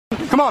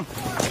on.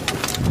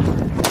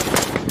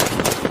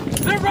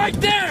 They're right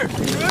there.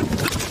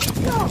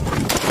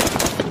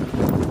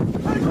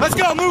 Let's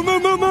go.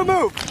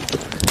 Move.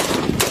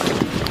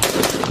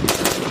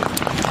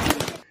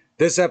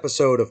 This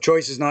episode of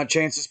Choices Not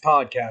Chances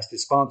podcast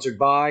is sponsored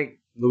by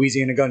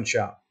Louisiana Gun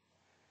Shop,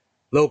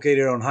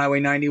 located on Highway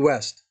 90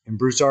 West in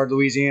Broussard,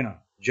 Louisiana,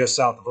 just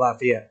south of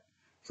Lafayette.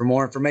 For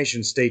more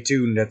information, stay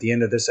tuned at the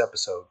end of this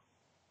episode.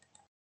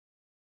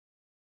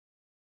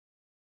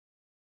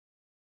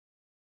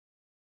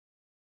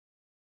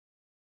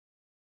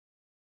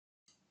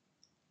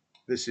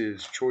 This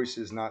is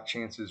Choices Not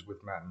Chances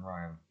with Matt and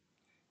Ryan.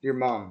 Dear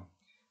Mom,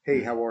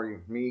 hey, how are you?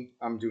 Me?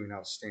 I'm doing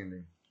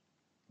outstanding.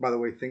 By the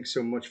way, thanks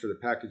so much for the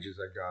packages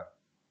I got.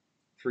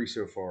 3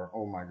 so far.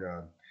 Oh my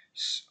God.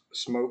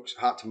 Smokes,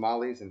 hot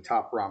tamales, and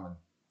top ramen.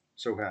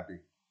 So happy.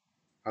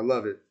 I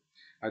love it.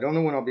 I don't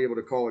know when I'll be able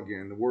to call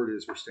again. The word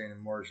is we're staying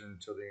in Marjah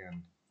until the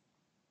end.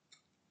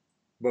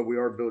 But we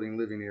are building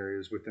living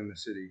areas within the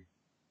city.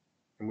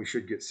 And we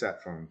should get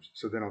sat phones.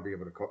 So then I'll be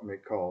able to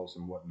make calls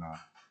and whatnot.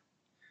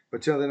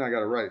 But till then, I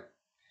got to write.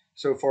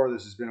 So far,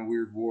 this has been a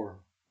weird war.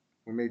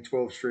 We made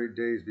 12 straight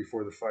days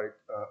before the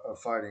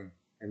fighting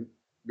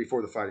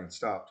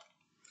stopped.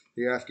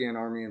 The Afghan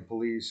army and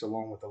police,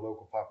 along with the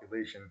local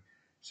population,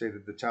 say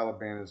that the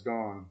Taliban is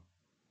gone,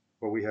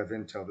 but we have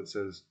intel that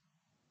says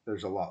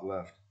there's a lot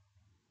left.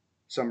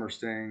 Some are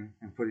staying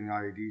and putting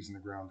IEDs in the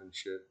ground and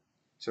shit,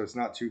 so it's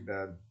not too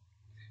bad.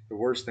 The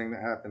worst thing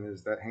that happened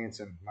is that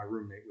Hanson, my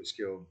roommate, was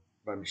killed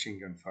by machine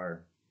gun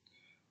fire.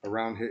 A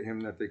round hit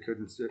him that they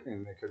couldn't save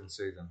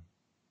him.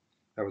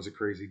 That was a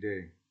crazy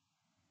day.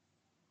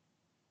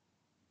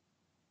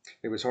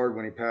 It was hard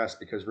when he passed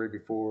because right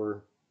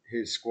before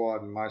his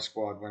squad and my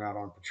squad went out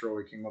on patrol,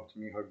 he came up to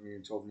me, hugged me,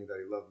 and told me that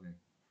he loved me.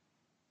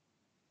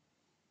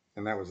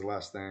 And that was the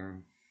last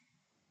thing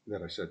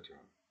that I said to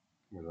him,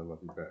 was I love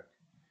you back.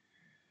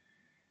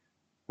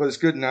 But it's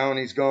good now and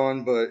he's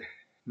gone, but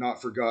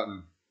not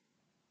forgotten.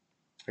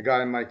 A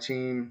guy in my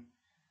team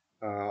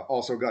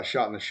also got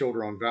shot in the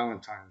shoulder on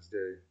Valentine's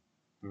Day.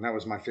 And that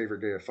was my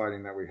favorite day of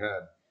fighting that we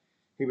had.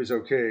 He was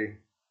okay,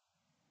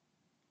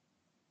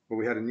 but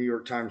we had a New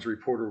York Times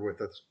reporter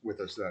with us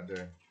that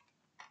day.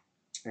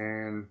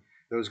 And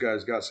those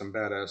guys got some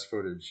badass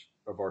footage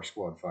of our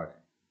squad fighting.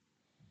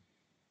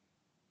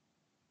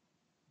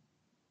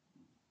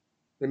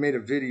 They made a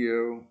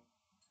video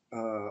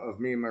of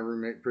me and my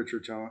roommate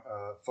Pritchard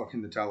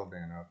fucking the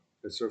Taliban up.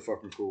 It's so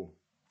fucking cool.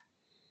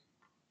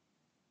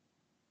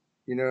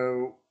 You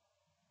know,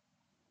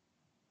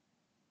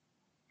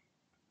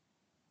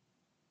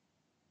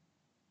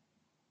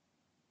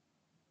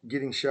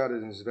 getting shot at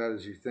isn't as bad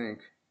as you think.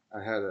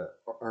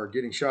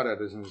 Getting shot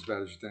at isn't as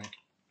bad as you think.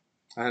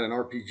 I had an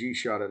RPG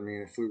shot at me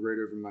and it flew right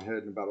over my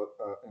head and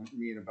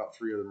me and about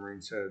 3 other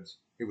Marines' heads.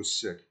 It was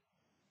sick.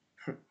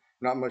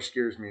 Not much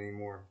scares me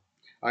anymore.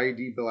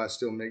 IED blasts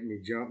still make me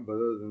jump, but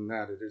other than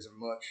that, it isn't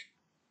much.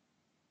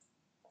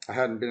 I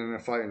hadn't been in a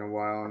fight in a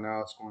while, and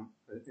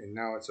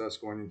now it's us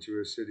going into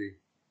a city,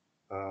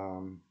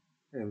 and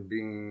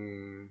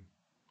being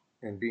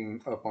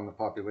up on the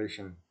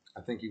population.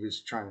 I think he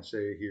was trying to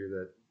say here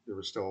that there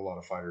was still a lot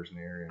of fighters in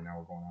the area, and now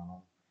we're going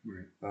on.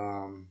 Right.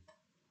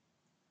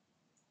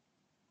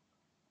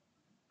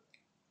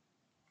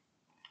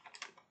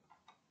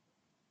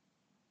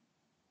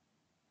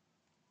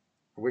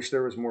 I wish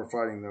there was more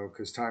fighting, though,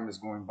 because time is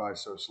going by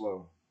so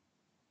slow.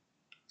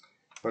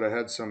 But I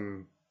had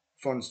some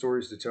fun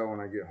stories to tell when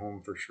I get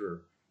home for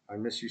sure. I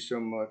miss you so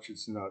much,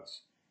 it's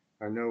nuts.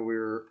 I know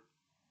we're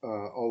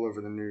all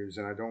over the news,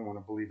 and I don't want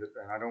to believe it,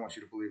 and I don't want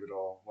you to believe it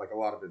all. Like, a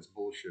lot of it's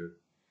bullshit.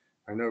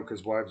 I know,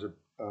 because wives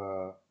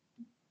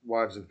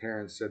and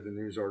parents said the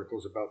news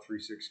articles about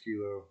 3.6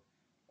 kilo,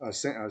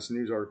 sent us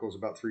news articles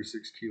about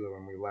 3.6 kilo,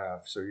 and we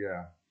laugh. So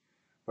yeah,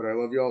 but I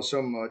love you all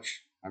so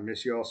much. I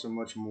miss you all so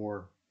much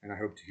more, and I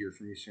hope to hear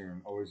from you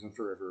soon. Always and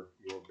forever,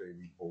 your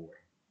baby boy.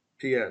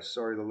 P.S.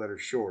 Sorry the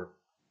letter's short.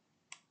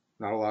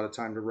 Not a lot of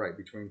time to write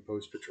between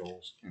post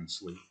patrols and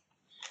sleep.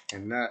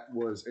 And that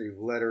was a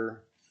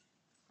letter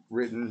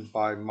written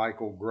by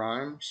Michael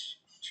Grimes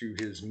to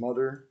his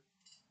mother.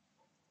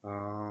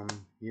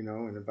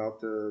 And about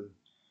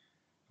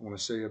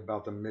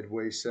the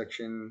midway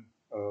section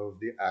of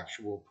the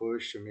actual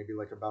push, so maybe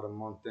like about a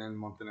month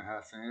and a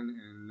half in,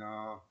 and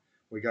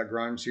we got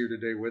Grimes here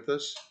today with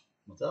us.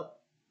 What's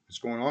up? What's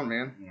going on,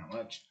 man? Not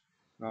much.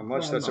 Not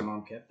much. That's my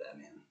mom kept that,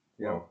 man.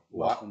 Yeah,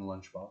 welcome to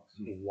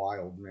LUNCHBOX.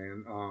 Wild,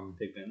 man.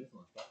 Big fan of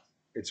LUNCHBOX.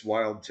 It's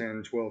wild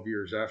 10, 12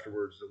 years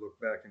afterwards to look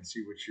back and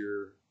see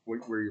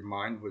where your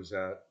mind was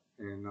at,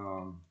 and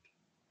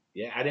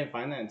yeah, I didn't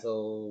find that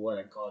until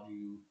I called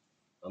you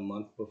a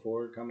month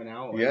before coming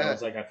out. Yeah. I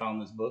was like, I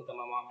found this book that my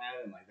mom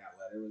had, and like that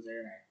letter was there,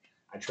 and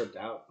I tripped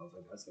out. I was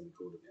like, that's gonna be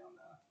cool to be on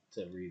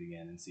to read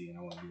again and see, and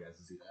I wanted you guys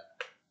to see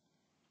that.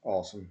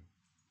 Awesome.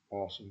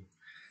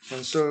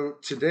 And so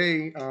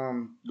today,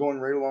 going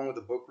right along with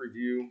the book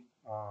review,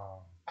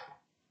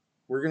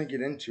 we're gonna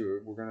get into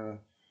it. We're gonna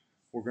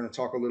We're going to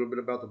talk a little bit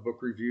about the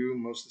book review.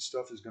 Most of the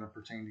stuff is going to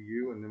pertain to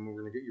you, and then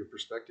we're going to get your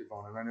perspective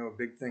on it. I know a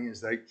big thing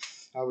is that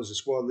I was a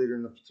squad leader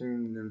in the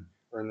platoon, and then,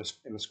 or in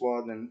the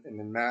squad, and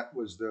then Matt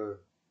was the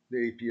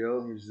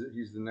APL.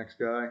 He's the next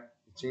guy,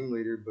 the team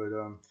leader. But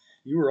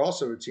you were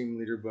also a team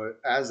leader,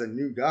 but as a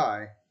new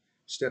guy,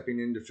 stepping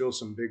in to fill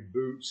some big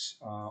boots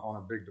on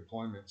a big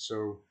deployment.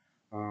 So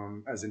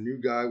as a new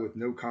guy with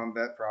no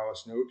combat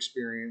prowess, no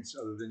experience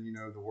other than,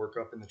 the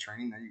workup and the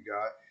training that you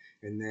got,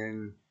 and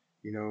then,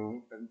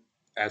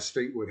 as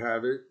fate would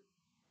have it,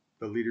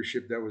 the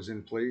leadership that was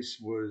in place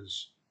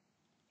was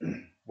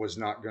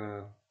not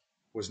gonna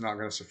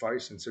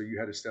suffice, and so you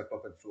had to step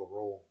up and fill a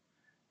role,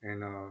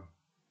 and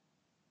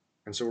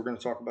so we're going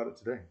to talk about it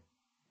today.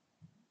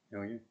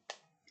 Hell yeah.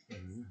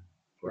 Mm-hmm.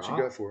 What you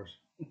got for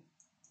us?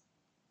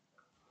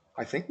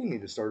 I think we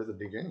need to start at the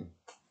beginning.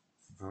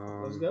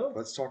 Let's go.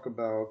 Let's talk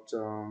about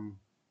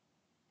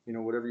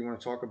whatever you want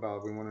to talk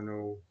about. We want to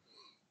know.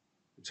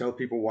 Tell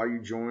people why you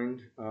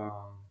joined.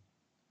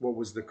 What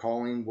was the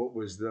calling? What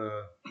was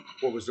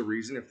the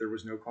reason if there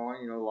was no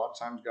calling? A lot of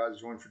times guys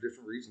join for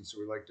different reasons. So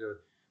we like to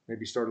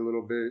maybe start a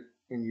little bit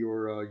in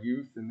your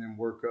youth and then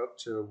work up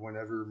to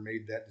whenever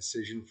made that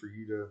decision for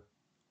you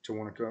to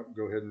want to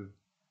go ahead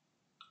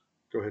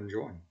and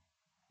join.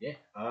 Yeah.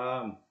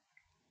 I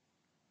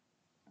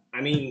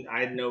mean,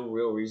 I had no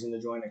real reason to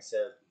join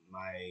except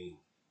my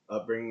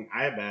upbringing.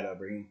 I had bad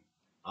upbringing.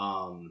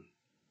 And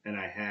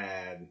I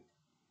had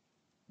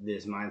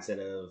this mindset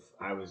of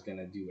I was going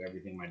to do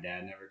everything my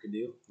dad never could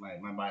do, my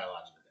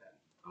biological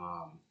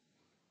dad.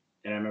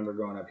 And I remember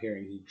growing up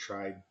hearing he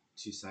tried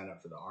to sign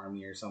up for the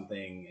Army or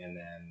something, and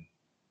then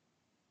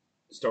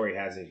story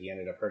has it he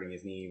ended up hurting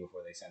his knee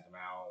before they sent him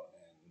out,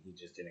 and he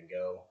just didn't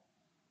go.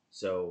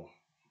 So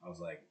I was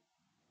like,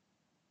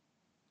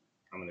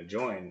 I'm going to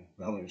join,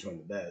 but I'm going to join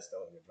the best. I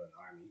wasn't going to join the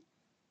Army.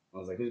 I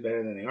was like, who's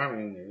better than the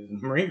Army? And it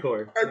was the Marine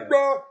Corps. Hey,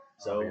 bro!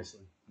 So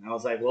Obviously. I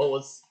was like, well,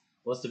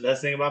 what's the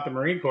best thing about the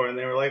Marine Corps? And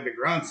they were like, the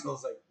grunts. I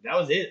was like, that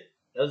was it.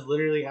 That was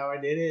literally how I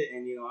did it.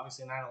 And,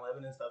 obviously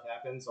 9/11 and stuff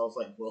happened. So I was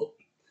like, well,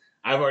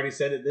 I've already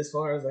said it this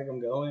far. I was like,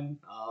 I'm going.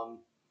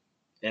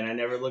 And I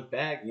never looked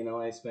back.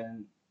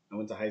 I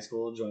went to high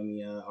school, joined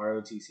the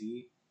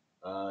ROTC.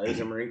 It was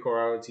a Marine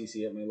Corps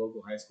ROTC at my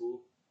local high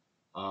school.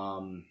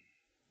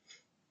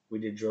 We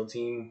did drill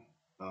team.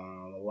 A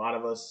lot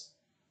of us,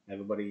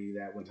 everybody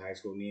that went to high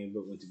school with me,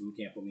 but went to boot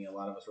camp with me, a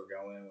lot of us were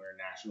going. We were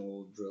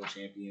national drill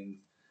champions.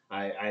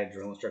 I had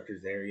drill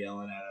instructors there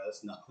yelling at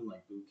us, nothing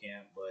like boot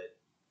camp, but,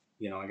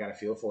 I got a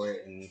feel for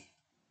it. And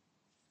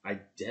I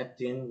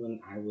depped in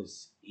when I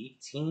was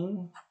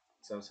 18,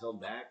 so I was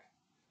held back.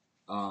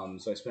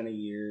 So I spent a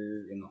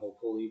year in the whole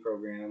pulley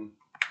program,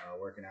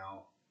 working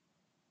out.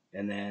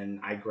 And then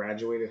I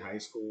graduated high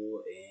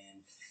school,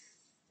 and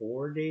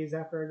 4 days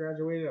after I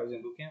graduated, I was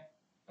in boot camp.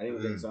 I didn't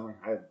even take summer.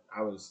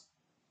 I was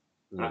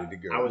ready to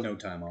go. I was no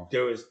time off.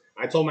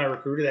 I told my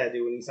recruiter that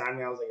dude when he signed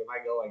me, I was like, if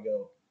I go, I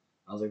go.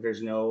 I was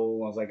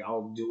like,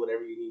 I'll do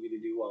whatever you need me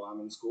to do while I'm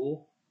in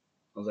school.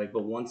 I was like,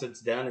 but once it's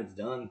done, it's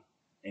done.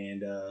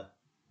 And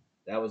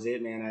that was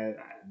it, man.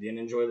 I didn't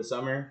enjoy the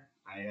summer.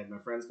 I had my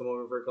friends come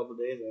over for a couple of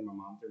days, and then my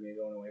mom threw me a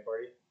going away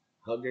party.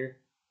 Hugged her.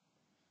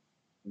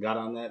 Got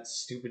on that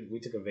we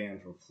took a van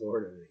from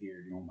Florida to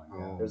here, dude. Oh my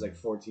God. There was like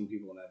 14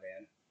 people in that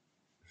van.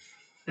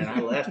 And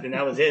I left, and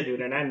that was it,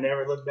 dude. And I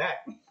never looked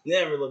back.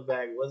 Never looked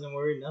back. Wasn't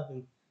worried,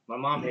 nothing. My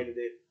mom hated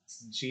it.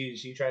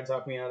 She tried to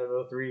talk me out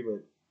of 03,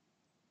 but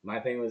my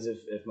thing was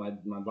if my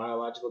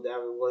biological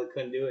dad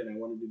couldn't do it and I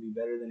wanted to be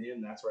better than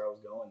him, that's where I was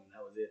going, and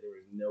that was it. There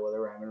was no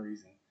other rhyme or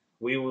reason.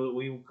 We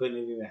couldn't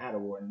have even had a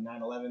war.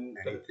 9/11.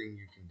 Anything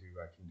you can do,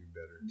 I can do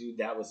better. Dude,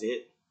 that was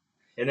it.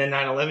 And then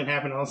 9/11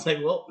 happened. I was like,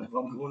 well, if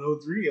I'm going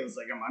 03, I was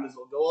like, I might as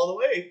well go all the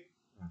way.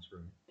 That's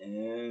right.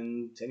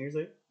 And 10 years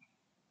later.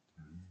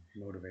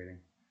 Motivating.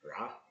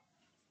 Rah.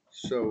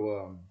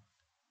 So,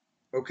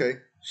 okay.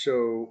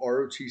 So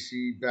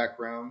ROTC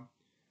background,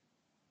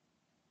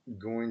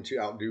 going to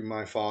outdo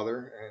my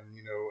father. And,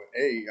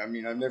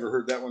 I've never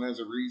heard that one as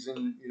a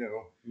reason,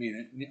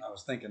 I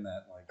was thinking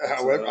that.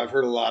 However, I've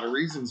heard a lot of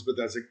reasons, but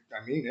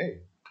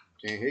hey,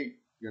 can't hate.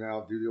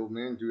 Outdo the old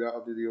man,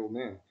 outdo the old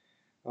man.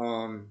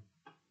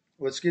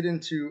 Let's get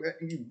into,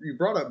 you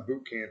brought up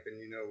boot camp, and,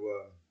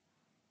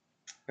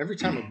 every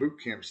time a boot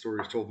camp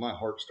story is told, my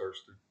heart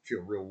starts to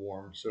feel real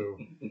warm. So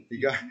can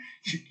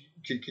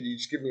you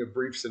just give me a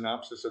brief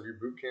synopsis of your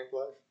boot camp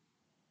life?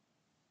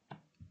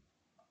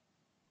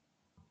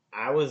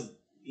 I was,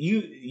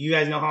 you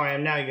guys know how I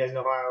am now. You guys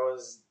know how I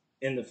was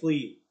in the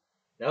fleet.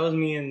 That was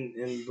me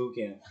in boot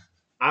camp.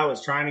 I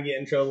was trying to get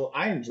in trouble.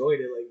 I enjoyed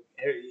it.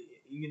 Like,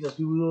 you get those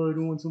people, I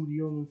don't want somebody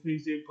yelling in the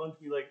face, they punch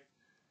me. Like,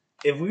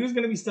 if we was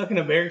going to be stuck in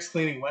a barracks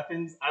cleaning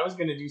weapons, I was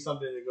going to do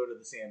something to go to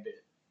the sand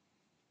pit.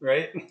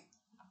 Right?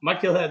 My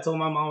kill had told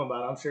my mom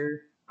about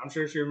it. I'm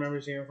sure she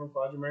remembers hearing from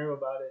Claude Romero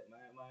about it.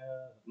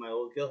 My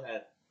old kill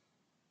hat.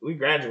 We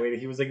graduated.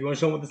 He was like, "You want to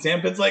show him what the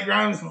sand pit's like,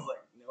 Grimes?" I was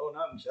like, "No,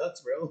 not in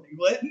Chucks, bro." Like,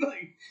 what?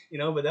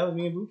 But that was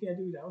me in boot camp,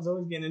 dude. I was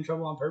always getting in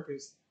trouble on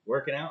purpose.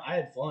 Working out, I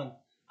had fun.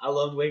 I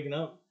loved waking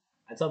up.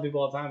 I tell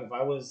people all the time, if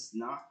I was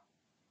not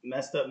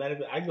messed up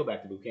medically, I'd go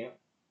back to boot camp.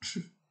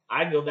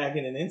 I'd go back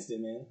in an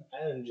instant, man.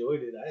 I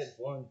enjoyed it. I had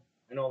fun.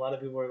 I know a lot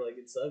of people are like,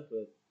 it sucked,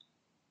 but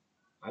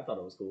I thought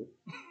it was cool.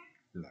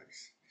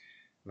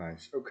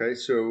 Nice. Okay,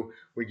 so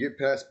we get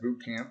past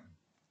boot camp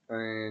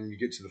and you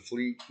get to the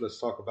fleet. Let's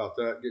talk about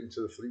that. Getting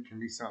to the fleet can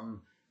be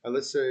something.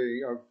 Let's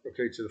say,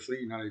 okay, to the fleet,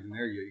 you're not even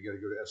there yet. You got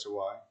to go to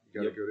SOI.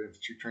 You got to go to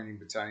Infantry Training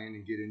Battalion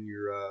and get in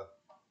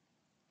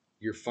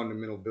your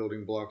fundamental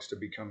building blocks to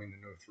becoming the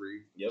No.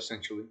 3,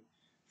 essentially,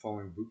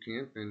 following boot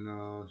camp.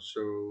 And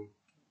so,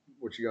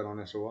 what you got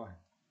on SOI?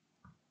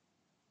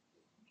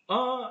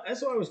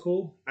 SOI was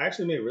cool. I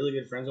actually made really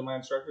good friends with my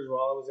instructors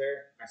while I was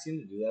there. I seem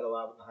to do that a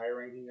lot with the higher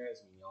ranking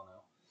guys. I mean, y'all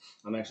know.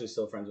 I'm actually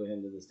still friends with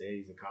him to this day.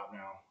 He's a cop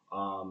now.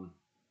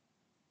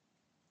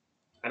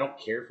 I don't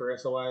care for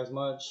SOI as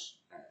much.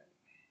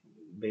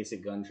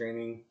 Basic gun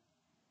training.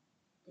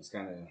 It's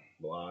kind of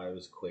blah. It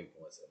was quick.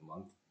 What's it, a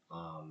month?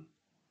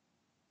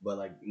 But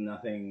like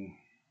nothing.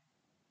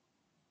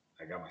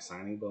 I got my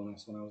signing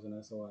bonus when I was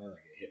in SOI.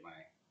 Like it hit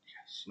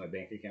my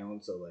bank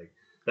account. So like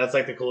that's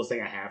like the coolest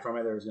thing I have from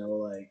it. There was no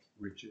like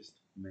richest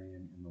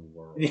man in the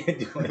world.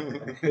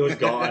 It was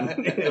gone.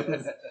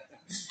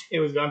 It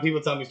was gone.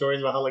 People tell me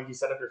stories about how like you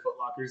set up your foot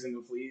lockers in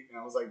the fleet, and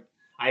I was like,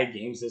 I had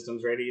game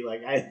systems ready.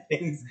 Like I had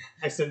things.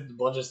 I sent a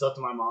bunch of stuff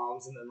to my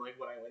mom's, and then like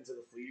when I went to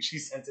the fleet, she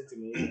sent it to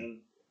me, and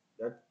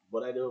that's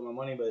what I do with my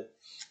money. But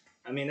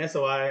I mean,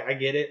 SOI, I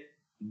get it,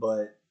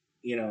 but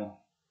you know,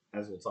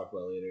 as we'll talk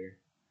about later,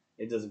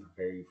 it doesn't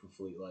prepare you for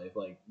fleet life.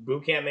 Like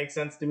boot camp makes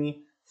sense to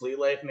me. Fleet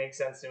life makes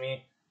sense to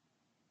me.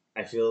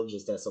 I feel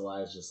just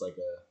SOI is just like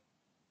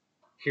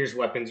here's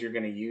weapons you're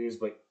going to use,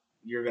 but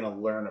you're going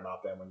to learn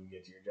about them when you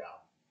get to your job.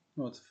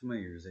 Well, it's a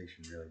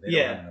familiarization, really. They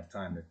don't have enough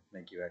time to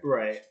make you act.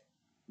 Right.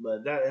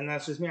 But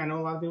that's just me. I know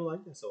a lot of people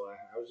like SOI.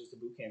 I was just a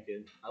boot camp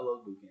kid. I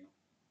love boot camp.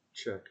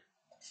 Check.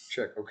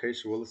 Okay,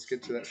 so let's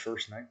get to that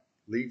first night.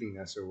 Leaving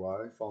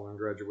SOI, following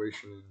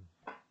graduation,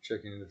 and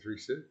checking into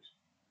 3-6.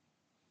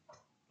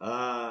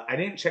 I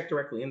didn't check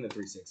directly into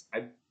 3-6.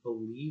 I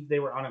believe they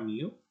were on a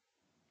MU.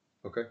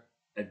 Okay.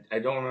 I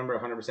don't remember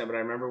 100%, but I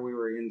remember we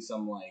were in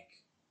some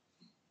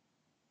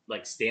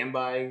like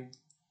standby.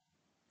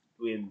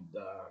 We had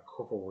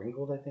Corporal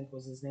Ringgold, I think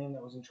was his name,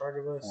 that was in charge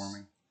of us.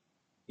 Forming.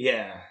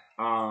 Yeah.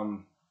 I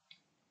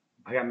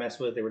got messed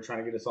with. They were trying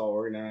to get us all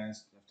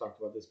organized. I've talked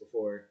about this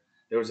before.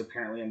 There was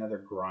apparently another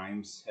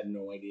Grimes. Had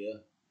no idea.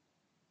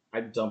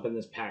 I dump in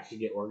this pack to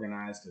get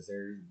organized because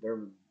they're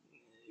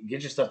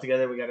get your stuff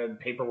together. We got to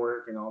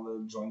paperwork and all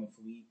the join the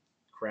fleet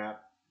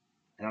crap.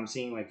 And I'm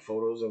seeing like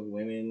photos of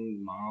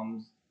women,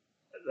 moms.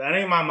 That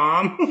ain't my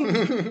mom.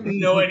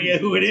 No idea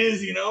who it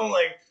is, you know?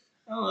 Like,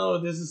 I don't know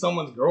if this is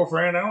someone's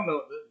girlfriend. I don't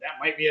know. That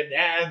might be a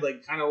dad,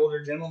 like kind of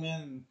older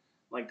gentleman. And,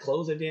 like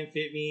clothes that didn't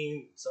fit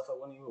me, stuff I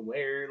wouldn't even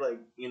wear, like,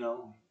 you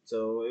know.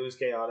 So it was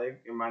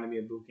chaotic. It reminded me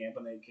of boot camp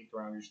when they kicked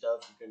around your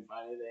stuff. You couldn't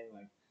find anything.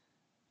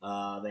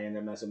 Like, they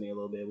ended up messing with me a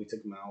little bit. We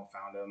took him out,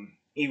 found him.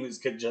 He was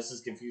just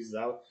as confused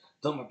as I was.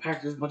 Dumped my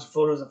pack. There's a bunch of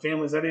photos of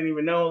families I didn't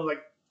even know.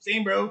 Like,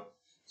 same bro.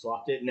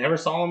 Swapped it. Never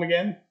saw him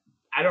again.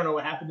 I don't know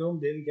what happened to him.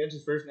 Didn't catch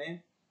his first name.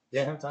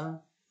 Didn't have time.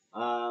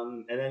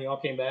 And then y'all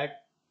came back,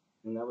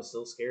 and that was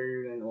still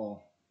scarier than,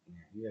 well,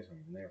 you guys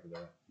weren't even there for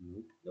that.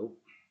 Nope.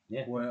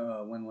 Yeah.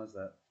 Well, when was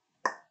that?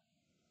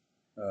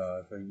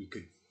 If you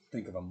could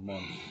think of a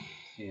month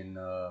in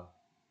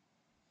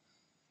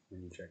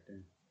when you checked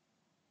in.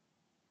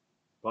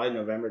 Probably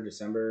November,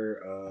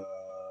 December of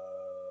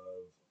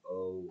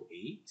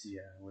 08. Yeah,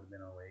 it would have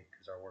been 08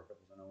 because our workup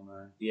was in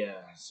 09.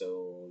 Yeah,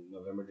 so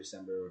November,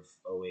 December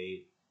of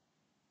 08.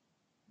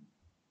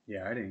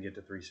 Yeah, I didn't get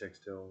to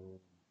 3-6 till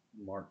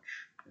March,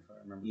 if I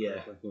remember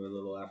correctly. We were a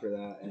little after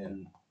that.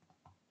 And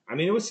I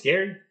mean, it was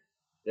scary.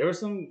 There was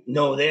some.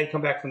 No, they had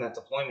come back from that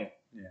deployment.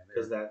 Yeah,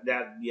 because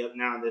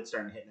now that's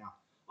starting to hit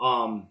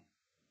now.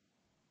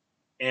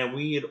 And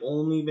we had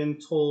only been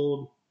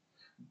told.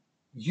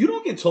 You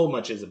don't get told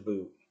much as a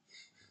boot.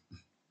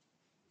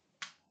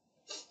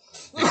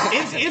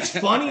 It's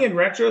funny in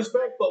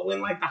retrospect, but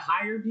when like the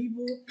higher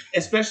people,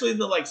 especially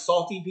the like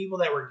salty people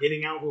that were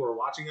getting out who were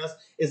watching us,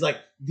 is like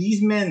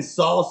these men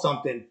saw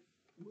something.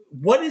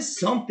 What is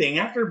something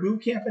after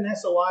boot camp and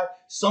SOI?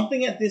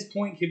 Something at this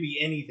point could be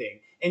anything,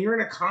 and you're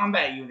in a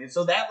combat unit,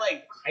 so that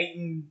like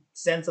heightened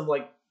sense of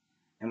like,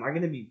 am I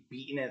going to be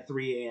beaten at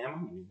 3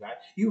 a.m.?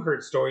 You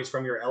heard stories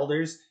from your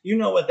elders. You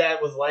know what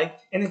that was like,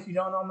 and if you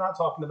don't know, I'm not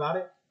talking about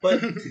it.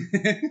 But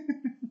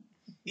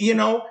you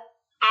know,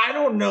 I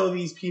don't know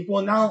these people,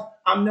 and now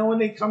I'm knowing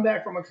they come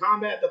back from a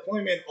combat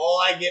deployment.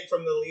 All I get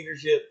from the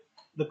leadership,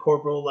 the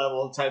corporal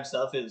level type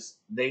stuff, is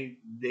they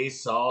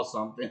saw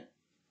something.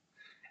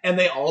 And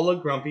they all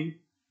look grumpy.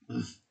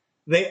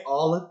 They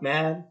all look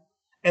mad.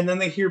 And then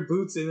they hear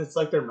boots, and it's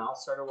like their mouth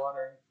started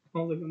watering. I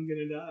was like, I'm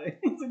going to die.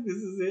 I was like, this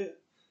is it.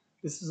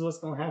 This is what's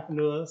going to happen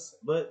to us.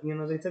 But, you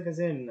know, they took us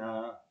in.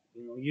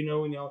 You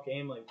know when y'all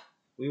came, like,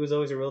 we was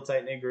always a real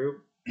tight-knit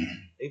group.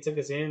 They took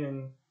us in,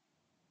 and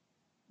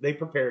they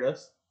prepared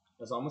us.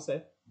 That's all I'm going to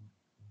say.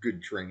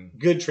 Good training.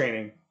 Good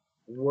training.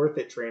 Worth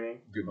it training.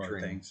 Good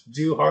training. Things.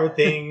 Do hard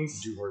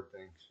things. Do hard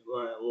things.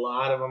 A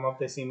lot of them up.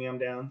 They see me, I'm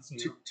down.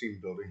 You know? Team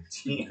building.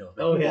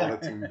 Oh A yeah, lot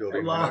of team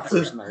building on that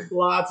first night.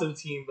 lots of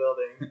team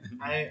building.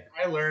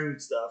 I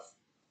learned stuff.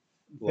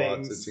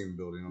 Lots of team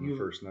building on the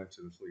first night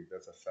to the fleet.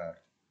 That's a fact.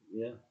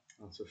 Yeah,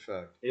 that's a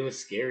fact. It was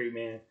scary,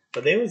 man.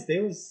 But they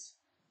was.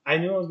 I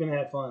knew I was gonna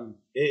have fun.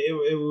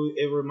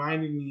 It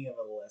reminded me of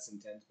a less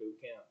intense boot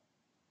camp.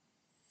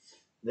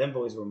 Them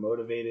boys were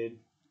motivated.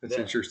 It's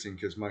interesting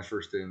because my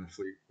first day in the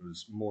fleet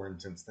was more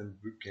intense than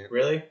boot camp.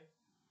 Really?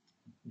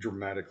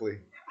 Dramatically.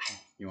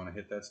 You want to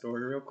hit that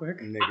story real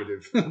quick?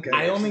 Negative. Okay.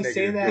 I only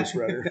say that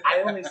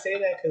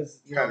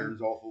because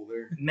pattern's awful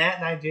there. Matt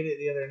and I did it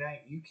the other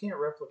night. You can't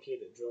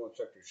replicate a drill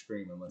instructor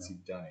scream unless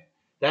you've done it.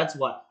 That's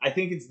why I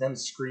think it's them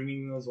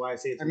screaming. Is why I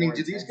say it's. I mean,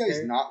 do these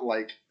guys not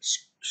like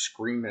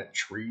scream at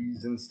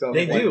trees and stuff?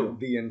 They like, do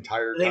the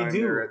entire time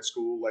they're at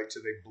school. Like, so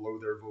they blow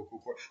their vocal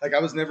cord. Like, I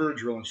was never a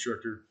drill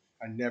instructor.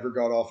 I never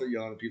got off at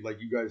yelling at people.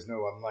 Like, you guys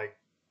know, I'm like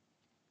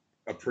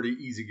a pretty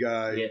easy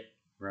guy. Yeah.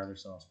 Rather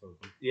soft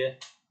spoken. Yeah.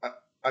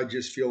 I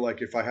just feel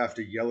like if I have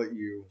to yell at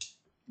you,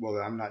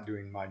 well, I'm not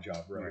doing my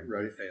job right.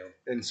 Failed.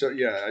 And so,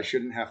 yeah, I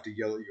shouldn't have to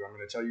yell at you. I'm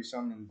going to tell you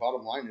something. And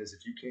bottom line is,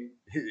 if you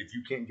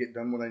can't get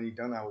done what I need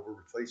done, I will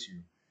replace you.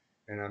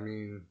 And I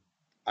mean,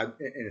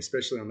 and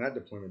especially on that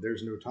deployment,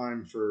 there's no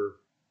time for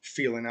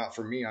feeling out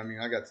for me. I mean,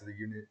 I got to the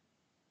unit.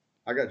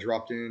 I got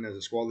dropped in as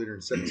a squad leader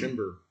in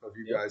September of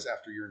you guys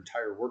after your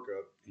entire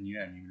workup. And you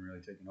hadn't even really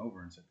taken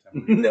over in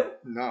September.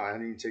 No, I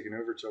hadn't even taken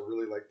over till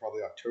really like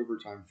probably October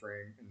time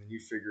frame. And then you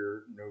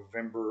figure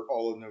November,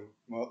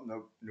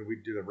 we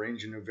did a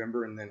range in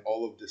November, and then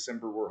all of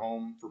December we're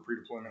home for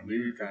pre-deployment leave.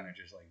 You were kind of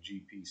just like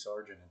GP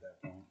sergeant at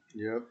that point.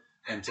 Yep.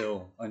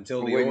 Until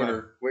the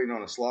order. Waiting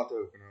on a slot to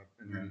open up,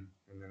 and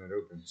then it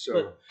opened.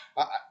 So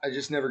I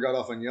just never got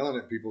off on yelling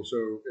at people, so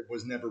it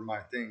was never my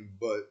thing.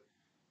 But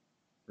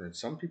it's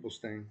some people's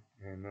thing,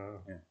 and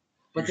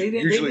but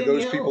usually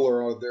those people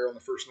are there on the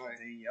first night.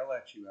 They yell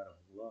at you out of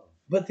love.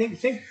 But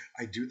think.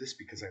 I do this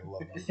because I love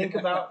them. Think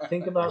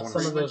about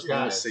some of those guys. I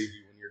want to save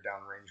you when you're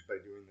downrange by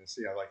doing this.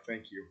 Yeah, like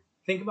thank you.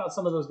 Think about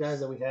some of those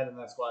guys that we had in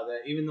that squad.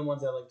 That even the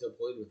ones that like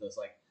deployed with us,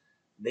 like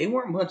they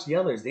weren't much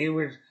yellers.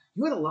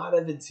 You had a lot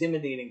of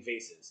intimidating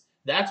faces.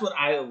 That's why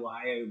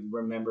I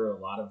remember a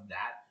lot of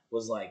that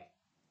was like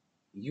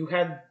we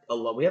had a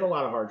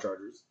lot of hard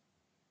chargers.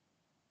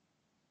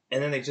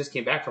 And then they just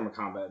came back from a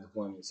combat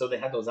deployment. So they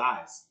had those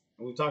eyes.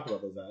 And we've talked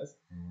about those eyes.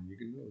 You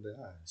can know the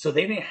eyes. So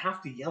they didn't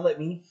have to yell at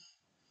me.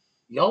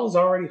 Y'all was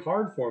already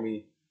hard for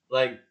me.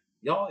 Like,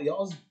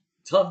 y'all's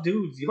tough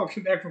dudes. Y'all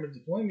came back from a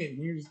deployment and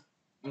here's,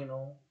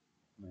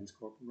 Lance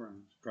Corporal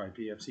Grimes.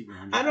 Probably PFC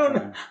Grimes. I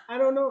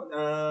don't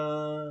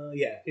know.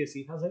 Yeah,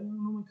 PFC. I was like, I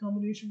don't know my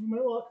combination for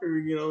my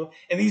locker,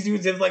 And these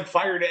dudes have like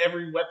fired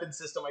every weapon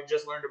system I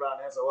just learned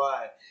about in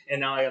SOI. And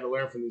now I got to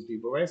learn from these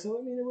people, right? So,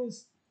 I mean,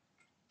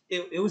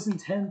 it was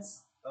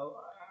intense.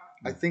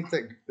 I think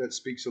that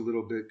speaks a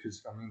little bit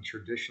because, I mean,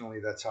 traditionally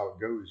that's how it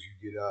goes.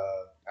 You get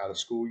out of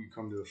school, you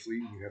come to the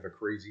fleet, and you have a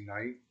crazy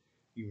night.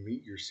 You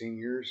meet your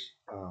seniors.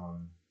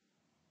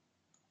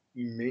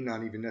 You may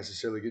not even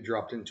necessarily get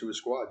dropped into a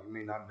squad. You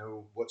may not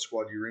know what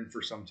squad you're in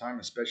for some time,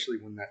 especially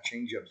when that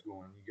change-up's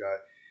going. You got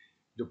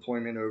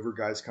deployment over,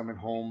 guys coming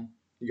home.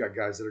 You got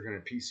guys that are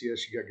going to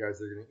PCS. You got guys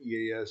that are going to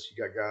EAS.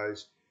 You got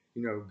guys,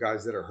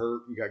 guys that are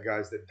hurt. You got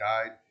guys that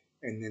died.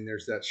 And then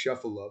there's that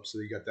shuffle up. So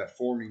you got that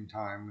forming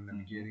time in the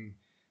beginning.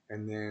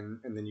 And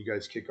then you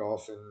guys kick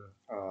off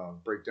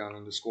and break down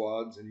into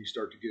squads, and you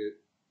start to get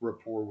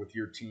rapport with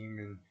your team.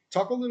 And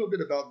talk a little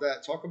bit about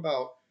that. Talk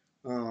about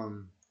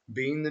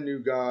being the new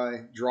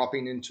guy,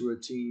 dropping into a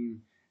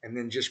team, and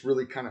then just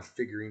really kind of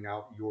figuring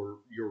out your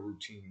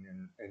routine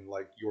and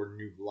like your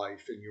new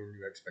life and your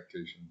new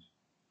expectations.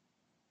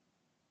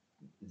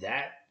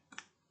 That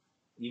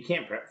you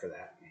can't prep for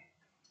that.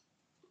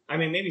 I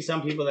mean, maybe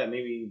some people that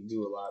maybe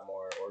do a lot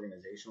more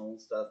organizational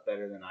stuff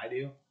better than I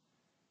do.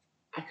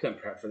 I couldn't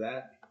prep for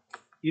that.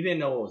 You didn't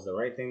know what was the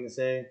right thing to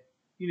say.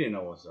 You didn't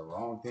know what was the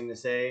wrong thing to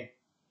say.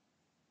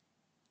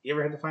 You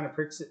ever had to find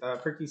a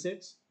pricky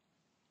six?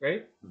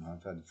 Right? No,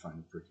 I've had to find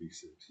a pricky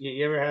six.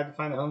 You ever had to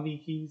find the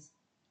Humvee keys?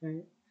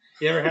 Right?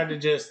 You ever had to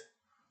just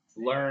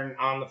learn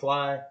on the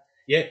fly?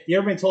 Yeah. You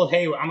ever been told,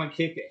 hey, I'm going to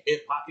kick a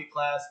hip pocket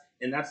class,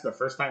 and that's the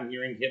first time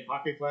hearing hip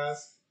pocket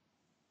class?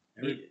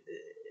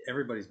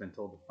 Everybody's been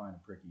told to find a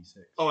pricky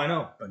six. Oh, I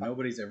know. But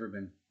nobody's ever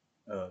been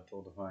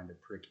told to find a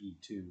prick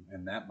E2,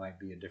 and that might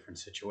be a different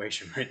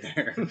situation right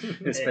there,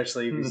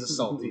 especially if he's a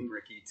salty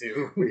prick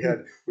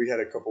E2. We had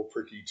a couple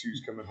prick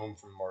E2s coming home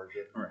from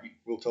Marjah. Right.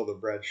 We'll tell the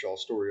Bradshaw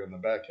story on the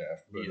back half.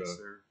 But, yes,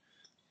 sir.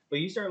 But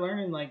you start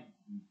learning, like,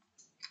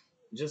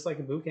 just like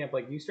in boot camp,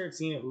 like, you start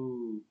seeing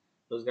who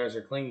those guys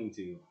are clinging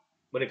to.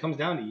 But it comes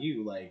down to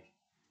you. Like,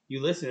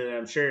 you listen to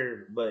them,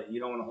 sure, but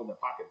you don't want to hold their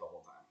pocket the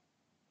whole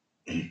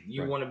time.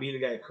 You want to be the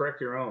guy to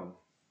correct your own.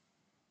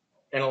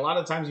 And a lot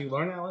of times you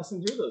learn that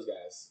lesson through those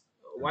guys.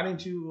 Why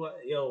didn't you,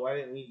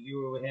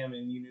 you were with him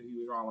and you knew he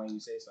was wrong? Why didn't you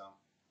say something?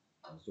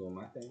 I was doing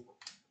my thing.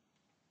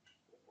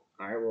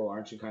 All right, well,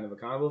 aren't you kind of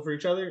accountable for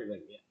each other?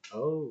 Like, yeah.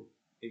 Oh,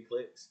 it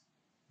clicks.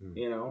 And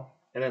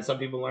then some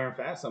people learn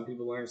fast, some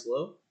people learn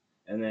slow.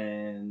 And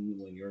then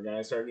when your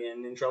guys start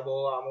getting in trouble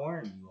a lot more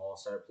and you all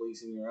start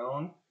policing your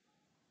own,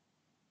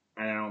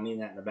 and I don't mean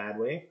that in a bad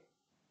way,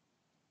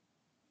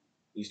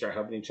 you start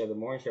helping each other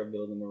more, you start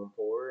building the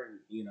rapport, and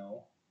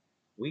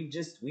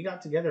we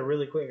got together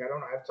really quick. I don't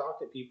know, I've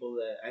talked to people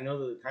that I know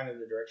the kind of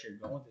the direction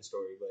you're going with the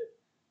story, but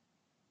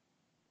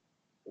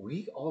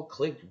we all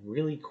clicked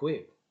really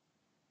quick.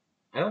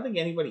 I don't think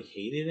anybody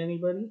hated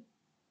anybody.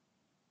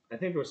 I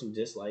think there was some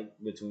dislike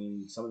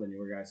between some of the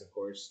newer guys, of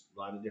course, a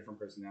lot of different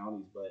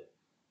personalities, but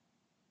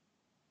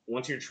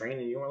once you're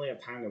training, you don't really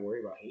have time to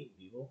worry about hating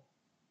people.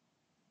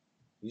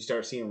 You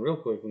start seeing real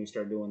quick when you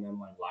start doing them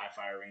like live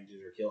fire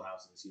ranges or kill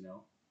houses,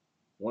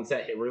 Once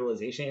that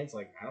realization hits,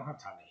 like, I don't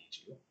have time to hate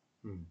you.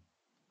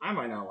 I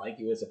might not like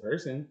you as a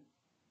person.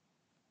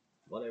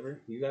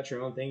 Whatever. You got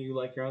your own thing. You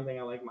like your own thing.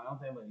 I like my own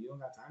thing, but you don't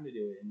got time to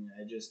do it. And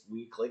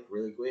we clicked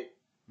really quick.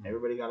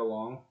 Everybody got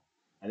along.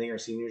 I think our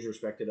seniors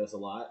respected us a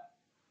lot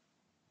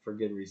for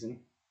good reason.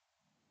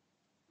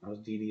 I was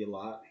DD a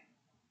lot.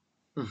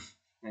 I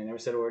never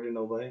said a word to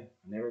nobody.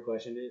 I never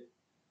questioned it.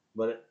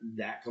 But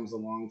that comes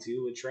along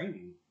too with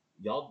training.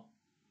 Y'all,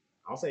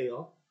 I'll say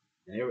y'all,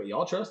 and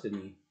y'all trusted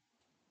me.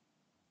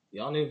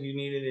 Y'all knew if you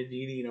needed a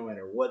DD, no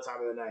matter what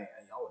time of the night,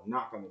 y'all would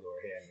knock on the door,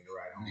 hey, I need to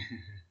ride home.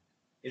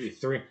 It'd be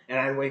 3, and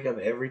I'd wake up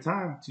every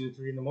time, 2,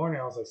 3 in the morning.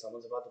 I was like,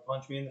 someone's about to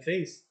punch me in the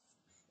face.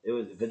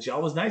 But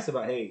y'all was nice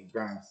about, hey,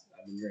 Grimes,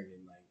 I've been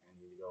drinking, like,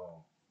 I need to go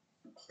home.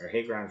 Or,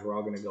 hey, Grimes, we're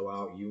all gonna go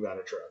out. You got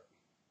a truck.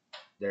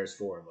 There's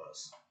 4 of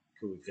us.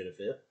 Could we fit a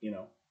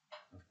 5th?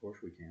 Of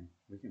course we can.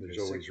 There's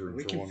always room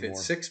for one more.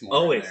 6 more.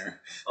 Always. In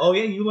there. Oh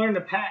yeah, you learned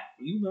to pack.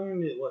 You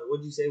learned it.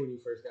 What'd you say when you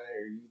first got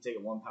here? You could take a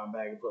 1-pound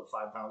bag and put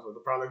 5 pounds worth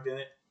of product in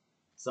it,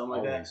 something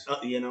like Always.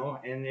 that.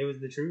 And it was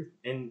the truth.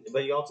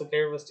 But y'all took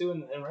care of us too.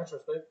 In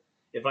retrospect,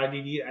 if I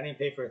did eat, I didn't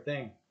pay for a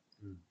thing.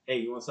 Hey,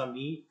 you want something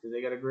to eat? Because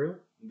they got a grill.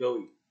 Go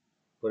eat.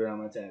 Put it on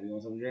my tab. You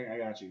want something to drink? I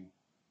got you.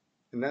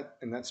 And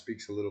that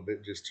speaks a little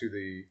bit just to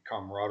the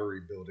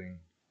camaraderie building,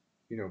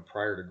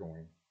 prior to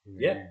going.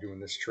 You're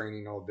doing this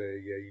training all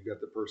day. Yeah, you got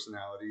the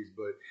personalities,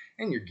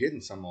 and you're getting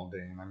some all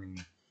day. And I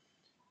mean,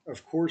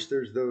 of course,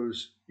 there's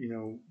those,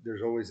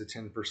 there's always a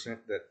 10%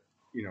 that,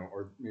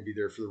 are maybe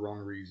there for the wrong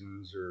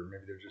reasons, or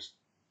maybe they're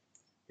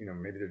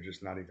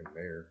just not even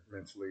there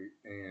mentally.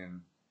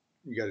 And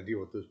you got to deal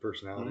with those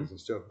personalities and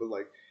stuff. But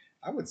like,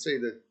 I would say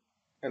that,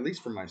 at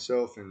least for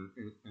myself, and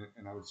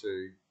I would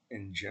say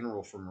in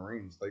general for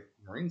Marines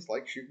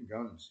like shooting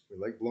guns. We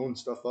like blowing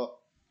stuff up.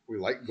 We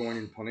like going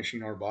and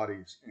punishing our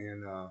bodies,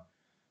 and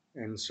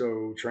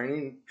so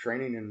training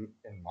in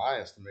my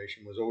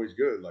estimation was always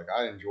good. Like,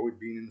 I enjoyed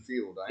being in the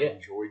field. I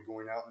enjoyed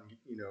going out and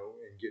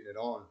and getting it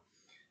on,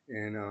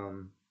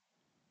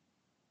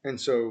 and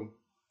so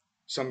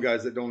some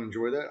guys that don't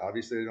enjoy that,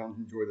 obviously they don't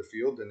enjoy the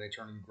field, and they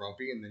turn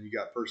grumpy, and then you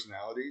got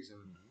personalities,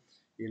 and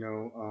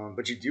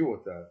but you deal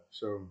with that.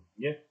 So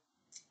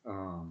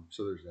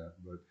so there's that.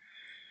 But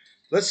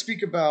let's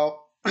speak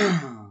about.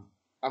 I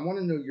want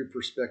to know your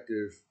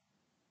perspective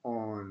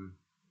on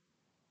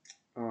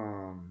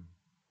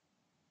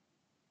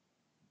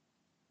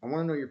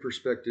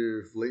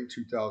late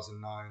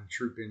 2009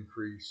 troop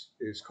increase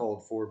is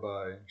called for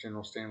by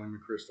General Stanley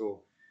McChrystal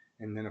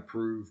and then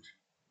approved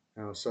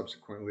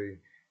subsequently,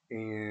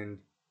 and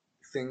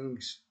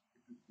things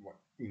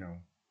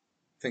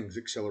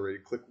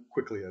accelerated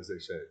quickly, as they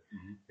say.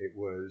 It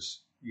was,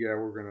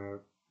 we're gonna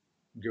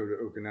go to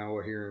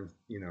Okinawa here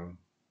in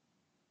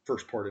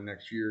first part of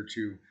next year,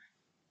 to,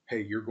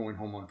 hey, you're going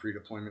home on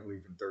pre-deployment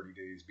leave in 30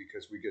 days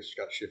because we just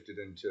got shifted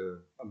into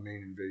a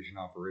main invasion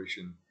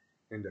operation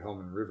into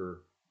Helmand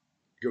River.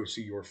 Go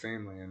see your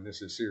family, and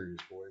this is serious,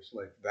 boys.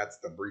 Like, that's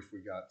the brief we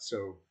got.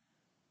 So,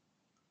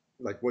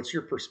 like, what's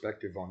your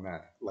perspective on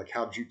that? Like,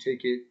 how did you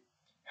take it?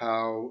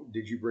 How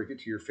did you break it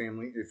to your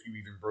family, if you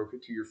even broke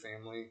it to your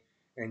family?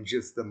 And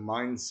just the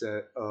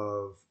mindset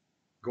of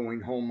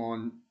going home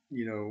on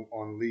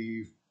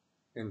leave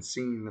and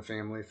seeing the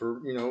family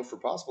for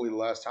possibly the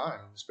last time,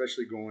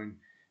 especially going,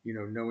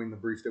 knowing the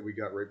brief that we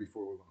got right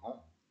before we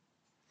went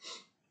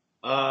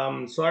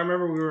home. So I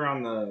remember we were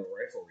on the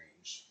rifle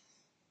range.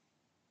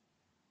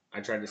 I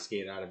tried to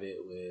skate out of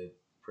it with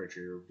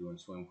Pritchard doing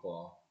swim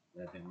claw.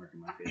 That didn't work in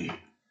my favor.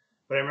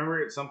 But I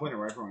remember at some point in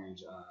rifle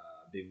range,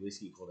 Big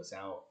Whiskey pulled us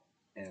out,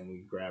 and we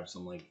grabbed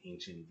some like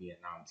ancient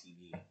Vietnam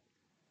TV,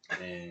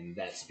 and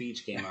that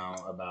speech came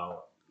out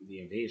about the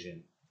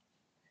invasion.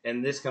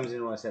 And this comes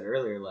in what I said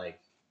earlier, like,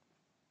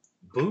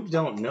 Boot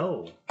don't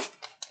know.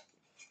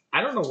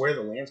 I don't know where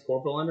the Lance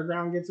Corporal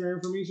Underground gets their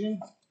information.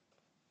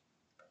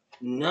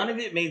 None of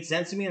it made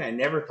sense to me, and I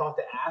never thought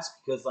to ask,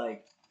 because,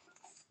 like,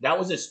 that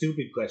was a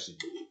stupid question.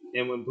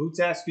 And when Boots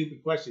ask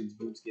stupid questions,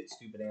 Boots get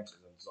stupid answers.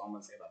 That's all I'm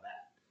going to say about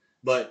that.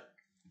 But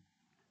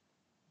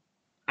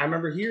I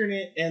remember hearing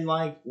it, and,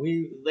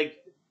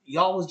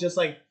 y'all was just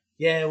like,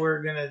 yeah,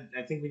 we're going to,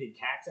 I think we did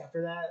CAX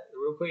after that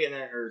real quick, and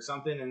then, or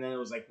something, and then it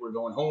was like, we're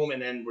going home, and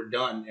then we're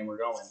done, and we're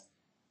going.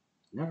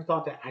 Never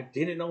thought that. I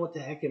didn't know what the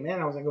heck it meant.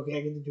 I was like, okay,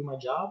 I get to do my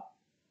job.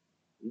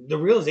 The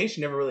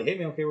realization never really hit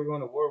me. Okay, we're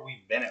going to war.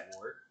 We've been at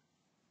war.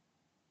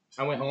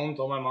 I went home,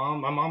 told my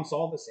mom. My mom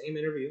saw the same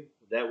interview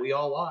that we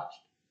all watched.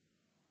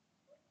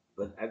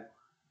 But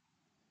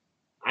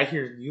I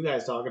hear you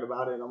guys talking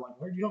about it, and I'm like,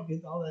 where'd you all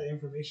get all that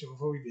information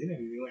before we did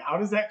anything? Like, how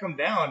does that come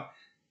down?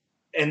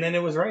 And then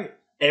it was right.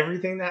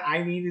 Everything that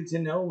I needed to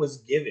know was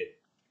given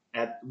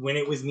when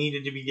it was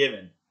needed to be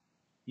given.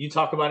 You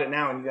talk about it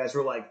now, and you guys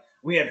were like,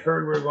 we had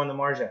heard we were going to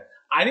Marjah.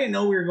 I didn't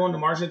know we were going to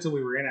Marjah until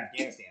we were in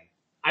Afghanistan.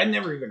 I'd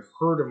never even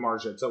heard of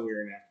Marjah until we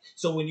were in Afghanistan.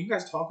 So when you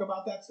guys talk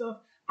about that stuff,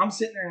 I'm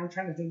sitting there and I'm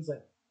trying to think, it's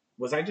like,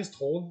 was I just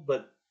told?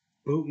 But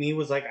Boot Me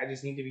was like, I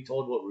just need to be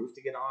told what roof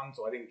to get on,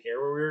 so I didn't care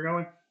where we were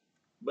going.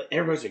 But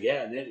everybody's like,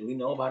 yeah, we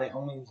know about it,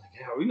 homie. He's like,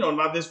 yeah, we known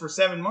about this for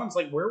 7 months.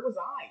 Like, where was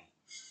I?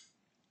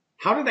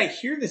 How did I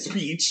hear the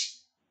speech?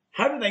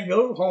 How did I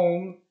go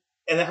home?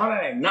 And then how did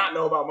I not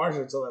know about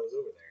Marjah until I was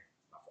over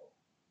there? My fault.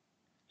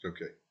 It's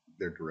okay.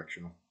 They're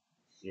directional.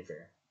 You're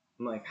fair.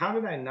 I'm like, how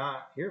did I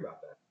not hear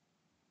about that?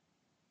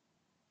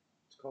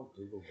 It's called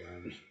Google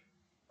Glass.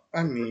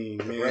 I mean,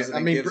 The man,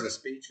 president gives a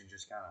speech and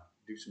just kind of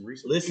do some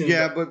research. Listen,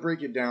 yeah, but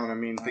break it down. I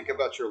mean, think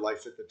about your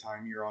life at the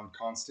time. You're on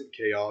constant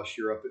chaos.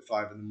 You're up at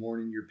 5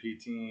 a.m. You're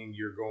PTing.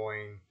 You're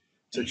going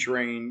to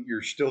train.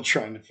 You're still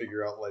trying to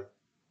figure out like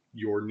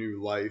your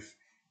new life.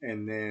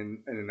 And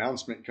then an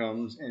announcement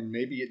comes, and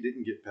maybe it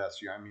didn't get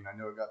past you. I mean, I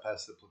know it got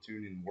past the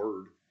platoon in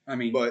Word. I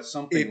mean, But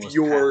something if was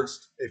you're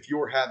passed. if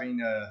you're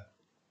having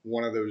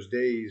one of those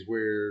days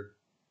where,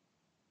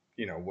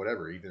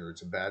 whatever, either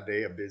it's a bad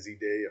day, a busy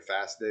day, a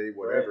fast day,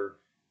 whatever.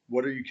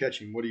 What are you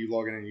catching? What are you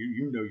logging in?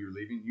 You know you're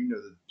leaving. You know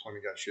the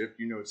deployment got shipped.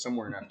 You know it's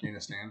somewhere in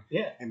Afghanistan.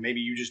 Yeah, And maybe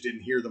you just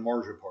didn't hear the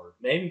Marjah part,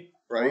 maybe.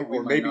 right?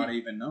 Or maybe not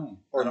even known.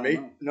 or I don't maybe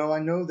know.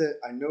 no.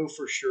 I know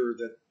for sure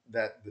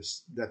that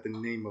the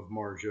name of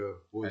Marjah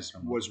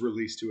was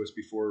released to us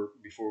before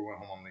we went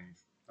home on leave.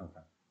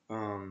 Okay.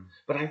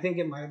 But I think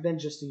it might have been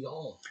just to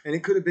y'all. And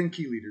it could have been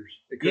key leaders.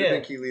 It could have Yeah.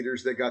 been key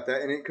leaders that got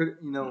that. And it could,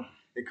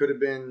 it could have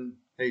been,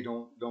 hey,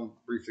 don't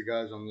brief the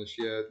guys on this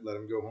yet. Let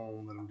them go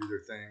home. Let them do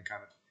their thing.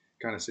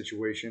 Kind of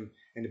situation.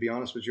 And to be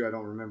honest with you, I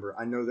don't remember.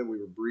 I know that we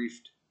were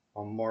briefed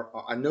on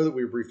I know that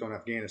we were briefed on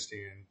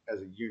Afghanistan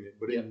as a unit,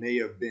 but it may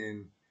have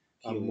been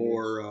a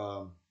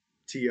more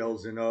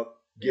TLs and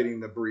up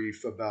getting the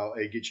brief about,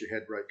 hey, get your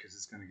head right because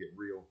it's going to get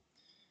real.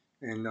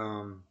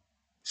 And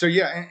so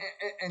yeah,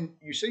 and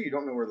you say you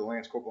don't know where the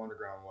Lance Corporal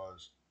Underground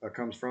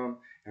comes from.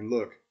 And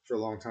look, for a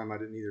long time I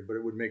didn't either, but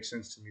it would make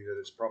sense to me that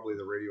it's probably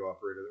the radio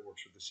operator that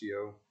works with the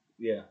CO.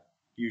 Yeah.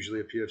 Usually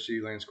a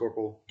PFC Lance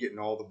Corporal getting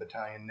all the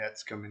battalion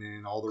nets coming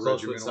in, all the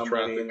Close with regimental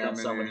somebody, traffic and then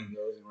coming somebody in,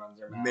 goes and runs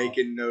their mouth.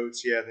 making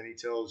notes. Yeah, then he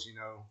tells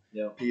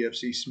Yep.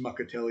 PFC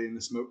Smuckatelli in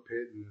the smoke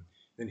pit, and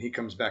then he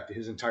comes back to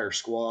his entire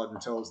squad and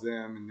tells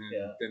them, and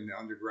then the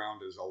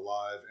underground is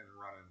alive and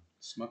running.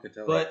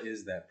 Smuckatelli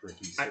is that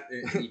pricky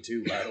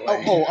E2, by the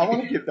way. I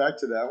want to get back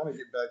to that.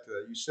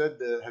 You said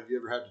that, have you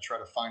ever had to try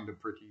to find a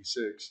prick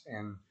E6?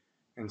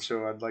 And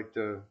so I'd like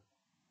to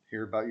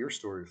hear about your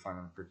story of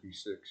finding a prick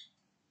E6.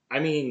 I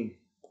mean,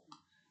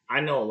 I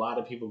know a lot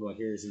of people going to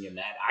hear this and get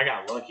mad. I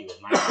got lucky with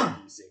my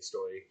E6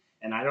 story.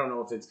 And I don't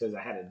know if it's because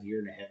I had a deer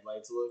in the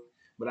headlights look,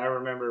 but I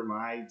remember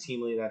my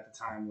team lead at the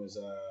time was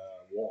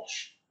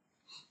Walsh.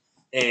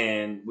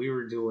 And we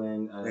were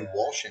doing... and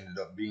Walsh ended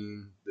up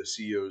being the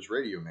CO's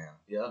radio man.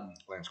 Yeah.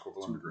 Lance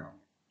Corporal Underground.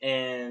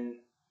 And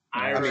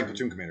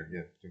platoon commander.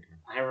 Yeah, platoon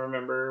commander. I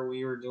remember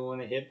we were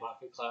doing a hip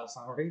pocket class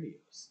on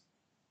radios.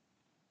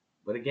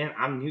 But again,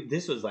 I'm new.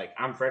 This was like,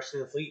 I'm fresh to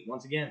the fleet.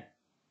 Once again,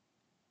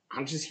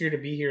 I'm just here to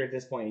be here at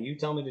this point. You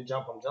tell me to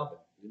jump, I'm jumping.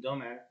 It don't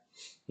matter.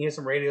 He has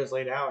some radios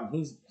laid out, and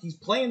he's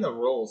playing the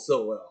role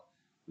so well.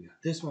 We got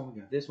this one, we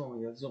got this one,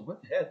 we got this one.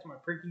 What the heck's my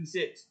prick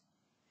E6?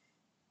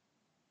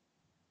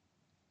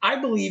 I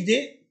believed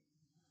it.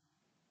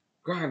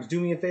 Grimes,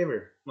 do me a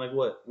favor. I'm like,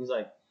 what? He's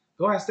like,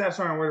 go ask Staff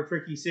Sergeant where the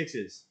prick E6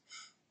 is.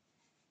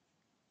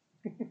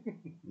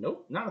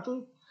 Nope, not a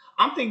clue.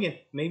 I'm thinking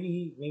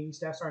maybe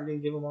Staff Sergeant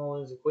didn't give him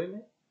all his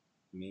equipment.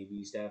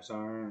 Maybe Staff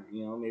Sergeant,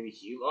 maybe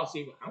he lost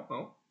it. I don't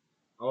know.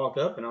 I walk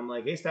up and I'm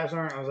like, hey, Staff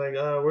Sergeant. I was like,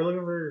 we're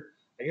looking for,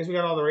 I guess we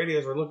got all the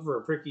radios. We're looking for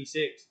a prick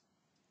E6.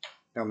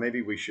 Now,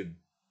 maybe we should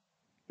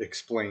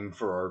explain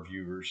for our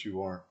viewers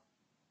who aren't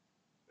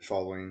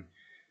following.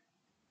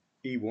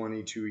 E1,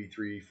 E2,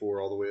 E3,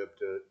 E4, all the way up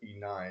to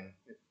E9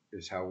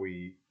 is how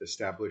we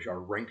establish our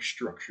rank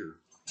structure.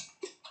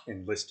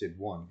 Enlisted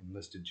 1,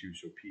 enlisted 2,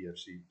 so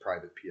PFC,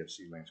 private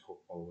PFC, Lance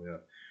Corporal, all the way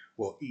up.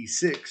 Well,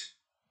 E6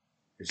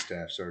 is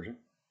Staff Sergeant.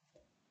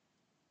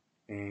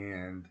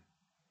 And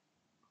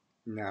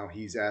now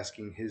he's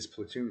asking his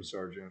platoon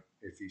sergeant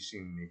if he's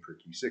seen any prick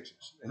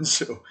E6s. And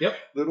so,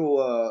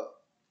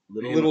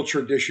 little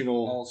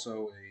traditional.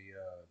 Also,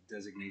 a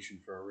designation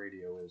for a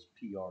radio is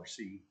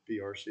PRC.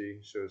 PRC.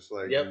 So it's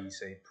like, you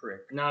say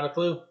prick. Not a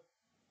clue.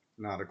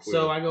 Not a clue.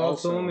 So I go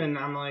up to him and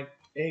I'm like,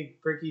 hey,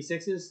 prick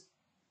E6s.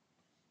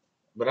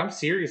 But I'm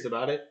serious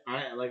about it.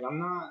 I'm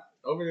not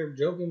over there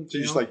joking. So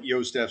just like,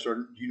 yo, Staff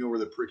Sergeant, do you know where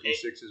the prick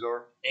E6s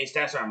are? Hey,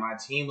 Staff Sergeant, my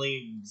team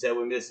lead said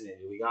we're missing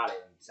it. We got it.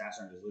 And Staff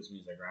Sergeant just looks at me.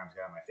 He's like, Grimes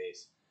got my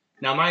face.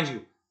 Now, mind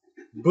you,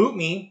 Boot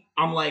Me,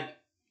 I'm like,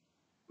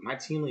 my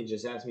team lead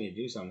just asked me to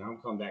do something. Now I'm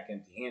coming back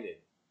empty-handed.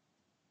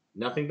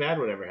 Nothing bad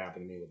would ever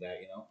happen to me with that,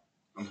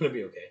 I'm going to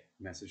be okay.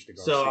 Message to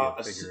Garcia, So,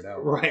 figure it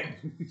out. Right.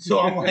 So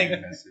I'm like,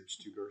 Message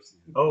to Garcia.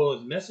 oh,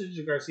 the message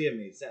to Garcia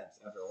made sense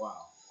after a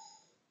while.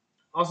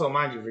 Also,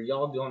 mind you, for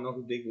y'all who don't know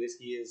who Big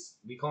Whiskey is,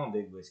 we call him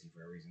Big Whiskey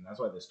for a reason. That's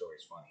why this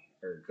story's funny,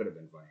 or it could have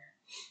been funnier.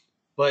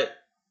 But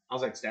I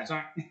was like, stats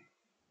aren't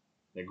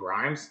the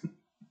Grimes.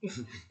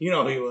 You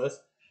know who he was.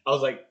 I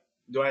was like,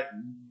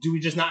 do we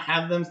just not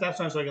have them stats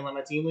on so I can let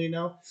my team lead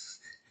know?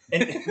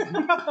 And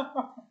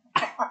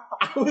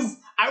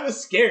I was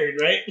scared,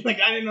 right? Like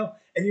I didn't know.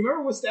 And you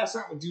remember what Staff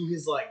Sergeant would do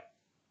his like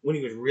when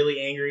he was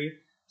really angry?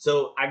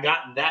 So I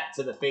got that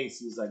to the face.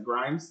 He was like,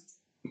 Grimes,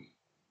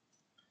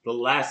 the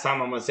last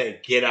time I'm gonna say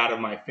get out of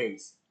my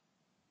face.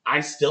 I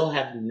still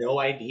have no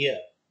idea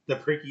the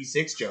pricky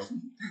 6 joke.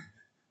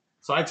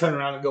 So I turn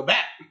around and go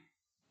back.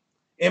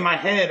 In my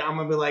head, I'm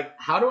gonna be like,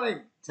 how do I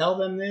tell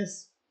them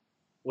this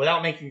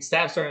without making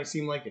Staff Sergeant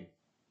seem like a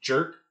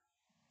jerk?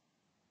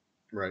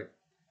 Right.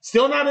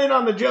 Still not in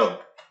on the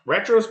joke.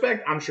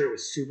 Retrospect, I'm sure it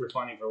was super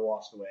funny for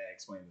Walsh the way I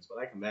explained this, but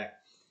I come back.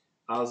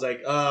 I was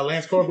like,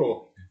 Lance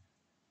Corporal.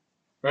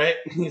 Right?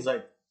 He's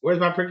like, where's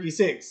my pricky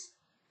 6?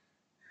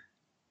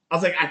 I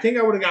was like, I think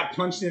I would have got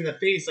punched in the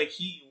face. Like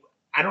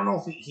I don't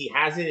know if he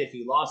has it, if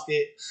he lost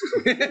it.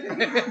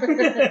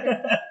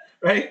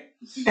 Right?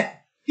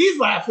 He's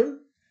laughing.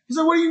 He's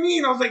like, what do you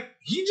mean? I was like,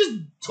 he just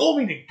told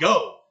me to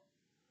go.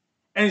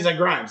 And he's like,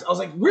 Grimes. I was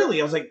like,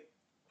 really? I was like,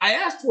 I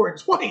asked for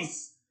it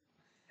twice.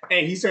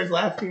 And he starts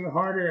laughing even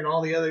harder, and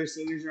all the other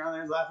seniors around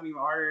there is laughing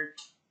even harder.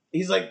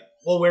 He's like,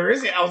 well, where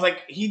is it? I was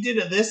like, he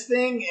did this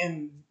thing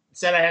and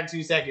said I had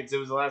 2 seconds. It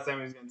was the last time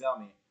he was going to tell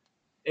me.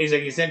 And he's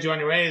like, he sent you on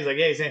your way? He's like,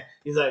 yeah.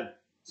 He's like,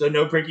 so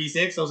no pricky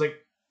 6? I was like,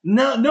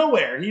 no,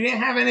 nowhere. He didn't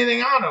have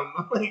anything on him.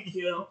 Like,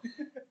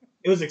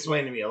 it was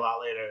explained to me a lot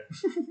later.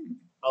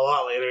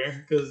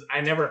 Because I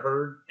never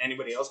heard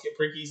anybody else get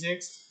pricky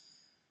 6.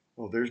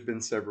 Well, there's been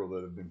several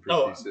that have been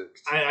pricky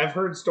 6. I've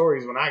heard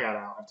stories when I got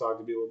out. I've talked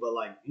to people, but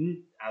like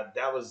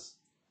that was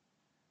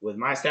with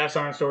my Staff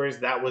Sergeant stories.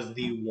 That was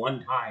the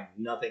one time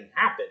nothing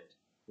happened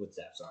with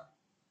Staff Sergeant.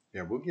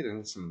 Yeah, we'll get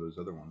into some of those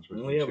other ones.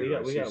 Oh yeah, we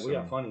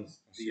got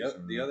funnies.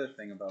 The other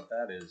thing about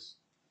that is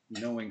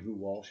knowing who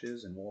Walsh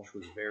is, and Walsh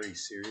was very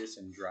serious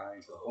and dry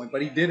to the point,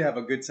 but he did have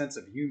a good sense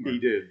of humor. He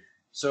did.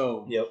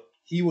 So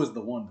he was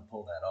the one to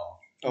pull that off.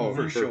 Oh,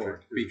 for perfect.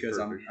 sure. Because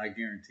I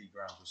guarantee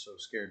Grimes was so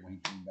scared when he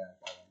came back.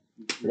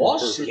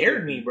 Walsh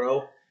scared me,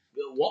 bro.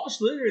 Walsh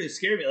literally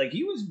scared me. Like,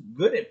 he was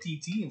good at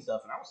PT and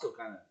stuff, and I was still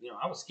kind of,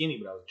 I was skinny,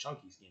 but I was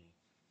chunky skinny,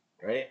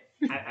 right?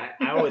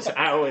 I always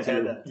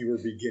had that. You were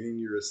beginning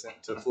your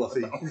ascent to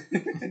fluffy.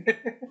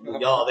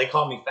 Y'all, they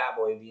called me Fat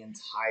Boy the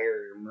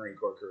entire Marine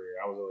Corps career.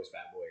 I was always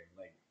Fat Boy.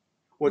 Like,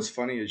 what's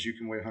funny is you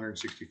can weigh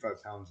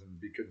 165 pounds and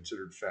be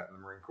considered fat in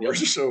the Marine Corps.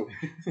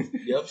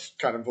 Yep. So,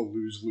 kind of a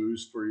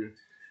lose-lose for you.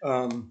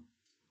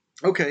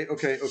 Okay.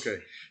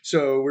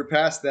 So we're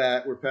past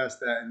that,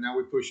 and now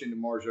we push into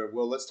Marjah.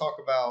 Well, let's talk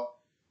about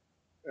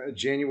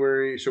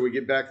January. So we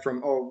get back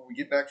from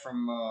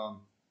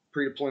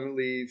pre-deployment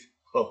leave.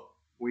 Oh,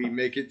 we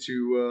make it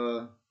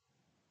to.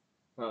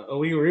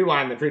 We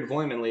rewind the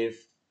pre-deployment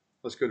leave.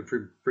 Let's go to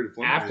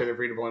pre-deployment. After the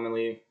pre-deployment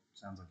leave.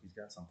 Sounds like he's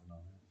got something on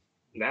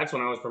that. That's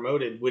when I was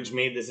promoted, which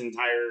made this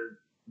entire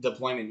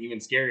deployment even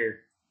scarier.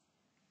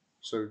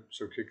 So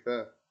kick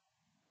that.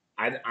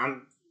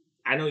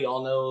 I know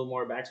y'all know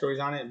more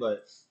backstories on it,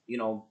 but,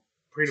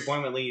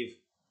 pre-deployment leave,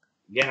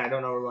 again, I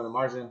don't know we're going to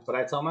Marjah, but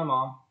I tell my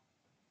mom,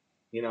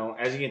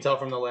 as you can tell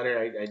from the letter,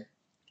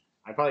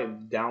 I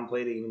probably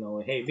downplayed it, even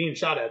though, hey, being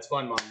shot at's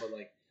fun, Mom, but,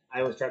 like,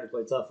 I always tried to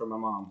play tough for my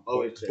mom.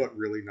 Always. But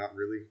really, not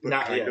really. But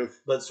not kind of.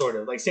 But sort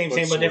of. Like, same,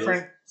 but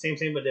different. Same,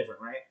 but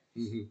different, right?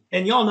 Mm-hmm.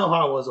 And y'all know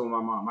how I was with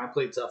my mom. I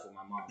played tough with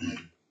my mom. Like,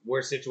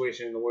 worst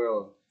situation in the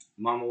world,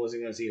 Mama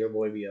wasn't going to see her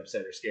boy be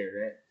upset or scared,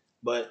 right?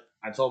 But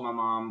I told my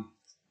mom,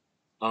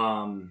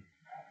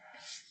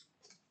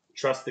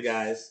 trust the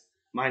guys.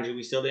 Mind you,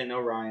 we still didn't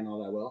know Ryan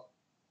all that well.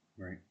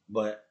 Right.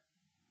 But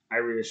I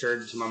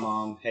reassured to my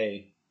mom,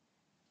 hey,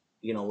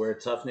 we're a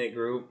tough-knit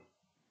group.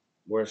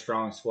 We're a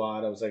strong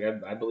squad. I was like,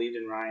 I believed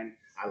in Ryan.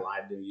 I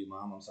lied to you,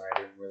 Mom. I'm sorry. I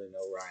didn't really know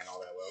Ryan all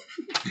that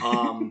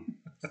well.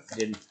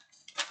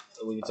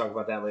 We can talk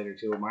about that later,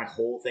 too. My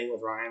whole thing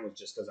with Ryan was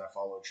just because I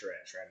followed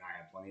Suresh, right? And I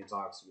had plenty of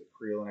talks with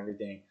Creel and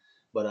everything.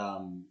 But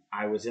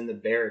I was in the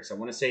barracks. I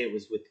want to say it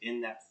was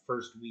within that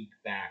first week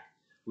back.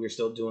 We were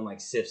still doing,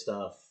 like, SIF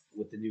stuff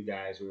with the new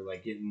guys. We were,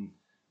 like, getting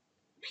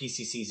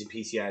PCCs and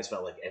PCIs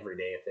felt like every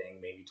day a thing,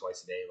 maybe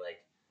twice a day,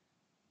 like,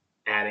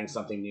 adding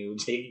something new,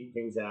 taking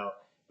things out.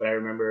 But I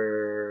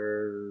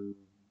remember,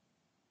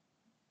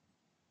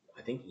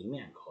 I think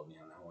E-Man called me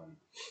on that one.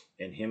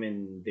 And him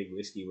and Big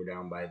Whiskey were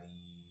down by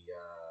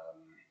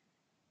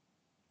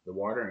the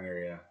watering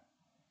area.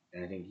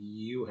 And I think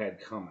you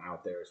had come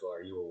out there as well,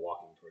 or you were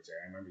walking towards there.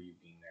 I remember you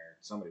being there.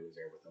 Somebody was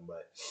there with them,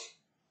 but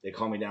they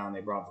called me down.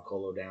 They brought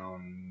Vocolo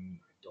down.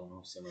 I don't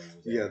know if Simmerman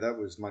was there. Yeah, that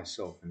was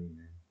myself and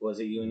E-Man.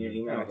 Was it you and your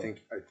email? I think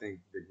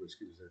Big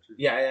Whiskey was there too.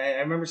 Yeah, I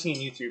remember seeing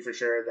you three for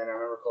sure. Then I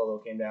remember Colo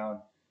came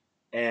down.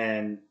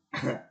 And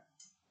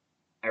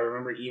I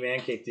remember E-Man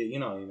kicked it. You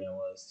know how E-Man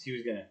was. He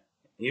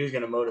was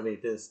gonna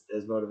motivate this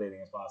as motivating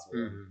as possible.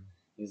 Mm-hmm.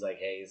 He's like,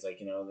 hey,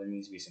 there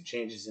needs to be some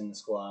changes in the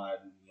squad.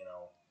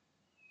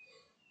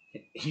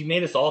 He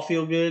made us all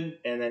feel good,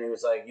 and then he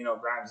was like,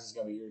 Grimes is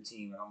gonna be your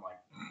team, and I'm like,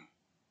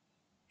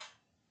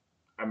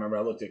 I remember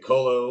I looked at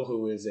Colo,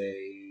 who is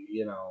a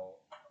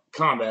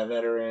combat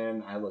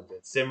veteran. I looked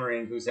at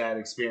Simmering, who's had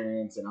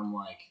experience, and I'm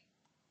like,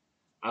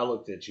 I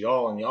looked at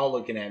y'all, and y'all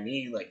looking at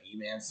me like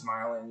E-Man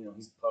smiling.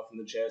 He's puffing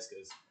the chest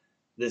because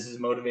this is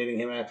motivating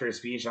him after his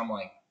speech. I'm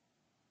like,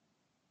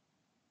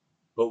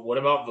 but what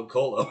about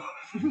Vocolo?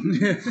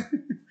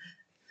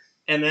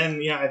 And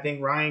then, I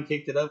think Ryan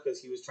kicked it up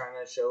because he was trying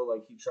to show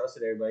like he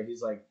trusted everybody.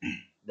 He's like,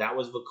 that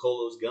was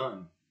Vocolo's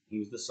gun. He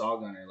was the saw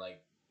gunner.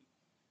 Like,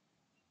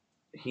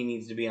 he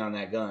needs to be on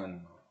that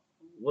gun.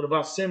 What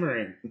about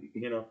Simmering?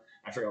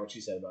 I forgot what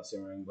you said about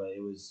Simmering, but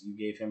you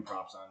gave him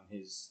props on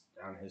his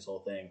whole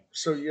thing.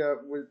 So yeah,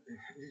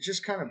 it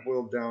just kind of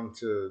boiled down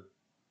to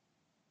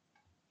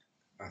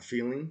a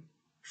feeling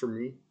for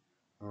me,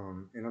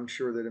 and I'm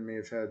sure that it may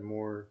have had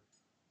more.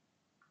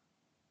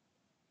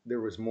 There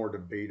was more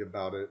debate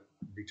about it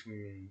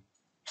between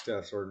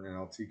Staff Sergeant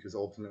and LT because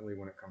ultimately,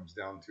 when it comes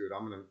down to it,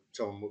 I'm going to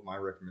tell them what my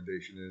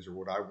recommendation is or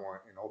what I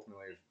want, and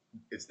ultimately,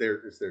 it's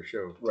their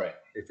show. Right.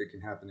 If it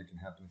can happen, it can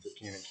happen. If it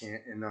can't, it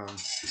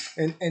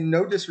can't. And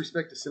no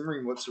disrespect to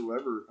Simmering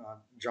whatsoever.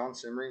 John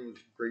Simmering was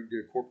a great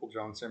dude. Corporal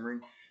John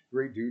Simmering,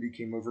 great dude. He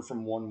came over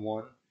from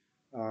 1-1,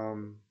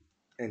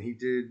 and he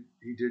did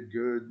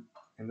good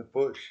in the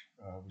push.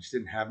 We just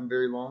didn't have him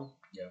very long.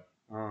 Yeah.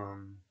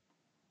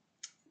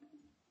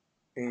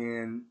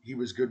 And he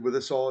was good with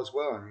us all as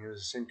well. I mean, it was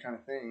the same kind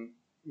of thing.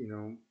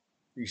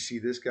 You see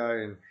this guy,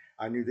 and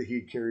I knew that he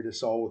had carried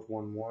us all with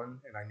 1-1,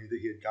 and I knew that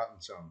he had gotten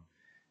some.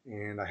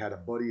 And I had a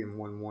buddy in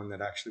 1-1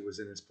 that actually was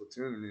in his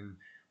platoon. And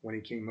when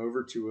he came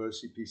over to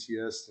us,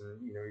 CPCS,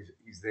 and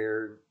he's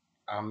there,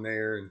 I'm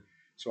there, and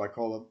so I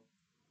call up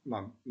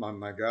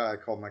my guy. I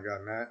called my guy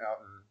Matt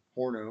out in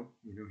Horno.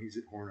 He's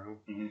at Horno,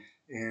 mm-hmm.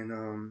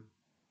 and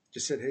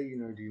just said, hey,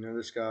 do you know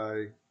this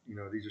guy?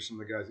 These are some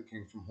of the guys that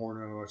came from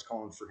Horno. I was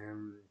calling for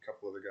him and a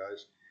couple other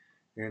guys.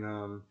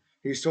 And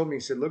he's told me, he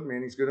said, look,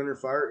 man, he's good under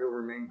fire. He'll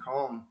remain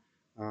calm.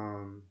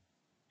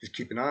 Just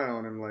keep an eye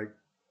on him, like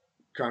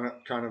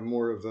kind of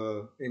more of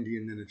a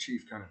Indian than a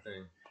chief kind of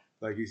thing.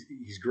 Like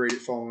he's great at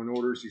following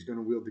orders. He's going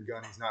to wield the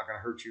gun. He's not going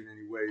to hurt you in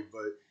any way.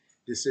 But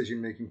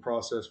decision-making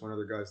process when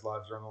other guys'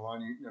 lives are on the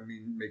line,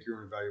 make your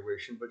own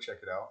evaluation, but check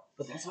it out.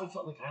 But that's how I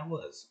felt like I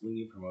was when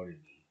you promoted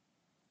me.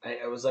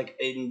 I was like,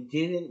 it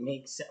didn't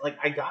make sense. Like,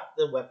 I got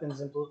the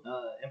weapons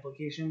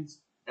implications,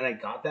 and I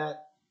got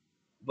that,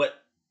 but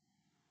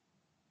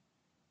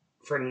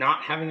for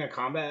not having a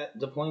combat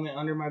deployment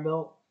under my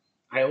belt,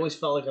 I always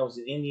felt like I was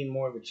an Indian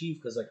more of a chief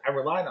because, like, I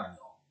relied on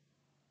y'all.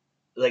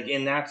 Like,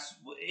 and that's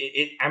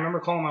it. I remember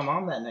calling my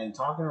mom that night and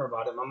talking to her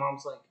about it. My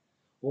mom's like,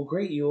 "Well,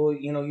 great, you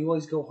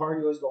always go hard.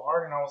 You always go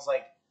hard." And I was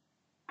like,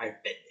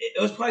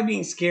 it was probably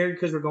being scared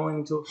because we're going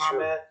into a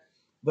combat, sure.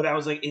 But I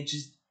was like, it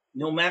just.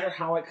 No matter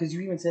how because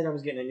you even said I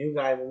was getting a new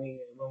guy when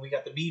we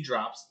got the B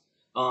drops.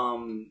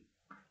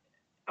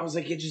 I was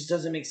like, it just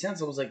doesn't make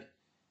sense. I was like,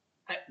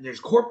 there's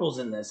corporals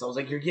in this. I was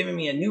like, you're giving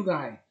me a new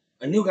guy.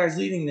 A new guy's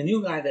leading the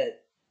new guy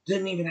that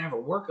didn't even have a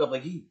workup.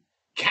 Like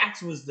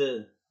Cax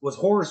was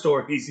horror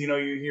stories. You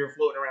hear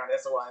floating around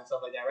SOI and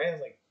stuff like that, right? I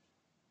was like,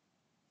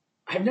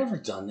 I've never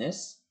done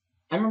this.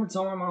 I remember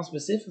telling my mom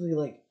specifically,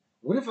 like,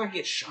 what if I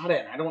get shot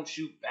at and I don't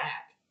shoot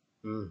back?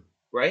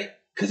 Right?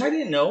 Because I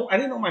didn't know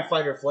my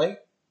fight or flight.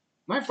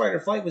 My fight or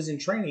flight was in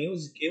training.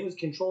 It was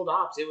controlled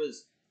ops. It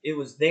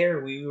was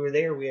there. We were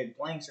there. We had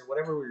blanks or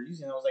whatever we were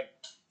using. I was like,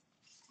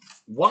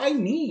 why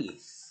me?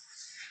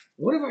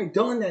 What have I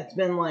done that's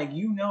been like,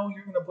 you're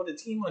going to put a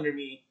team under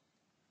me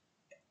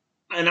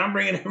and I'm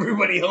bringing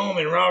everybody home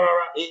and rah, rah,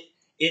 rah.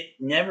 It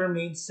never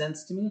made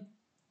sense to me.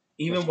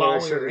 Even while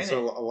we were in it. A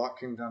lot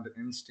came down to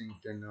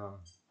instinct and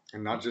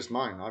not just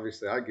mine.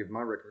 Obviously, I give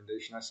my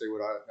recommendation. I say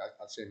what I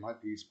say my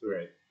piece. But,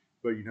 right.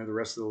 But the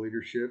rest of the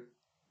leadership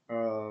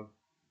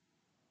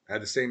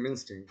had the same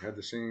instinct, had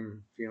the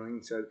same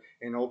feeling. Said,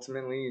 and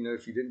ultimately,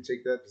 if you didn't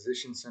take that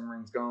position,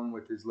 Simmering's gone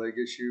with his leg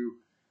issue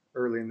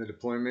early in the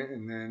deployment,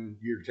 and then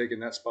you're taking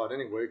that spot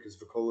anyway because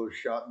Vocolo's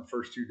shot in the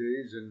first 2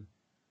 days, and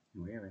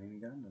we haven't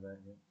even gotten to that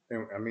yet.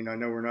 And, I mean, I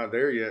know we're not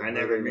there yet. I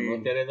never even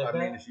looked at it like that.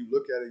 I mean, if you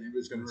look at it, you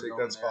was going to take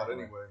that spot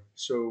anyway.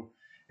 So,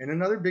 and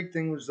another big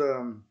thing was,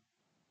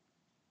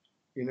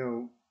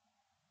 you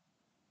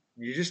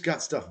just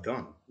got stuff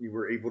done. You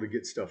were able to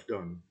get stuff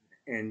done.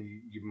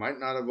 And you might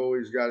not have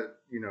always got it,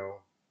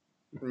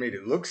 made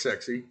it look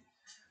sexy,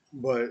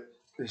 but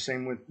the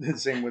same with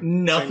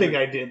nothing.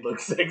 I did look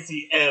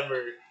sexy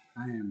ever.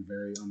 I am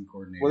very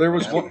uncoordinated. Well, there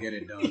was one. Get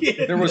it done.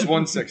 Yeah. There was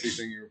one sexy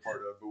thing you were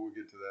part of, but we'll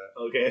get to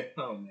that. Okay.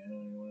 Oh man, I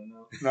don't even want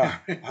to know.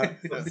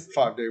 No,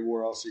 5-day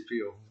war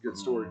LCpl. Good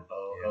story.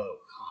 Oh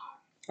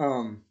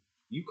God.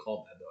 You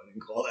called that though. I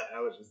didn't call that. I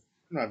was just.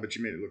 No, but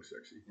you made it look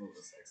sexy. It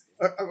was sexy.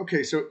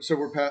 Okay, so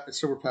we're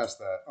past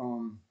that.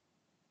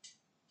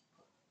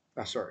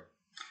 Sorry.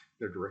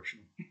 They're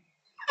directional.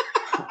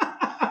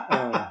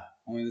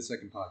 Only the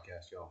second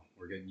podcast, y'all.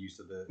 We're getting used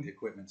to the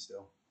equipment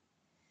still.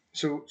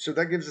 So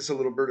that gives us a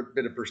little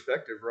bit of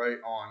perspective, right,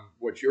 on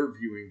what you're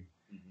viewing,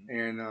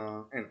 and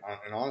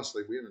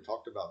honestly, we haven't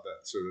talked about that.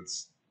 So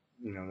it's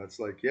that's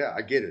like, yeah,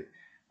 I get it.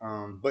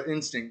 But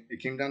instinct. It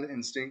came down to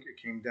instinct. It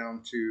came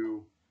down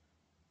to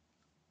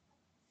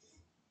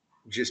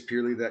just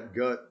purely that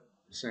gut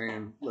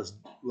saying,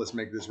 let's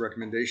make this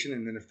recommendation,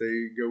 and then if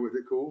they go with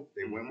it, cool.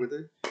 They went with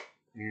it,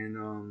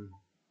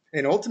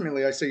 and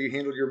ultimately, I say you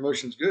handled your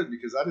emotions good,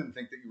 because I didn't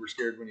think that you were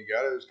scared when you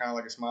got it. It was kind of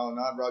like a smile and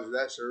nod. Roger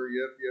that, sir.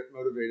 Yep,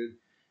 motivated.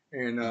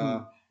 And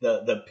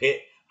the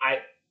pit,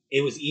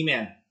 it was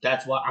E-Man.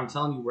 That's what I'm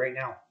telling you right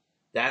now.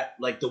 That,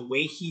 like, the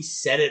way he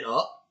set it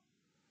up,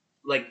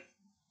 like,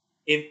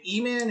 if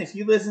E-Man, if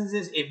you listen to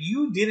this, if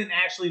you didn't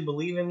actually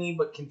believe in me,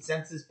 but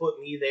consensus put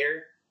me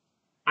there,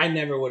 I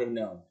never would have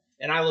known.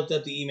 And I looked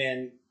up to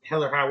E-Man,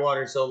 hell or high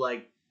water. So,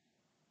 like,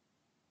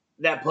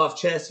 that puff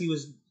chest, he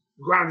was,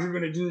 Grimes, you're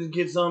going to do this,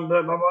 get some,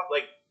 blah, blah, blah.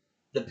 Like,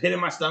 the pit in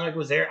my stomach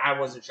was there. I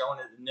wasn't showing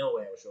it. No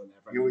way I was showing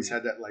that. He always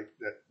had that, like,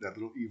 that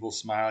little evil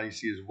smile. You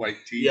see his white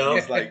teeth. Yep.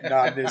 He's, like,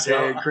 nodding his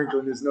head,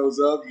 crinkling his nose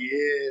up.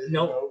 Yeah.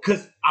 No,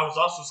 because I was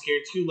also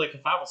scared, too. Like,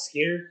 if I was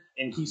scared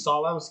and he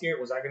saw I was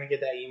scared, was I going to get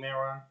that email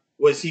wrong?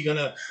 Was he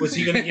gonna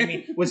give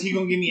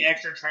me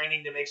extra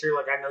training to make sure,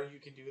 like, I know you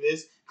can do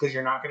this because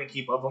you're not gonna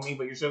keep up on me,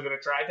 but you're still gonna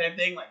try that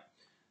thing? Like,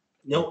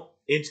 no,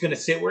 it's gonna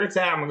sit where it's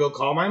at. I'm gonna go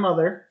call my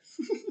mother,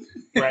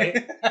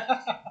 right?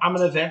 I'm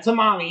gonna vent to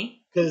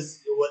mommy,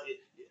 because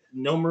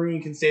no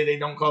Marine can say they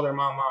don't call their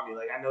mom mommy.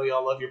 Like, I know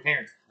y'all love your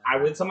parents. I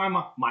went to my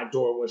mom. My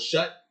door was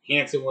shut.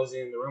 Hanson was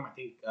in the room. I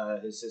think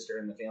his sister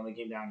and the family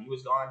came down. He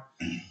was gone.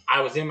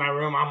 I was in my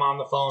room. I'm on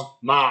the phone,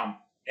 Mom,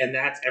 and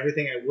that's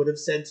everything I would have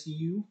said to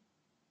you.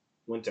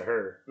 Went to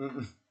her.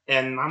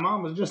 And my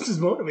mom was just as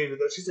motivated,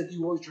 though. She's like,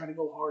 you always try to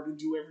go hard and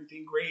do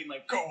everything great. And,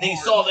 like, they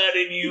saw that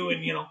in you. And,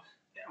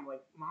 I'm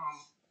like, Mom.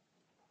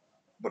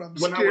 But I'm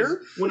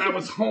scared. When I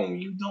was home,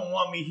 you don't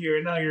want me here.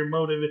 And now you're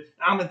motivated.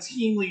 I'm a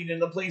team lead in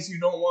the place you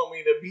don't want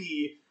me to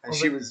be. And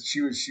she was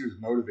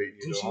motivating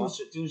you,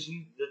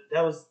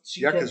 though.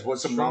 Because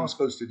what's a mom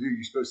supposed to do?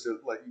 You're supposed to,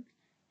 like,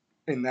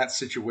 in that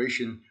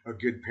situation, a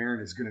good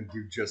parent is going to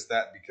do just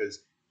that, because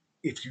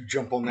if you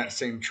jump on that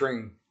same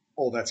train,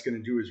 all that's going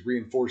to do is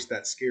reinforce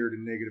that scared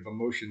and negative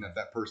emotion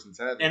that person's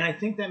having. And I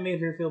think that made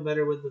her feel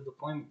better with the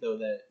deployment, though,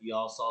 that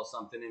y'all saw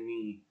something in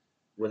me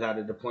without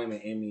a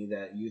deployment in me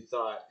that you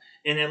thought,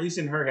 and at least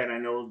in her head, I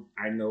know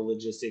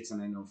logistics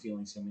and I know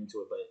feelings come into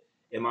it, but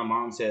in my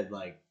mom's head,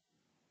 like,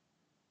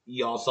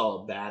 y'all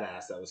saw a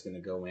badass that was going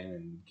to go in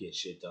and get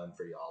shit done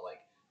for y'all.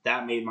 Like,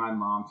 that made my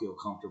mom feel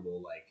comfortable.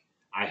 Like,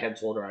 I had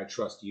told her, I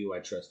trust you, I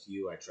trust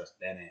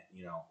Bennett,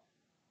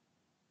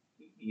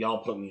 y'all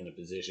put me in a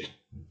position.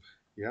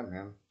 Yeah,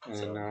 man.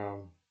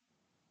 And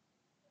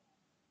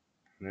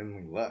then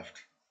we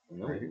left.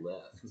 And then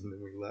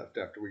we left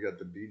after we got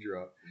the B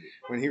drop.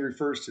 When he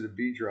refers to the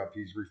B drop,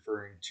 he's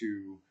referring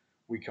to,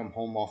 we come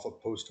home off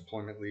of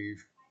post-deployment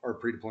leave, or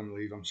pre-deployment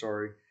leave, I'm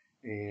sorry.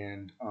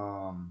 And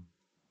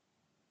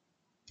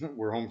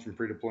we're home from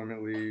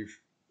pre-deployment leave,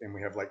 and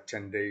we have like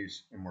 10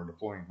 days, and we're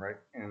deploying, right?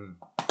 And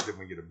then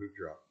we get a boot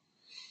drop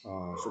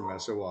from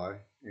SOI,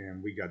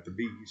 and we got the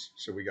Bs.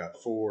 So we got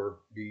 4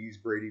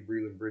 Bs, Brady,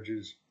 Breland,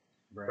 Bridges,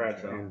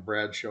 and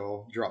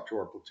Bradshaw, dropped to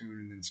our platoon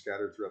and then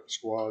scattered throughout the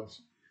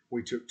squads.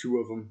 We took 2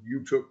 of them.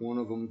 You took 1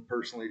 of them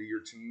personally to your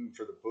team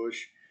for the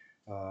push,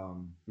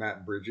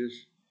 Matt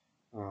Bridges.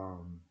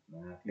 And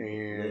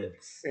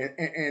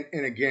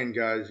again,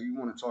 guys, you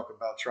want to talk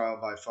about trial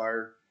by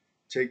fire,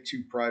 take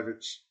 2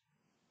 privates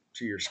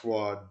to your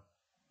squad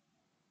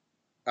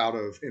out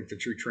of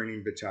infantry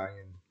training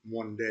battalion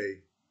one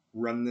day,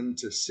 run them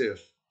to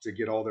SIF to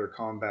get all their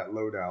combat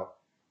loadout,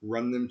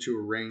 run them to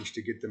a range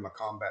to get them a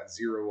combat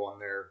 0 on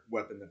their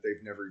weapon that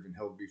they've never even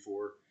held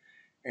before,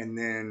 and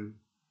then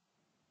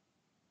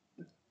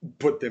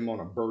put them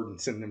on a bird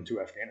and send them to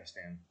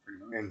Afghanistan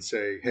and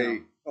say,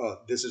 hey,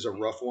 this is a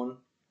rough one,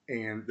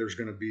 and there's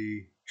going to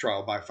be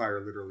trial by fire,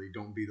 literally.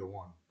 Don't be the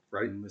one,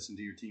 right? And listen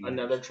to your team.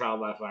 Another trial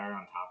by fire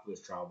on top of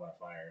this trial by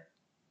fire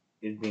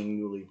is being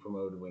newly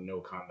promoted with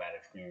no combat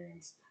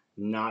experience,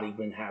 not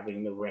even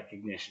having the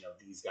recognition of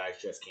these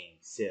guys just came,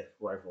 SIF,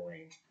 rifle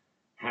range.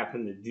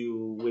 Happened to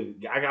do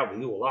with, I got with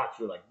you a lot.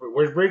 You're like,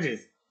 where's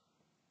Bridges?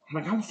 I'm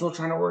like, I'm still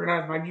trying to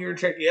organize my gear and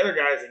check the other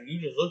guys, and you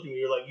just looked at me,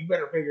 you're like, you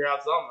better figure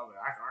out something. I'm like,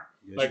 I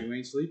can't. Like, you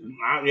ain't sleeping.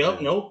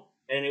 Nope.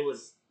 And it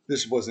was.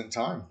 This wasn't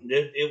time.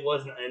 It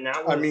wasn't, and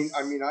that was.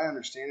 I mean, I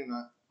understand, and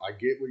I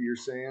get what you're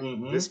saying.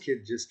 Mm-hmm. This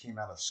kid just came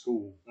out of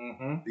school.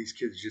 Mm-hmm. These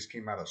kids just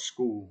came out of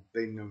school.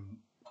 They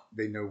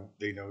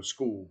know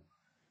school,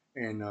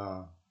 and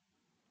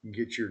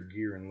get your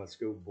gear and let's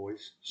go,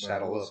 boys.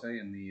 Saddle up. Say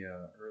in the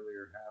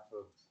earlier half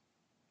of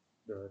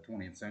the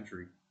 20th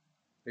century,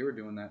 they were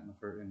doing that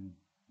in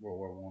World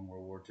War I,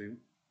 World War II,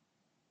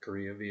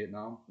 Korea,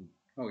 Vietnam.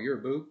 Oh, you're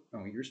a boot?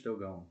 Oh, you're still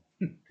going.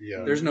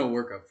 Yeah. There's no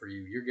workup for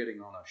you. You're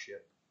getting on a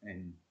ship,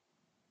 and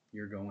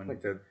You're going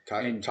Like the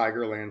and-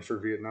 Tigerland for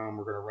Vietnam.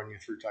 We're going to run you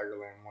through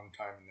Tigerland one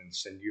time and then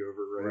send you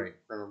over, right? Right.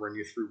 We're going to run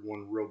you through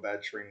one real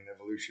bad training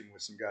evolution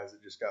with some guys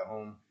that just got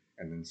home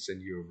and then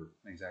send you over.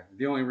 Exactly.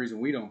 The only reason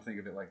we don't think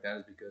of it like that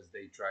is because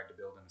they tried to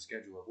build in a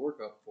schedule of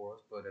workup for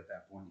us, but at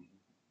that point,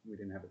 we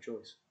didn't have a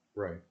choice.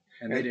 Right.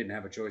 And they didn't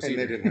have a choice And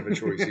either. they didn't have a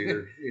choice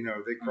either. You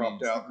know, they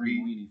cropped it's out the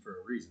green weenie for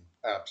a reason.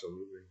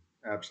 Absolutely.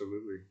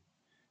 Absolutely.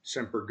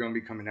 Semper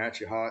Gumby coming at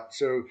you hot.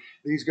 So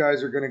these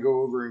guys are going to go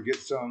over and get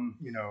some,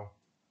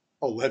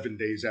 11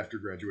 days after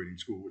graduating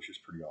school, which is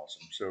pretty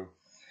awesome. So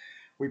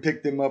we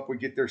pick them up. We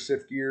get their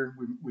SIF gear.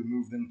 We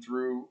move them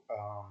through.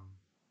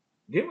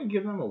 Didn't we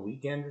give them a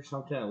weekend or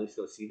something? At least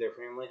go see their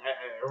family.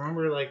 I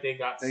remember like they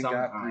got some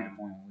got time,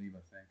 pre-deployment leave,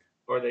 I think.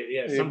 Or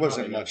it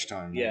wasn't much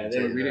time. Yeah, We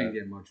didn't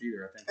get much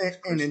either. I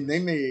think. And then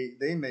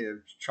they may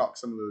have chalked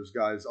some of those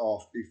guys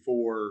off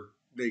before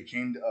they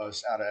came to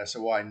us out of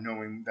SOI,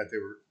 knowing that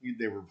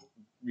they were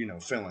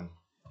filling.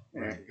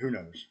 Right. And who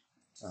knows?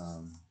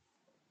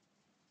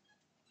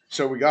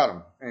 So we got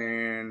them,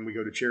 and we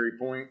go to Cherry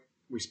Point.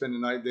 We spend the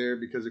night there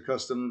because of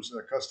customs,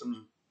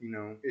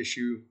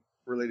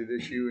 related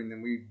issue, and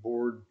then we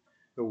board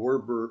the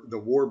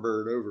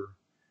Warbird over.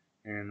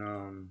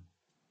 And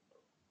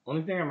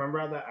only thing I remember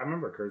out of that, I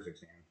remember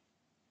Kyrgyzstan,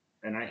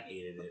 and I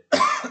hated it.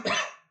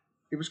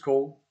 it was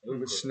cold. It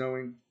was cold.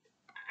 snowing.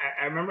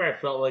 I remember I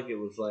felt like it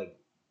was like,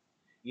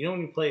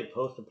 when you play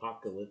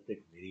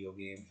post-apocalyptic video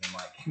games and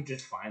like you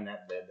just find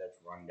that bed that's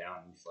run down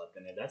and you slept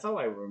in it. That's how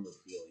I remember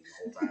feeling the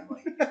whole time.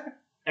 Like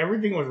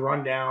everything was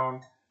run down.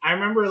 I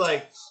remember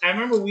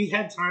we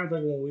had times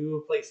like when we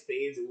would play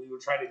spades and we would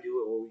try to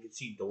do it where we could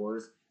see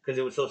doors because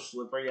it was so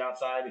slippery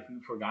outside. If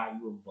you forgot,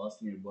 you were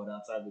busting your butt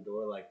outside the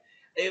door. Like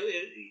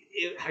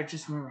I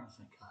just remember I was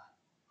like, God,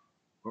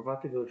 we're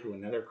about to go to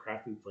another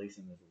crappy place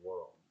in this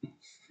world.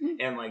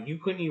 And like you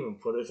couldn't even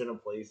put us in a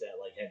place that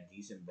like had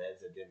decent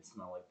beds that didn't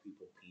smell like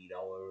people peed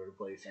all over the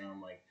place. And I'm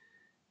like,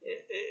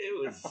 it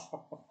was.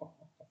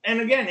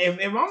 And again, if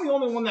I'm the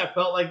only one that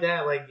felt like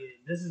that, like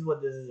this is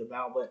what this is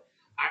about. But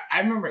I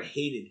remember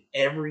hated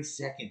every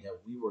second that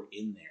we were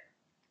in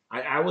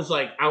there. I was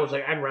like,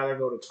 I'd rather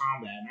go to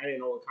combat, and I didn't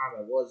know what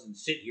combat was, and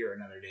sit here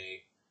another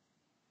day.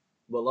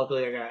 But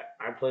luckily,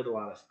 I played a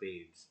lot of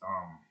spades.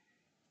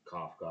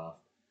 Cough.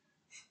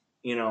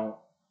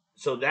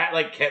 So that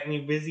like kept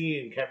me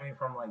busy and kept me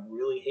from like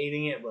really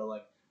hating it. But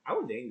like I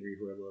was angry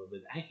for a little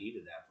bit. I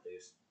hated that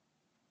place.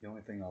 The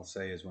only thing I'll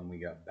say is when we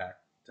got back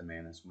to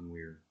Manus, when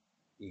we were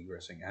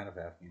egressing out of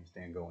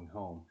Afghanistan, going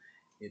home,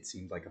 it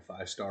seemed like a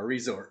 5-star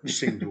resort. It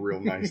seemed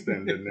real nice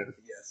then, didn't it?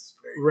 Yes.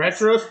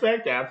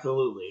 Retrospect,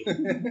 absolutely.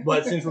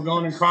 But since we're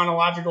going in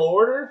chronological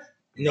order,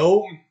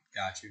 nope.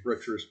 Got you.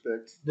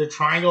 Retrospect. The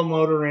Triangle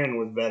Motor Inn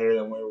was better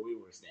than where we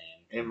were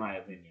staying, in my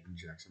opinion.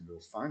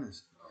 Jacksonville's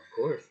finest. Of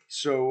course.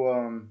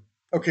 So,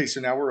 okay, so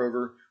now we're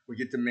over. We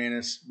get to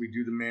Manus. We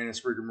do the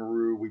Manus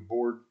rigmarole. We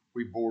board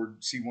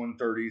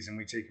C-130s, and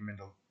we take them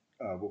into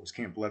what was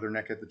Camp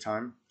Leatherneck at the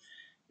time.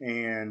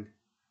 And,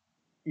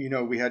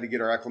 we had to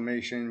get our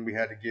acclimation. We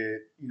had to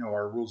get,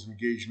 our rules of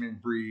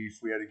engagement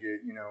brief. We had to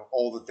get,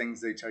 all the things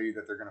they tell you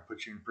that they're going to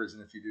put you in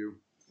prison if you do.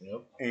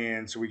 Yep.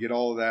 And so we get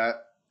all of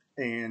that.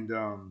 And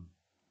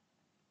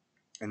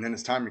then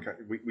it's time to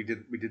we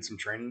did some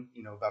training,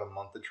 about a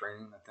month of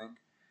training, I think.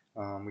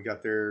 We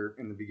got there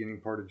in the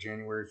beginning part of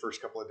January,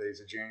 first couple of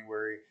days of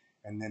January,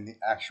 and then the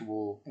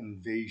actual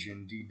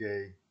invasion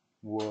D-Day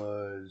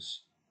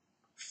was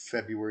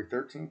February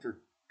 13th or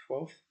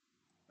 12th.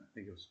 I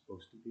think it was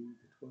supposed to be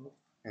the 12th.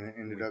 And it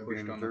ended up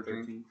being the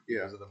 13th.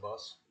 Because of the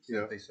bus.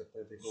 Yeah. They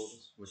told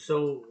us.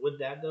 So with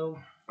that though,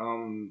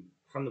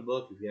 from the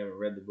book, if you haven't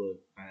read the book,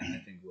 I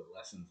think what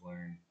lessons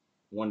learned,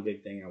 one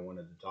big thing I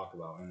wanted to talk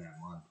about in that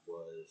month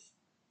was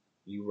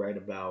you write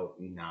about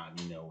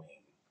not knowing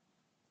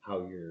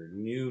how your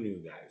new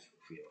guys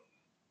were feeling.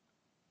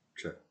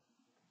 Sure.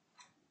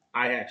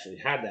 I actually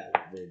had that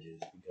with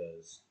Bridges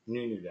because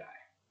new guy.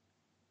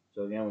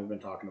 So again, we've been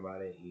talking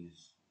about it.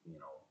 He's,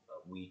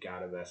 a week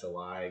out of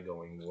SOI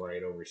going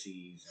right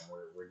overseas, and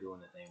we're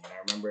doing the thing. But I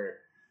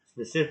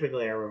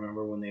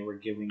remember when they were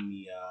giving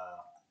the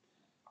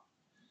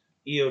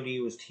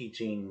EOD was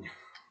teaching.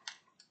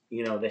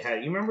 They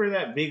had. You remember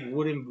that big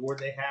wooden board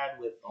they had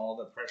with all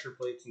the pressure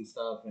plates and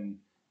stuff and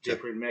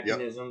different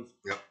mechanisms.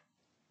 Yep.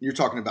 You're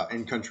talking about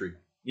in country.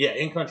 Yeah,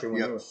 in country.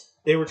 When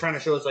they were trying to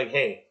show us, like,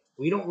 hey,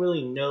 we don't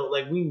really know.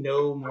 Like, we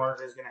know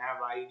Marjah's gonna have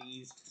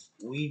IEDs.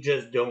 We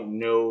just don't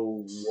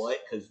know what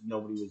because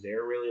nobody was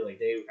there really.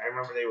 Like, I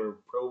remember they were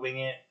probing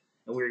it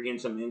and we were getting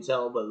some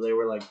intel, but they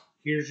were like,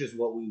 here's just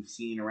what we've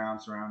seen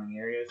around surrounding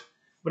areas.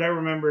 But I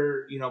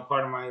remember,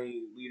 part of my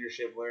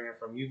leadership learning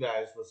from you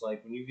guys was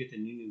like, when you get the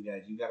new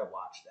guys, you got to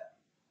watch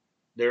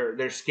them.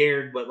 They're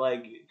scared, but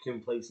like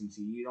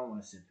complacency. You don't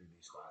want to sit through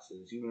these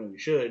classes, even though you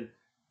should.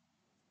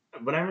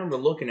 But I remember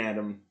looking at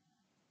him,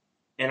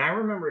 and I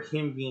remember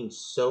him being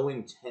so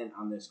intent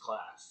on this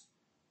class.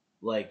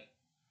 Like,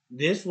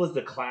 this was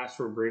the class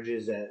for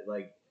Bridges that,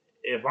 like,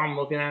 if I'm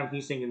looking at him,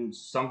 he's thinking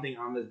something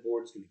on this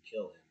board is going to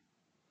kill him.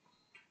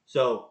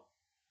 So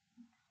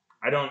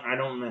I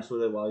don't mess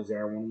with it while he's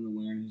there. I want him to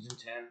learn. He's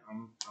intent.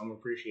 I'm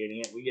appreciating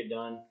it. We get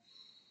done.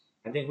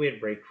 I think we had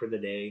break for the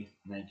day.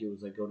 Like it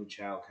was like go to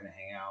chow, kind of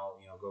hang out,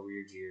 go over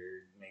your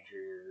gear, make sure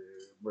your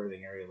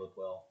birthing area look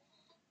well.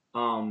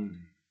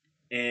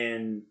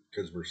 And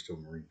because we're still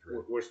Marines,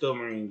 right? We're still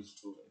Marines.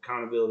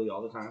 Accountability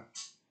all the time.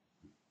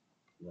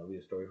 That'll be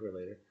a story for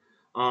later.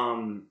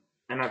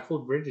 And I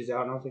pulled Bridges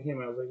out, and I was like, hey,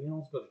 man, I was like,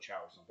 let's go to chow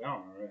or something. I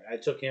don't remember. I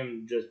took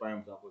him just by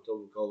himself with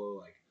Toby Colo,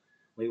 like,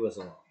 leave us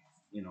alone,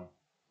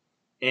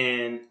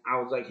 And I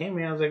was like, hey,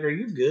 man, I was like, are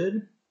you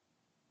good?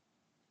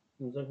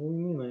 He was like, what do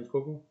you mean, Lance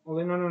Corporal? I was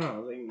like, no. I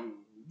was like,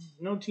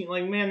 no team,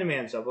 like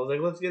man-to-man stuff. I was like,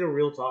 let's get a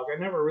real talk. I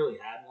never really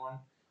had one.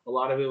 A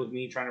lot of it was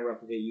me trying to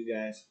replicate you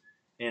guys.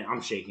 And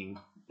I'm shaking.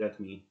 That's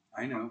me.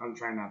 I know. I'm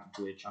trying not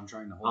to twitch. I'm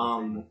trying to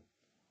hold the table.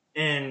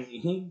 And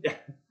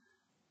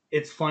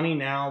it's funny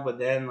now, but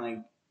then, like,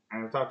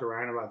 I talked to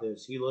Ryan about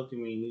this. He looked at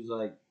me and he's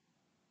like,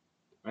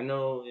 I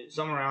know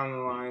somewhere around the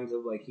lines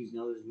of, like, he's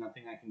knows there's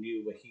nothing I can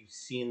do, but he's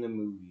seen the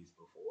movies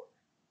before.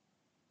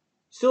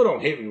 Still don't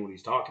hit me what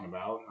he's talking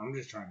about. I'm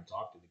just trying to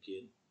talk to the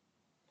kid.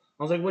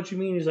 I was like, what you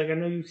mean? He's like, I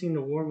know you've seen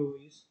the war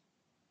movies.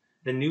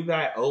 The new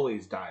guy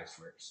always dies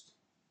first.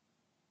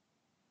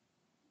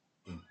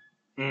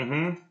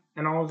 Mm-hmm.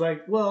 And I was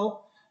like,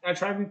 well, I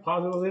tried to be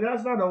positive. I was like,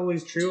 that's not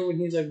always true. And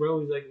he's like, bro,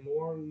 he's like,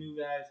 more new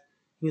guys.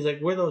 He's like,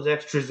 we're those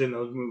extras in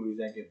those movies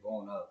that get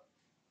blown up.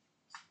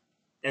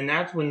 And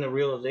that's when the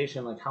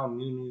realization, like, how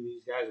new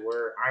these guys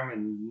were. I'm a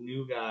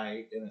new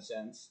guy, in a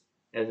sense,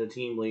 as a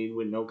team lead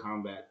with no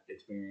combat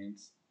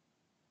experience.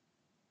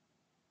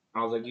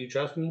 I was like, you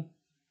trust me?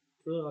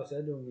 That's really all I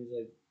said to him. He's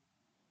like,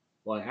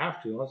 well, I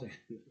have to. I was like,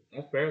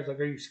 that's fair. I was like,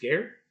 are you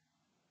scared?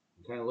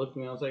 He kind of looked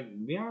at me. I was like,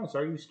 be honest,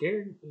 are you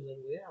scared? He was like,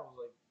 well, yeah. I was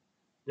like,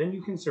 then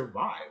you can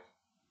survive.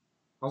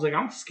 I was like,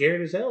 I'm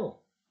scared as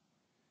hell.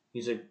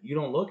 He's like, you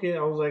don't look it.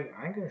 I was like,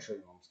 I ain't going to show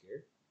you I'm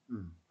scared.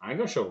 I ain't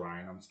going to show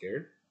Ryan I'm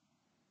scared.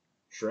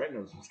 Shred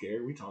knows I'm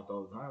scared. We talked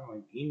all the time.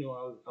 Like, he knew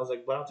I was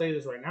like, but I'll tell you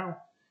this right now.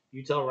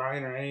 You tell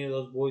Ryan or any of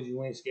those boys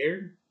you ain't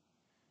scared,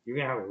 you're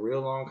going to have a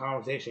real long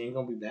conversation. It ain't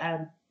going to be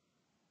bad.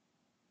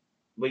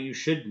 But you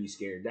should be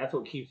scared. That's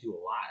what keeps you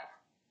alive.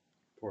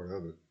 Part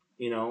of it.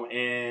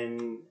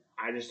 And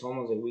I just told him,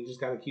 I was like, we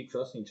just got to keep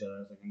trusting each other. I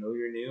was like, I know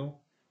you're new.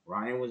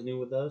 Ryan was new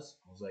with us.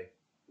 I was like,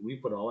 we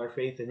put all our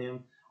faith in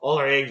him. All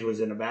our eggs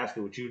was in the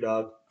basket with you,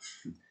 dog.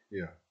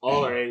 Yeah.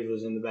 All our eggs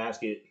was in the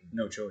basket.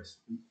 No choice.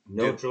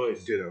 No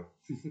choice. Ditto.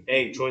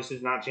 Hey,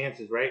 choices, not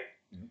chances, right?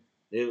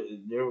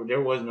 Mm-hmm.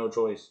 There was no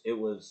choice. It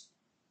was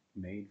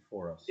made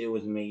for us. It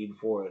was made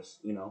for us,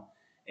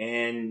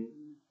 And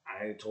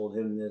I told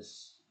him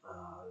this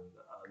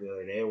the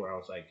other day where I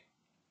was like,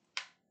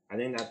 I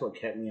think that's what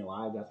kept me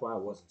alive. That's why I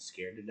wasn't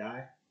scared to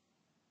die.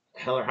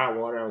 Hell or high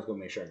water, I was going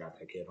to make sure I got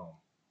that kid home.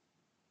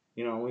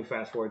 We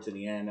fast forward to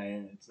the end,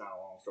 it's not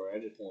a long story. I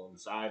just pulled him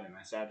aside and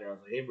I sat there. I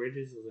was like, hey,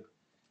 Bridges. I was like,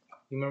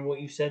 you remember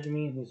what you said to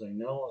me? And he was like,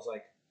 no. I was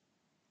like,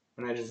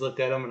 and I just looked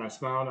at him and I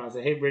smiled and I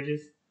said, hey,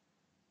 Bridges,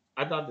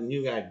 I thought the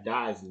new guy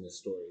dies in this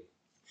story.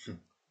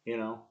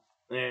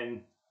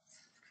 And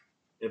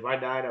if I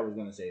died, I was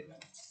going to save him.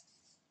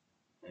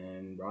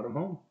 And brought him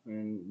home.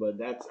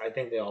 But I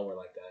think they all were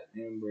like that.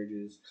 Him,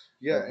 Bridges.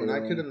 Yeah, and I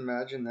could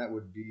imagine that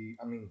would be,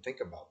 think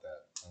about that.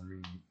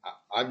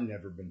 I've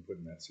never been put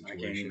in that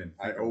situation.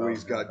 I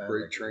always got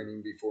great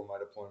training before my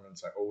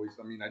deployments.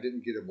 I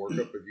didn't get a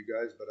workup of you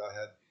guys, but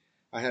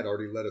I had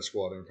already led a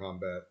squad in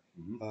combat.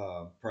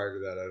 Mm-hmm. Prior to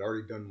that, I'd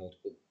already done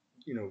multiple,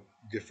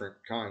 different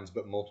kinds,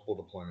 but multiple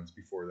deployments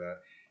before that.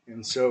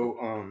 And so,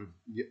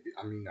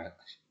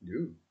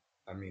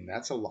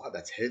 that's a lot.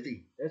 That's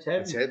heavy. That's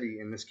heavy.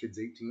 And this kid's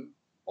 18.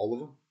 All of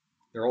them.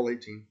 They're all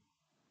 18.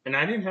 And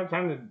I didn't have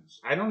time to.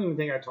 I don't even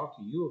think I talked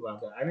to you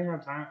about that. I didn't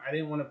have time. I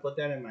didn't want to put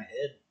that in my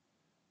head.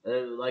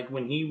 Like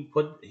when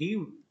if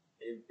you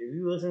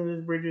listen to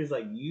this, Bridges,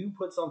 like you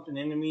put something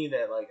into me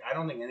that like I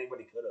don't think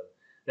anybody could have.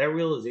 That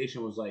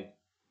realization was like,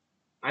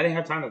 I didn't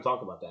have time to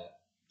talk about that.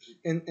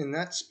 And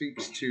that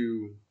speaks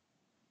to.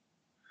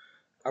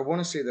 I want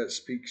to say that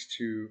speaks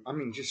to,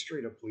 just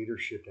straight up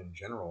leadership in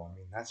general.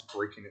 That's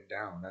breaking it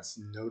down. That's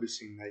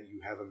noticing that you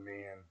have a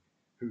man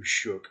who's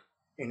shook,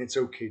 and it's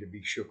okay to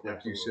be shook, like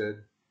Absolutely. You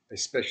said,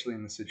 especially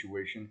in the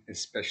situation,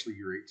 especially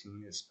you're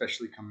 18,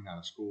 especially coming out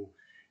of school.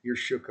 You're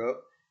shook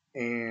up,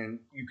 and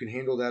you can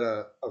handle that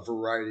a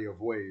variety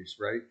of ways,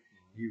 right?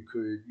 You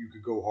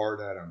could go hard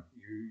at him.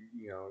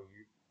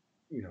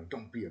 You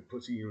don't be a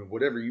pussy.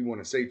 Whatever you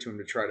want to say to him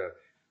to try to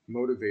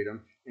motivate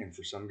him. And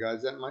for some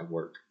guys, that might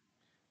work.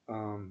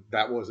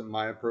 That wasn't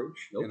my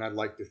approach, nope. And I'd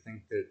like to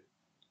think that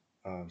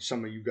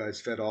some of you guys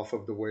fed off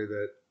of the way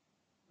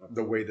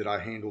that I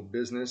handled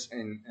business,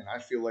 and I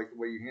feel like the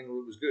way you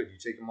handled it was good. You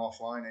take them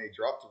offline, hey,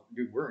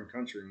 dude, we're in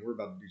country and we're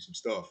about to do some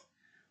stuff.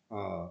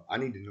 I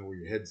need to know where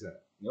your head's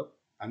at. Yep.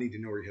 I need to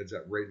know where your head's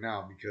at right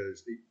now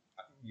because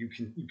you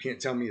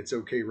can't tell me it's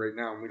okay right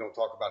now and we don't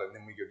talk about it and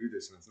then we go do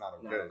this and it's not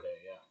okay. Not okay,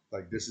 yeah.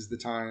 Like this is the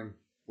time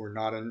we're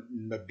not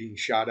being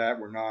shot at.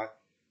 We're not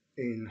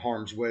in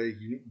harm's way.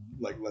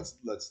 Let's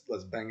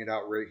bang it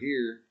out right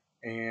here.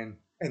 And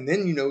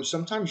then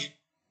sometimes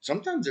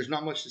sometimes there's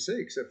not much to say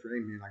except for,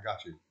 hey man, I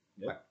got you.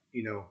 Yep. Like,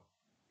 you know,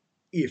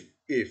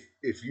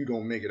 if you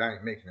don't make it, I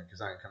ain't making it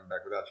because I ain't coming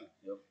back without you.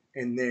 Yep.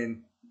 And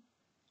then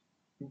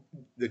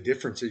the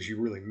difference is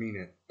you really mean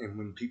it. And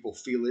when people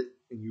feel it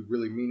and you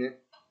really mean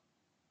it,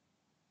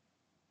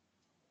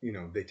 you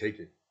know, they take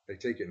it. They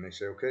take it and they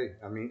say, okay.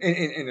 I mean,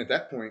 and at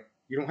that point,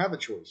 you don't have a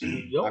choice.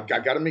 Yep. I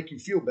got to make you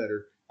feel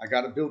better. I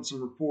got to build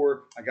some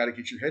rapport. I got to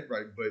get your head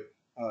right. But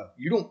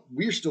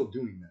we're still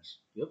doing this.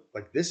 Yep.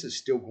 Like, this is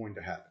still going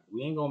to happen.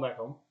 We ain't going back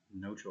home.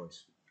 No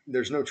choice.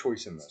 There's no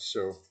choice in this.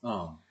 So,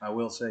 I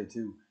will say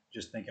too,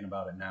 just thinking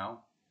about it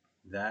now,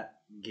 that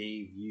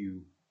gave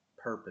you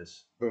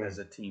purpose Boom. as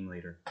a team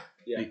leader.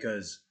 Yeah.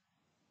 Because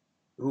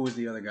who was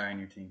the other guy on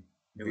your team?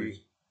 It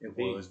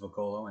V. was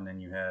Vocolo, and then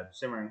you had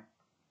Simmering.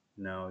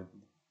 no.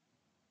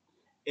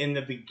 In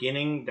the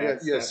beginning,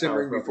 that's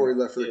Simmering how it was before he broken.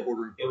 left for the Yeah.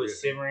 quarter. It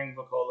was Simmering,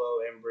 Vocolo,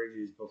 and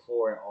Bridges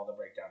before all the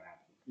breakdown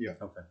happened. Yeah.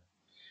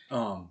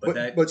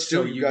 Okay. But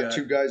still, so you got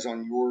two guys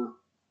on your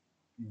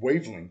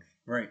wavelength.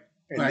 right.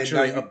 And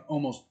Actually, then now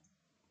almost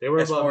They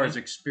were as above far me. as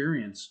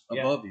experience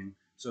Yeah. above you.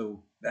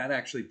 So that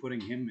actually putting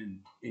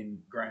him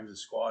in Grimes'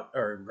 squad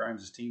or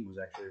Grimes' team was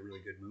actually a really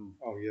good move.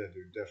 Oh yeah,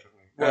 dude, definitely.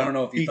 I don't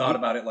know if you thought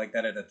about it like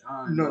that at the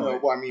time. No.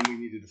 but- Well, I mean, we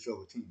needed to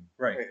fill the team.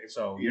 Right. Hey,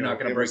 So you you're know, not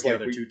going it to break was the like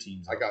other we- two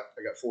teams. I up.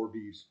 got 4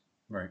 Bs.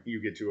 Right.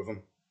 You get 2 of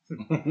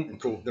them.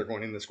 Cool. They're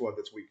going in the squad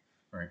that's weak.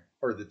 Right.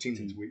 Or the team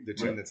that's weak. The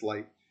team that's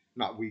light,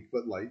 not weak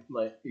but light,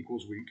 Like,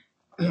 equals weak.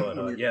 But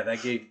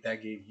that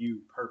gave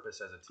you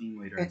purpose as a team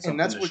leader and And something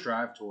that's to what-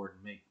 strive toward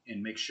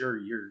and make sure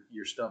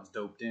your stuff's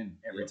doped in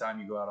every Yep. time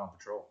you go out on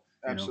patrol.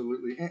 You know?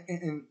 Absolutely.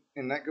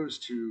 And that goes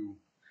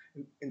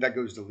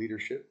to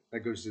leadership. That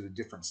goes to the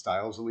different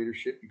styles of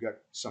leadership. You got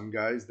some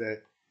guys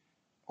that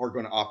are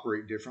going to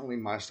operate differently.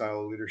 My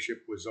style of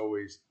leadership was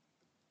always,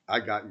 I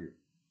got you.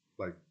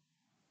 Like,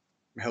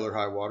 hell or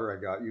high water, I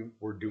got you.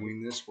 We're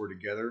doing this. We're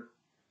together.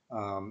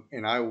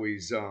 And I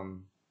always,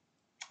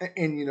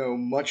 and you know,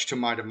 much to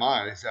my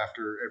demise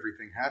after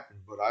everything happened,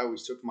 but I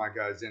always took my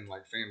guys in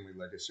like family.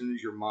 Like, as soon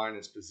as your mind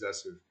is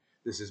possessive,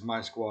 this is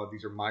my squad.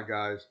 These are my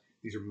guys.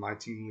 These are my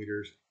team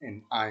leaders,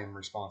 and I am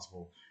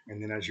responsible. And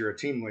then as you're a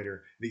team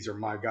leader, these are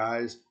my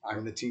guys.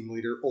 I'm the team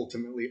leader.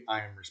 Ultimately,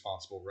 I am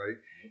responsible, right?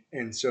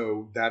 And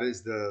so that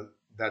is the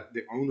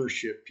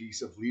ownership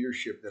piece of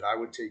leadership that I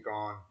would take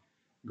on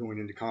going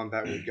into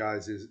combat with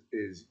guys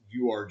is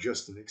you are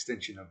just an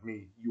extension of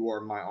me. You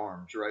are my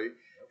arms, right?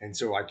 And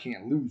so I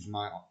can't lose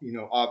my, you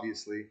know,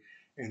 obviously.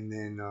 And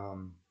then,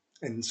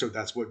 and so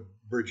that's what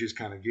Bridges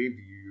kind of gave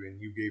to you,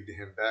 and you gave to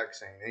him back,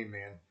 saying, hey,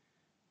 man,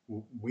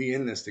 we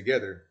in this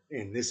together,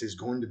 and this is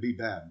going to be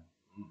bad.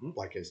 mm-hmm.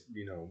 Like, as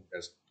you know,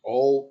 as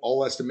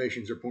all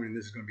estimations are pointing,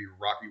 this is going to be a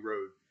rocky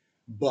road,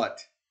 but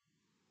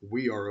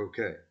we are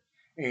okay.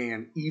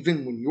 And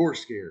even when you're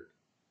scared,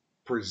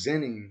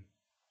 presenting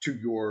to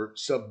your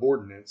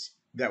subordinates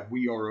that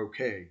we are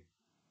okay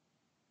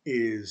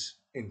is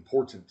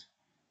important.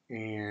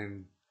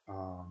 And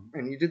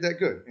you did that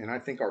good. And I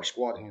think our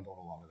squad handled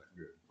a lot of that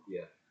good.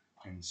 Yeah.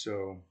 And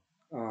so,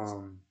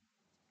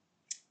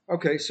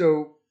 okay,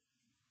 so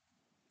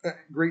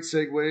great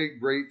segue,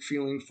 great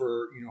feeling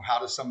for, you know, how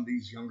do some of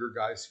these younger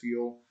guys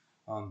feel?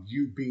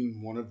 You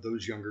being one of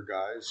those younger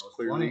guys,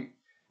 clearly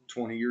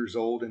 20 years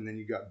old, and then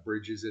you got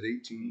Bridges at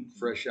 18,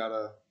 fresh out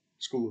of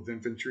School of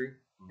Infantry,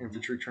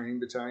 Infantry Training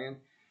Battalion,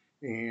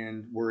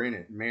 and we're in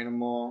it.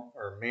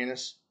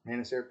 Manus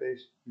Air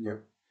Base.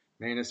 Yep.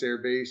 Manus Air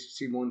Base,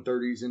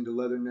 C-130s into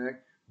Leatherneck.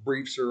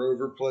 Briefs are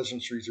over.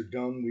 Pleasantries are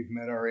done. We've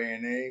met our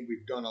ANA.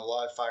 We've done a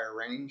live fire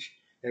range.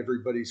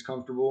 Everybody's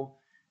comfortable.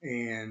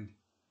 And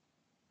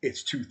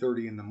it's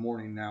 2:30 in the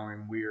morning now,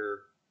 and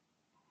we're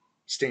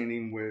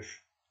standing with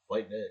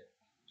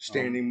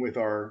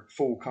our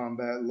full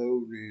combat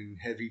load and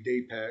heavy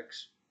day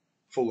packs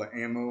full of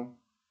ammo.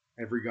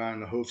 Every guy on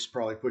the hoof's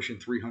probably pushing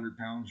 300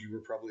 pounds. You were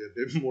probably a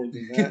bit more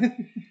than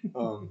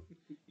that.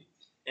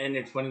 And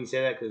it's funny you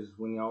say that because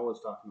when y'all was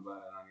talking about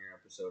it on your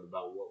episode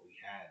about what we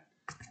had,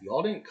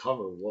 y'all didn't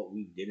cover what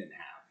we didn't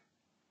have.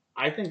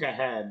 I think I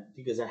had,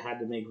 because I had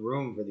to make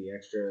room for the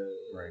extra.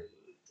 Right.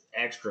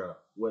 Extra.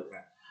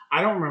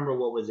 I don't remember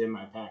what was in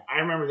my pack. I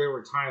remember there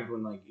were times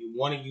when like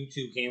one of you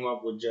two came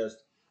up with just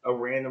a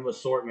random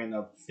assortment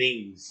of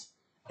things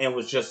and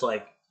was just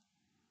like,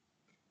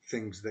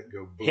 things that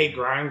go boom. hey,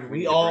 Grimes,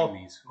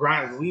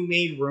 we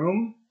made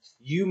room.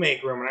 You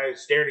make room. And I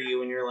stared at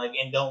you and you're like,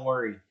 and don't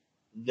worry,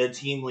 the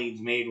team leads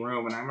made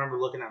room. And I remember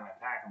looking at my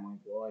pack. I'm like,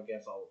 well, I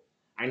guess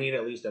I need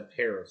at least a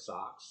pair of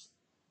socks,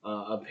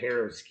 a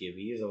pair of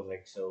skivvies. I was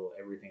like, so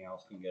everything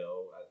else can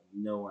go.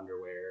 No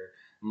underwear.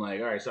 I'm like,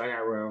 all right, so I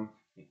got room.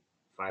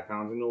 5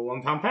 pounds into a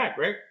 1 pound pack,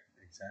 right?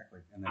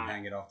 Exactly. And then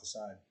hang it off the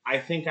side. I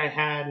think I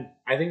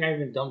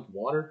even dumped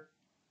water.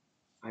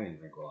 I didn't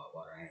drink a lot of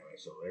water anyway,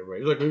 so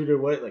everybody's like, you did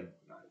what? Like,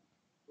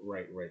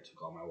 right,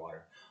 took all my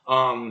water.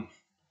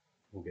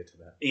 We'll get to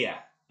that. Yeah.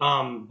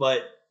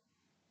 But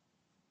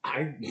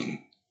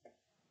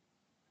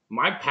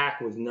my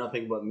pack was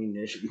nothing but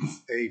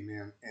munitions. Hey,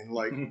 man. And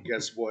like,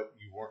 guess what?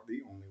 You weren't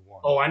the only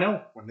one. Oh, I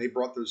know. When they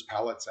brought those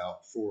pallets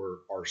out for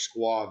our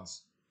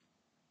squad's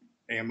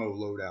ammo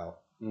loadout.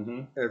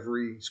 Mm-hmm.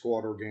 Every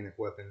squad organic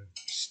weapon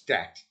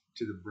stacked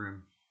to the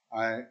brim.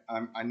 I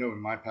know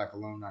in my pack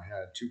alone I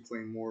had 2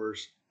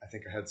 claymores. I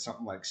think I had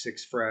something like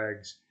 6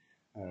 frags,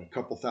 a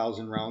couple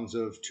thousand rounds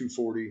of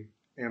 240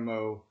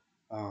 ammo.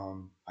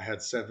 I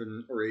had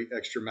 7 or 8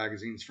 extra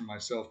magazines for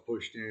myself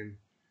pushed in.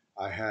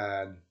 I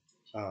had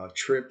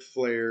trip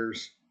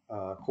flares,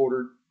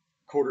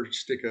 quarter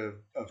stick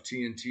of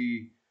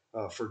TNT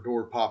for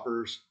door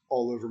poppers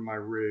all over my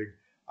rig.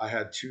 I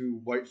had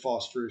 2 white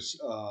phosphorus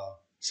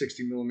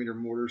 60 millimeter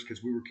mortars because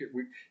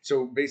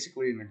so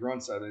basically in the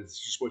grunt side it's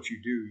just what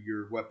you do.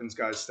 Your weapons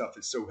guys stuff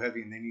is so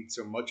heavy and they need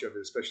so much of it,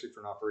 especially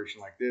for an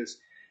operation like this,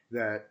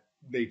 that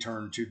they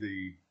turn to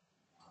the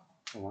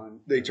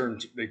they turn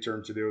to the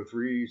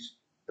 03s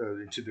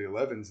to the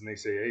 11s and they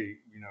say, hey,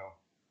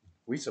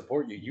 we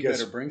support you. You Guess-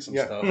 better bring some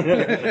yeah. stuff.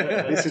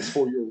 this is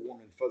for your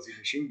warm and fuzzy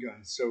machine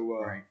guns. So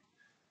Right.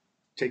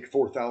 take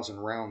 4,000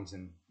 rounds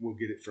and we'll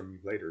get it from you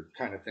later,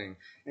 kind of thing.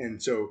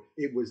 And so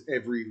it was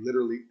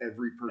literally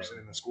every person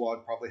in the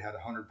squad probably had a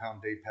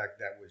 100-pound day pack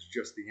that was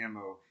just the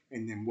ammo,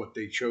 and then what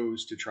they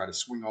chose to try to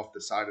swing off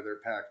the side of their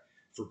pack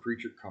for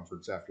creature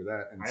comforts after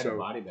that. And I had a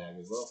body bag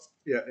as well.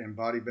 Yeah, and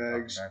body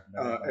bags.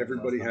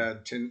 Everybody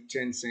had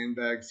 10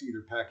 sandbags,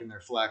 either packing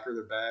their flak or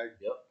their bag.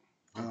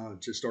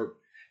 Yep. To start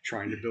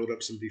trying to build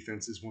up some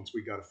defenses once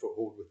we got a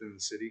foothold within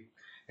the city.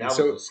 That was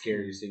the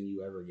scariest thing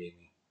you ever gave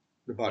me.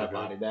 The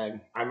body bag.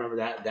 I remember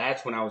that.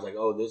 That's when I was like,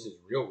 oh, this is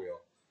real.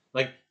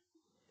 Like,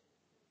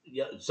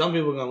 yeah, some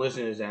people are going to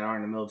listen to this that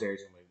aren't in the military.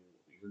 So I'm like,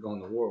 you're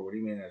going to war. What do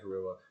you mean that's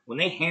real? When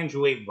they hand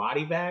you a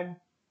body bag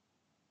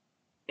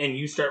and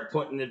you start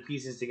putting the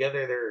pieces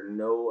together, there are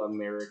no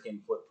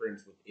American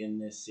footprints within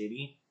this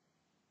city.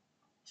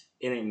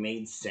 And it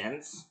made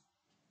sense.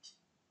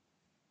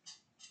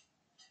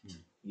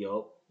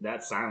 Yup.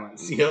 That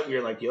silence. Yep.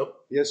 You're like, yep.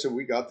 Yeah, so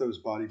we got those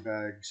body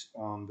bags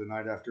the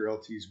night after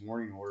LT's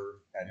warning order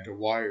at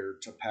Dwyer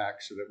to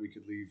pack so that we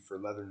could leave for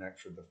Leatherneck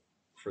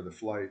for the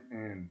flight.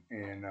 And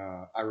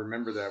I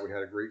remember that we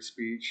had a great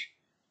speech.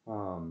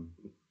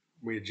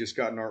 We had just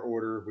gotten our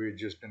order. We had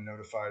just been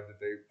notified that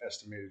they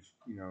estimated,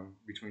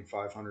 between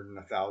 500 and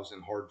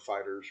 1,000 hard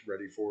fighters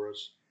ready for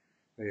us.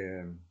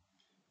 And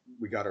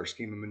we got our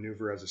scheme of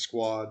maneuver as a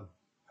squad.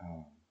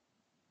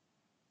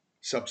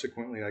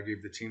 Subsequently, I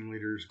gave the team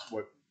leaders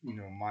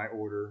my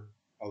order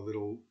a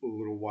little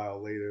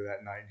while later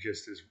that night,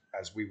 just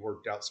as we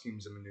worked out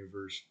schemes and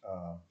maneuvers,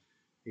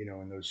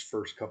 in those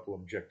first couple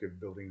objective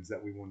buildings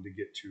that we wanted to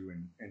get to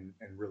and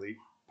really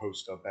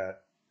post up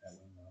at,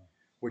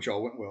 which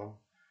all went well.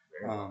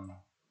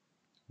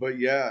 But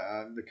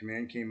yeah, the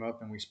command came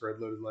up and we spread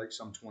loaded like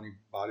some 20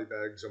 body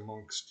bags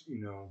amongst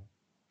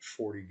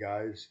 40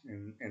 guys,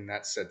 and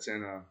that sets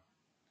in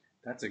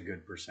That's a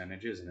good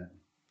percentage, isn't it?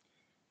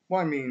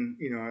 Well, I mean,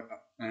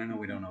 I know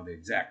we don't know the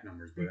exact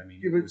numbers, but I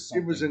mean, it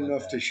was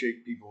enough like to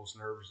shake people's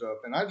nerves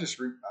up. And I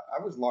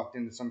was locked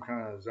into some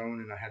kind of zone,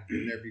 and I had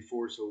been there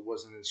before, so it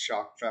wasn't a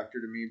shock factor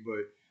to me.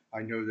 But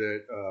I know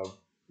that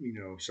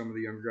some of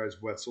the younger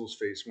guys, Wetzel's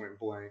face went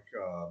blank.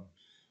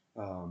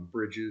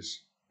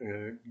 Bridges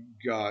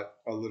got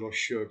a little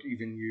shook.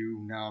 Even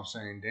you now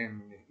saying,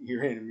 "Damn,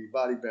 you're handing me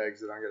body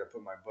bags that I got to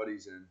put my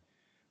buddies in,"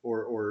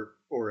 or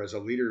as a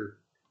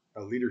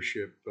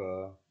leadership.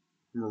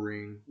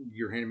 Marine,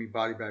 you're handing me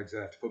body bags that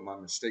I have to put my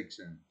mistakes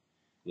in.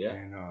 Yeah.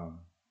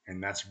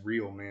 And that's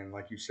real, man.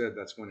 Like you said,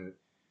 that's when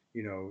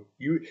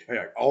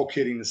it, all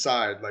kidding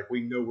aside, like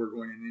we know we're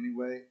going in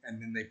anyway. And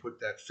then they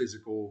put that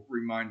physical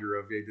reminder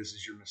of, hey, this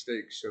is your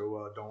mistake.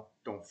 So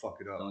don't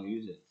fuck it up. Don't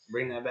use it.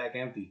 Bring that back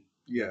empty.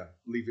 Yeah.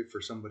 Leave it for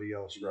somebody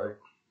else. Right.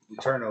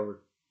 Turnover.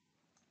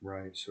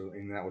 Right. So,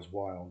 and that was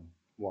wild.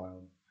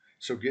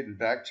 So getting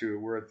back to it,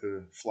 we're at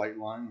the flight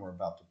line. We're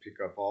about to pick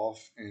up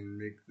off and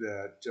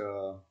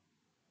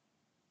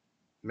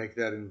make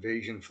that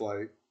invasion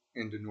flight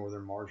into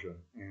northern Marjah.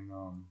 And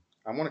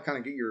I want to kind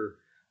of get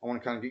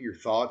your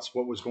thoughts.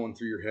 What was going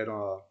through your head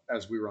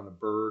as we were on the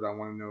bird? I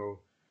want to know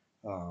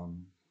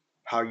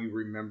how you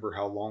remember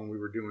how long we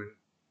were doing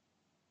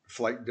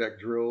flight deck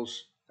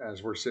drills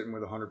as we're sitting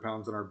with 100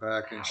 pounds on our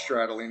back and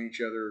straddling each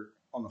other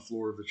on the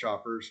floor of the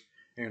choppers,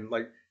 and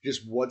like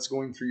just what's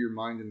going through your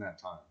mind in that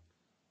time.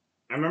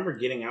 I remember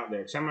getting out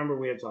there because I remember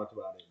we had talked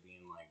about it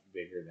being like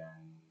bigger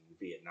than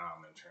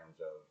Vietnam in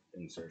terms of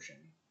insertion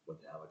with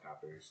the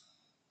helicopters.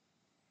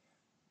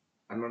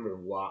 I remember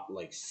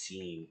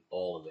seeing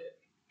all of it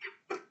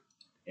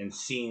and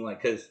seeing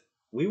because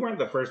we weren't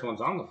the first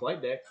ones on the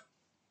flight deck,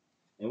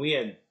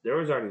 and there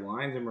was already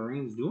lines of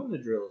Marines doing the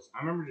drills. I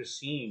remember just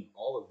seeing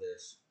all of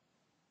this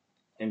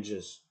and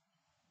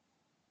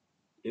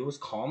it was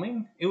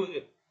calming.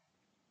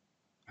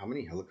 How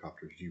many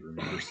helicopters do you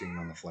remember seeing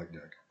on the flight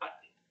deck?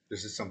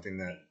 This is something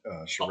that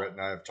Charette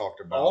and I have talked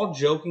about. All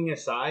joking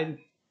aside,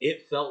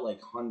 it felt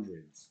like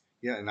hundreds.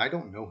 Yeah, and I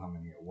don't know how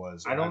many it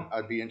was. I don't-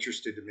 I'd be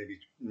interested to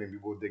maybe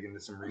we'll dig into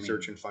some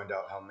research and find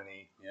out how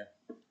many. Yeah.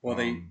 Well,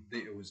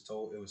 it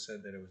was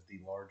said that it was the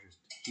largest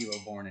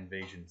helo-borne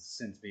invasion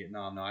since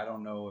Vietnam. Now I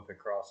don't know if it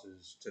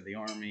crosses to the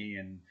Army,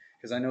 and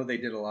because I know they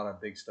did a lot of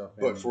big stuff.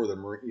 But for the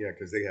Marine, yeah,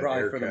 because they had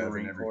probably air for the cav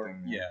Marine and Corps,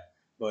 everything. yeah.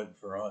 But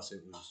for us,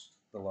 it was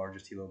the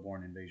largest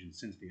helo-borne invasion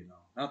since Vietnam.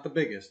 Not the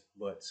biggest,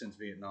 but since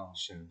Vietnam.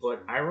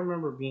 But I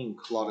remember being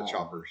A lot of calm.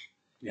 choppers.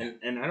 Yeah.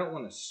 And I don't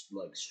want to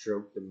like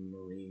stroke the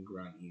Marine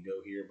grunt ego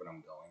here, but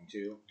I'm going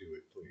to. Do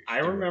it, please. I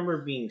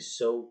remember being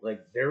so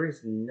like there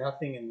is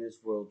nothing in this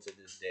world to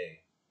this day.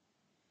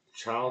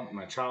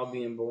 My child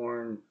being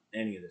born,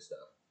 any of this stuff.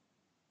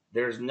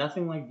 There's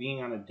nothing like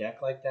being on a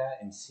deck like that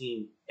and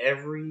seeing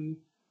every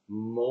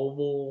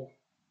mobile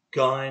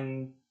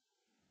gun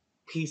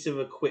piece of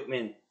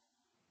equipment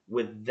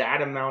with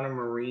that amount of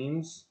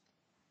Marines.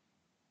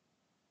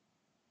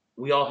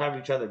 We all have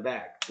each other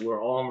back.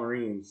 We're all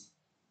Marines.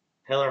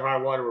 Hell or high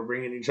water, we're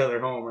bringing each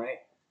other home, right?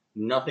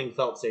 Nothing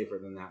felt safer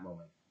than that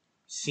moment.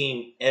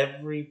 Seeing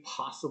every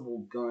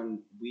possible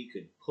gun we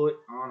could put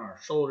on our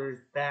shoulders,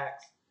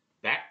 backs,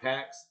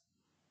 backpacks,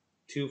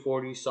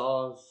 240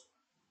 saws,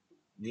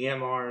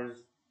 DMRs,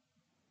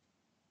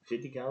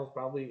 50 cals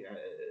probably,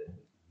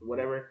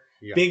 whatever.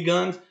 Yeah. Big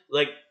guns,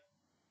 like,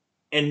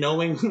 and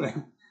knowing, like,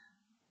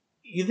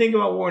 you think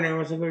about war and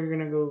everyone's like, oh, you're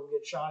gonna go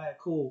get shot at,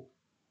 cool.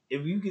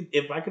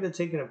 If I could have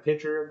taken a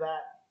picture of that,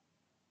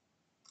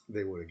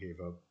 they would have gave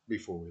up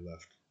before we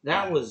left.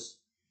 that was.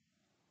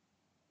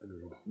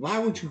 Why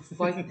would you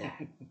fight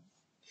that?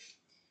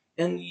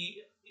 And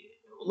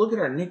look at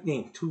our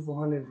nickname,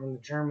 200 from the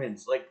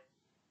Germans. Like,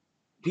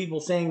 people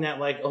saying that,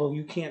 like, oh,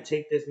 you can't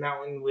take this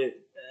mountain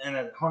in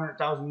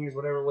 100,000 years,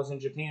 whatever it was in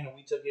Japan, and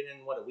we took it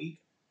in, a week?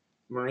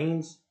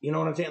 Marines? You know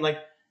what I'm saying? Like,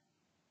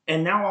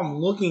 and now I'm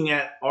looking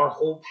at our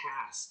whole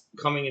past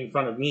coming in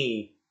front of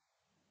me.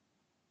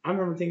 I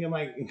remember thinking,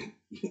 like,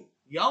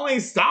 y'all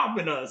ain't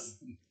stopping us.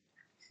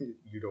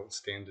 You don't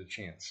stand a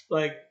chance.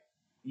 Like,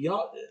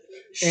 y'all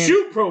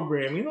shoot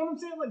program. You know what I'm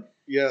saying? Like,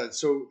 yeah.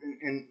 So,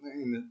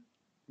 and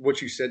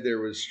what you said there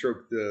was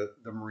stroke the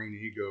Marine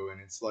ego, and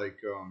it's like,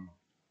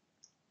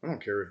 I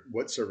don't care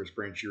what service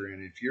branch you're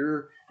in. If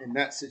you're in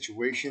that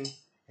situation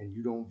and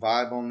you don't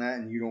vibe on that,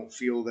 and you don't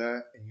feel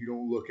that, and you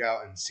don't look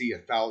out and see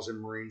 1,000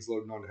 Marines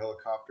loading onto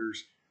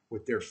helicopters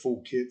with their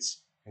full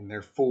kits and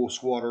their full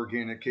squad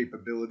organic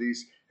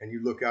capabilities, and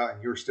you look out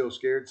and you're still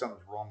scared,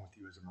 something's wrong with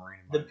you as a Marine.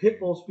 The pit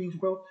bull speech,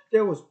 bro.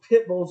 There was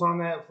pit bulls on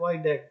that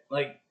flight deck.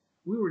 Like,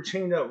 we were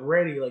chained up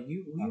ready. Like,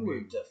 we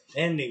were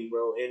defending,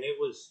 bro. And it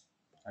was.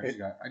 I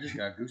just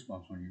got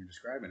goosebumps when you were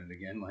describing it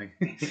again. Like,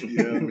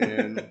 yeah,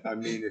 man. I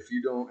mean, if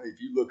you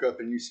look up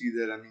and you see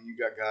that, I mean, you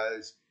got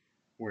guys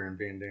wearing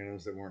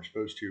bandanas that weren't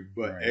supposed to,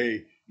 but right.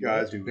 Hey,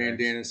 guys with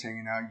bandanas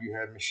hanging out. You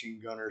had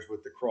machine gunners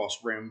with the cross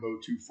Rambo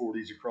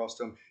 240s across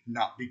them,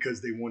 not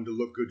because they wanted to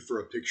look good for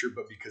a picture,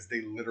 but because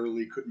they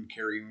literally couldn't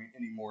carry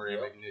any more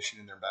ammunition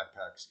in their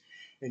backpacks.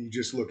 And you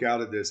just look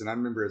out at this, and I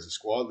remember as a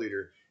squad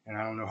leader, and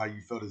I don't know how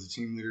you felt as a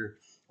team leader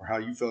or how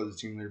you felt as a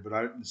team leader,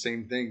 but the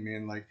same thing,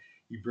 man. Like,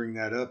 you bring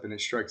that up and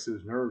it strikes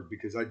those nerves,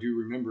 because I do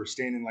remember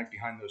standing like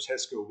behind those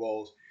HESCO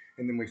walls,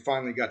 and then we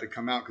finally got to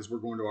come out because we're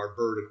going to our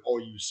bird, and all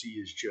you see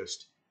is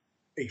just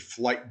a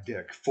flight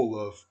deck full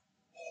of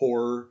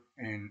horror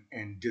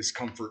and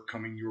discomfort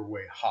coming your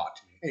way hot.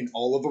 And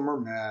all of them are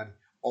mad.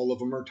 All of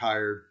them are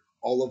tired.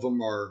 All of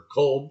them are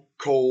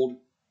cold.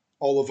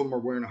 All of them are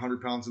wearing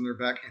 100 pounds in their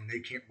back, and they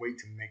can't wait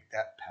to make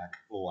that pack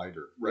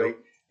lighter, right?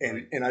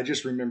 Yep. And I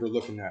just remember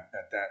looking at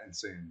that and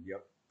saying,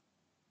 yep,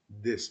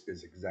 this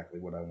is exactly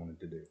what I wanted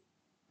to do.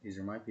 These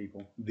are my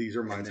people. These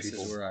are my and people.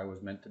 This is where I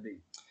was meant to be.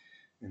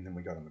 And then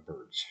we got on the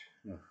birds.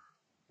 Yeah.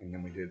 And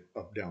then we did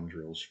up-down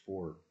drills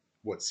for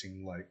what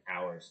seemed like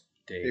hours.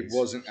 Days. It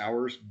wasn't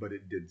hours, but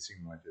it did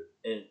seem like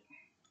it.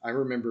 I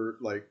remember,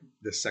 like,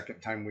 the second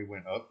time we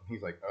went up,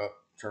 he's like, up,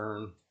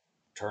 turn.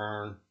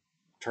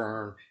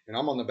 And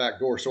I'm on the back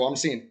door, so I'm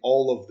seeing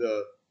all of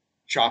the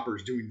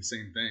choppers doing the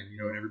same thing, you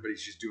know, and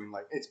everybody's just doing,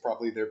 like, it's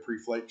probably their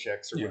pre-flight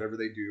checks or whatever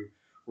they do,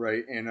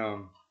 right? And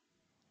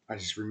I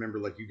just remember,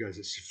 like, you guys,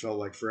 it felt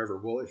like forever.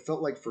 Well, it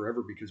felt like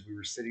forever because we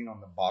were sitting on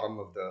the bottom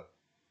of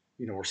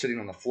we're sitting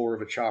on the floor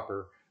of a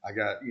chopper. I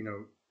got,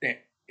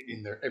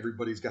 in there,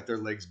 everybody's got their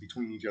legs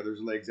between each other's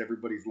legs.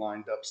 Everybody's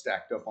lined up,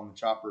 stacked up on the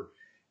chopper.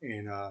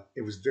 And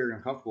it was very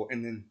uncomfortable.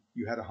 And then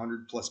you had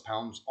 100+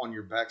 pounds on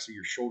your back, so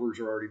your shoulders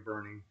are already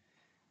burning.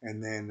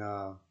 And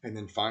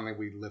then finally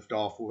we lift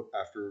off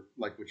after,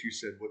 like what you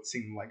said, what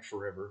seemed like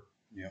forever.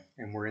 Yeah.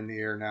 And we're in the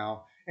air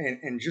now.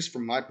 And just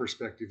from my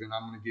perspective, and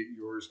I'm going to get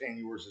yours and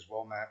yours as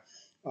well, Matt.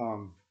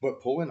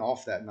 But pulling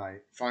off that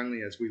night,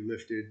 finally, as we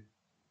lifted,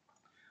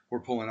 we're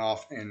pulling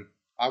off, and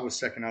I was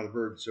second out of the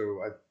bird.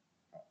 So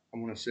I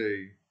want to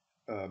say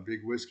Big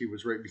Whiskey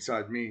was right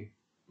beside me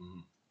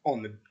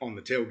on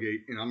the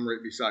tailgate, and I'm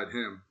right beside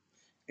him.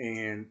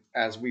 And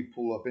as we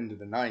pull up into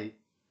the night,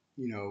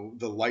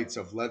 the lights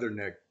of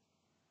Leatherneck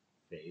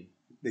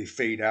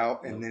fade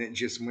out, and then it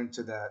just went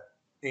to that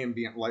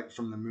ambient light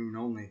from the moon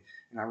only.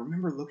 And I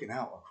remember looking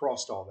out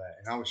across all that,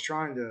 and I was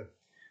trying to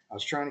I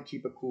was trying to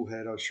keep a cool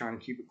head. I was trying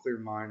to keep a clear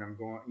mind. I'm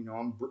going,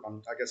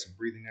 I got some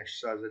breathing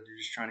exercise I do,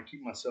 just trying to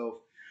keep myself,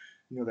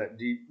 that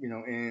deep,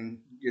 in,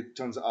 get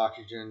tons of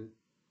oxygen,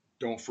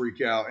 don't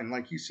freak out. And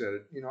like you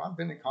said, I've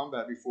been in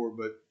combat before,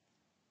 but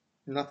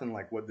nothing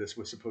like what this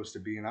was supposed to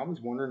be. And I was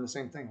wondering the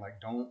same thing,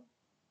 like,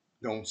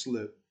 don't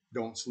slip,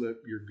 don't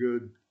slip. You're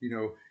good.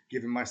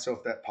 Giving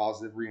myself that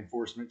positive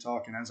reinforcement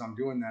talk. And as I'm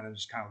doing that, I'm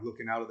just kind of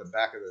looking out of the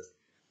back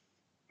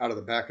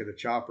of the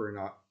chopper, and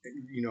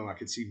I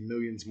could see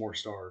millions more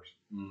stars.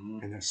 Mm-hmm.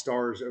 And the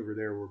stars over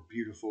there were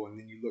beautiful. And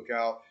then you look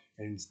out,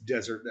 and it's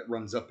desert that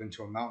runs up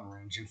into a mountain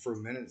range. And for a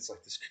minute, it's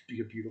like, this could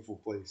be a beautiful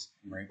place.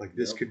 Right. Like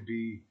this could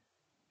be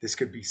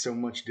so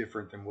much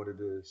different than what it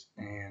is.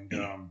 And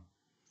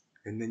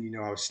then,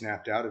 I was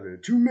snapped out of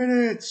it. 2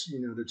 minutes,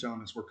 they're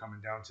telling us we're coming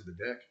down to the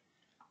deck.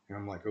 And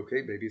I'm like,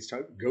 okay, baby, it's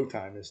time, go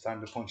time. It's time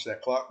to punch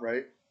that clock,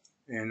 right?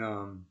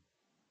 And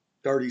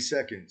 30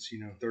 seconds,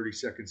 30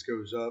 seconds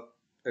goes up.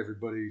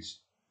 Everybody's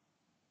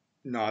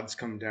nods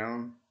come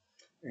down.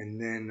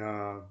 And then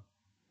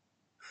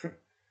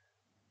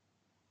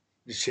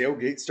the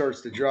tailgate starts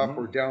to drop.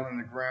 We're down on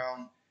the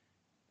ground.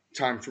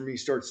 Time for me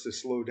starts to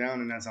slow down.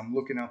 And as I'm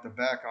looking out the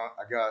back,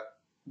 I got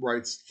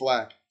Wright's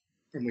flak.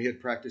 And we had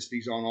practiced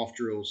these on-off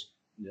drills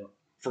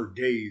for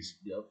days.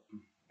 Yep.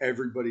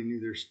 Everybody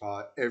knew their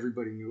spot.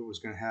 Everybody knew what was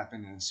going to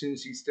happen. And as soon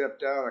as he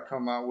stepped out, I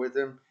come out with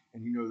him.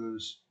 And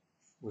those,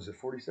 was it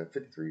 47,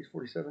 53,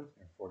 47?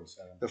 Yeah,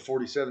 47. The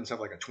 47s have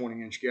like a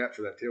 20-inch gap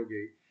for that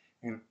tailgate.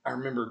 And I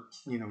remember,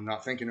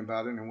 not thinking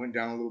about it. And I went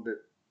down a little bit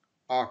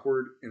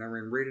awkward. And I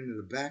ran right into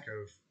the back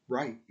of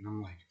Wright. And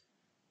I'm like,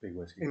 Big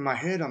whiskey. in my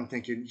head, I'm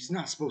thinking, he's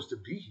not supposed to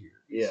be here.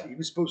 Yeah. He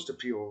was supposed to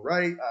peel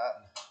right.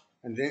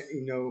 And then,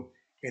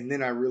 and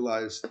then I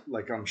realized,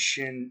 like, I'm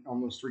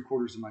almost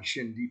 3/4 of my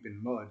shin deep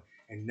in mud.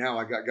 And now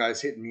I got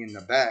guys hitting me in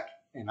the back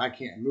and I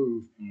can't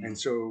move. And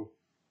so,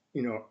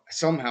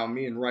 somehow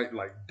me and Wright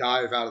like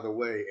dive out of the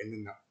way. And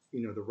then,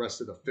 the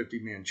rest of the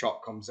 50-man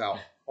chalk comes out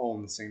all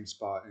in the same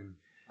spot. And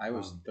I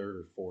was third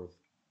or fourth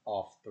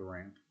off the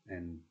ramp.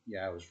 And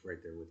yeah, I was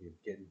right there with you,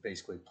 getting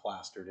basically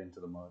plastered into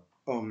the mud.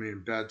 Oh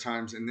man, bad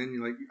times. And then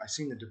I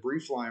seen the debris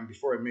flying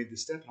before I made the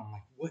step. And I'm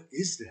like, what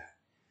is that?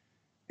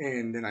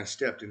 And then I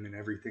stepped, and then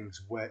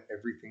everything's wet,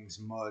 everything's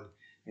mud.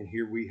 And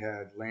here we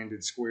had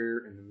landed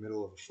square in the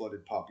middle of a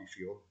flooded poppy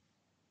field.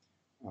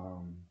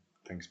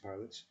 Thanks,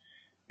 pilots.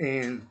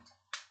 And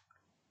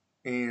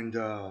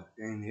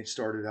it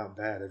started out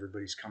bad.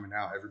 Everybody's coming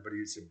out.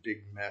 It's a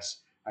big mess.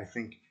 I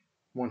think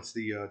once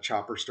the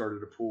chopper started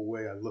to pull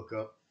away, I look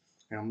up,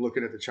 and I'm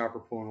looking at the chopper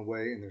pulling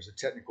away, and there's a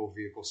technical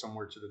vehicle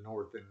somewhere to the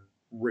north and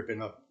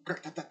ripping up.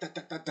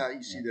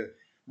 You see the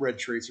red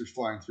tracers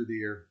flying through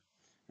the air.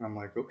 And I'm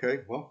like, okay,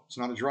 well, it's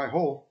not a dry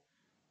hole.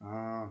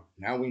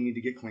 Now we need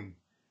to get clean.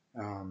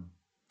 And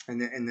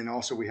then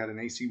also we had an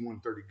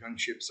AC-130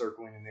 gunship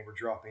circling, and they were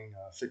dropping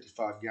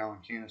 55-gallon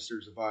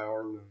canisters of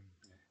IR loom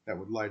that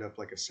would light up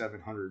like a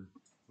 700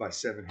 by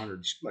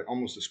 700, like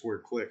almost a square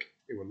click.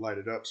 It would light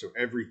it up. So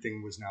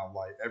everything was now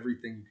light,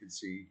 everything you could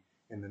see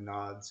in the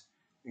nods.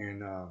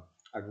 And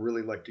I'd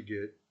really like to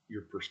get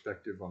your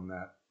perspective on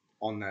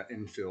that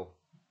infill.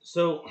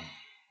 So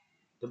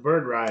the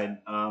bird ride,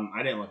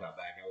 I didn't look out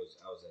back. I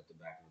was at the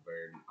back of the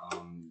bird.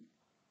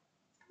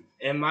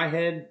 In my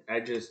head, I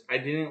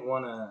didn't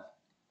want to.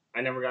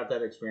 I never got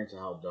that experience of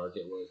how dark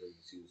it was as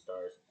you see the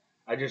stars.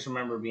 I just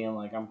remember being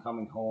like, I'm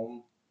coming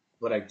home,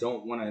 but I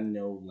don't want to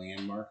know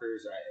land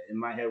markers. In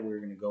my head, we were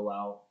going to go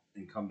out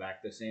and come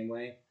back the same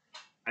way.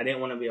 I didn't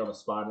want to be able to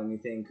spot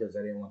anything because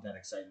I didn't want that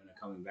excitement of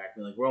coming back.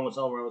 Being like, we're almost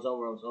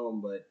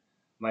home, but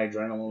my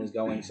adrenaline was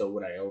going, so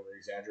would I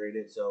over-exaggerate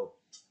it? So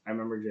I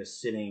remember just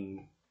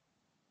sitting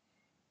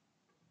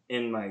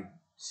in my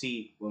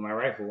seat with my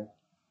rifle.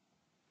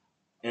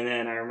 And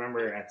then I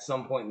remember at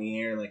some point in the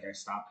air, like I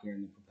stopped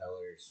hearing the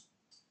propellers.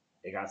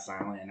 It got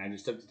silent, and I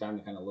just took the time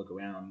to kind of look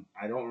around.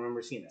 I don't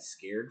remember seeing a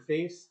scared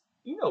face.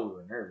 We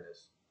were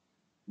nervous.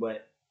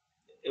 But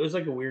it was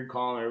like a weird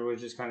call, and everyone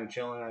was just kind of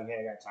chilling. Like,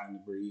 hey, I got time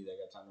to breathe. I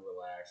got time to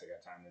relax. I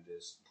got time to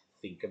just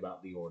think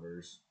about the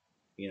orders.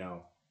 2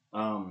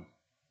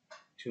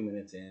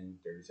 minutes in,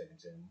 30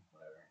 seconds in,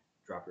 whatever.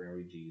 Drop your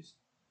MVGs.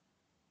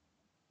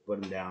 Put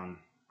them down.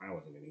 I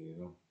wasn't going to use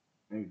them.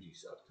 MVG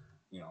sucked.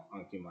 I'm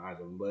going to keep my eyes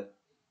open, but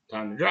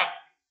time to drop.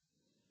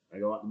 I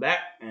go out the back,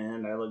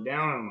 and I look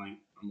down, and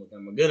I'm looking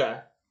at my good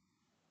eye.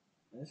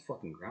 This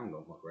fucking ground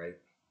don't look right.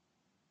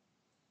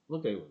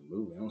 Looked like it was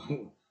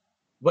moving.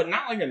 But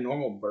not like a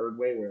normal bird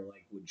way where it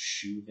would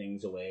shoo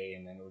things away,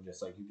 and then it was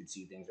just like you could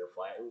see things are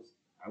flat.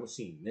 I was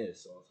seeing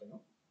this, so I was like,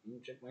 oh, let me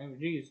check my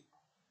MVGs.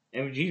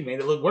 MVGs made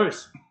it look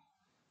worse. I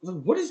was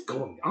like, what is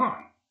going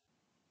on?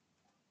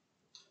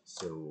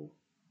 So,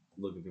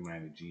 looking through my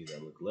MVGs, I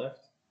look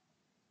left,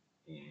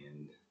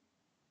 and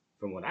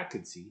from what I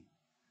could see,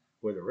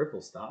 where the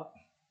ripple stopped,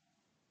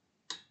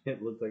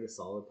 it looked like a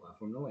solid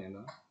platform to land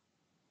on.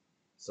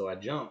 So I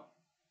jump,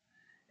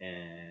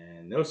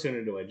 and no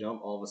sooner do I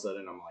jump, all of a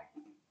sudden I'm like,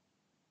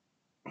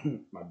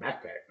 my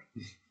backpack.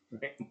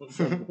 Right?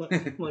 I'm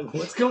like,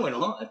 what's going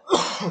on?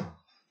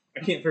 I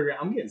can't figure out.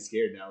 I'm getting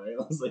scared now. Right?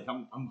 I was like,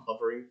 I'm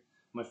hovering.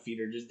 My feet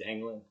are just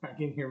dangling. I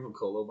can hear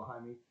Vocolo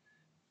behind me.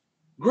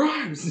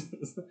 Grimes!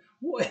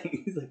 What?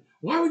 He's like,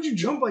 why would you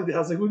jump like that? I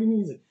was like, what do you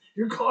mean? He's like,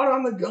 you're caught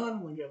on the gun.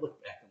 I'm like, I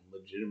look back and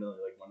legitimately,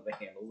 like, one of the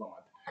handles on my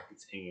pack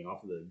is hanging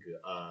off of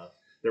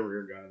the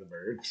rear gun of the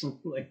bird.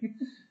 Like,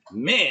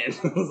 man.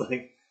 I was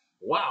like,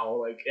 wow.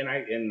 Like, and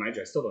mind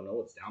you, I still don't know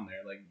what's down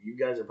there. Like, you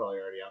guys are probably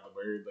already out the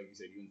bird. Like you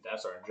said, you and Staff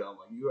Sergeant John.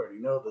 Like, you already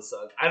know the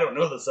suck. I don't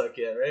know the suck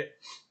yet, right?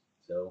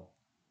 So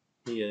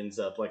he ends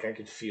up, like, I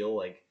could feel,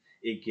 like,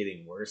 it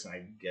getting worse. And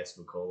I guess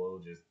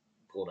Vocolo just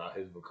pulled out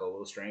his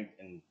Vocolo strength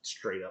and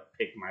straight up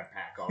picked my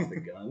pack off the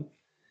gun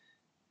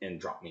and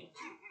dropped me.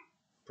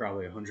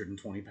 Probably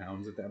 120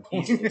 pounds at that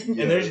point.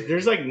 And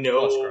there's like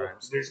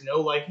there's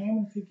no like, hey, I'm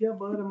gonna pick you up,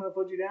 bud. I'm gonna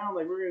put you down.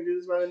 Like, we're gonna do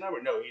this by the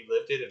number. No, he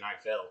lifted and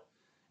I fell.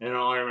 And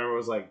all I remember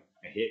was like,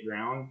 I hit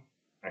ground,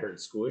 I heard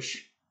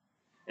squish,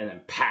 and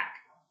then pack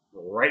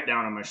right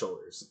down on my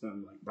shoulders. And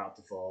I'm like about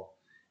to fall.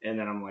 And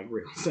then I'm like,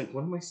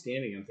 what am I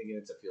standing? I'm thinking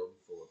it's a field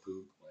full of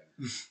poop.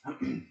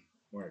 Like,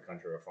 we're in a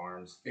country of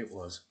farms. It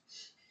was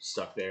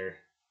stuck there,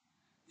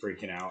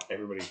 freaking out.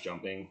 Everybody's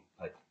jumping.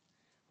 Like,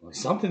 well,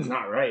 something's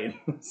not right.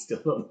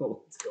 Still don't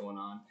know what's going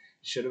on.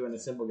 It should have been a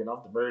simple get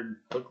off the bird,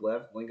 hook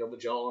left, link up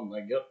with y'all. I'm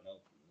like, yep, no,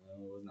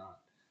 it was not.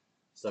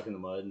 Stuck in the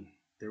mud.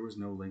 There was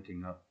no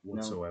linking up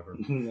whatsoever.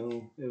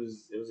 No, it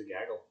was a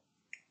gaggle.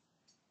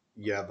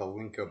 Yeah, the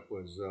link up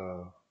was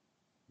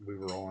we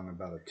were on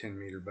about a 10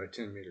 meter by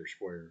 10 meter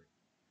square,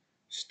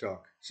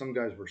 stuck. Some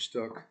guys were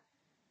stuck.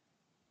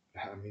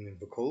 I mean, in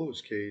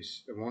Vocolo's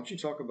case, why don't you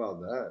talk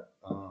about that?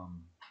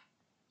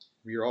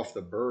 You're off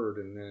the bird,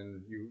 and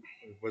then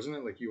wasn't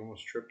it like you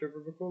almost tripped over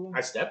Vocolo?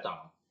 I stepped on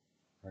him.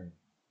 Right.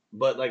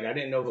 But, like, I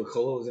didn't know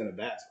Vocolo was in a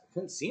bat. So I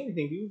couldn't see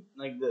anything, dude.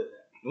 Like,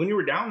 when you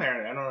were down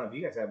there, I don't know if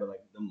you guys had, but,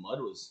 like, the mud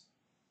was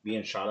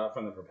being shot out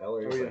from the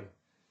propellers. Oh, yeah. Like,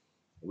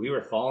 we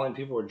were falling.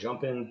 People were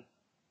jumping.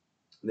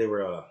 They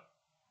were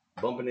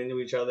bumping into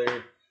each other.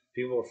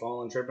 People were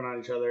falling, tripping on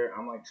each other.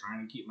 I'm, like,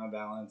 trying to keep my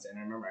balance. And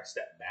I remember I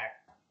stepped back,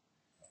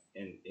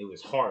 and it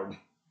was hard.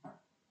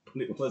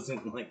 But it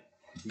wasn't, like,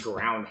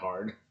 ground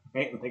hard.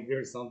 Right? Like, there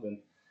was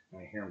something.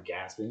 And I hear him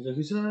gasping. He's like,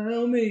 he's trying to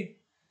help me.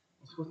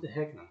 I was like, what the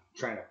heck? And I'm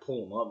trying to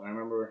pull him up. And I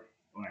remember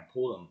when I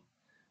pulled him,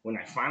 when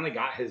I finally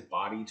got his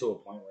body to a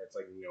point where it's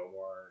like no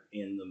more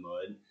in the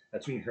mud,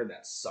 that's when you heard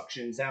that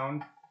suction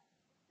sound.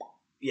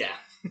 Yeah.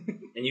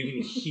 And you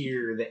can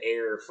hear the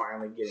air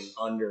finally getting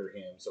under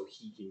him so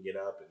he can get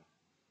up. And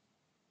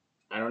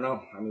I don't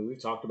know. I mean,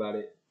 we've talked about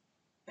it.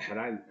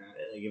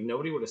 If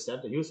nobody would have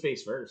stepped in, he was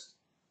face first.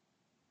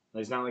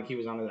 Like, it's not like he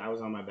was I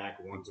was on my back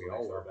once when I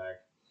fell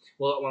back.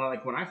 Well,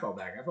 when I fell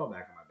back, I fell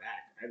back on my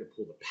back. I had to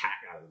pull the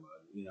pack out of the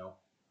mud, you know.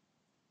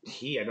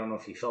 I don't know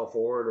if he fell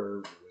forward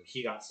or when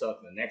he got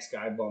stuck, the next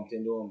guy bumped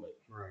into him, but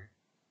right.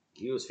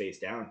 He was face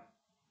down.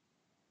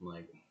 I'm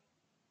like,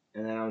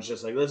 and then I was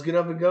just like, let's get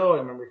up and go. I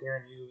remember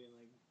hearing you being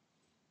like,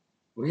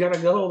 we gotta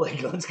go.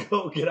 Like, let's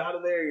go. Get out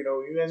of there. You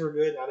know, you guys were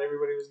good. Not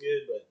everybody was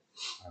good, but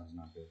I was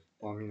not good.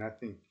 Well, I mean, I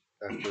think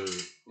after,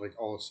 like,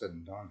 all is said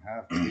and done,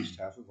 at least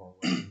half of our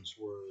weapons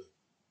were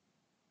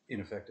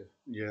ineffective.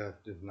 Yeah,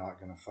 they're not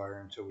going to fire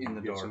until we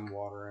get some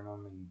water in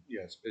them. And,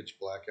 yeah, it's pitch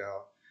black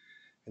out.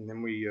 And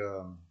then we,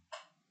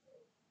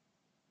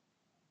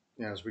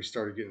 as we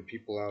started getting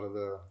people out of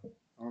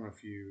I don't know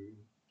if you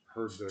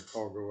heard the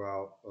call go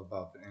out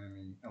about the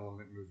enemy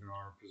element moving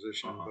our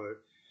position,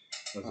 but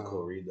that's a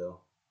cool read,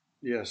 though.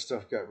 Yeah,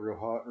 stuff got real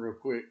hot real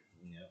quick.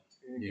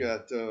 Yeah.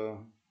 Got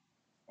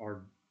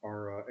our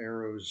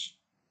arrows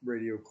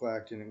radio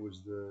clacked, and it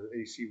was the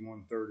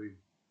AC-130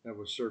 that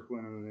was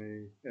circling, and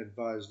they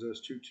advised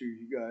us, 2-2,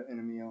 you got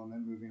enemy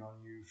element moving on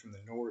you from the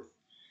north.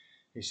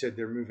 He said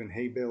they're moving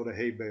hay bale to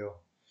hay bale.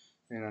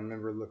 And I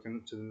remember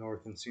looking to the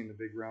north and seeing the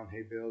big round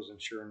hay bales,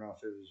 and sure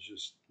enough, it was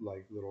just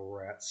like little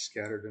rats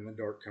scattered in the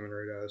dark coming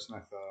right at us. And I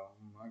thought,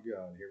 oh my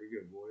God, here we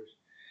go, boys.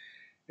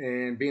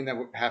 And being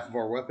that half of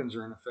our weapons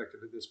are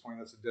ineffective at this point,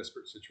 that's a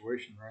desperate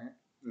situation, right?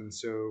 And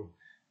so,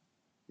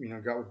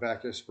 got with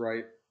Bacchus,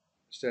 Bright,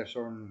 Staff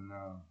Sergeant, and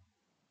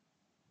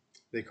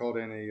they called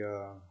in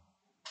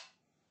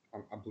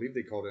I believe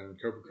they called in a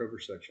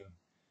Cobra section,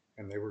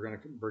 and they were going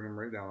to bring them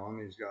right down on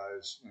these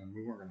guys, and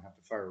we weren't going to have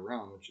to fire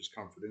around, which is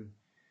comforting.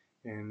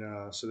 And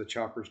so the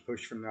choppers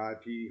pushed from the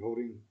IP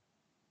holding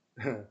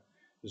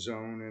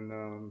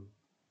zone,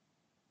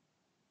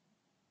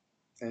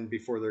 and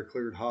before they're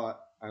cleared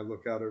hot, I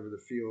look out over the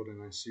field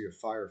and I see a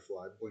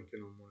firefly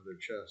blinking on one of their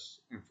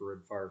chests,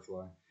 infrared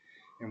firefly.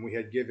 And we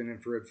had given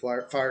infrared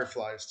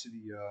fireflies to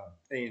the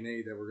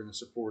A&A that were going to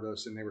support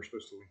us, and they were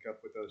supposed to link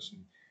up with us,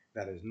 and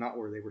that is not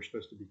where they were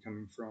supposed to be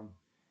coming from.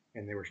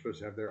 And they were supposed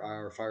to have their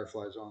IR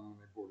fireflies on when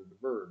they boarded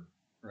the bird,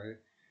 right?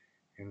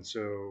 And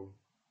so,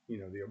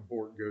 the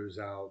abort goes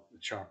out, the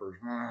choppers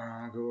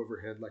go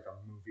overhead like a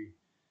movie,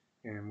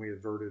 and we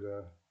averted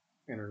a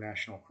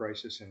international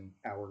crisis in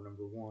hour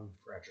number 1.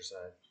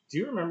 Fratricide. Do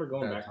you remember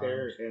going back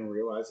there and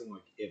realizing,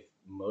 like, if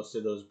most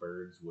of those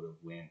birds would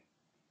have went,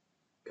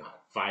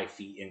 5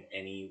 feet in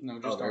any No,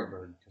 just our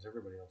bird, because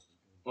everybody else was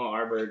good. Well,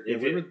 our bird, Yeah,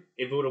 if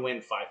it would have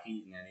went 5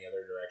 feet in any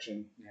other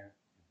direction,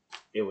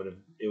 it would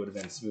have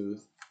been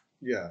smooth.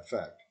 Yeah,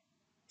 fact.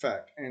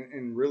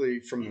 And really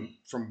from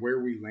where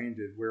we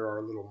landed, where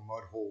our little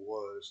mud hole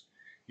was,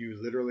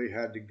 you literally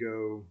had to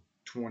go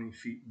 20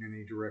 feet in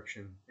any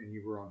direction, and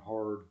you were on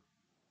hard,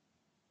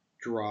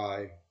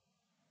 dry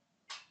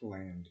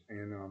land.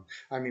 And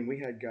I mean, we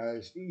had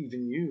guys,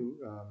 even you,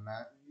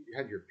 Matt, you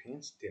had your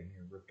pants damn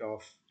near ripped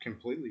off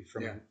completely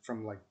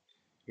from like,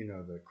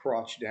 the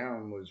crotch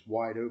down was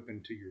wide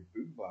open to your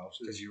boot blouses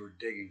because you were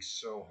digging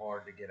so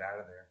hard to get out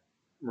of there.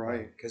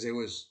 Right. Because it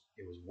was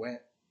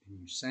wet and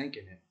you sank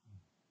in it,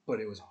 but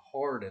it was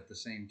hard at the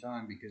same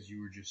time because you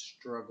were just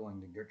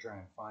struggling to try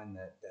and find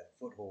that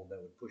foothold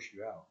that would push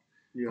you out.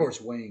 Yeah. Of course,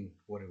 weighing,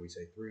 what did we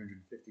say,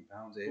 350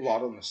 pounds ish? A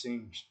lot on the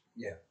seams.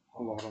 Yeah.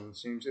 A lot on the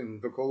seams.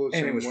 And Vicolo, and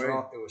same it was way.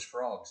 It was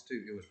frogs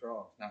too. It was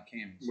frogs, not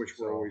camis. Which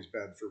were always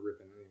bad for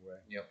ripping anyway.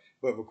 Yep.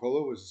 But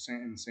Vicolo was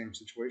in the same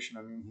situation.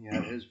 I mean, he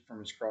had his, from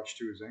his crotch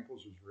to his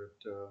ankles was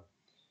ripped.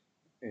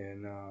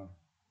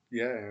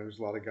 It was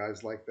a lot of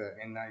guys like that.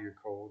 And now you're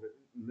cold,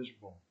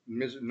 miserable.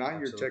 Not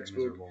Absolutely your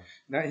textbook. miserable.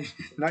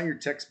 Not your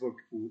textbook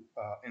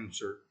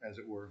insert, as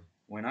it were.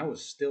 When I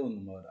was still in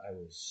the mud, I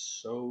was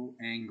so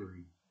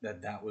angry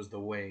that was the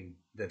way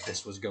that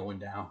this was going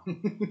down.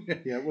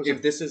 Yeah, it wasn't.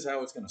 If this is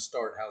how it's going to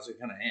start, how's it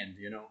going to end?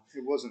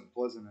 It wasn't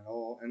pleasant at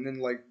all. And then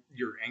like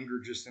your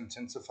anger just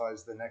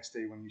intensifies the next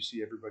day when you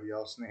see everybody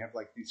else and they have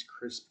like these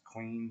crisp,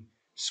 clean,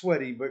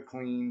 sweaty but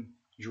clean,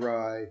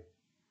 dry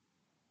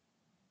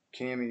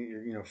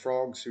cami,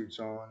 frog suits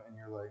on, and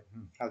you're like,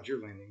 how'd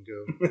your landing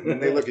go? And then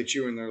they look at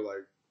you and they're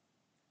like,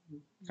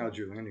 how'd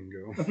your landing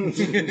go? so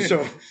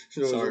it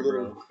was Sorry, a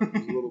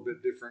little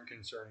bit different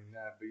concerning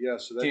that. But yeah,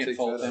 so that Can't takes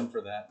fault that them out.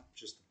 for that.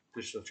 Just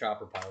the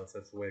chopper pilots.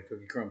 That's the way a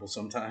cookie crumbles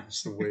sometimes.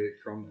 That's the way it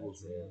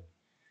crumbles.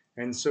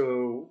 And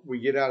so we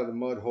get out of the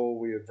mud hole.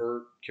 We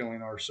avert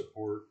killing our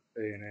support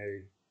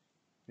A&A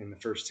in the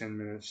first 10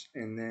 minutes,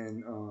 and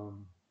then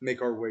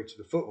make our way to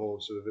the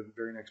foothold. So the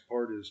very next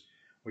part is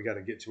we got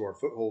to get to our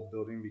foothold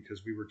building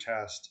because we were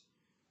tasked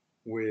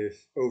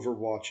with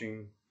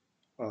overwatching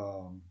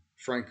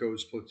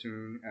Franco's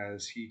platoon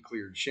as he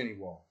cleared Shinny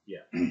Wall.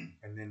 Yeah.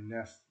 And then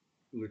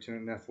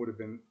Lieutenant Neff would have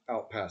been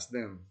out past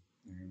them,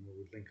 and we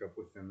would link up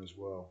with them as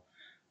well.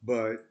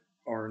 But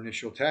our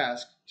initial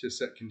task to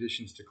set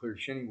conditions to clear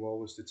Shinny Wall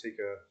was to take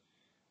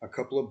a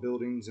couple of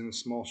buildings and a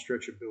small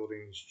stretch of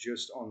buildings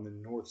just on the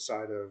north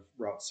side of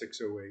Route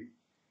 608,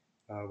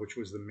 which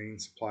was the main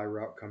supply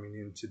route coming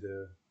into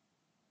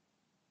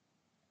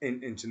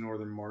into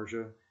northern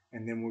Marjah.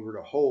 And then we were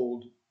to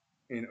hold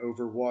and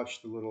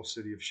overwatch the little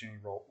city of Shinny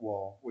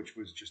Wall, which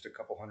was just a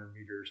couple hundred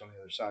meters on the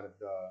other side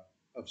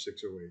of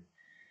 608.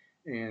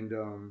 And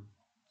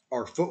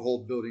our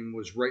foothold building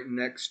was right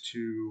next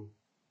to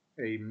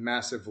a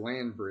massive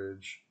land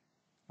bridge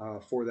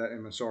for that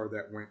MSR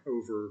that went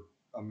over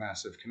a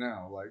massive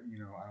canal, like,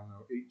 I don't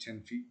know,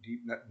 8-10 feet deep.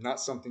 Not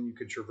something you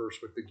could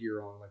traverse with the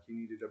gear on. Like you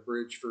needed a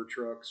bridge for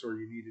trucks, or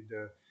you needed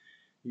to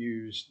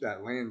use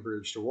that land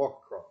bridge to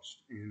walk across.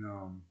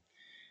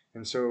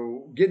 And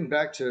so getting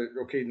back to,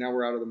 okay, now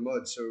we're out of the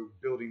mud. So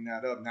building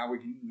that up, now we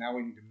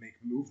need to make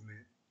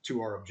movement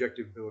to our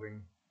objective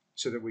building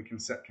so that we can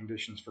set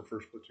conditions for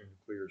first platoon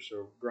to clear.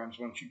 So Grimes,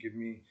 why don't you give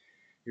me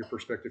your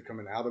perspective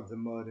coming out of the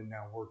mud and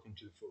now working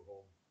to the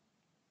foothold?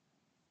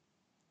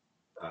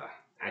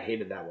 I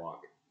hated that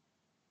walk.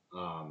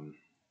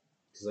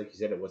 Because like you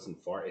said, it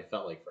wasn't far. It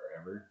felt like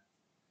forever.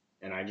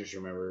 And I just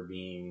remember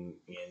being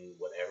in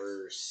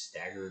whatever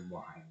staggered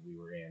line we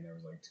were in. There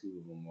was like two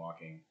of them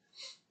walking.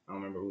 I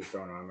don't remember who was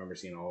throwing on. I remember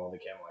seeing all the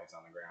chem lights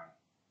on the ground.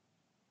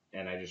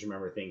 And I just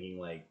remember thinking,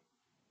 like,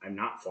 I'm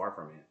not far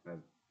from it.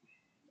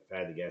 If I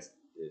had to guess,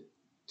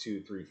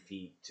 2-3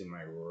 feet to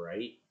my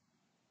right.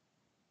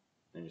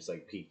 And just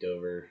like peeked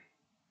over.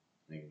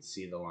 I could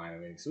see the line. I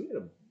mean, so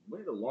we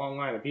had a long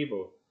line of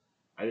people.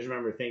 I just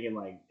remember thinking,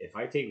 like, if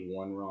I take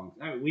one wrong,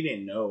 I mean, we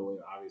didn't know.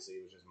 Obviously,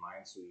 it was just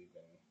minesweep,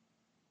 and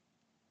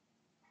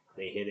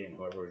they hit it, and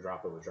whoever was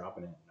dropping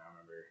it. And I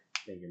remember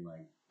thinking,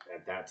 like,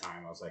 at that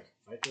time, I was like,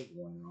 if I take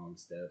one wrong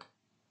step,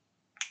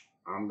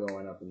 I'm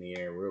going up in the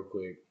air real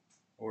quick.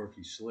 Or if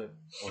you slip,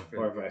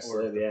 or if I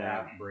slip, the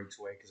path breaks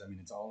away, because I mean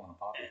it's all on a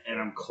poppy.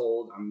 And I'm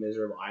cold, I'm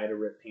miserable. I had to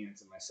rip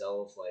pants in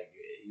myself. Like,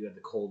 you had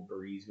the cold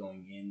breeze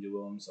going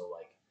into them, so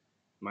like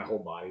my whole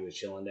body was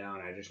chilling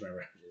down. I just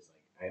remember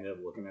I ended up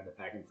looking at the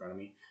pack in front of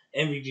me.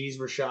 MVGs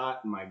were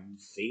shot. My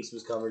face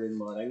was covered in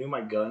mud. I knew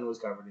my gun was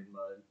covered in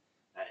mud.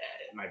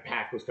 My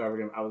pack was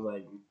covered in. I was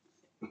like,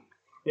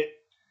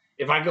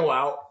 if I go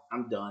out,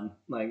 I'm done.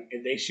 Like,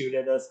 if they shoot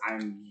at us,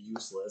 I'm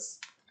useless.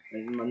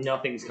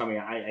 Nothing's coming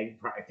out. I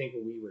think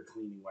when we were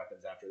cleaning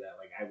weapons after that,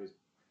 like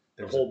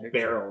the whole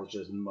barrel is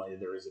just mud.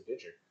 There is a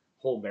picture.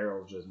 Whole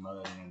barrel is just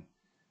mud. And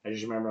I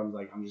just remember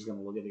I'm just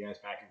gonna look at the guy's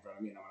pack in front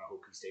of me, and I'm gonna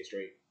hope he stays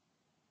straight.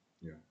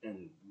 Yeah.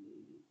 And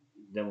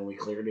then when we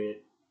cleared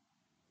it,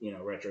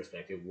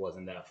 retrospect, it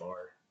wasn't that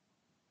far.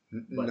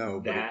 But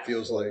it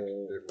feels like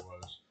it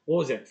was. What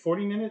was it?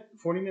 40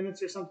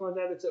 minutes or something like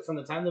that. It's from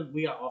the time that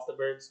we got off the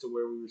birds to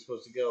where we were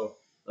supposed to go.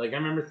 Like I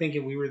remember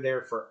thinking we were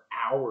there for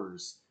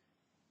hours,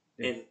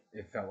 and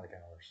It felt like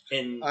hours.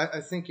 and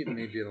I think it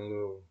may be a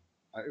little.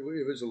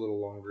 It was a little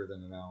longer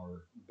than an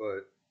hour,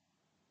 but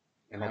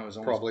And that was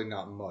almost, probably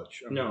not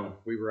much. I No. mean,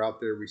 we were out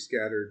there. We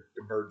scattered.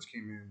 The birds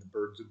came in. The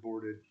birds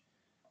aborted.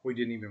 We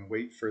didn't even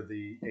wait for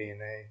the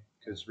A&A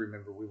because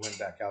remember we went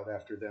back out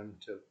after them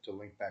to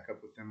link back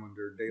up with them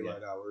under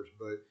daylight hours.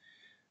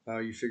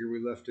 But you figure we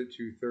left at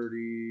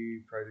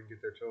 2:30. Probably didn't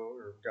get there till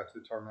or got to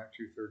the tarmac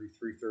 2:30,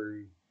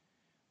 3:30.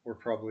 We're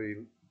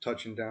probably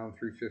touching down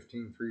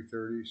 3:15,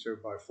 3:30. So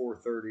by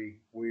 4:30,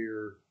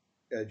 we're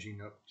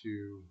edging up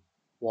to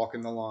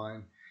walking the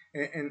line.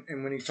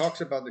 And when he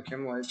talks about the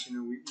chem lights,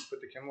 we put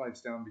the chem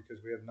lights down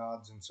because we have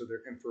nods, and so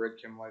they're infrared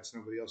chem lights.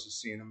 Nobody else is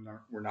seeing them.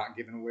 We're not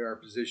giving away our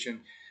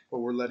position,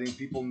 but we're letting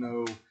people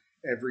know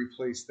every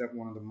place that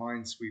one of the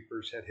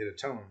minesweepers had hit a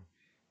tone.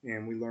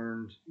 And we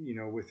learned,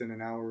 within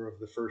an hour of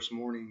the first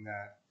morning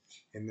that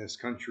in this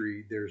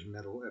country there's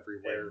metal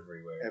everywhere,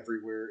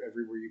 everywhere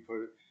you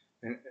put it.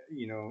 And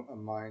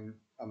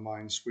a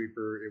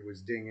minesweeper, it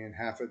was dinging.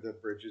 Half of the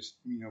bridges,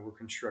 were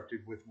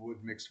constructed with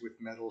wood mixed with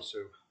metal, so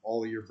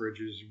all of your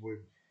bridges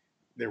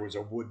there was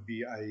a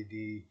would-be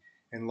IED,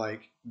 and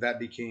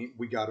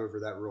we got over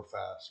that real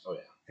fast. Oh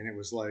yeah. And it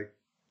was like,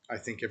 I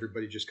think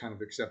everybody just kind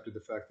of accepted the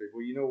fact that,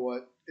 well, you know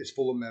what, it's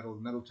full of metal.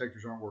 The metal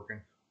detectors aren't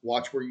working.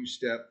 Watch where you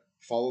step.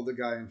 Follow the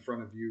guy in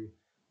front of you.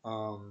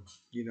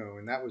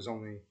 And that was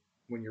only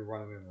when you're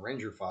running in a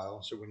ranger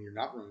file. So when you're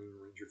not running in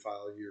a ranger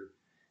file,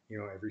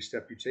 every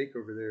step you take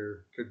over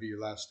there could be your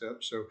last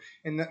step. So,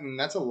 and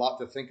that's a lot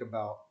to think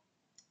about.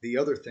 The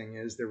other thing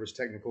is there was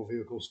technical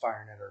vehicles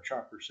firing at our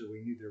chopper, so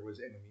we knew there was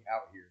enemy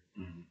out here.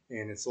 Mm-hmm.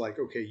 And it's like,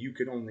 okay, you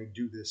could only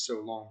do this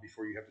so long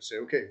before you have to say,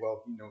 okay,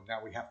 well,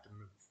 now we have to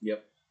move.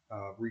 Yep.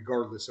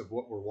 Regardless of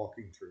what we're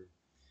walking through.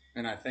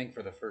 And I think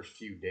for the first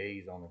few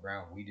days on the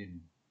ground, we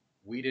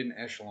didn't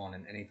echelon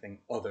in anything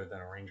other than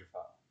a ranger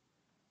file.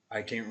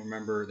 I can't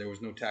remember. There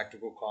was no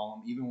tactical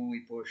column, even when we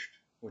pushed,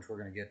 which we're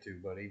going to get to,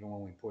 but even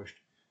when we pushed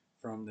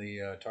from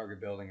the target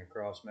building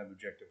across Med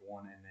Objective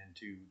 1 and then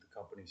to the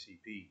company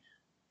CP,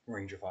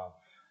 ranger file.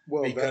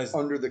 Well, because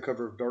under the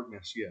cover of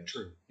darkness, yes.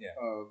 True, yeah.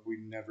 We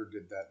never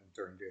did that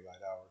during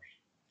daylight hours.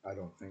 I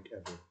don't think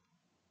ever.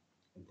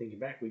 And thinking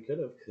back, we could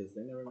have because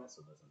they never messed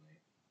with us at night.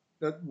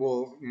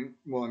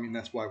 I mean,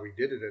 that's why we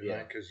did it at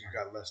night, because you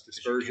got less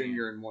dispersion.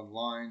 You're in one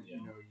line. Yeah.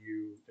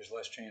 There's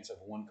less chance of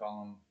one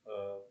column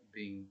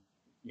being,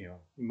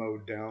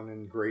 mowed down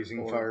and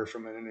grazing fire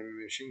from an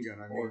enemy machine gun.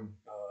 Or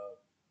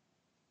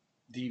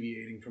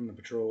deviating from the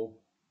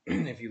patrol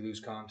if you lose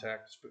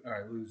contact,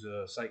 or lose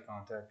sight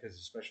contact, because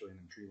especially in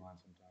the tree line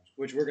sometimes.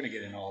 Which we're going to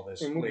get into all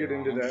this. And we'll get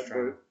into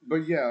that,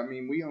 but yeah, I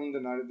mean, we owned the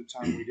night at the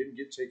time. We didn't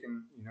get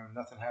taken.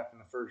 Nothing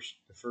happened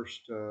the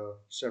first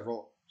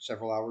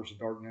several hours of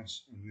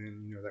darkness, and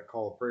then that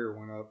call of prayer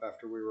went up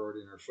after we were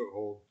already in our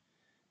foothold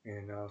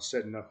and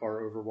setting up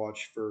our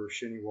overwatch for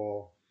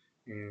Shinnywall,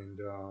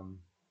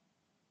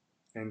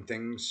 and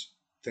things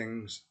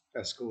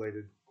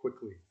escalated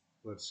quickly.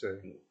 Let's say,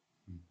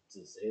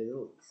 to say the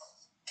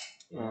least.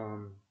 Yeah.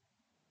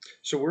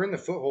 So we're in the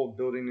foothold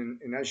building,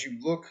 and as you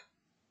look,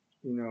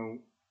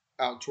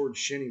 out towards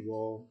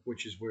Shinnywall,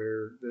 which is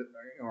where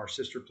our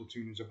sister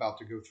platoon is about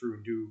to go through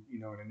and do,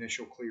 an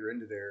initial clear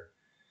into there.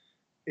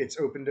 It's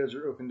open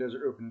desert, open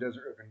desert, open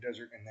desert, open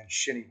desert, and then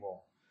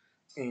Shinnywall.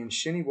 And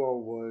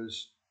Shinnywall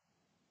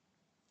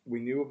we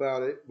knew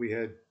about it. We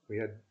had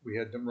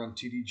them run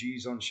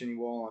TDGs on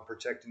Shinnywall on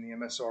protecting the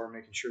MSR,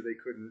 making sure they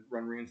couldn't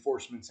run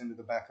reinforcements into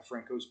the back of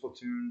Franco's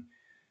platoon.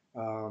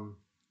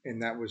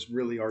 And that was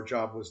really our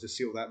job, was to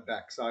seal that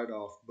backside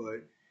off.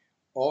 But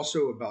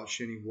also about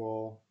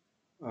Shinnywall,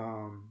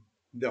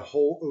 the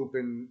whole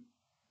open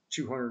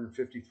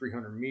 250,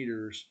 300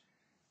 meters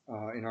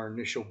in our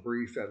initial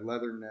brief at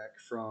Leatherneck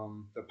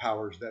from the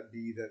powers that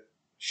be that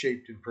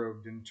shaped and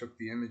probed and took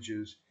the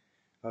images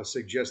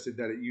suggested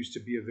that it used to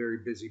be a very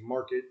busy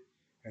market,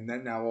 and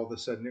that now all of a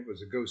sudden it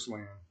was a ghost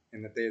land,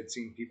 and that they had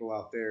seen people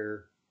out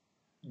there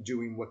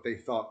doing what they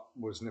thought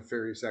was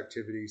nefarious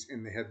activities,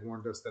 and they had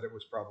warned us that it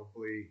was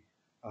probably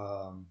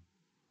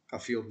a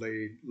field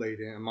laid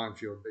in, a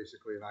minefield,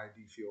 basically an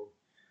ID field,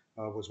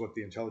 was what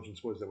the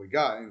intelligence was that we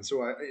got. And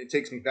so it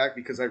takes me back,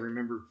 because I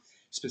remember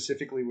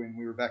specifically when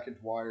we were back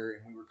at Dwyer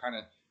and we were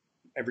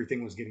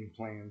everything was getting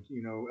planned.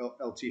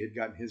 LT had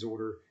gotten his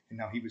order, and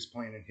now he was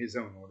planning his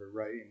own order,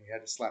 right? And we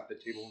had to slap the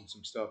table on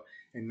some stuff,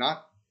 and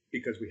not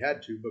because we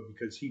had to, but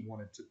because he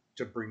wanted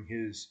to bring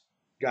his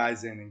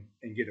guys in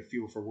and get a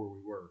feel for where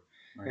we were.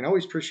 Right. And I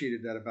always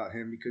appreciated that about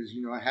him, because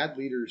I had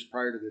leaders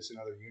prior to this in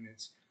other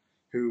units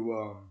who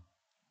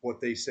what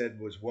they said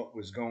was what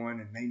was going,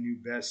 and they knew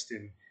best,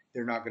 and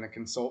they're not going to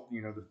consult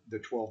the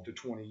 12 to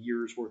 20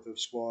 years worth of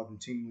squad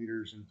and team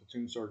leaders and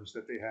platoon sergeants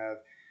that they have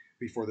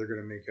before they're going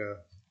to make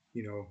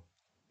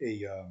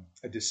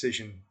a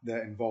decision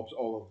that involves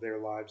all of their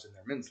lives and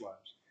their men's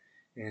lives.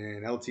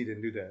 And LT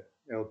didn't do that.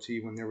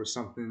 LT, when there was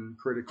something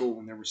critical,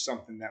 when there was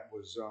something that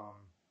was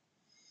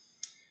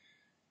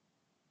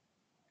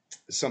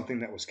something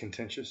that was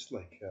contentious,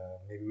 like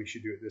maybe we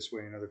should do it this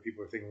way, and other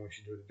people are thinking we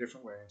should do it a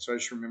different way. And so I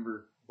just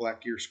remember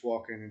Black Gear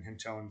squawking and him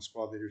telling the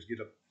squad leaders, get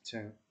up to the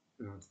tent,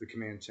 to the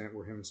command tent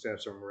where him and staff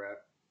sergeant were at.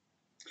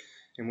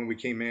 And when we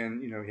came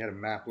in, he had a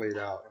map laid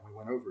out, and we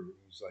went over it.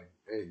 He was like,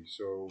 "Hey,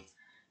 so,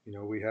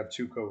 we have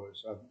 2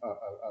 COAs.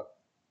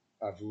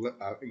 I've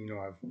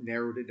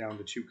narrowed it down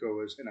to 2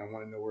 COAs, and I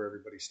want to know where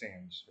everybody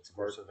stands. It's a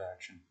course of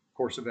action.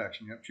 Course of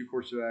action. Yep, 2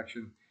 courses of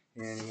action,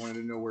 and he wanted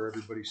to know where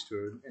everybody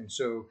stood. And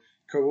so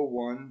COA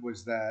 1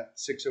 was that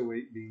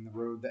 608 being the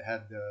road that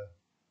had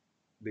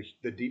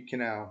the deep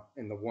canal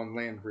and the 1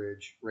 land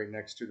bridge right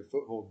next to the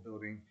foothold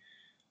building.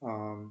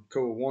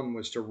 COA 1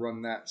 was to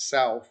run that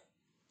south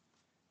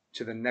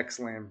to the next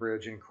land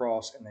bridge and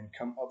cross, and then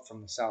come up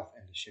from the south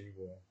end of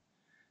Shinnywell.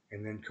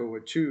 And then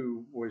COA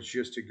 2 was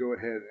just to go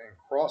ahead and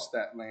cross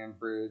that land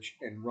bridge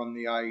and run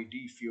the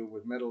IED field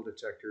with metal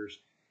detectors.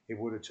 It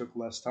would have took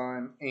less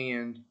time.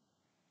 And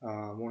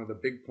one of the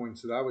big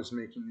points that I was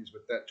making is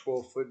with that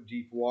 12-foot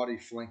deep wadi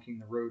flanking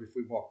the road, if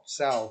we walked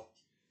south,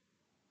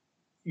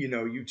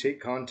 you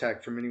take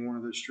contact from any one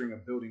of those string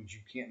of buildings,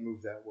 you can't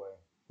move that way.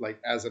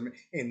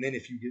 And then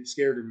if you get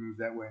scared and move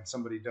that way and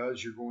somebody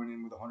does, you're going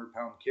in with a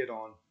 100-pound kid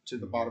on to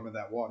the bottom of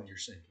that wadi. You're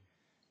sinking.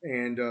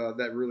 And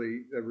that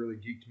really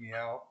geeked me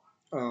out.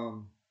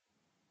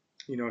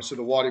 So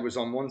the wadi was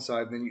on one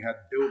side, and then you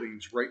had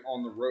buildings right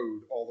on the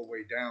road all the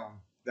way down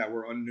that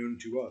were unknown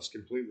to us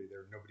completely.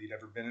 Nobody had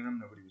ever been in them.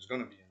 Nobody was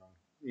going to be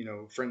in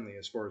them. Friendly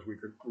as far as we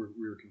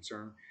were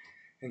concerned.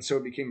 And so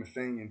it became a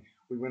thing. And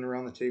we went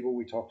around the table.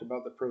 We talked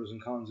about the pros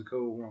and cons of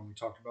COA 1. We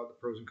talked about the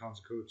pros and cons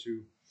of COA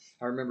 2.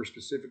 I remember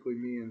specifically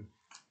me and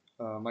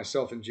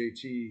myself and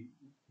JT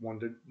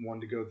wanted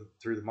to go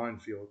through the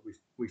minefield.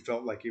 We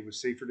felt like it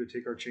was safer to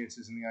take our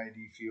chances in the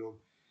IED field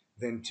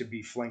than to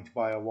be flanked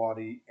by a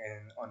wadi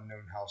and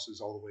unknown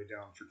houses all the way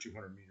down for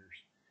 200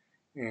 meters.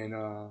 And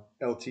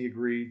LT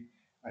agreed.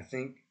 I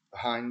think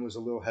Hein was a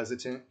little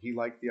hesitant. He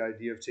liked the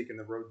idea of taking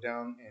the road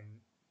down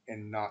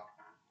and not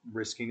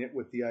risking it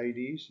with the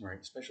IEDs. Right,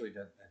 especially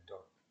that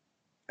dark.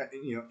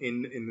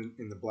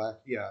 In the black,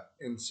 yeah.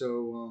 And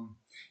so,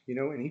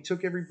 and he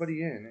took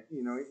everybody in.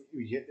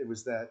 It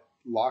was that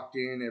locked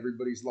in,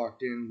 everybody's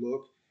locked in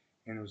look,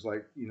 and it was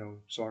like,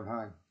 Sergeant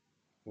Hein,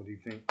 what do you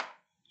think?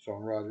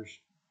 Sergeant Rogers,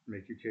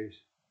 make your case.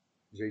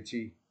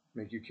 JT,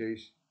 make your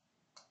case.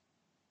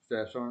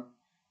 Staff Sergeant.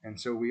 And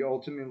so we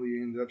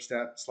ultimately ended up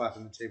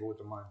slapping the table with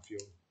the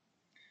minefield.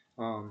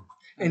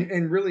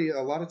 And really,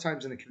 a lot of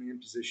times in a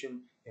command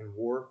position in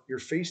war, you're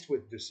faced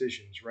with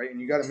decisions, right? And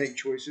you got to make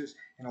choices.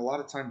 And a lot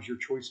of times your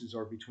choices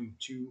are between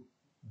 2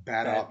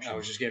 bad options. I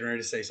was just getting ready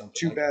to say something.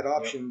 2 bad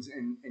options, yep.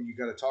 and you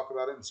got to talk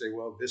about it and say,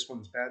 well, this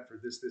one's bad for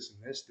this, this,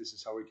 and this. This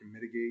is how we can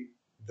mitigate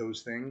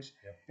those things.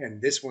 Yep.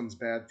 And this one's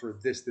bad for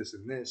this, this,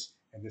 and this.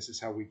 And this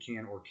is how we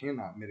can or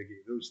cannot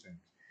mitigate those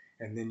things.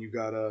 And then you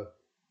got to,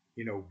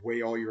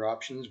 weigh all your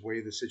options,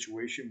 weigh the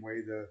situation, weigh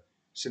the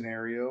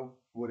scenario,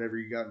 whatever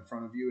you got in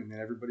front of you, and then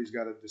everybody's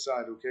got to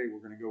decide, okay, we're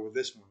going to go with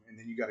this one, and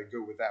then you got to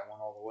go with that one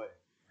all the way,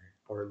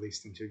 or at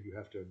least until you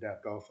have to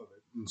adapt off of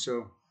it. And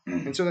so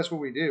that's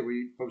what we did.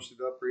 We posted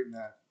up right in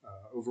that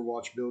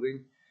Overwatch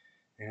building,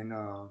 and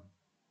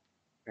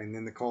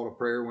then the call to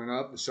prayer went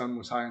up. The sun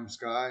was high in the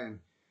sky, and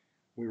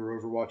we were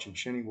overwatching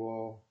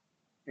Shinnywell,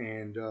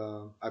 and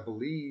I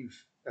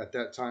believe at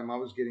that time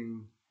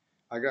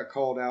I got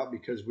called out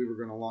because we were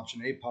going to launch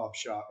an APOB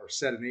shot or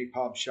set an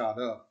APOB shot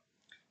up.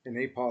 An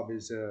APOB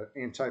is an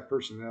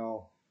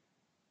anti-personnel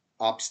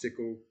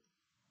obstacle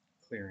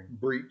clearing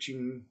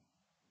breaching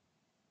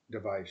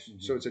device. Mm-hmm.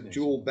 So it's a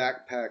dual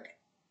backpack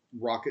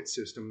rocket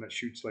system that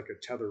shoots like a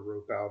tether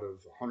rope out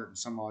of 100 and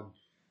some odd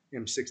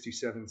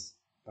M67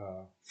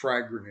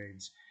 frag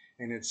grenades,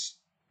 and it's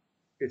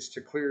to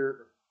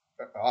clear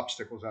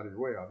obstacles out of your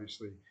way.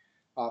 Obviously,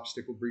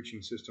 obstacle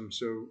breaching system.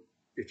 So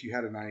if you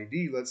had an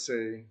IED, let's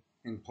say,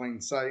 in plain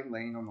sight,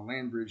 laying on the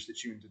land bridge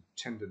that you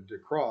intended to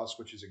cross,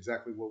 which is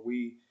exactly what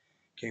we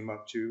came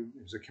up to.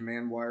 It was a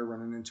command wire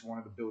running into one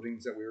of the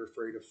buildings that we were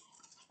afraid of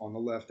on the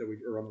left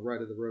or on the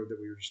right of the road that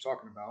we were just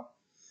talking about.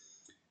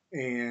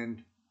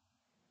 And,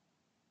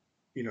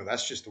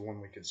 that's just the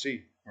one we could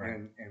see. Right.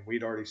 And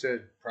we'd already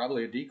said.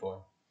 Probably a decoy.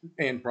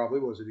 And probably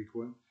was a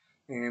decoy.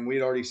 And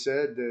we'd already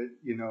said that,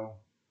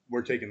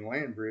 we're taking the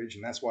land bridge,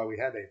 and that's why we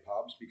had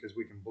APOBs, because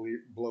we can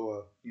blow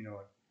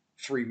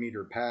a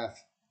 3-meter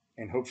path.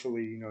 And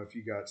hopefully, if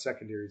you got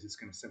secondaries, it's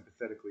going to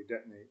sympathetically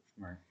detonate.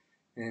 Right.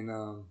 And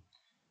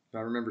I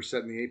remember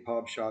setting the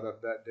APOB shot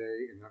up that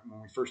day. And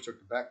when we first took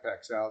the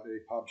backpacks out, the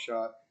APOB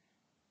shot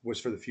was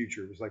for the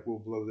future. It was like, we'll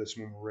blow this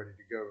when we're ready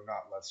to go,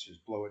 not let's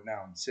just blow it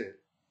now and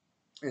sit.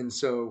 And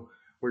so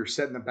we were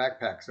setting the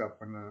backpacks up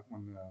when the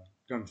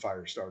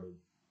gunfire started.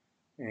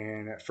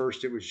 And at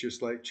first, it was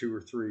just like 2 or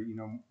 3,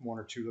 1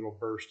 or 2 little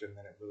bursts, and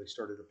then it really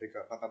started to pick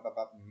up,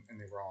 and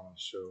they were on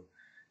us. So,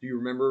 do you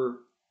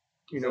remember?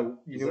 You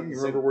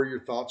remember where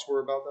your thoughts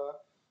were about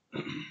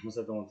that? Was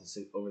that the one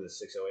over the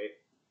 608?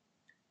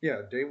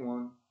 Yeah, day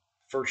 1,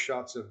 first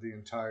shots of the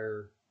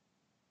entire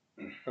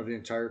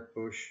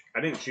push. I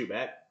didn't shoot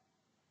back.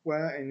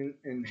 Well, and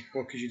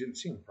well, because you didn't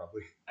see him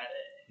probably.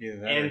 Either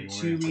that or And you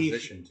weren't to in a be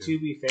position to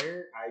be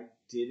fair, I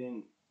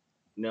didn't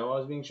know I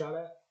was being shot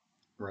at.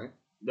 Right.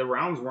 The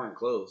rounds weren't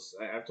close.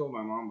 I've told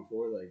my mom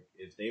before, like,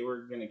 if they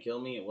were gonna kill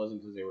me, it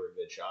wasn't because they were a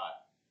good shot.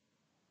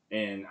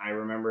 And I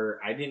remember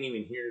I didn't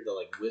even hear the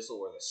like whistle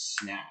or the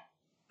snap.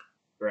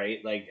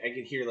 Right? Like I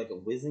could hear like a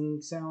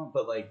whizzing sound,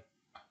 but like,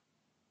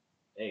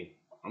 hey,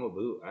 I'm a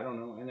boot. I don't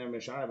know. I never been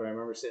shot at, but I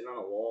remember sitting on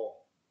a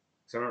wall.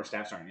 So I remember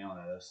staff starting yelling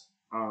at us.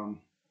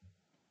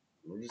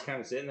 We're just kind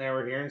of sitting there,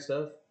 we're hearing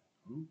stuff.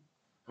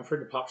 I've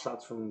heard the pop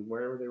shots from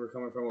wherever they were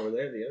coming from over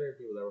there, the other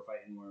people that were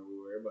fighting where we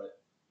were, but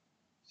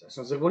so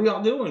I was like, what are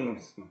y'all doing?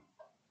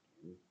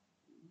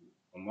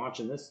 I'm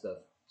watching this stuff.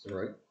 So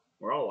Right.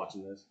 We're all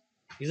watching this.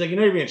 He's like, you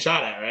know you're being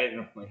shot at, right?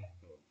 And I'm like,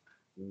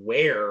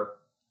 where?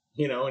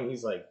 You know, and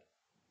he's like,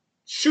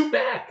 shoot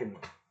back. And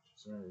I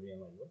just remember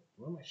being like,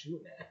 what am I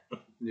shooting at?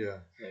 Yeah.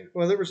 Like,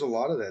 Well, there was a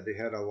lot of that. They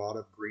had a lot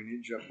of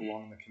greenage up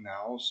along the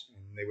canals,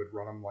 and they would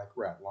run them like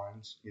rat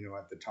lines, you know,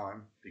 at the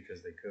time.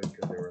 because they could,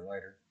 because they were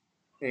lighter.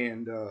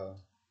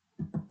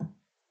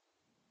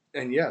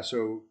 And yeah,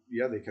 so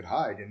yeah, they could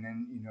hide, and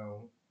then you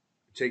know,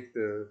 take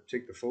the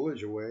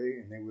foliage away,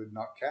 and they would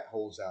knock cat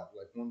holes out,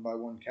 like 1 by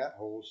 1 cat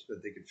holes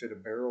that they could fit a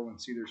barrel and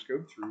see their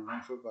scope through,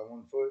 1 foot by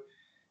 1 foot,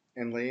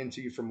 and lay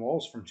into you from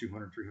walls from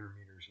 200, 300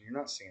 meters, and you're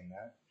not seeing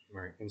that.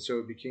 Right. And so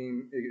it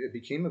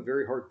became a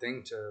very hard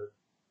thing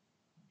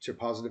to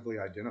positively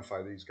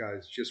identify these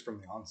guys just from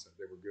the onset.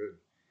 They were good.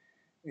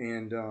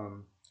 And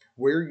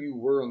where you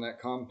were on that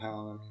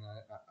compound, I mean,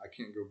 I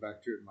can't go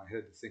back to it in my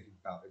head to think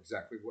about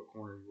exactly what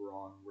corner you were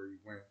on, where you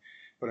went.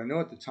 But I know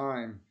at the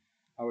time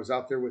I was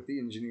out there with the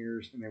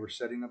engineers, and they were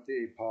setting up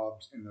the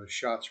APOBs, and those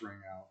shots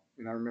rang out.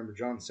 And I remember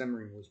John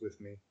Semmering was with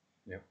me.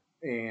 Yep.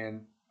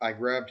 And I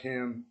grabbed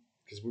him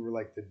because we were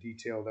like the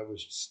detail that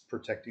was just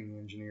protecting the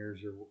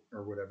engineers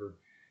or whatever,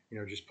 you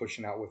know, just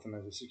pushing out with them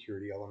as a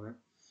security element.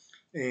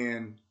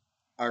 And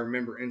I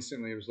remember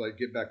instantly it was like,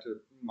 get back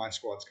to my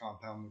squad's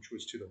compound, which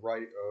was to the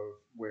right of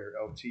where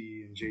LT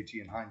and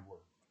JT and Hind were.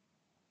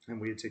 And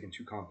we had taken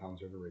 2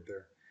 compounds over right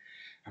there.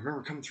 I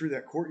remember coming through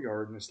that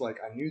courtyard, and it's like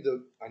I knew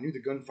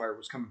the gunfire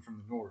was coming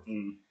from the north.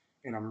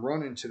 And I'm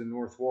running to the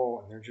north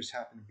wall, and there just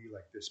happened to be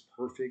like this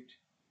perfect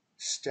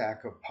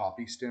stack of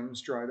poppy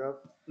stems dried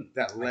up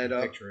that led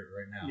up. Picture it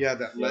right now. Yeah,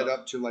 that led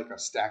up to like a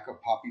stack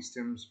of poppy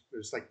stems. It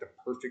was like the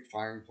perfect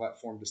firing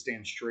platform to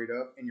stand straight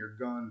up, and your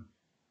gun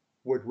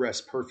would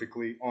rest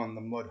perfectly on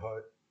the mud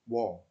hut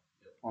wall,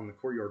 on the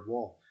courtyard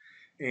wall.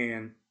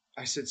 And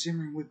I said,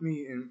 Simmering with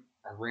me, and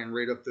I ran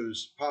right up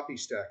those poppy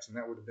stacks, and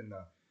that would have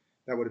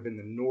been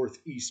the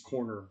northeast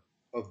corner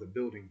of the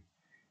building.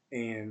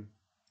 And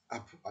I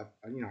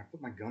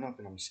put my gun up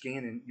and I'm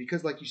scanning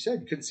because, like you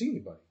said, you couldn't see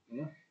anybody.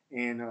 Yeah.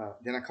 And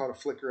then I caught a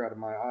flicker out of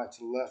my eye to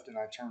the left, and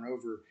I turn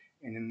over,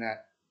 and in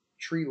that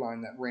tree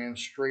line that ran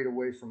straight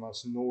away from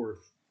us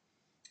north,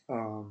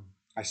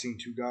 I seen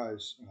 2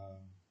 guys.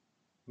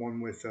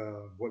 One with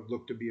what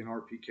looked to be an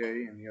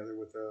RPK, and the other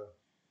with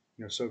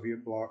a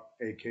Soviet bloc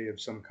AK of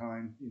some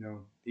kind. You know,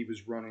 he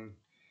was running,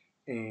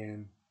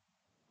 and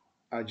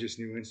I just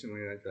knew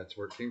instantly that that's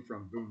where it came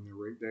from. Boom, they're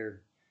right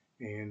there,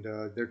 and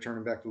they're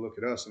turning back to look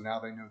at us, and now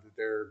they know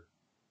that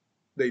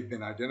they've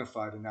been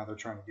identified, and now they're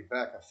trying to get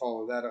back. I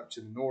follow that up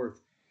to the north,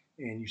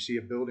 and you see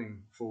a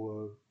building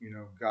full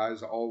of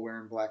guys all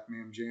wearing black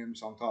man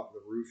jams on top of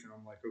the roof, and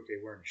I'm like, okay,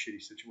 we're in a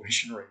shitty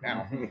situation right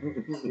now.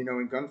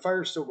 And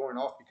gunfire is still going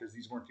off because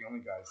these weren't the only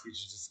guys.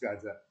 These are just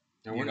guys that.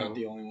 And we're not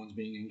the only ones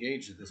being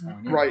engaged at this point.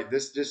 Either. Right.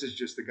 This is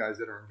just the guys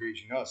that are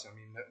engaging us. I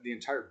mean, the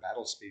entire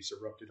battle space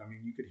erupted. I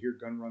mean, you could hear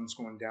gun runs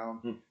going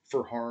down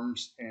for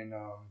Harms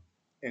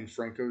and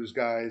Franco's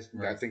guys.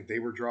 Right. I think they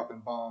were dropping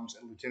bombs.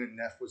 And Lieutenant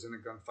Neff was in a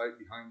gunfight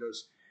behind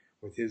us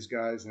with his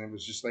guys, and it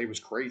was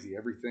crazy.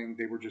 Everything,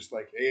 they were just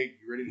like, "Hey,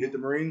 you ready to hit the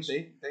Marines?"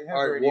 They have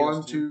all right, radios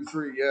 1, 2,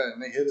 3, yeah,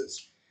 and they hit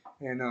us.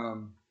 And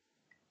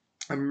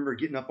I remember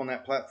getting up on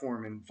that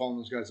platform and following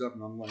those guys up,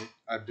 and I'm like,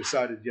 I've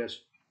decided, yes,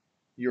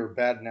 you're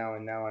bad now,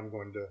 and now I'm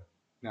going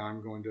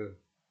to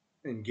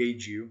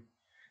engage you.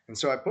 And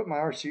so I put my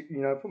RC,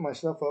 I put my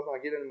stuff up, and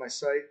I get into my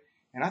sight,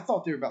 and I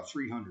thought they were about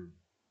 300.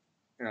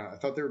 I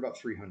thought they were about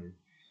 300.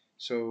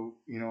 So,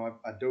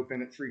 I dope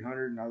in at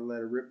 300, and I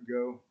let a rip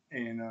go,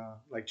 and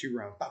like 2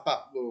 rounds, pop,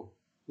 pop,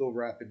 little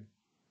rapid,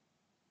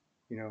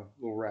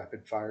 little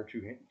rapid fire,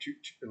 two,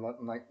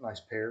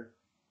 nice pair.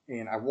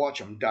 And I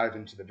watch him dive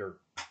into the dirt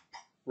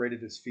right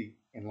at his feet.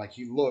 And like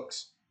he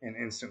looks and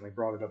instantly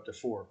brought it up to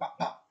 4, pop,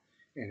 pop.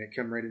 And it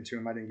come right into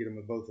him. I didn't get him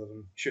with both of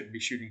them. Shouldn't be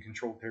shooting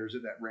controlled pairs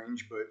at that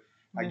range, but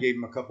I gave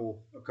him a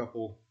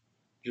couple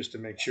just to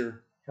make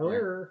sure.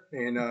 Hello.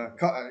 And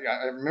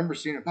I remember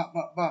seeing it pop,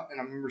 pop, pop, and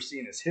I remember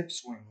seeing his hip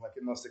swing like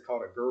it must have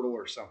caught a girdle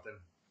or something.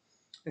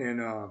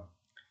 And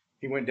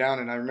he went down,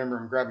 and I remember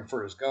him grabbing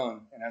for his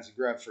gun. And as he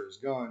grabbed for his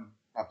gun,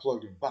 I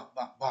plugged him, bop,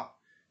 bop, bop.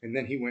 And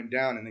then he went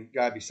down, and the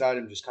guy beside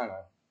him just kind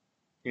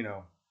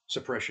of,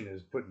 suppression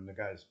is putting the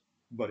guy's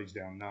buddies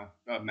down, not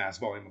a mass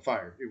volume of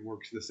fire. It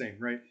works the same,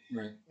 right?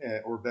 Right.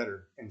 Or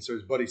better. And so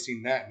his buddy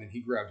seen that, and then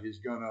he grabbed his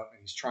gun up,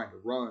 and he's trying to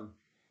run.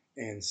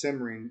 and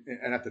simmering.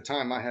 And at the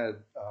time, I had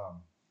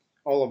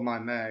all of my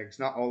mags,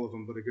 not all of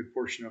them, but a good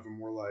portion of them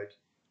were like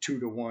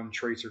 2-to-1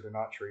 tracer to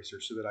not tracer,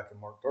 so that I could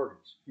mark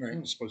targets. Right. I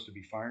wasn't supposed to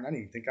be firing. I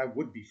didn't even think I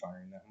would be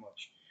firing that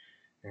much.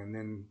 And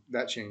then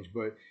that changed.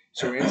 But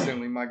so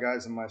instantly, my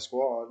guys in my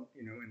squad,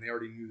 and they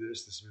already knew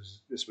this.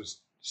 This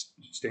was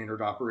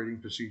standard operating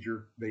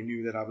procedure. They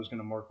knew that I was going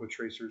to mark with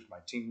tracers. My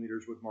team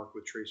leaders would mark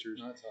with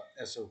tracers. That's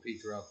a SOP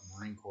throughout the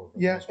Marine Corps.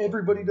 Yeah,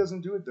 everybody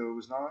doesn't do it though. It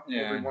was not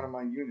every I one of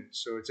my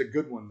units. So it's a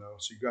good one though.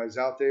 So you guys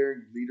out there,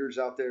 you leaders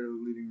out there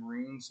leading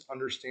Marines,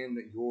 understand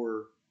that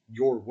your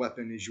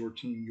weapon is your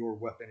team, your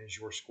weapon is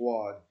your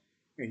squad,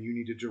 and you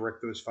need to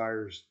direct those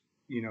fires,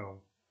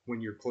 when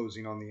you're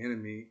closing on the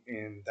enemy,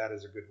 and that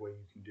is a good way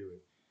you can do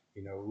it.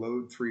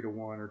 Load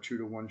 3-to-1 or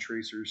 2-to-1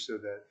 tracers so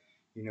that,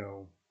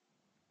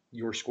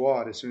 your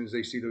squad, as soon as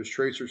they see those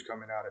tracers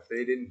coming out, if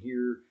they didn't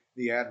hear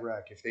the ad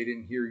rack, if they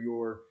didn't hear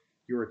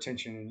your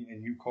attention,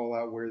 and you call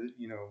out where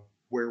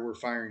we're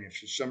firing, if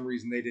for some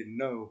reason they didn't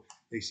know,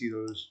 they see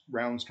those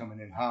rounds coming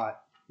in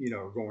hot,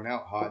 going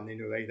out hot, and they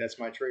know, hey, that's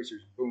my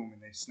tracers, boom,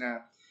 and they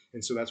snap.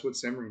 And so that's what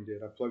Simmering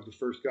did. I plugged the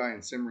first guy,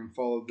 and Simmering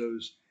followed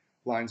those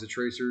lines of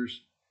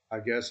tracers, I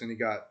guess, and he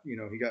got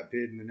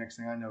PID, and the next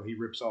thing I know, he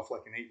rips off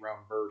like an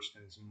 8-round burst,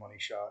 and it's a money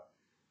shot,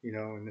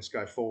 and this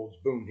guy folds,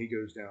 boom, he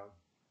goes down.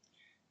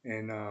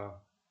 And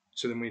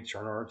so then we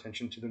turn our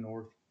attention to the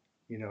north,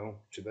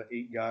 to the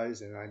 8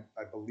 guys, and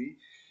I believe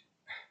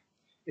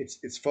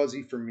it's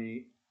fuzzy for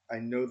me. I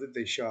know that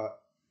they shot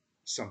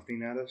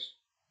something at us.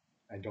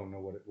 I don't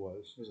know what it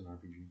was. It was an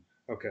RPG.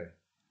 Okay.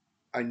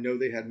 I know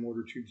they had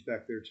mortar tubes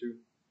back there too.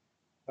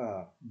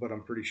 But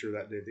I'm pretty sure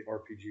that day the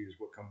RPG is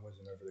what come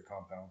whizzing over the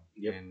compound.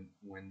 Yep. And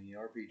when the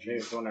RPG...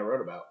 It's the one I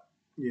wrote about.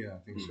 Yeah, I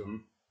think so.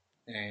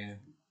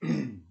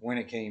 And when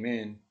it came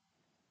in,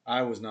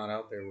 I was not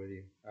out there with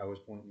you. I was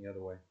pointing the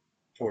other way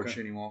towards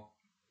Okay. Shinnywall.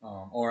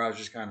 Or I was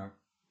just kind of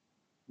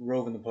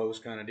roving the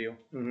post kind of deal.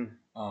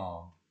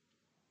 Mm-hmm.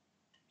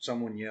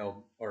 Someone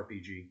yelled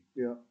RPG.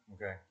 Yeah.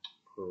 Okay.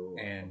 Cool.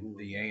 And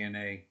the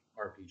ANA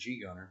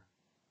RPG gunner...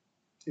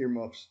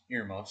 Earmuffs.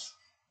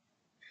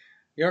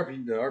 The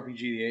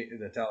RPG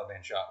the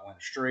Taliban shot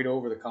went straight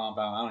over the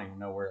compound. I don't even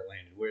know where it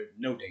landed.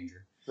 No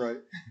danger. Right.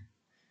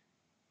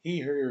 He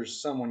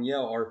hears someone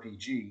yell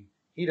RPG.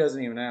 He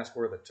doesn't even ask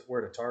where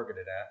to target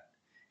it at.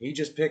 He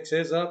just picks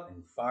his up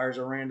and fires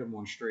a random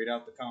one straight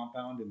out the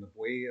compound in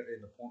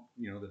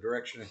the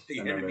direction that the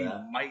enemy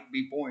might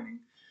be pointing.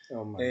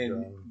 Oh my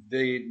God!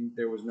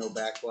 There was no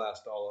backblast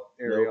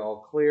Nope.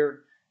 all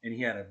clear, and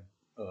he had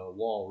a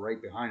wall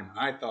right behind him. And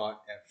I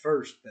thought at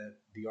first that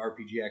the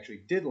RPG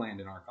actually did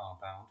land in our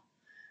compound,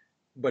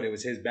 but it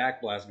was his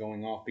backblast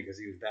going off because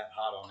he was that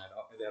hot on that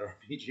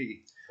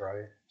RPG.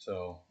 Right.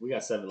 So we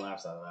got 7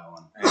 laughs out of that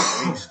one.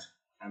 at least.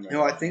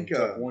 I think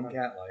Took one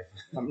cat life.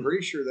 I'm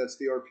pretty sure that's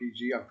the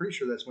RPG. I'm pretty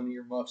sure that's when the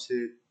earmuffs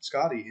hit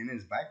Scotty in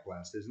his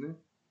backblast, isn't it?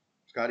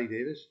 Scotty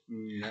Davis.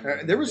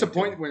 There was a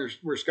point where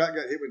Scott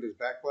got hit with his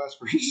backblast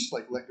where he just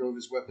like let go of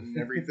his weapon and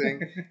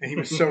everything, and he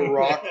was so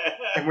rocked,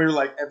 and we were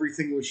like,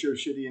 everything was so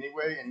shitty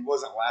anyway, and he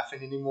wasn't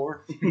laughing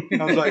anymore.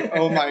 I was like,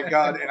 oh my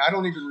God, and I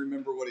don't even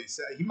remember what he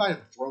said. He might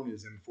have thrown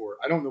his M4.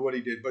 I don't know what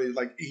he did, but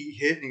he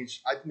hit, and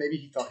maybe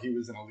he thought he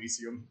was in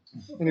Elysium,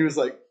 and he was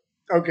like,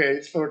 okay,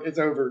 it's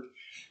over.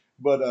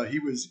 But he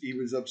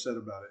was upset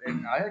about it,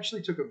 and I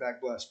actually took a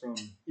backblast from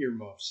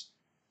earmuffs.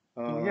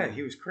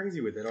 He was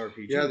crazy with that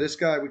RPG. Yeah, this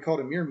guy, we called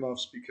him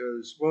earmuffs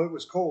because, well, it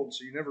was cold,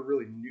 so you never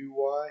really knew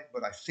why.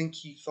 But I think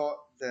he thought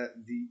that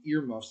the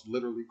earmuffs,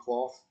 literally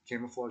cloth,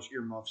 camouflage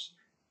earmuffs,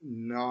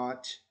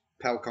 not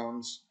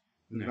Palcons,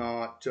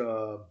 not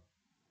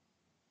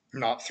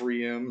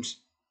 3Ms,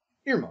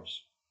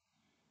 earmuffs.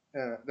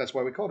 That's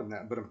why we called him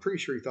that. But I'm pretty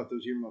sure he thought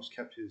those earmuffs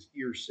kept his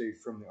ears safe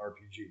from the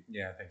RPG.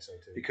 Yeah, I think so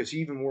too. Because he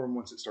even wore them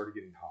once it started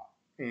getting hot.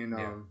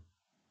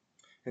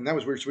 And that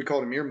was weird. So we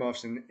called him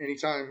earmuffs. And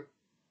anytime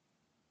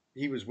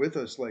he was with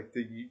us,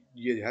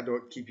 you had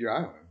to keep your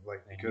eye on him.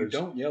 Because you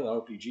don't yell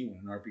RPG when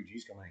an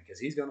RPG's coming in because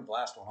he's going to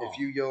blast one off. If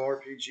you yell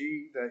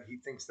RPG, that he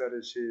thinks that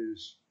is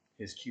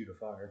his cue to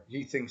fire.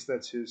 He thinks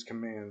that's his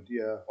command.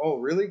 Yeah. Oh,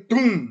 really?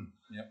 Boom.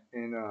 Yep.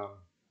 And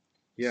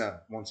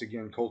once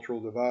again, cultural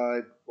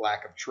divide,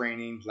 lack of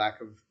training, lack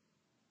of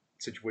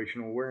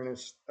situational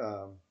awareness.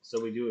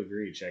 So we do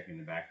agree checking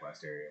the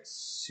backblast area is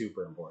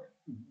super important.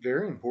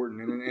 Very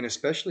important, and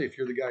especially if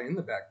you're the guy in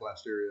the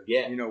backblast area.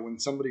 Yeah. When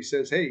somebody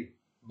says, "Hey,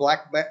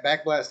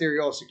 backblast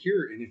area all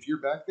secure," and if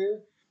you're back there,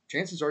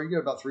 chances are you get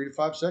about 3 to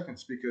 5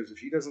 seconds because if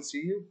he doesn't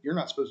see you, you're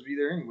not supposed to be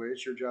there anyway.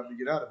 It's your job to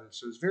get out of it.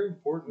 So it's very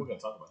important. We're going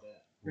to talk about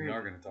that. We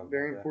are going to talk about that.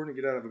 Very important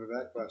to get out of the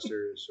backblast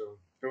area. So,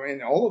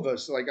 and all of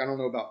us, I don't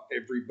know about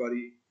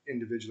everybody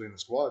individually in the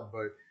squad,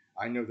 but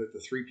I know that the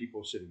 3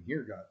 people sitting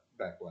here got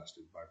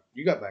backblasted.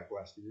 You got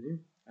backblasted, didn't you?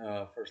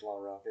 First law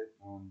rocket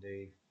on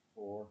day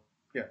 4.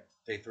 Yeah.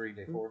 Day 3,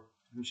 day 4.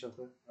 Who shot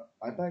that?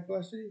 I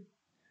backblasted you?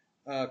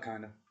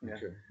 Kind of. Yeah.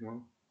 Okay.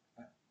 Well,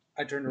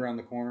 I turned around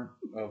the corner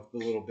of the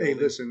little building.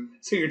 hey, listen.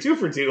 So you're 2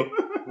 for 2.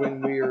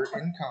 When we're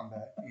in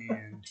combat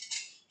and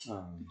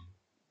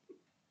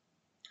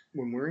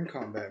when we're in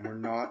combat and we're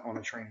not on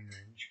a training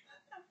range,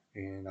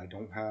 and I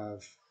don't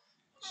have,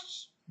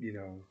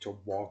 to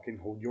walk and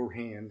hold your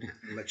hand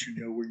and let you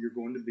know where you're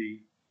going to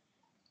be.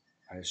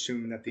 I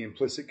assume that the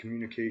implicit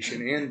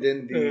communication and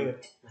then the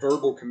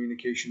verbal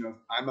communication of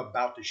I'm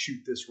about to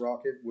shoot this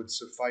rocket would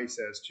suffice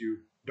as to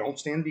don't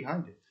stand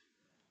behind it.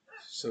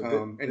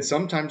 So and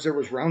sometimes there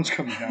was rounds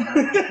coming down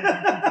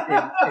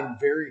in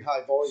very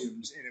high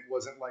volumes, and it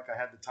wasn't like I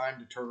had the time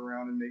to turn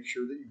around and make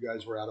sure that you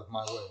guys were out of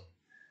my way.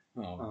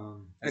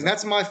 And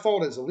that's my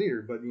fault as a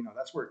leader, but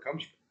that's where it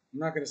comes from. I'm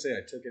not going to say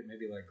I took it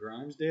maybe like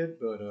Grimes did,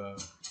 but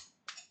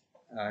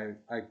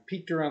I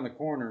peeked around the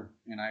corner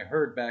and I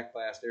heard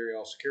backblast area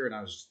all secure, and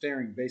I was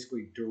staring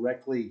basically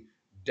directly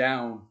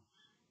down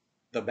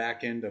the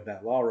back end of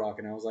that law rock,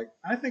 and I was like,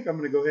 I think I'm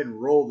going to go ahead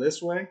and roll this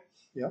way.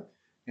 Yeah.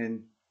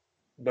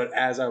 But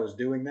as I was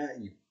doing that,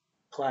 you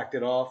clacked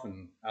it off,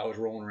 and I was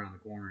rolling around the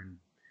corner, and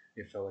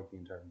it felt like the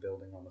entire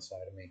building on the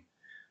side of me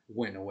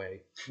went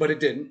away. But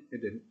it didn't.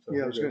 It didn't.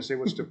 So I was going to say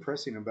what's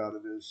depressing about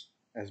it is,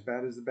 as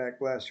bad as the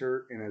backblast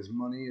hurt and as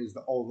money as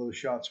all those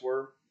shots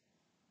were,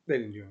 they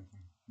didn't do anything.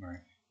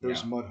 Right.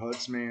 Those mud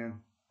huts,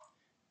 man,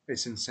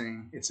 it's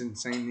insane. It's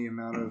insane the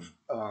amount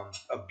of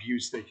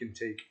abuse they can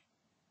take,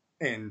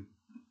 and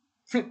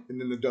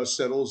then the dust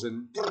settles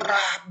and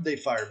they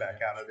fire back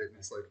out of it, and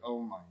it's like,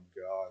 oh my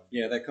god.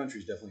 Yeah, that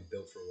country's definitely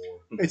built for war.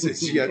 It's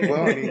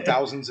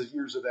thousands of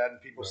years of that,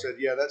 and people said,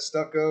 yeah, that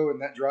stucco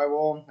and that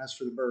drywall, that's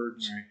for the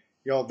birds. Right.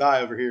 Y'all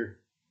die over here.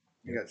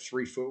 You got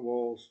 3-foot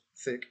walls,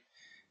 thick,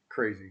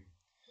 crazy.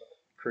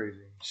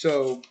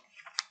 So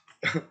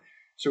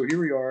here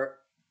we are,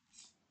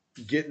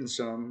 getting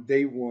some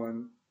day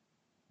one.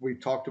 We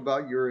talked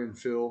about your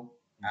infill,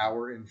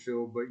 our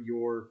infill, but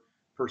your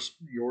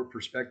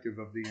perspective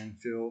of the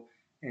infill,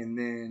 and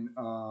then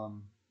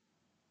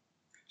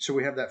so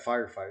we have that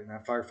firefight, and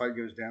that firefight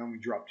goes down. We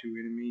drop 2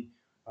 enemy.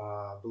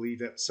 I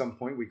believe at some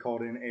point we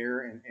called in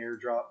air, and air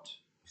dropped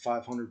a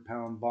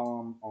 500-pound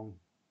bomb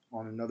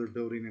on another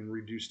building and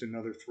reduced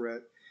another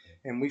threat.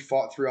 And we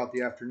fought throughout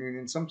the afternoon,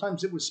 and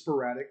sometimes it was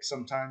sporadic.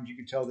 Sometimes you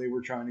could tell they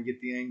were trying to get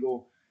the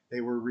angle.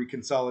 They were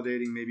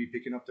reconsolidating, maybe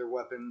picking up their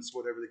weapons,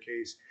 whatever the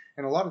case.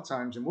 And a lot of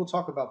times, and we'll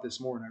talk about this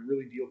more, and I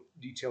really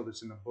detail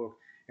this in the book,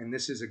 and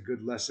this is a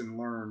good lesson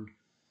learned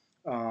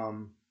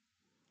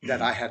that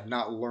I had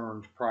not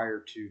learned prior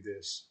to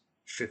this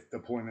 5th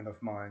deployment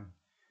of mine.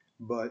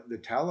 But the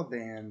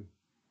Taliban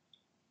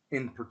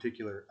in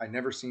particular, I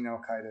never seen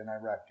Al-Qaeda in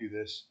Iraq do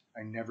this.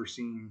 I never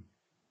even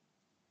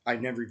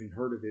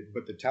heard of it.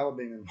 But the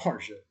Taliban in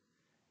Marjah,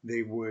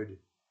 they would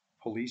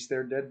police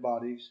their dead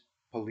bodies,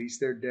 police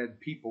their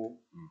dead people,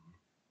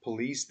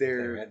 police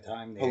their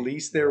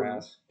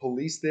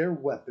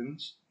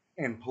weapons,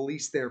 and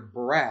police their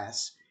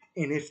brass.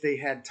 And if they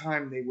had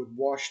time, they would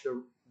wash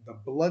the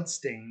blood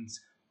stains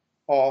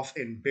off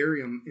and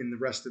bury them in the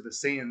rest of the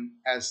sand,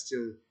 as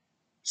to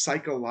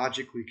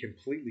psychologically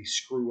completely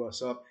screw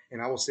us up.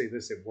 And I will say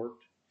this, it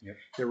worked. Yep.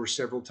 There were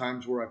several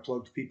times where I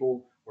plugged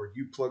people, or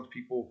you plugged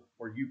people,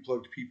 or you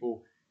plugged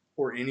people,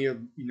 or any of,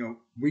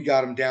 we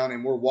got them down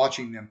and we're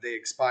watching them. They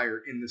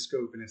expire in the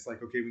scope, and it's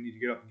like, okay, we need to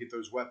get up and get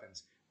those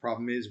weapons.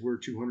 Problem is, we're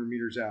 200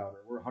 meters out,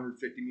 or we're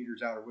 150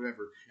 meters out, or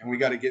whatever, and we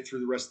got to get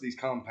through the rest of these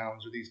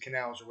compounds or these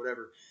canals or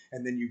whatever.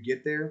 And then you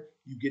get there,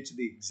 you get to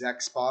the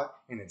exact spot,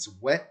 and it's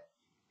wet,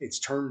 it's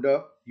turned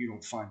up. You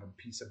don't find a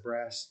piece of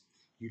brass,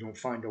 you don't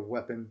find a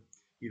weapon,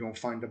 you don't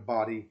find a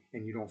body,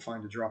 and you don't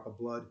find a drop of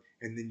blood.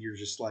 And then you're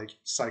just like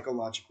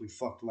psychologically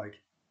fucked. Like,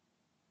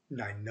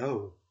 I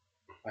know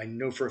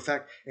for a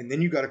fact. And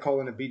then you got to call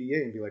in a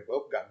BDA and be like,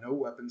 well, got no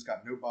weapons,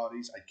 got no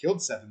bodies. I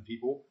killed 7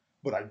 people,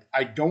 but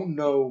I don't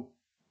know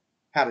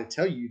how to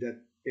tell you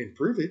that and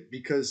prove it,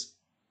 because,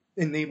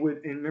 and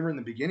remember in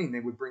the beginning, they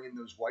would bring in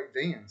those white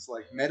vans,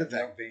 like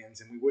medevac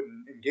vans, and we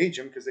wouldn't engage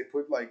them because they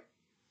put like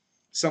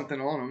something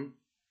on them,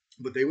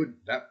 but they would,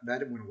 that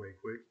went away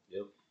quick.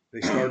 Yep.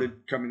 They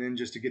started coming in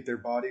just to get their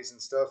bodies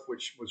and stuff,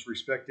 which was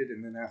respected.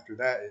 And then after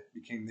that,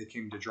 they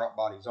came to drop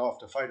bodies off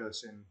to fight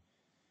us.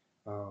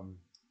 And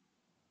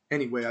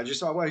anyway, I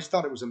always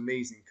thought it was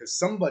amazing because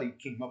somebody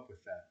came up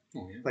with that.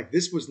 Oh, yeah. Like,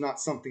 this was not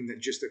something that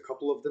just a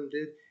couple of them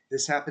did.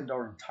 This happened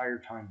our entire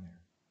time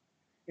there.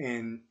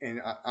 And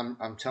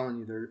I'm telling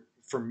you,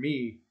 for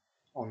me,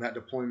 on that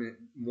deployment,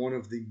 one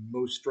of the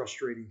most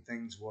frustrating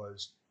things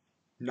was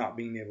not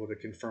being able to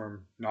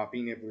confirm, not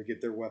being able to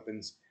get their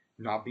weapons,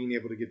 not being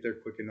able to get there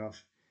quick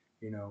enough,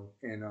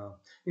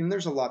 and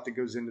there's a lot that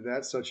goes into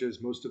that, such as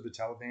most of the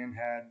Taliban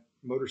had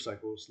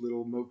motorcycles,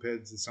 little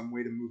mopeds, and some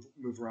way to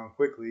move around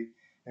quickly,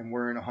 and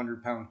wearing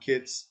 100-pound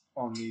kits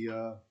on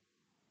the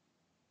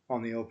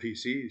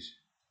LPCs.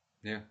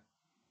 Yeah.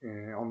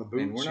 And on the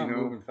boots, and we're not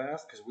moving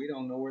fast because we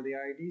don't know where the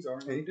IEDs are.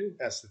 And do.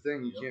 That's the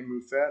thing. You can't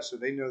move fast, so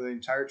they know the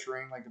entire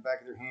terrain like the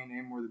back of their hand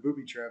and where the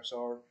booby traps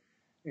are.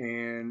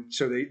 And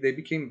so they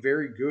became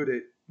very good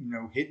at,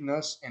 hitting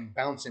us and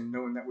bouncing,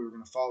 knowing that we were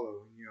going to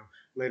follow. And,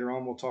 later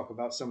on, we'll talk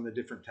about some of the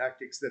different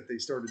tactics that they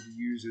started to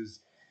use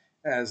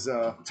as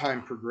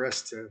time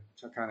progressed to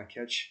kind of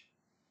catch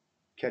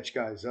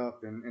guys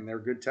up, and they're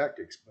good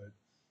tactics. But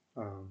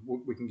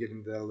We can get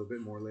into that a little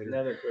bit more later.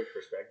 Another quick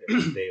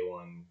perspective, day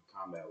one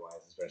combat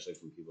wise, especially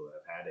from people that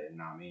have had it and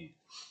not me.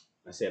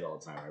 I say it all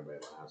the time, everybody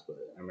laughs, but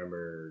I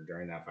remember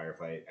during that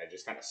firefight, I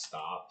just kind of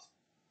stopped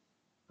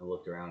and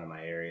looked around in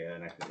my area,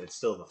 and it's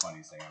still the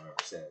funniest thing I've ever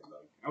said.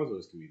 Like, I was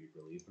always comedic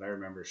relief, but I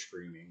remember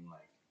screaming,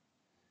 like,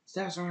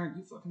 Staff Sergeant,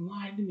 you fucking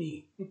lied to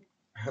me.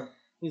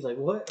 He's like,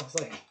 what? I was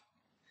like,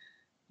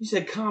 you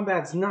said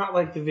combat's not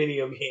like the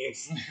video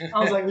games. I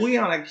was like, we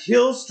on a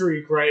kill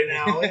streak right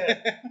now.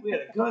 We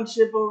had a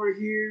gunship over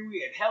here.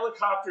 We had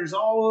helicopters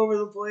all over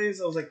the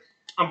place. I was like,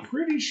 I'm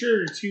pretty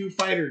sure 2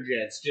 fighter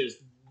jets just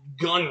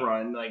gun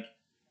run. Like,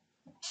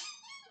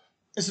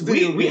 It's a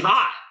video we game.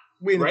 hot.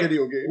 We in right? a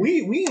video game.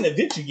 We in a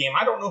video game.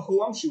 I don't know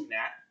who I'm shooting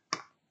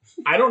at.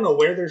 I don't know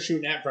where they're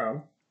shooting at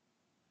from.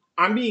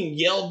 I'm being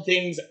yelled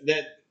things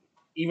that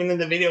even in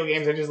the video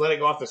games, I just let it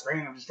go off the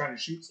screen. I'm just trying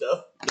to shoot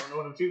stuff. Don't know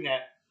what I'm shooting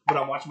at. But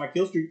I'm watching my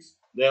kill streaks.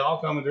 They're all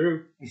coming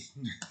through.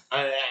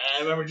 I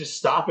remember just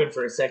stopping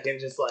for a second,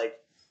 just like,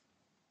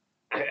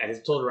 I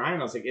just told Ryan,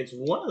 I was like, it's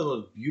one of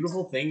those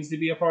beautiful things to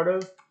be a part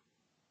of.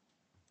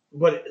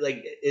 But,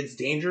 like, it's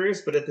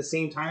dangerous, but at the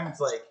same time, it's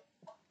like,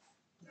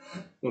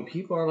 when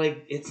people are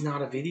like, it's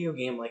not a video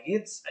game, like,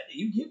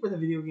 you get where the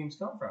video games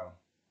come from.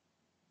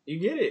 You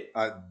get it.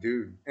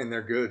 Dude, and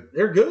they're good.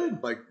 They're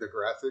good. Like, the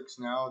graphics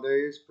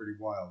nowadays, pretty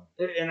wild.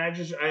 And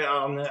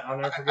I'll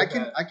never forget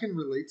that. I can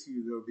relate to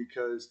you, though,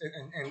 because,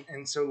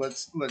 and so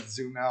let's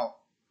zoom out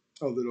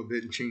a little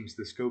bit and change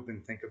the scope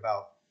and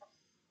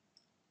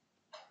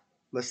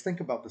let's think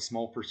about the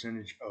small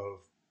percentage of,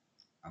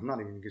 I'm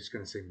not even just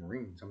going to say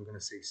Marines, I'm going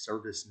to say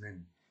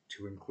servicemen,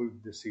 to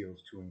include the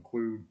SEALs, to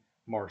include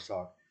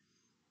MARSOC.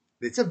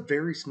 It's a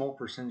very small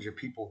percentage of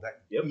people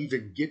that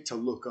even get to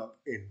look up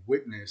and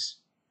witness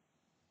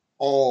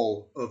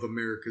all of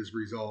America's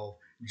resolve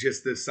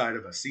just this side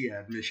of a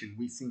SEAD mission.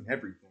 We've seen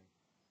everything.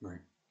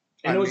 Right.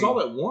 And it was all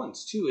at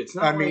once, too. It's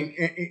not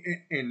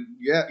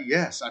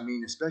yes. I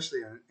mean, especially,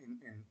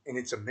 and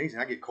it's amazing.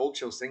 I get cold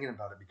chills thinking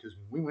about it because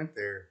when we went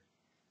there,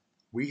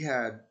 we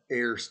had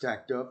air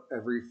stacked up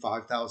every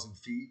 5,000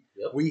 feet.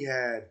 Yep. We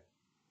had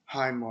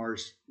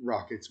HIMARS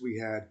rockets. We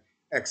had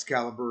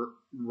Excalibur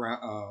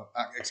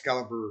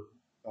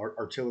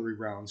artillery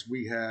rounds.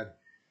 We had,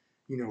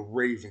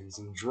 Ravens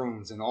and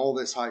drones and all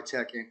this high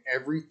tech and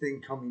everything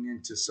coming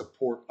in to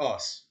support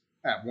us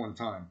at one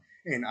time.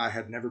 And I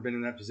had never been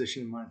in that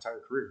position in my entire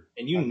career.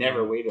 And you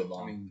never waited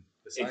long. I mean,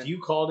 if you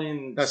called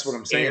in, that's what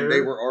I'm saying. air,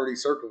 they were already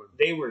circling.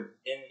 They were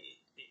in,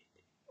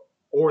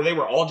 or they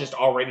were all just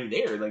already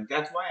there. Like,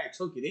 that's why I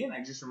took it in.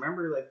 I just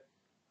remember, like,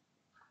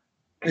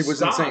 It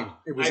was insane.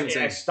 It was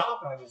insane. I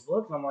stopped and I just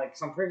looked and I'm like,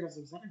 some person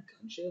said, is that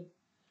a gunship?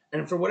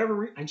 And for whatever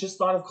reason, I just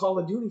thought of Call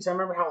of Duty. So I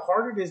remember how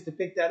hard it is to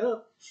pick that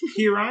up.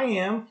 Here I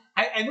am.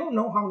 I don't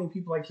know how many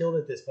people I killed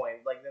at this point.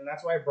 Like, and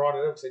that's why I brought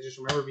it up, because I just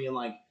remember being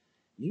like,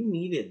 you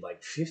needed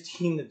like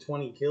 15 to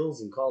 20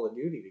 kills in Call of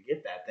Duty to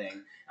get that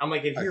thing. I'm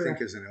like, I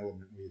think as an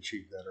element, we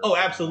achieved that. Oh,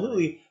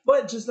 absolutely.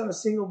 But just on a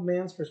single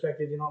man's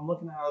perspective, I'm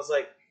looking at it, I was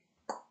like,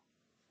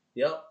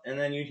 yep. And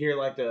then you'd hear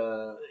like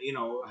the,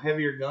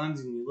 heavier guns,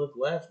 and you look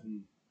left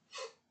and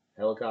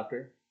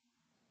helicopter.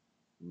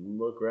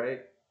 Look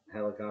right,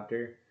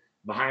 helicopter.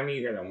 Behind me,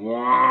 you hear the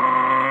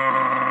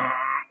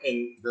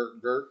and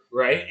dirt,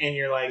 right, and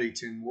you're like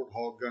A10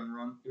 Warthog gun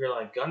run. You're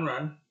like, gun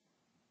run.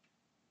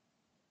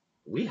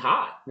 We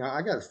hot. Now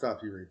I got to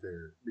stop you right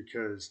there,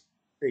 because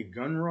a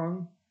gun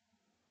run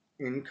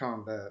in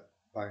combat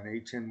by an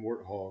A10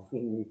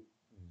 Warthog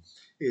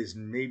is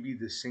maybe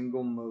the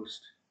single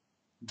most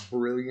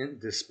brilliant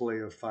display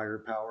of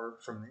firepower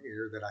from the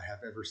air that I have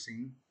ever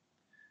seen.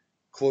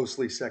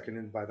 Closely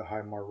seconded by the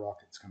HIMARS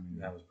rockets coming in.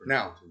 That was pretty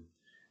now, cool too.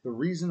 The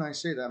reason I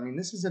say that, I mean,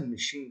 this is a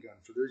machine gun.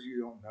 For those of you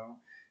who don't know,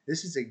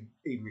 this is a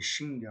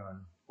machine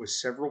gun with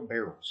several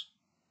barrels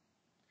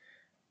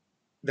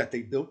that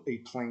they built a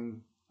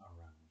plane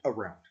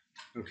around.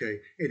 Okay?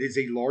 It is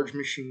a large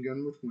machine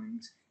gun with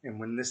wings. And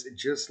when this,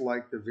 just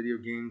like the video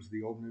games,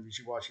 the old movies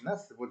you watch, and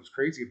that's what's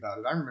crazy about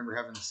it. I remember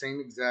having the same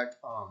exact,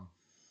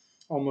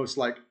 almost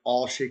like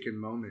all shaken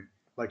moment,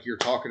 like you're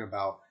talking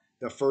about.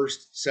 The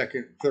first,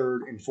 second,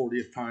 third, and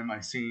 40th time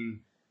I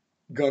seen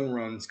gun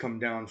runs come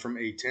down from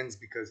A-10s,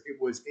 because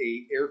it was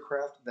a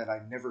aircraft that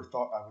I never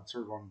thought I would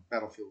serve on the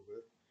battlefield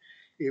with.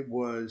 It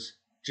was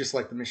just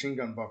like the machine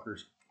gun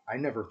bunkers. I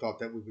never thought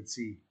that we would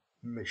see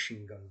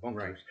machine gun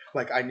bunkers. Right.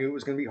 Like, I knew it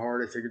was going to be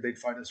hard. I figured they'd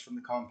fight us from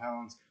the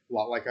compounds, a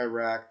lot like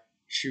Iraq,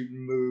 shoot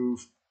and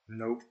move.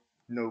 Nope.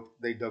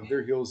 They dug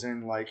their heels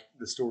in like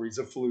the stories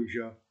of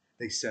Fallujah.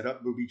 They set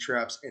up booby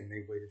traps and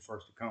they waited for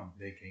us to come.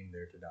 They came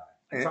there to die.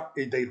 And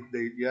they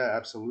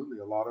absolutely.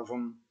 A lot of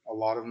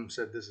them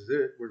said, "This is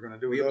it. We're going to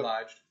do it." We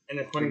obliged. And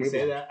it's funny to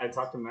say that. I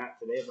talked to Matt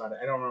today about it.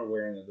 I don't remember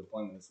where in the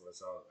deployment this was,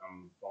 so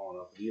I'm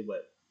following up with you.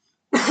 But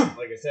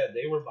like I said,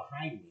 they were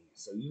behind me,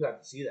 so you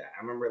got to see that.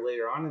 I remember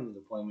later on in the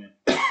deployment,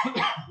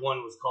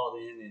 one was called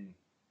in, and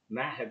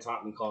Matt had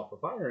taught me call for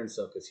fire and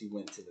stuff, because he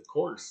went to the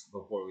course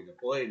before we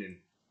deployed, and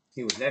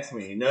he was next to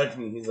me. He nudged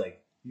me. He's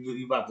like,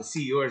 "You about to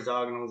see yours,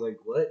 dog?" And I was like,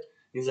 "What?"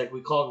 He's like, "We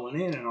called one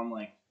in," and I'm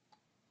like,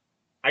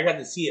 I got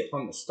to see it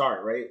from the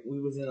start. Right, we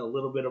was in a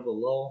little bit of a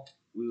lull.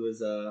 We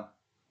was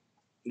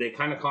they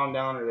kind of calmed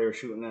down, or they were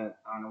shooting at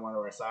on one of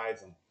our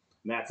sides, and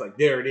Matt's like,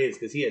 there it is,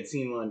 because he had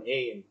seen one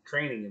A in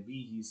training, and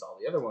B, he saw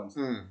the other ones.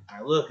 Mm.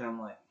 I look, and I'm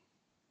like,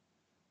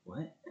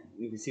 what?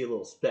 You can see a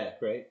little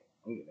speck, right?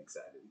 I'm getting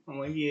excited. I'm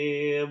like,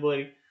 yeah,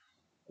 buddy.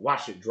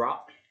 Watch it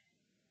drop.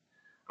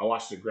 I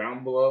watched the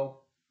ground below,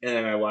 and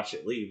then I watched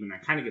it leave, and I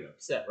kind of get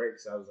upset, right?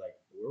 Because I was like,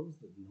 where was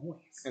the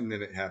noise? And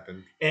then it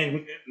happened.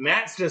 And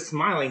Matt's just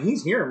smiling.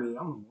 He's hearing me.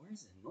 I'm like,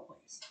 where's the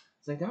noise?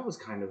 It's like, that was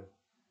kind of,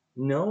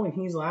 no, and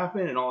he's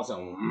laughing, and all of a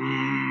sudden,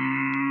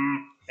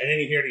 and then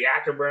you hear the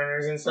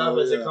afterburners and stuff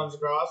as it comes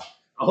across.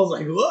 I was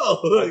like,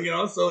 whoa, you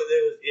know. So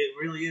it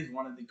really is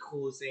one of the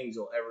coolest things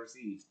you'll ever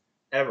see,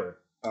 ever.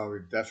 Oh,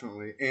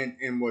 definitely.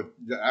 And what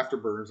the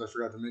afterburners, I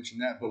forgot to mention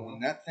that, but when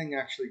that thing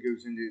actually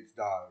goes into its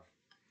dive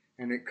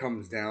and it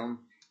comes down,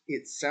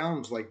 it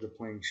sounds like the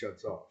plane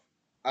shuts off.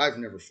 I've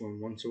never flown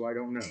one, so I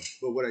don't know.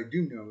 But what I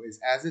do know is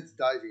as it's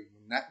diving,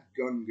 when that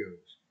gun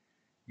goes,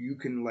 you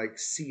can like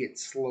see it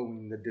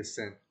slowing the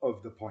descent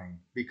of the plane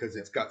because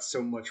it's got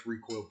so much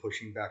recoil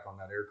pushing back on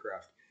that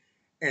aircraft.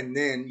 And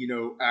then, you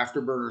know,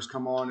 afterburners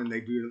come on and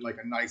they do like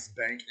a nice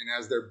bank. And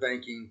as they're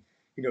banking,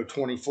 you know,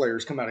 20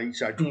 flares come out of each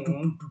side.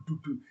 And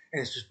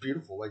it's just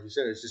beautiful. Like you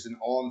said, it's just an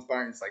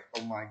awe-inspiring. It's like,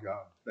 oh my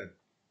God, that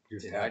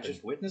just Did happened. I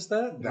just witness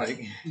that?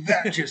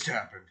 That just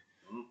happened.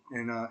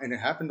 And it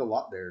happened a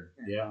lot there.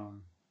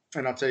 And,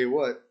 and I'll tell you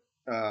what,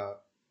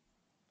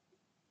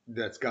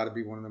 that's got to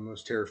be one of the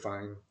most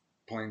terrifying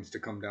planes to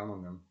come down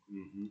on them.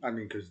 Mm-hmm. I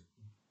mean, because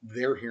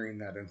they're hearing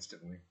that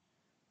instantly.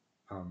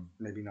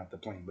 Maybe not the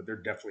plane, but they're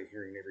definitely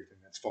hearing everything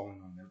that's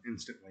falling on them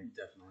instantly.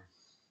 Definitely.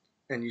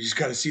 And you just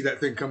got to see that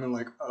thing coming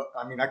like,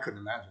 I mean, I couldn't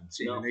imagine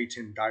seeing an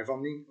A-10 dive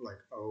on me. Like,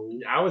 oh.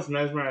 I was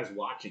mesmerized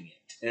watching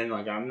it. And,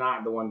 like, I'm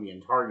not the one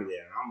being targeted.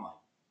 And I'm like,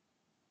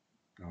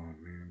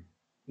 oh, man.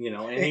 You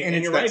know, and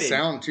it's you're that right,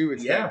 sound, too.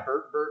 It's that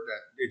burt that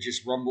it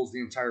just rumbles the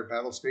entire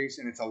battle space.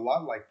 And it's a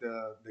lot like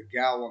the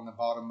gal on the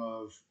bottom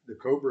of the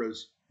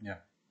Cobras. Yeah.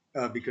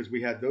 Because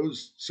we had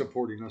those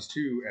supporting us,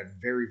 too, at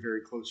very,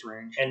 very close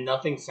range. And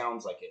nothing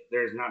sounds like it.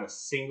 There's not a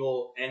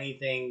single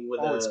anything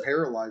with it's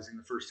paralyzing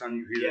the first time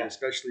you hear it,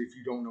 especially if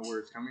you don't know where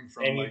it's coming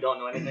from. And you don't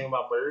know anything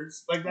about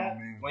birds like that.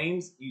 Oh,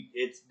 planes,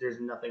 there's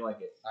nothing like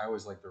it. I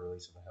always like the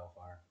release of the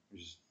Hellfire. It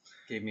just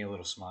gave me a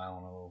little smile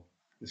and a little...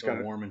 It's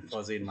got warm and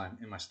fuzzy in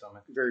my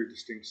stomach. Very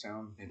distinct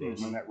sound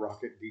when that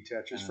rocket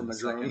detaches from a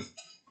drone.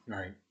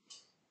 Right.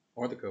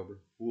 Or the Cobra.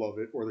 Love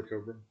it. Or the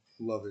Cobra.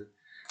 Love it.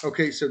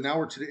 Okay, so now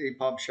we're to the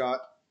APOB shot.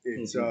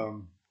 It's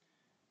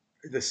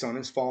the sun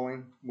is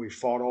falling. We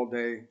fought all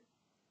day.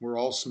 We're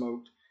all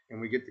smoked, and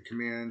we get the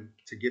command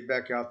to get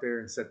back out there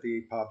and set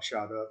the APOB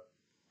shot up.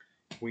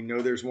 We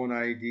know there's one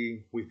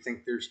IED. We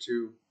think there's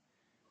two.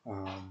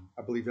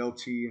 I believe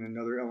LT and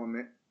another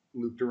element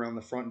looped around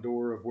the front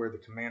door of where the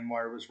command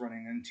wire was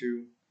running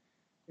into,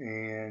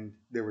 and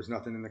there was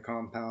nothing in the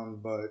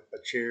compound but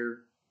a chair,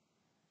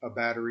 a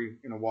battery,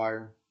 and a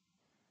wire.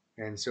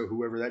 And so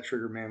whoever that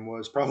trigger man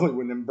was, probably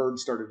when them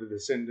birds started to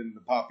descend into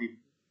the poppy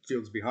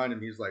fields behind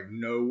him, he's like,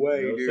 no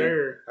way, dude.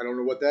 Sir. I don't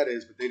know what that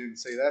is, but they didn't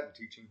say that in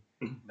teaching.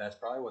 That's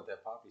probably what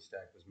that poppy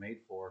stack was made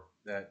for,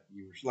 that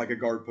you were like a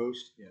guard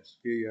post? Yes.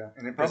 Yeah,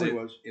 and it probably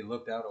was. It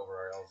looked out over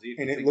our LZ.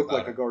 And it looked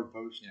like a guard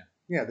post.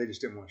 Yeah, they just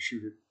didn't want to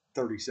shoot at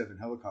 37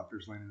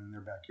 helicopters landing in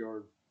their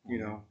backyard, you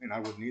know, and I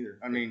wouldn't either.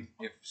 I mean...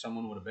 If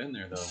someone would have been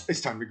there, though...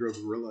 It's time to grow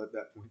gorilla at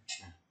that point.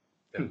 Yeah,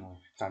 definitely.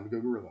 Time to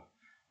go gorilla.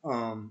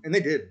 And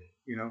they did.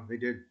 You know, they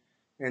did.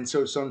 And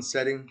so sun's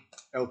setting.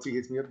 LT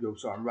hits me up. Yo,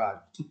 so I'm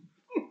riding.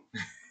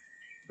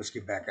 Let's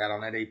get back out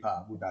on that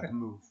APOB. We're about to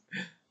move.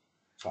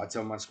 So I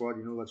tell my squad,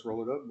 you know, let's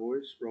roll it up,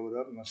 boys. Roll it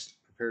up and let's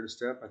prepare to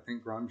step. I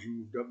think Grimes, you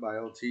moved up by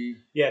LT.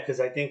 Yeah, because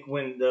I think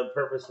when the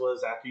purpose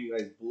was after you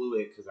guys blew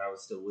it, because I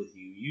was still with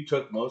you, you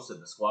took most of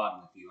the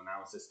squad with you, and I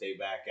was to stay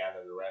back,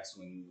 gather the rest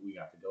when we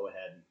got to go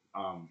ahead.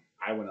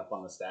 I went up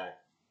on the stack.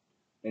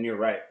 And you're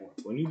right.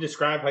 When you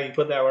describe how you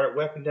put that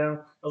weapon down,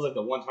 that was like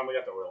the one time I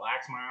got to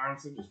relax my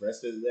arms and just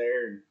rested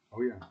there. And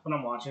when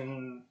I'm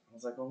watching, I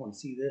was like, I want to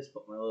see this.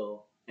 Put my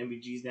little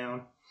MBGs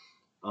down.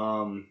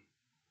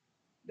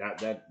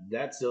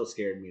 That still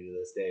scared me to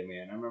this day,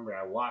 man. I remember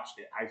I watched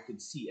it. I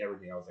could see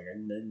everything. I was like, I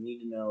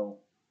need to know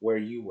where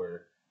you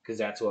were because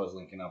that's what I was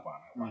linking up on.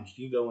 I watched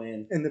you go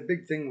in. And the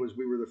big thing was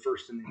we were the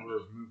first in the order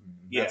of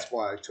movement. That's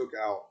why I took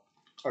out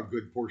a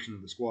good portion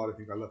of the squad. I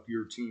think I left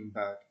your team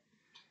back.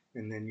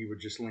 And then you would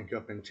just link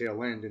up in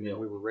tail end, and then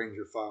we would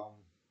ranger file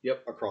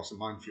across the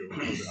minefield or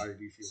the IED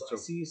field. So I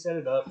see you set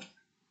it up,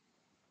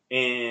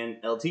 and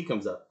LT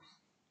comes up.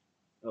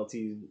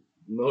 LT's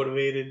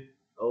motivated,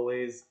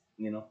 always,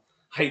 you know.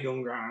 How you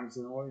doing, Grimes?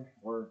 You know,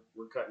 we're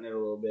cutting it a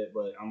little bit,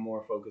 but I'm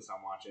more focused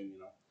on watching, you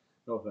know.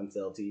 No offense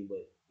to LT,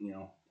 but, you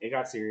know, it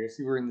got serious.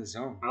 You were in the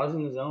zone. I was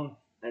in the zone.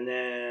 And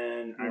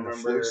then I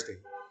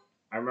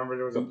remember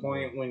there was a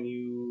point when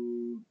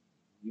you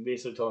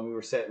basically told me we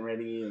were set and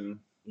ready, and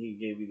he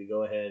gave you the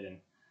go-ahead, and I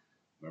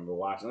remember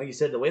watching. Like you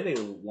said, the way they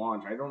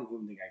launch, I don't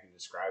even think I can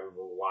describe it,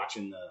 but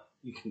watching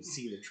you can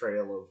see the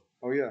trail of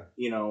Oh yeah.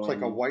 You know, it's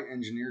like a white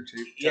engineer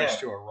tape Yeah. attached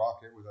to a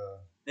rocket with a.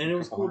 And it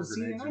was couple cool to hundred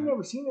see, and grenades I've in it.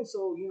 never seen it,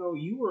 so you know,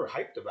 you were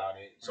hyped about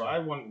it. So Right. I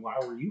went, why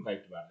were you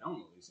hyped about it? I don't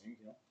know these things,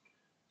 you know.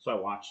 So I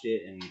watched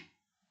it, and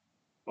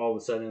all of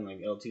a sudden,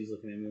 like LT's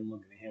looking at me, I'm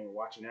looking at him, we're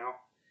watching out,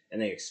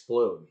 and they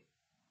explode.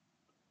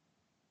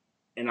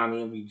 And on the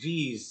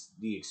MVGs,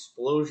 the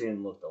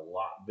explosion looked a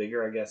lot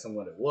bigger, I guess, than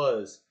what it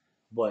was.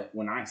 But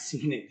when I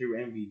seen it through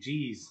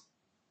MVGs,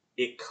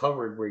 it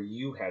covered where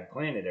you had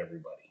planted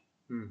everybody.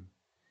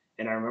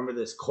 And I remember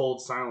this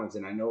cold silence,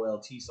 and I know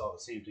LT saw the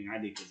same thing I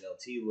did, because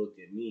LT looked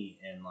at me,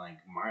 and like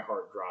my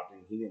heart dropped,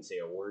 and he didn't say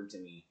a word to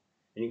me.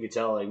 And you could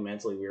tell, like,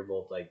 mentally, we were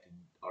both like, did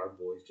our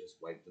boys just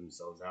wipe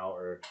themselves out,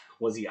 or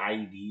was the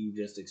IED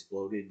just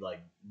exploded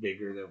like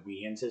bigger than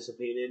we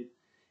anticipated?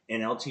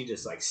 And LT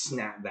just like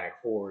snapped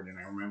back forward, and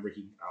I remember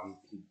he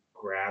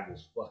grabbed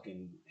his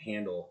fucking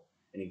handle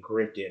and he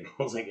gripped it, and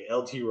I was like,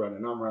 LT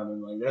running, I'm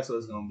running, like that's what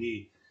it's gonna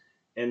be.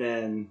 And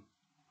then,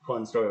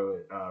 fun story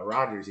with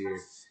Rogers here.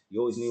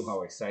 You always knew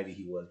how excited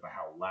he was by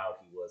how loud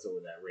he was over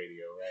that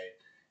radio, right?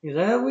 He's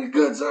like, "Oh, we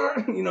good,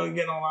 sir." You know,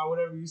 getting all loud,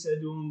 whatever you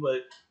said to him,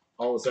 but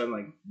all of a sudden,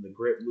 like the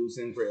grip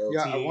loosened for LT.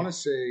 Yeah, I want to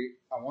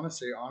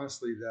say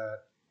honestly that.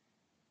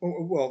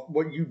 Well,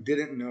 what you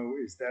didn't know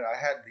is that I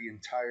had the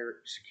entire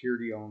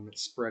security element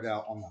spread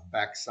out on the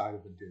back side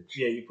of the ditch.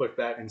 Yeah, you pushed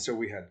back, and so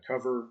we had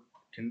cover,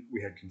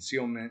 we had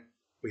concealment,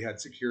 we had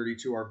security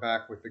to our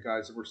back with the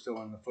guys that were still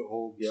in the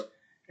footholds. Yep.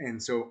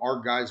 And so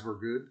our guys were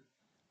good,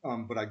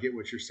 but I get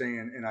what you're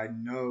saying, and I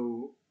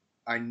know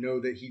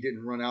that he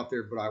didn't run out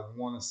there, but I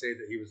want to say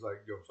that he was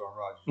like, "Yo, Sergeant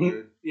Rogers,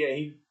 good."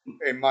 Yeah,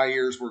 and my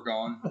ears were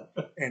gone,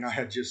 and I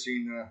had just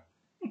seen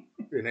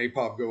an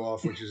APOP go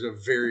off, which is a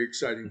very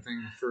exciting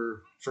thing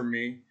for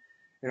me.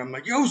 And I'm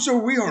like, "Yo, so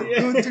we are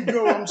good to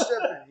go. I'm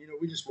stepping." You know,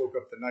 we just woke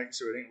up the night,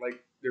 so it ain't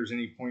like there's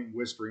any point in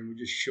whispering. We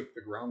just shook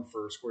the ground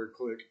for a square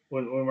click.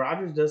 When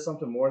Rogers does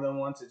something more than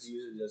once, it's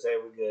usually just, "Hey,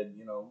 we're good,"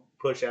 you know,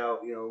 push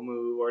out, you know,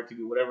 move, or to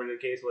do whatever the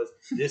case was.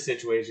 This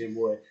situation,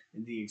 boy,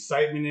 the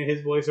excitement in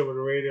his voice over the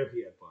radio,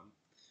 he had fun.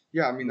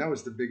 Yeah, I mean, that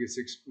was the biggest,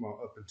 well,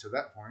 up until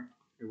that point.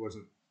 It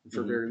wasn't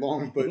for very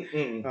long, but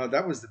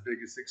that was the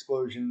biggest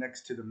explosion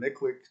next to the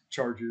Miklik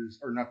charges,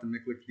 or not the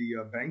Miklik,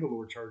 the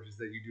Bangalore charges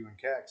that you do in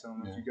CAX. I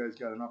don't know if you guys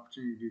got an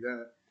opportunity to do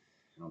that.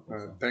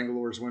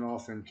 Bangalore's went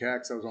off in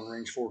CAX. I was on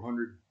range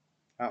 400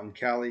 out in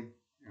Cali.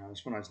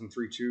 That's when I was in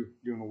 3-2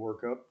 doing a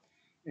workup.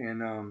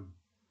 And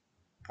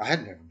I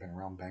had never been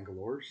around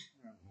Bangalore's.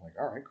 I'm like,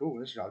 all right, cool.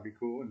 This ought to be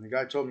cool. And the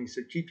guy told me, he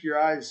said, keep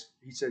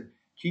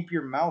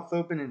your mouth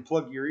open and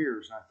plug your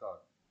ears. And I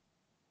thought,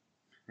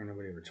 and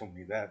nobody ever told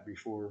me that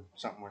before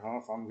something went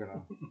off. I'm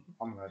gonna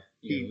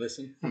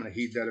listen. I'm gonna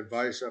heed that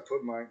advice. I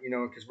put my,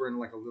 because we're in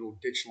like a little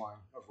ditch line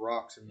of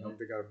rocks, and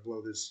they got to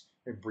blow this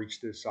and breach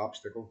this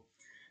obstacle.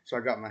 So I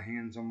got my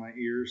hands on my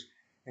ears,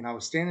 and I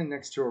was standing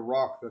next to a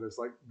rock that is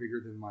like bigger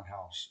than my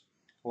house.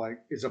 Like,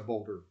 it's a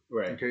boulder.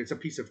 Right. Okay, it's a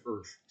piece of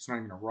earth. It's not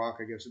even a rock,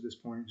 I guess, at this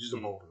point. It's just a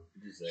boulder.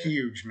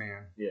 Huge,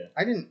 man. Yeah.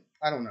 I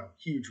don't know.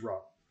 Huge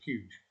rock.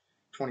 Huge.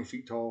 20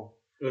 feet tall.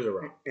 It was a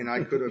rock. And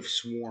I could have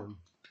sworn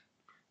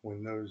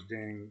when those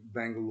dang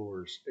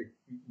Bangalores,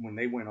 when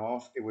they went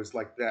off, it was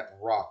like that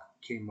rock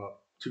came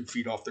up 2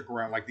 feet off the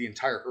ground. Like the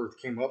entire earth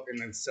came up and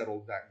then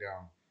settled back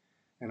down.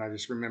 And I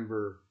just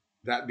remember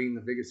that being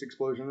the biggest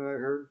explosion that I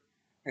heard.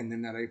 And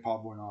then that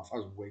APOB went off. I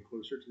was way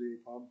closer to the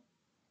APOB.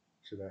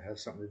 So that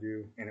has something to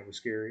do. And it was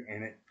scary.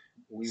 And it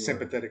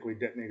sympathetically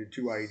detonated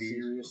 2 IEDs.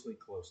 Seriously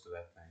close to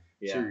that thing.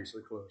 Yeah.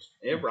 Seriously close.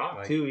 It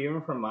rocked too,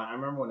 even from I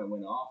remember when it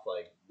went off,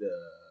 like the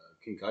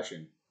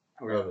concussion.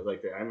 Oh,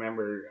 yeah. I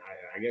remember,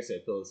 I guess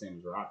it felt the same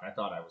as rock. I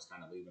thought I was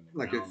kind of leaving the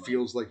ground. Like it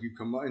feels like you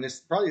come up, and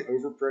it's probably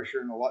overpressure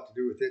and a lot to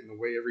do with it and the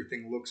way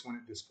everything looks when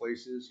it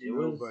displaces,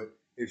 but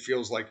it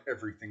feels like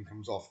everything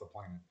comes off the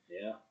planet.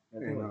 Yeah,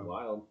 that thing was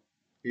wild.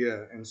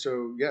 Yeah, and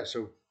so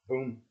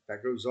boom,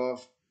 that goes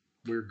off.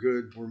 We're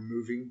good. We're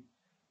moving.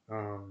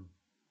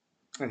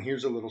 And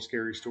here's a little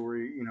scary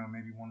story.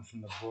 Maybe one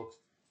from the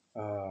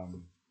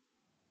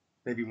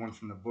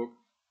book.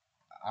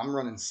 I'm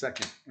running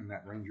second in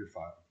that Ranger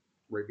file,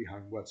 right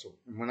behind Wetzel.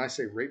 And when I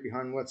say right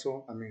behind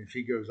Wetzel, I mean if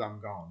he goes,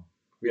 I'm gone,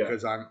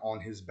 because I'm on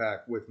his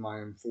back with my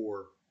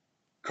M4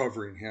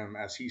 covering him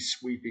as he's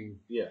sweeping.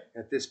 Yeah.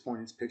 At this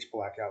point, it's pitch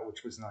black out,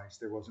 which was nice.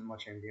 There wasn't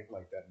much ambient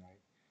light that night,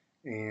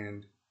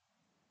 and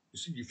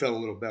you felt a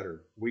little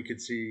better. We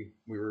could see,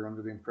 we were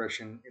under the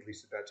impression, at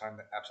least at that time,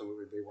 that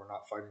absolutely they were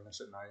not fighting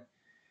us at night.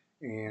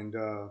 And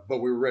but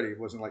we were ready. It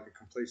wasn't like a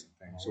complacent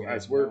thing. So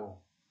as we're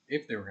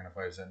if they were going to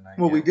fight us at night.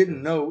 Well, we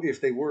didn't know if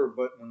they were,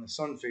 but when the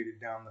sun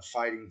faded down, the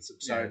fighting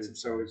subsided.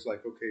 So it's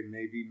like, okay,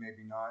 maybe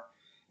not.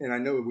 And I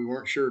know we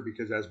weren't sure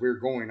because as we're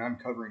going, I'm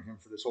covering him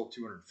for this whole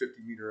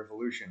 250-meter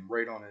evolution,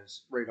 right on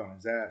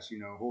his ass,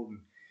 holding.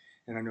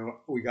 And I know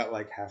we got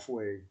like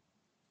halfway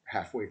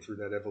through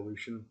that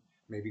evolution,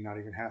 maybe not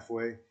even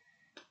halfway,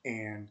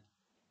 and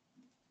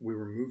we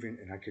were moving,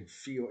 and I could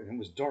feel, and it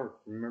was dark.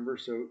 Remember,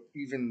 so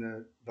even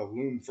the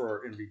loom for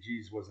our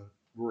NVGs wasn't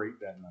great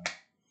that night.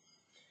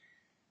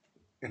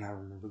 And I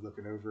remember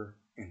looking over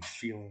and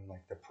feeling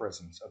like the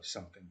presence of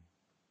something.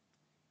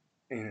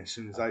 And as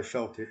soon as I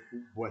felt it,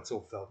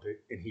 Wetzel felt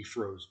it, and he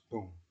froze.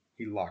 Boom.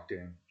 He locked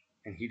in,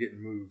 and he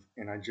didn't move.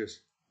 And I just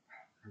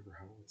remember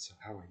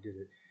how I did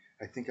it.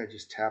 I think I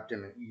just tapped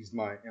him and eased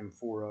my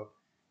M4 up,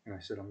 and I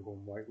said, "I'm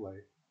going white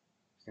light,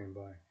 stand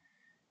by,"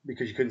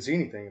 because you couldn't see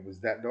anything. It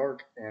was that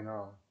dark, and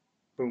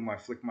boom, I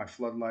flicked my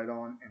floodlight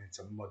on, and it's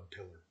a mud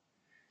pillar.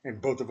 And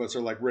both of us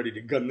are like ready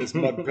to gun this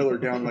mud pillar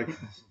down, like,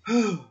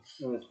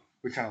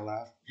 we kind of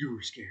laughed. You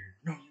were scared.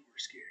 No, you were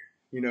scared.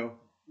 You know?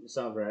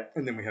 Sounds right.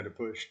 And then we had to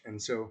push.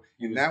 And so,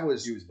 You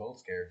was both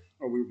scared.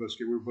 Oh, we were both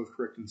scared. We were both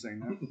correct in saying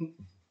that.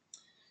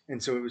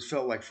 And so it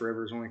felt like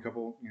forever. It was only a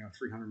couple,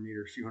 300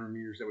 meters, few hundred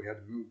meters that we had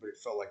to move, but it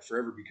felt like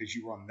forever because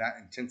you were on that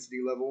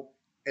intensity level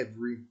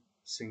every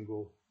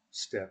single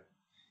step.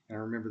 And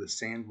I remember the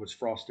sand was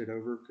frosted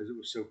over because it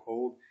was so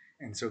cold.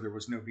 And so there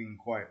was no being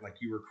quiet.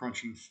 Like you were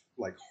crunching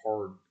like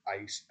hard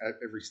ice at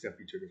every step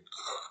you took.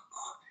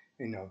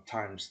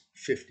 Times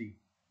 50.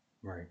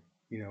 Right.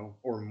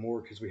 Or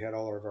more because we had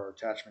all of our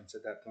attachments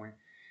at that point.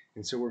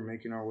 And so we're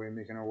making our way. And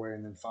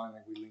then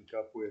finally we link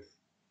up with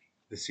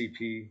the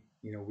CP.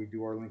 We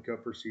do our link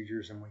up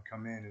procedures and we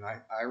come in. And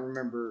I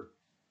remember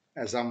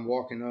as I'm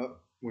walking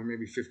up, we're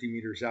maybe 50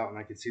 meters out and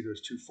I could see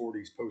those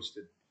 240s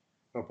posted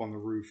up on the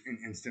roof. And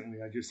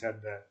instantly I just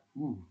had that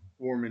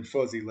warm and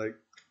fuzzy, like,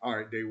 all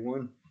right, day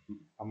one,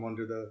 I'm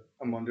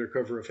under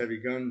cover of heavy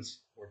guns.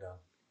 We're done.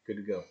 Good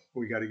to go.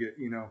 We got to get,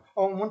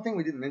 Oh, and one thing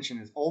we didn't mention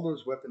is all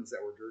those weapons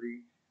that were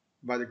dirty,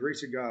 by the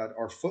grace of God,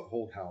 our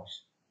foothold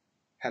house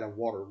had a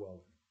water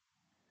well.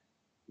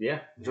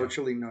 Yeah.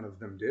 Virtually none of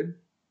them did.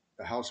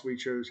 The house we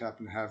chose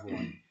happened to have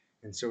one.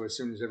 And so as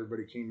soon as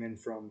everybody came in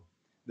from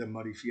the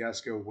muddy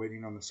fiasco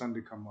waiting on the sun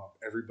to come up,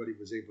 everybody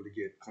was able to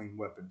get clean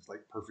weapons,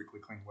 like perfectly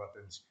clean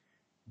weapons,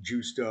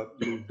 juiced up,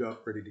 lubed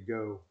up, ready to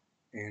go.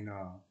 And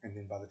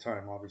then by the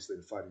time, obviously,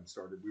 the fighting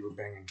started, we were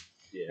banging.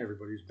 Yeah.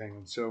 Everybody was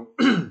banging. So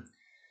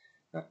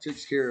that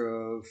takes care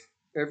of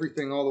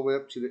everything all the way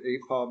up to the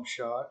APOB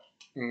shot.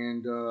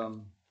 And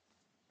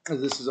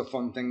this is a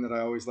fun thing that I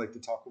always like to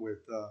talk with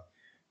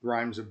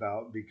Grimes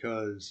about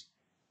because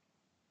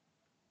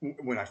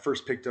when I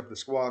first picked up the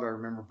squad, I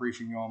remember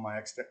briefing you on my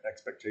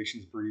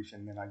expectations brief,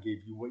 and then I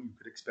gave you what you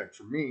could expect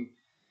from me.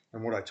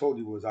 And what I told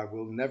you was I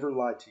will never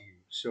lie to you.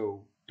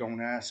 So don't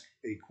ask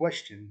a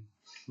question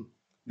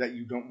that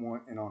you don't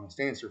want an honest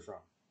answer from.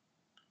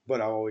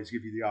 But I'll always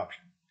give you the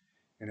option.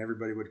 And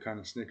everybody would kind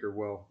of snicker.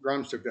 Well,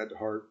 Grimes took that to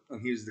heart,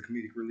 and he was the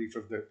comedic relief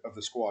of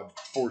the squad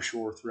for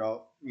sure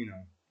throughout,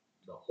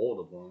 the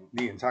whole deployment,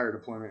 the entire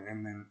deployment,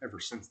 and then ever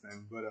since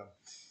then. But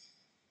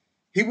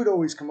he would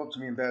always come up to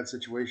me in bad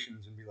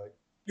situations and be like,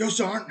 "Yo,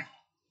 Sergeant,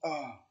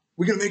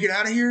 we gonna make it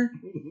out of here?"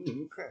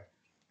 Okay.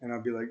 And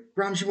I'd be like,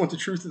 "Grimes, you want the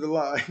truth or the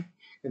lie?"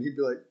 And he'd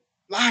be like,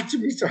 "Lie to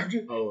me,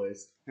 Sergeant."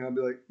 Always. And I'd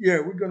be like, "Yeah,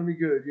 we're gonna be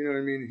good." You know what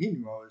I mean? And he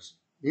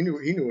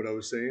knew what I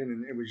was saying,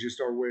 and it was just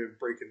our way of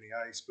breaking the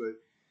ice.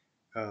 But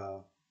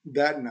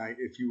that night,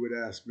 if you would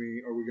ask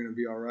me, "Are we gonna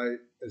be all right?"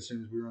 As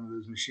soon as we were under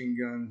those machine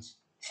guns,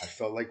 I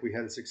felt like we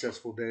had a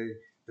successful day.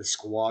 The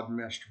squad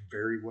meshed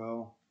very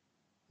well.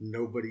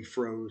 Nobody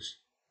froze.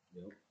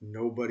 Yep.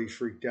 Nobody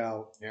freaked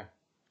out. Yeah.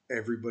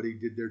 Everybody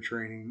did their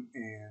training,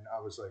 and I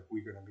was like,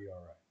 "We're gonna be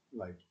all right."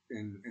 Like,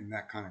 and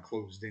that kind of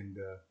closed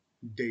into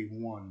day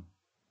one,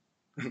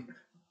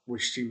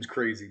 which seems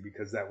crazy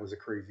because that was a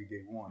crazy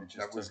day one.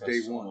 That was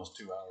day one. Almost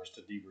 2 hours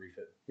to debrief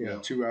it. Yeah,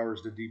 2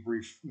 hours to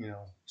debrief.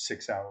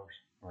 6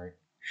 hours. Right.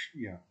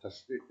 Yeah,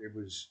 it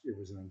was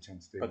an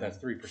intense day. But that's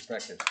 3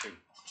 perspectives too.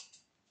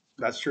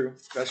 That's true.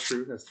 That's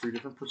 3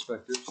 different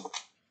perspectives.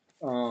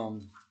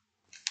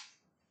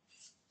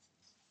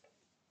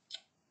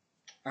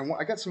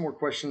 I got some more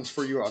questions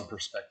for you on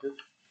perspective.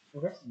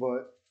 Okay.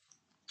 But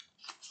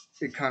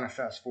it kind of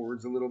fast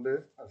forwards a little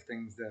bit of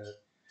things that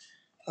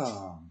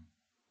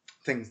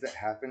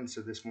happen.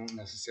 So this won't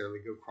necessarily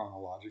go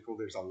chronological.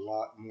 There's a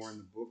lot more in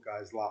the book,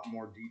 guys. A lot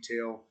more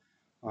detail,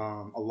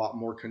 a lot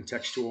more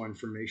contextual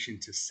information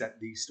to set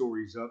these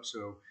stories up.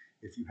 So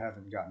if you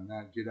haven't gotten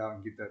that, get out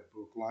and get that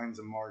book, Lines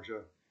of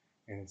Marjah,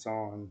 and it's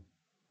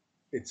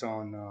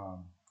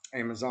on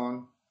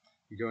Amazon.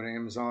 You go to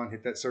Amazon,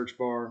 hit that search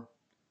bar.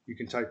 You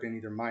can type in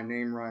either my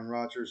name, Ryan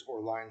Rogers,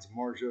 or Lines of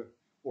Marjah,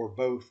 or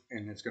both,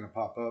 and it's going to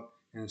pop up,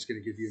 and it's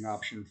going to give you an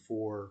option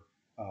for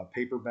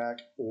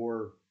paperback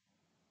or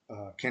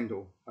a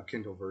Kindle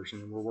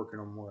version, and we're working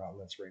on more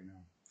outlets right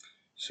now.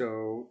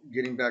 So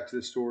getting back to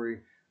the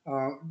story,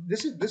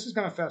 this is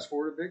going to fast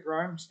forward a bit,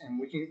 Grimes, and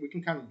we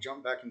can kind of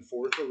jump back and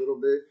forth a little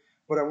bit,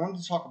 but I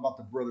wanted to talk about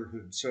the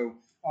brotherhood. So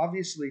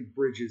obviously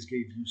Bridges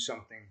gave you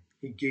something.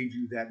 He gave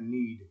you that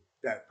need,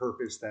 that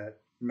purpose that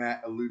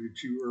Matt alluded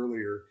to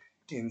earlier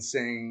in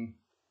saying,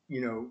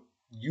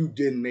 you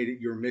didn't made it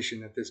your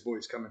mission that this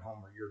boy's coming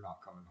home or you're not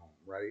coming home,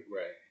 right?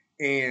 Right.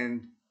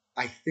 And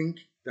I think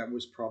that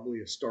was probably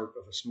a start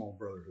of a small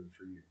brotherhood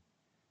for you,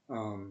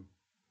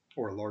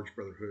 or a large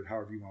brotherhood,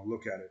 however you want to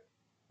look at it.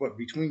 But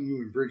between you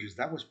and Bridges,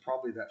 that was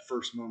probably that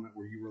first moment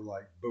where you were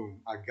like,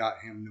 boom, I got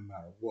him no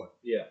matter what.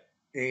 Yeah.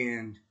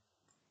 And,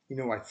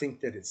 I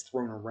think that it's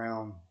thrown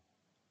around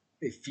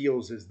it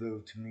feels as though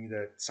to me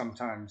that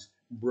sometimes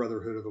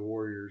Brotherhood of the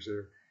Warriors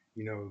or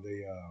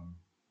the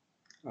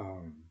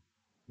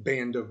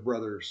Band of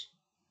Brothers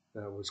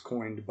that was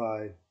coined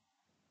by,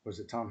 was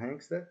it Tom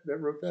Hanks that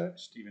wrote that?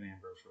 Stephen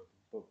Ambrose wrote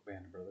the book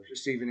Band of Brothers.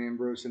 Stephen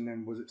Ambrose, and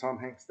then was it Tom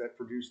Hanks that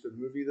produced the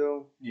movie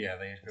though? Yeah,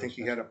 I think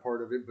he had a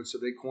part of it, but so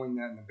they coined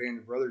that in the Band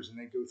of Brothers, and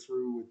they go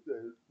through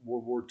with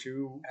World War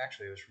II.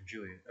 Actually, it was from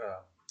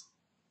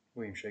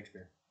William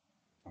Shakespeare.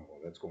 Oh, well,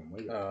 that's going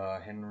way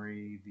back.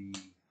 Henry V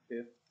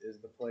is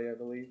the play, I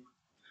believe.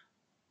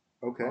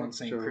 Okay. On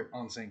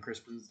St.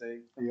 Crispin's Day.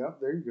 Yeah,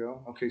 there you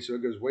go. Okay, so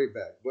it goes way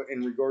back. But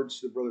in regards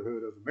to the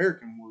Brotherhood of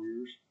American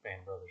Warriors,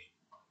 Band of Brothers.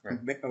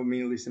 Right. I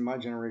mean, at least in my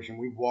generation,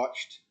 we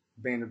watched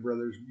Band of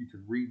Brothers. You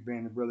could read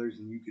Band of Brothers,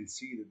 and you can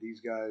see that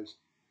these guys.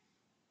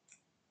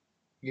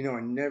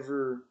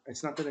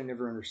 It's not that I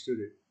never understood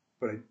it,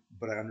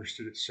 but I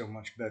understood it so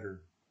much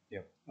better.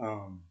 Yep.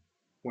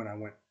 When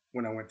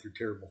I went through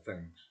terrible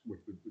things with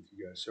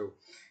you guys. So,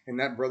 and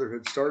that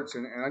brotherhood starts,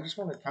 and I just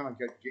want to kind of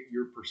get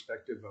your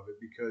perspective of it,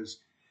 because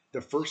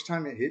the first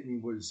time it hit me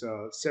was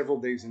several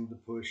days into the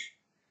push.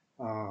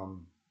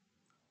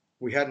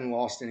 We hadn't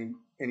lost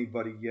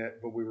anybody yet,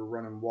 but we were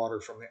running water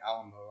from the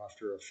Alamo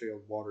after a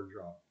failed water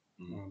drop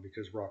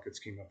because rockets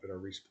came up at our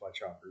resupply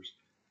choppers.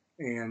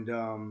 And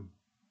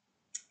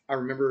I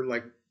remember,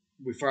 like,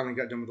 we finally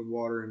got done with the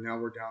water, and now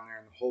we're down there,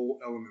 and the whole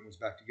element was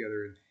back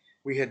together. And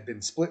we had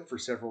been split for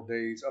several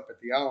days up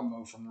at the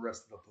Alamo from the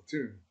rest of the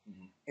platoon.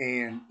 Mm-hmm.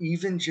 And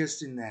even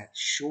just in that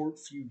short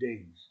few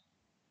days,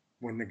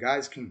 when the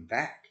guys came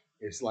back,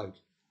 it's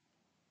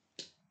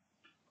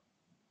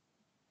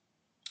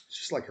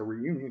just like a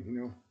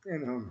reunion,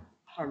 And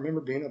I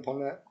remember being up on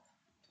that.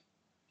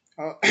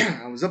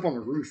 I was up on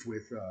the roof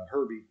with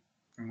Herbie,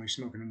 and we were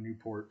smoking a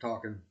Newport,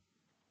 talking.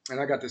 And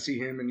I got to see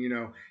him, and,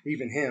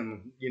 even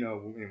him,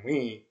 and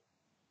we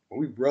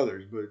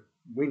brothers, but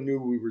we knew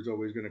we was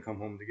always going to come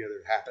home together.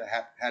 It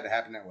had to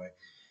happen that way.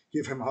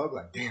 Give him a hug,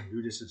 like, damn,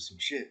 dude, this is some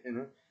shit,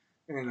 And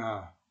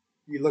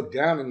you look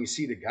down and you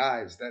see the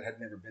guys that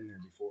had never been there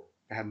before.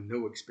 They had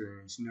no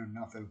experience, no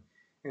nothing.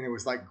 And it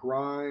was like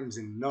Grimes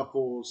and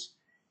Knuckles.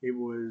 It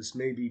was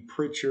maybe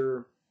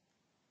Pritchard.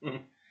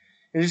 Mm-hmm.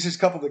 And it's just a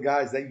couple of the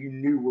guys that you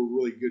knew were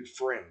really good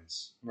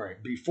friends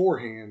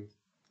beforehand.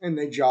 And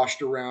they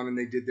joshed around and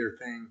they did their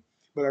thing.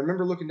 But I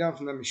remember looking down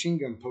from that machine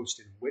gun post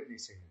and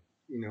witnessing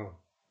it,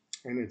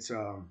 And it's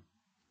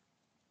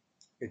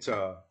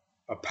a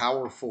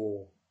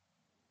powerful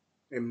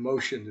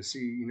emotion to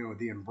see,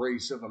 the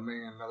embrace of a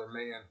man, another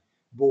man,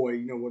 boy,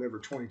 whatever,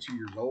 22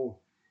 years old.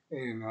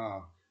 And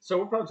so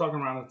we're probably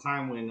talking around the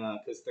time when,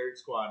 because Third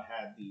Squad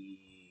had the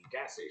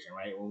gas station,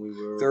 right? When we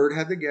were Third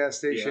had the gas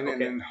station, and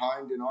then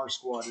Hind and our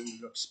squad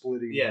ended up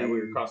splitting. Yeah, we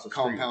were across the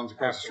compounds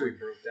street. Across the street.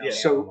 Yeah.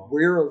 So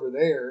we're over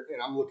there,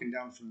 and I'm looking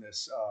down from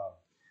this.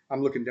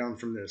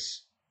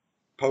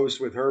 Post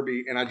with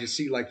Herbie, and I just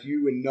see like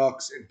you and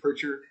Nux and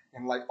Pritchard,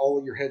 and like all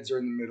of your heads are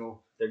in the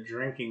middle. They're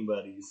drinking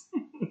buddies.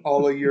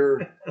 all of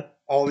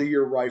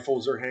your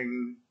rifles are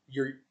hanging.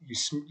 You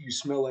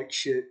smell like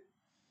shit.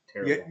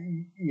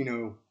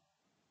 Terrible.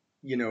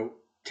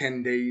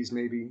 10 days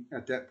maybe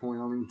at that point.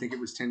 I don't even think it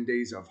was 10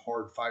 days of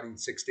hard fighting.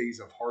 6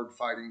 days of hard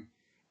fighting.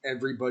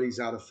 Everybody's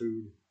out of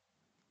food.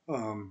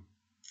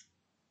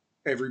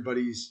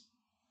 Everybody's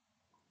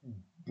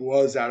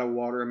was out of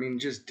water. I mean,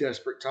 just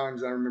desperate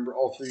times. I remember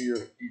all three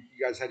of you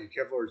guys had your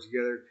Kevlars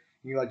together,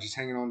 and you like just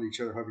hanging on to each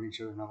other, hugging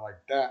each other, and I'm like,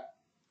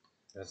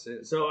 that's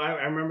it. So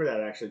I remember that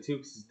actually too,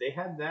 because they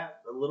had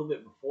that a little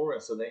bit before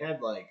us. So they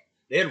had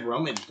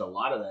rummaged a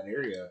lot of that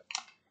area.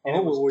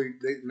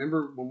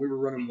 Remember when we were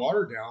running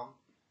water down,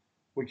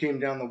 we came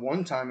down the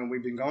one time, and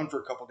we've been gone for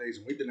a couple of days,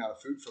 and we've been out of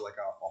food for like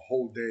a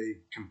whole day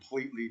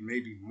completely,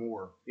 maybe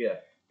more. Yeah.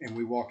 And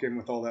we walk in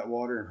with all that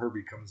water, and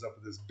Herbie comes up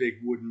with this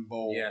big wooden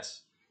bowl.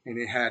 Yes. And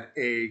it had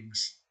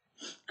eggs,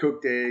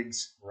 cooked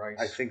eggs, rice,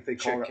 I think they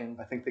called it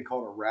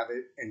a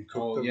rabbit, and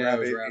cooked the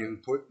rabbit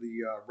and put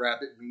the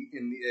rabbit meat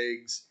in the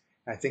eggs.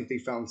 I think they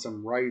found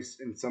some rice,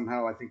 and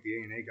somehow I think the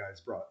A&A guys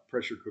brought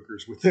pressure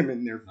cookers with them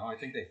in their. No, I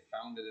think they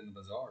found it in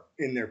the bazaar.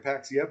 In their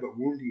packs, yeah. But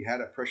Woundy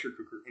had a pressure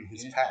cooker in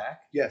his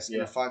pack. Yes,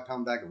 in a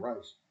 5-pound bag of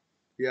rice.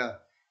 Yeah.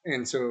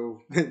 And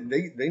so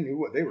they knew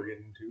what they were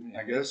getting into,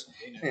 I guess.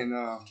 And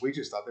we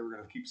just thought they were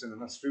going to keep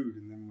sending us food.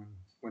 And then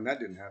when that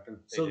didn't happen,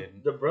 so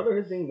the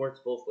brotherhood thing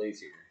works both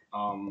ways here.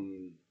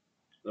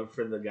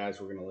 For the guys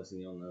who are going to listen,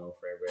 you'll know.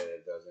 For everybody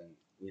that doesn't,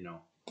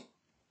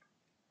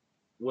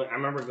 I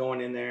remember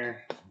going in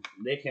there.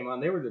 They came on.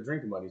 They were the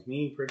drinking buddies.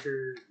 Me,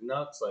 Pritchard,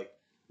 Nux. Like,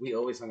 we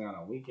always hung out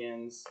on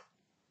weekends.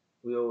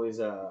 We always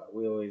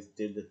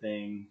did the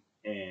thing,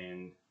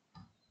 and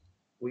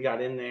we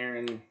got in there,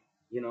 and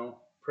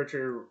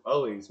Pritchard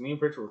always. Me and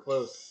Pritchard were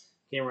close.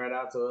 Came right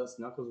out to us.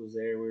 Knuckles was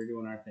there. We were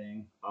doing our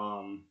thing.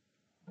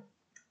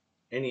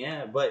 And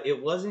yeah, but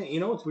it wasn't.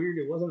 What's weird?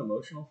 It wasn't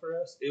emotional for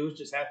us. It was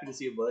just happy to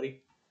see a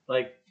buddy.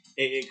 Like,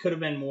 it could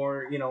have been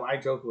more. I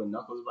joked with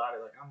Knuckles about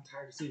it. Like, I'm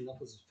tired of seeing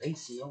Knuckles'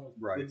 face.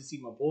 Right. Good to see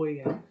my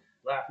boy and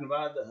laughing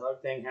about it. The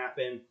hug thing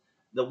happened.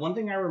 The one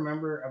thing I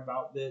remember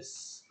about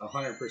this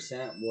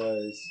 100%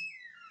 was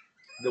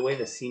the way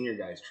the senior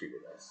guys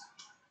treated us.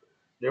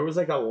 There was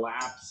like a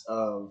lapse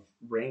of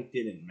rank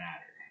didn't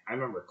matter. I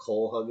remember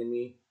Cole hugging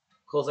me.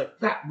 Cole's like,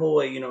 fat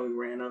boy, he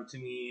ran up to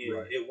me.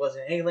 Right. It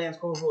wasn't, hey, Lance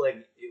Corporal,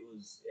 like, it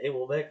was, hey,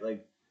 Wolbeck,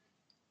 like,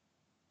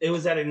 it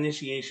was that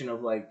initiation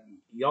of, like,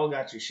 y'all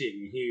got your shit,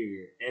 you're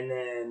here. And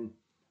then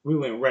we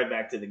went right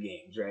back to the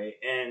games, right?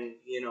 And,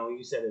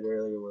 you said it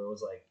earlier where it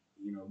was like,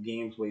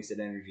 games wasted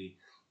energy.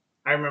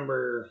 I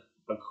remember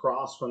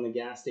across from the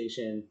gas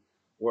station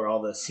where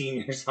all the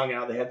seniors hung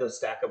out, they had those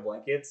stack of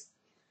blankets.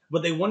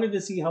 But they wanted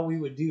to see how we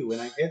would do,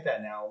 and I get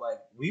that now. Like,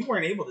 we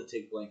weren't able to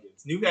take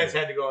blankets. New guys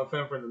had to go and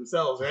fend for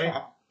themselves, right?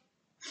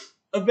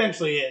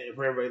 Eventually,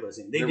 for everybody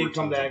listening, they did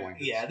come back.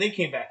 Yeah, they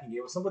came back and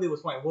gave us. Somebody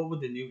was playing. What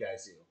would the new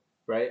guys do,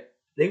 right?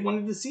 They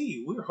wanted to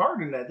see. We were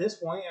hardened at this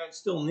point. I was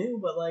still new,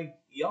 but like,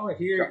 y'all are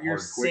here. You're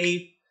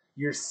safe.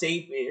 You're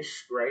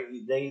safe-ish, right?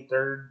 They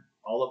third,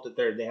 all up to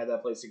third. They had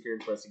that place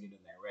secured for us to get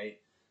in there, right?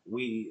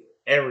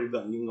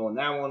 Everybody, you can go in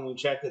that one. We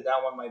checked it.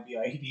 That one might be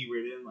ID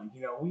written. Like,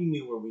 we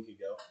knew where we could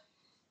go.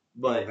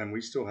 But then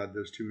we still had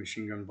those 2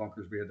 machine gun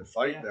bunkers we had to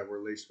fight that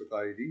were laced with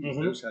IEDs.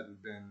 Mm-hmm. Those hadn't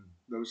been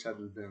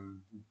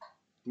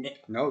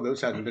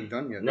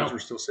done yet. No. Those were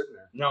still sitting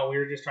there. No, we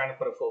were just trying to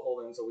put a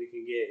foothold in so we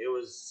can get. It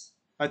was.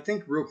 I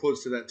think real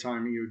close to that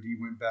time, EOD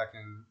went back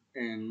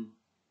and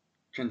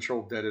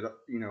controlled deaded.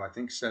 I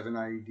think 7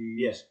 IEDs.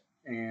 Yes.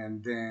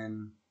 And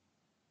then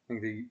I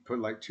think they put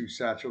like 2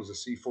 satchels of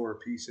C4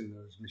 apiece in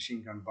those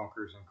machine gun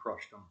bunkers and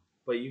crushed them.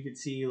 But you could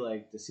see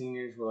like the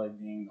seniors were like,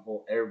 dang,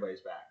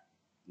 everybody's back.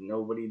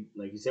 Nobody,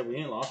 like you said, we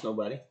ain't lost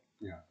nobody.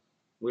 Yeah,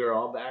 we were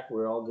all back. We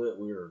were all good.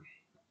 We were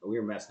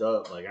messed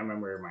up. Like I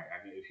remember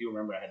if you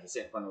remember, I had to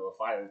sit in front of a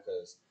fire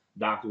because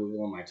doctor was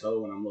on my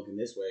toe and I'm looking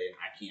this way and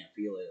I can't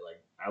feel it.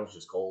 Like I was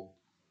just cold.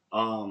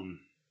 But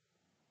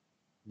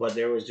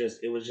it was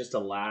just a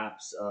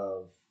lapse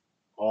of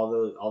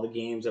all the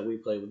games that we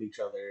played with each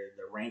other,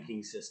 the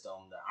ranking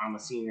system, the I'm a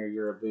senior,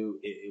 you're a boot.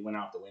 It went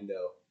out the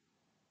window.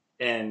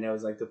 And that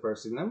was like the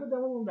first thing. But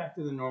then we went back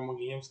to the normal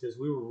games because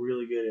we were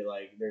really good at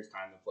like, there's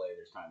time to play,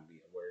 there's time to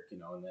be at work,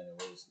 and then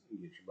it was, you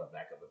get your butt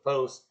back up at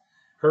post.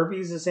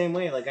 Herbie's the same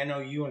way. Like I know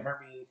you and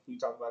Herbie, you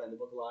talk about it in the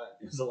book a lot.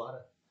 It was a lot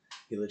of,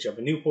 he lit you up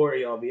in Newport,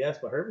 y'all BS,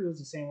 but Herbie was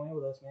the same way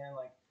with us, man.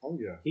 Like, oh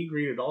yeah, he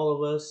greeted all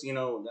of us,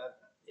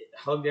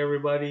 hugged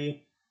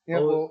everybody. Yeah,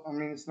 well, I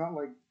mean, it's not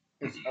like,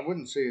 I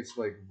wouldn't say it's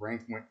like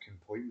rank went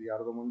completely out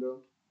of the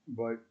window.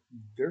 But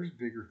there's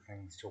bigger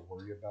things to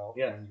worry about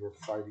when you're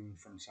fighting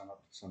from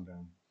sunup to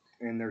sundown.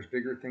 And there's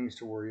bigger things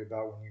to worry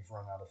about when you've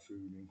run out of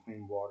food and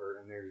clean water.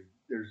 And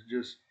there's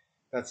just,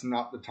 that's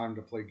not the time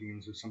to play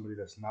games with somebody.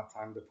 That's not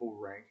time to pull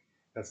rank.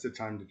 That's the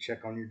time to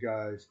check on your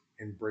guys,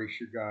 embrace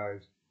your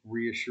guys,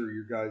 reassure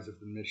your guys of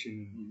the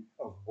mission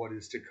of what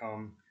is to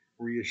come.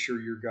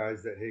 Reassure your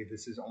guys that, hey,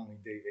 this is only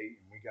day 8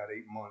 and we got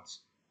 8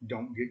 months.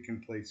 Don't get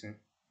complacent.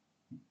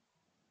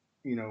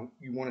 You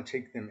want to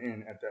take them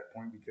in at that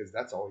point because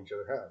that's all each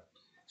other have.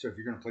 So if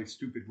you're going to play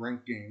stupid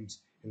ranked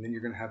games and then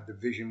you're going to have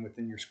division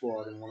within your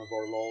squad, and one of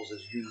our laws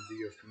is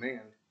unity of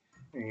command.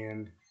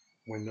 And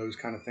when those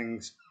kind of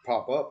things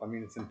pop up, I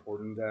mean, it's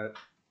important that,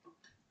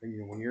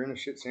 when you're in a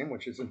shit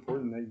sandwich, it's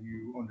important that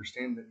you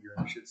understand that you're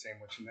in a shit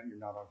sandwich and that you're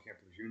not on Camp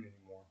Lejeune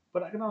anymore.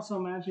 But I can also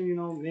imagine,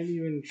 maybe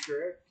even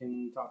Shrek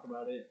can talk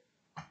about it.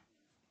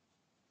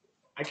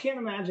 I can't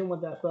imagine what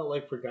that felt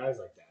like for guys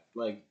like that.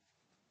 Like,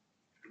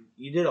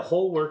 you did a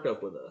whole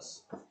workup with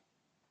us.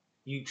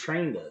 You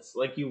trained us.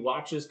 Like, you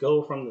watch us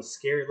go from the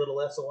scary little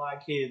SOI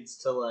kids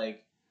to,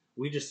 like,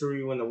 we just threw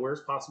you in the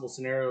worst possible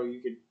scenario you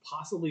could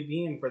possibly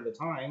be in for the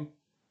time.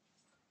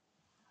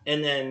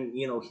 And then,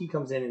 he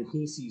comes in and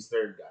he sees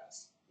third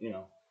guys.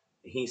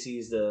 He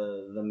sees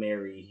the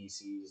Mary. He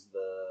sees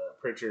the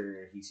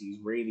Pritchard. He sees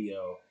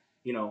radio.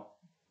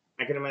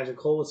 I can imagine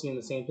Cole was seeing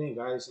the same thing.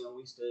 Guys, we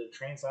used to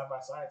train side by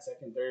side,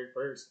 second, third,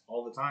 first,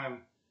 all the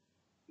time.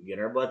 Get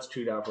our butts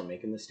chewed out for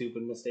making the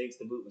stupid mistakes,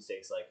 the boot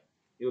mistakes. Like,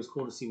 it was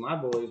cool to see my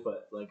boys,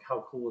 but like,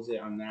 how cool is it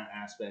on that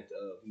aspect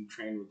of you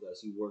trained with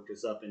us, you worked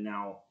us up, and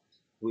now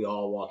we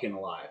all walk in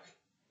alive.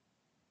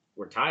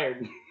 We're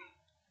tired.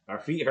 Our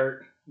feet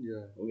hurt.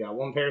 Yeah. We got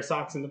 1 pair of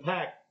socks in the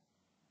pack.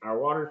 Our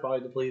water's probably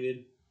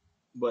depleted,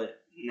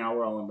 but now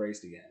we're all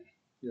embraced again.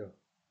 Yeah.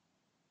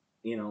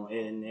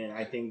 And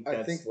I think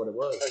that's what it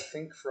was. I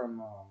think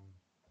from,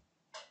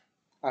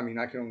 I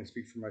can only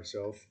speak for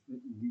myself.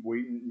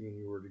 Wade and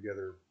you were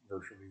together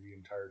virtually the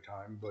entire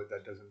time, but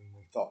that doesn't mean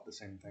we thought the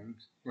same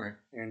things. Right.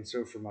 And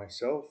so for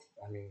myself,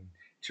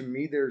 to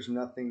me, there's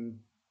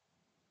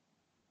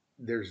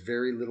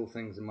very little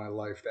things in my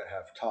life that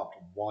have topped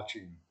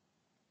watching,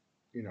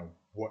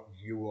 what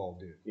you all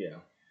did. Yeah.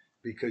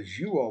 Because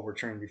you all were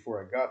trained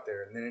before I got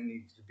there, and then I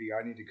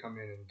need to come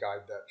in and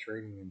guide that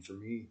training. And for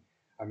me,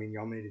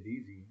 y'all made it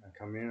easy. I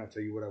come in, I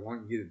tell you what I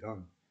want, and get it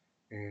done.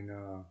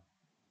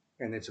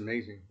 And it's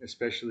amazing,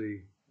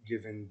 especially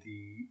given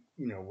the,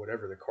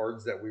 whatever the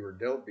cards that we were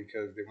dealt,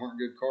 because they weren't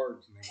good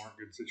cards and they weren't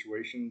good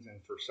situations.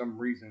 And for some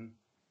reason,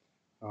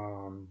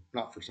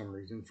 not for some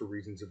reason, for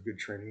reasons of good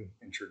training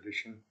and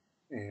tradition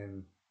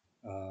and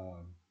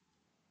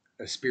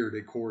a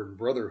spirited core and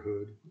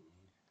brotherhood,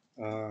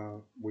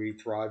 we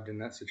thrived in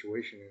that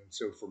situation. And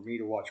so for me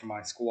to watch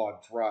my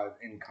squad thrive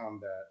in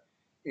combat,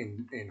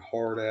 in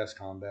hard ass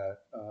combat,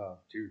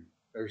 dude,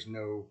 there's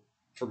no,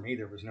 for me,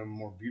 there was no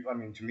more beautiful. I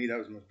mean, to me, that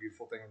was the most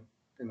beautiful thing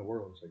in the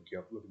world. It's like,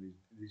 yep, look at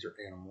these are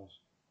animals.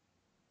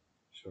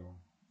 So,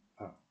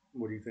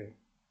 what do you think?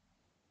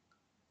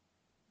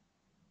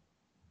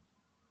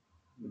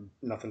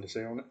 Nothing to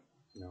say on it?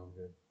 No,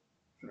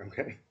 I'm good.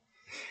 Okay.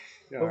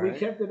 But we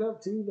kept it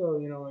up too, though.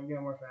 You know,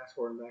 again, we're fast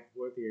forwarding back and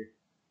forth here.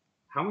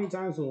 How many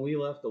times when we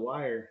left the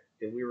wire,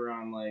 if we were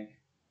on like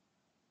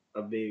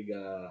a big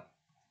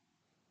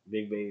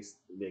base,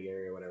 big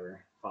area,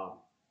 whatever,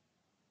 pop,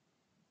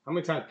 how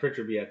many times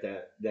Pritchard be at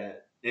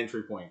that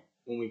entry point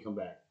when we come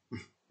back?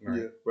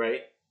 Right.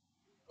 Right?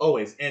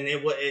 Always. And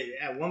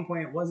at one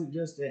point, it wasn't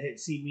just to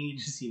see me,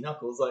 just see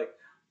Knuckles. Like,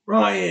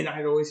 Ryan,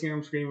 I'd always hear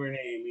him scream her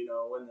name. You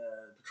know, when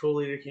the patrol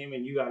leader came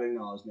in, you got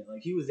acknowledgement.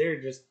 Like, he was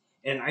there just,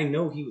 and I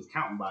know he was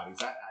counting bodies.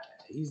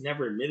 He's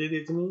never admitted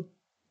it to me.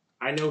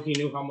 I know he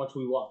knew how much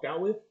we walked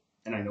out with,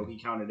 and I know he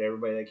counted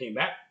everybody that came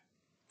back.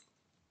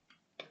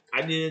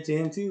 I did it to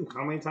him too.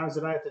 How many times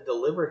did I have to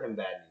deliver him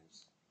bad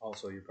news?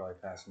 Also, you're probably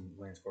passing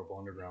Lance Corporal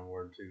Underground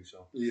word too,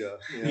 so. Yeah.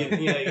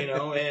 You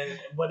know,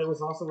 but it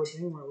was also a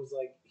thing where it was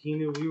like he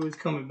knew we was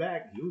coming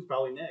back. He was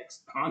probably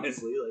next.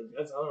 Honestly, like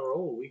that's how I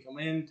roll. We come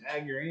in,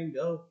 tag, you're in,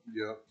 go.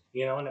 Yeah.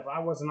 You know, and if I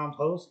wasn't on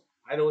post,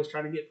 I'd always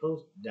try to get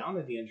post down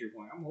at the entry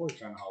point. I'm always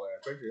trying to holler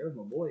at Pritchard. That's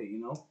my boy,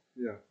 you know.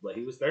 Yeah. But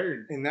he was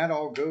third. And that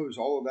all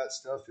of that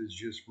stuff is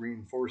just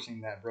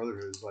reinforcing that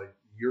brotherhood. It's like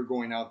you're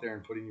going out there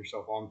and putting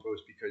yourself on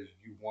post because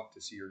you want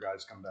to see your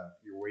guys come back.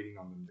 You're waiting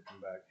on them to come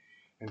back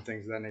and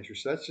things of that nature.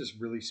 So that just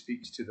really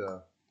speaks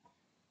to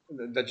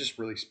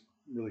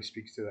really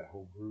speaks to that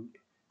whole group.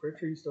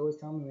 Pritchard used to always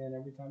tell me, man,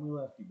 every time we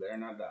left, you better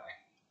not die.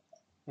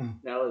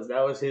 Mm.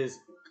 That was his.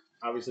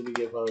 Obviously, we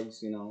give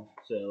hugs, you know,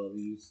 say I love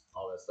yous,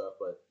 all that stuff,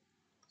 but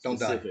Don't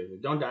die.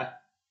 Don't die.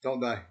 Don't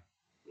die.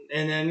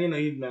 And then, you know,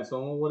 you'd mess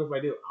with him. Well, what if I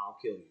do? I'll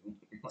kill you.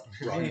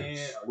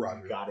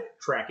 Roger. Got it.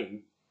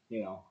 Tracking,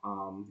 you know.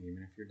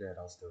 Even if you're dead,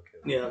 I'll still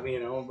kill you. Yeah, you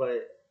know,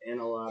 but and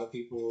a lot of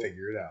people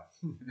Figure it out.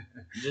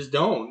 just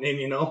don't, and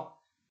you know.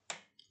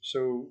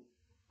 So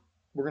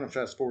we're going to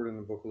fast forward in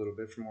the book a little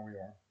bit from where we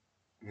are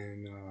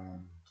and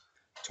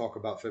talk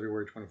about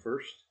February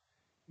 21st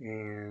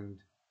and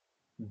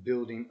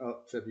building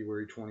up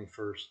February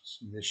 21st's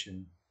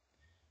mission.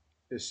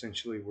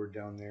 Essentially, we're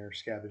down there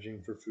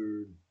scavenging for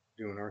food,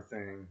 doing our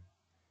thing.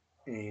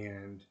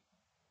 And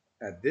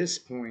at this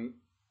point,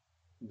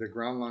 the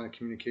ground line of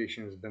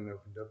communication has been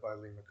opened up by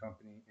Lima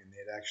Company, and they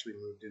had actually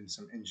moved in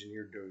some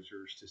engineered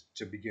dozers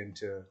to begin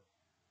to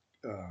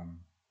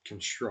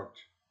construct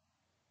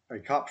a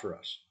cop for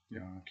us.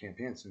 Camp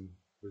Hansen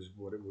was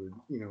what it would,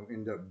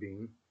 end up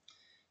being.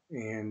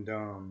 And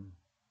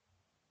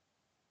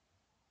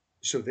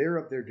so they're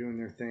up there doing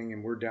their thing,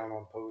 and we're down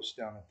on post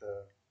down at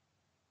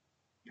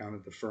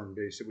the firm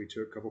base that we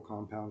took, a couple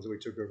compounds that we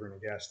took over in a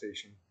gas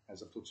station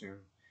as a platoon.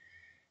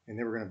 And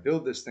they were going to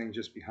build this thing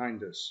just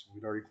behind us.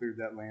 We'd already cleared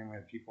that land. We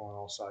had people on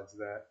all sides of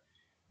that.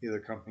 The other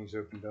companies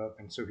opened up.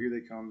 And so here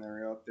they come.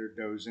 They're up. They're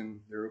dozing.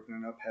 They're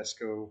opening up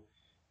HESCO,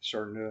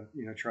 starting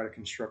to, try to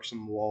construct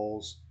some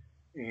walls.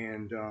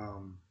 And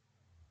the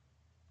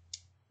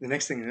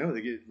next thing you know,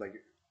 they get, like,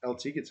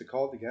 LT gets a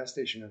call at the gas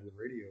station over the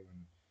radio.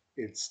 And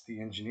it's the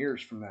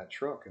engineers from that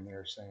truck. And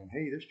they're saying,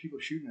 hey, there's people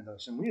shooting at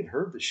us. And we had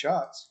heard the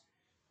shots.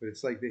 But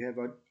it's like they have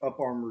an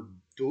up-armored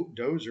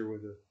dozer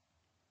with a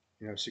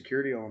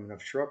security element of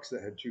trucks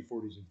that had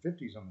 240s and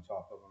 50s on the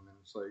top of them. And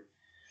it's like,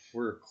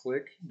 we're a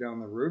click down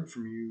the road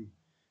from you.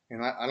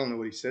 And I don't know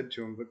what he said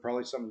to him, but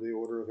probably something to the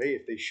order of, hey,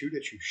 if they shoot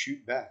at you,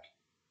 shoot back.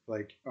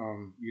 Like,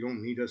 you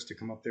don't need us to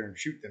come up there and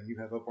shoot them. You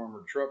have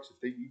up-armored trucks.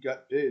 If you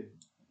got bid.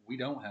 We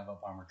don't have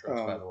up-armored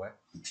trucks, by the way.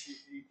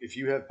 If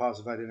you have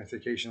positive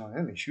identification on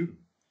them, shoot them.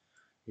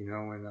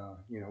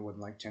 And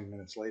wasn't like 10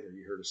 minutes later,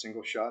 you heard a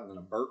single shot and then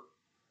a burp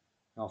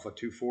off a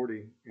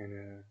 240.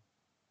 And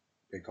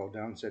they called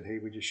down and said, hey,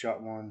 we just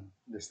shot one,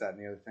 this, that, and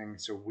the other thing.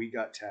 So we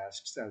got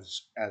tasked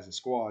as a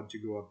squad to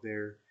go up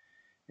there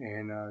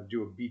and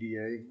do a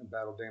BDA, a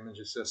battle damage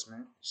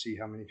assessment, see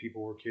how many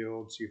people were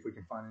killed, see if we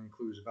can find any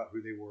clues about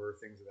who they were,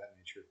 things of that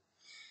nature.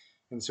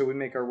 And so we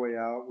make our way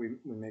out. We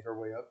make our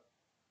way up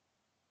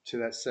to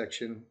that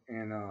section.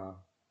 And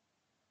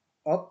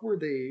up where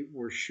they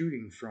were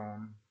shooting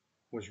from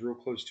was real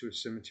close to a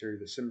cemetery.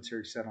 The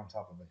cemetery sat on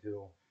top of a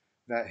hill.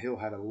 That hill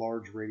had a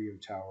large radio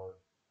tower,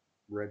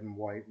 red and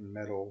white and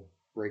metal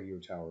radio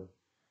tower.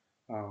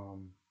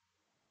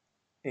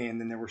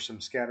 And then there were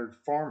some scattered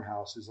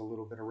farmhouses a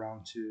little bit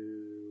around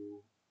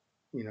to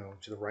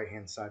the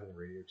right-hand side of the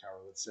radio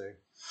tower, let's say.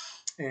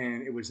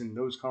 And it was in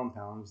those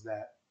compounds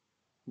that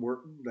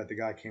the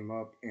guy came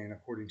up, and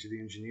according to the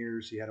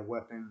engineers, he had a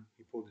weapon.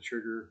 He pulled the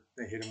trigger.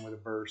 They hit him with a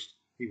burst.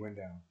 He went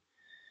down.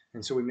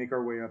 And so we make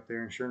our way up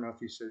there, and sure enough,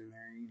 he's sitting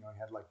there. He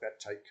had like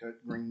that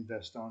tight-cut green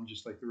vest on,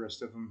 just like the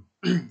rest of them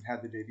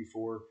had the day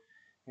before.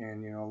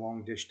 And a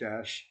long dish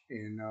dash,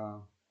 and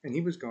he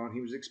was gone.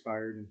 He was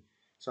expired, and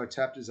so I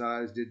tapped his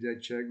eyes, did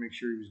dead check, make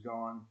sure he was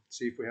gone,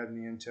 see if we had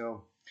any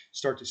intel.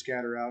 start to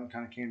scatter out and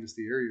kind of canvass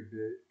the area a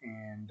bit.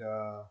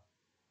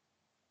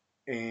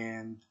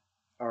 And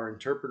our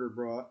interpreter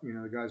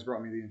the guys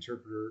brought me the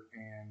interpreter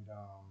and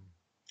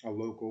a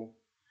local.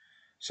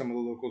 Some of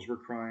the locals were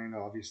crying.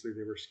 Obviously,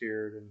 they were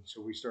scared. And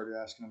so we started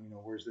asking them,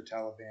 where's the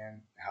Taliban?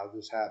 How did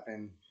this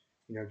happen?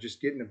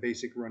 Just getting a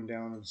basic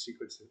rundown of the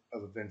sequence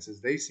of events as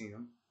they seen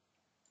them.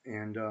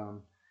 And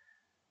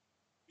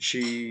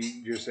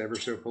she just ever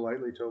so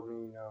politely told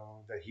me,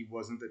 that he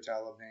wasn't the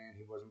Taliban.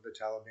 He wasn't the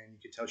Taliban. You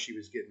could tell she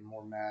was getting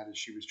more mad as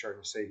she was trying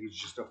to say he's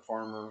just a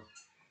farmer.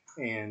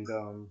 And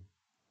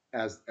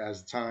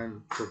as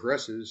time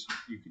progresses,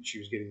 she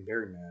was getting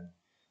very mad.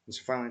 And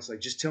so finally, it's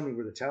like, just tell me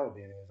where the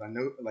Taliban is. I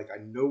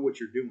know what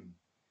you're doing.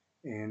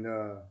 And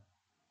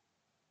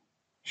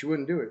she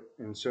wouldn't do it.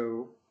 And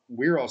so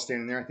we were all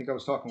standing there. I think I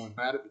was talking with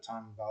Matt at the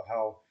time about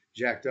how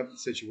jacked up the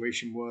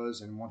situation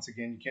was. And once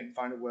again, you couldn't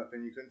find a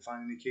weapon. You couldn't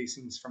find any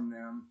casings from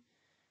them.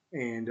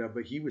 And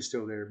but he was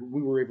still there. But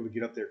we were able to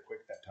get up there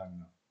quick that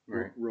time,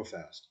 real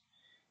fast.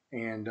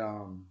 And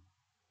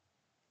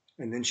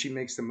then she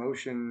makes the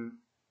motion.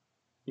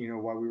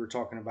 While we were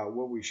talking about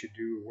what we should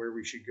do, where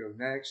we should go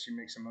next, she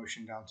makes a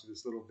motion down to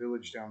this little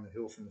village down the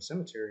hill from the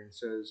cemetery and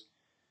says,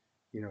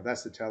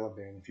 that's the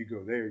Taliban. If you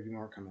go there, you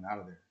aren't coming out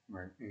of there.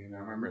 Right. And I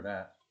remember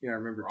that. Yeah, I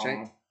remember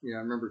Tank. Yeah, I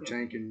remember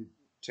Tank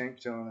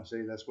telling us,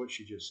 hey, that's what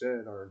she just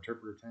said. Our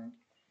interpreter Tank,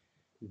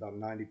 about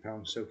 90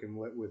 pounds soaking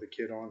wet with a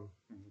kid on,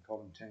 and we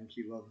called him Tank.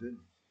 He loved it.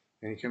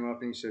 And he came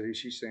up and he said, hey,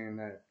 she's saying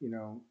that,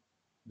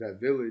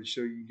 that village.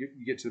 So you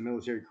get to the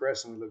military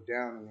crest and we look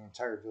down and the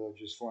entire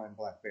village is flying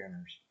black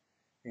banners.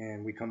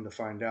 And we come to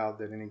find out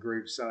that any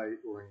grave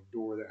site or any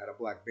door that had a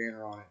black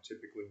banner on it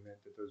typically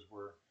meant that those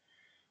were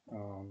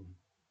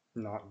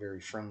not very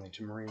friendly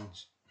to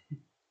Marines.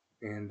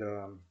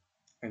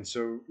 And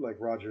so, like,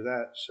 Roger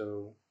that.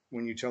 So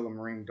when you tell a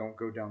Marine, don't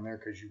go down there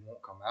because you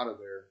won't come out of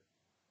there,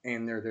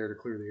 and they're there to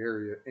clear the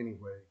area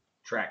anyway.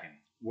 Tracking.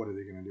 What are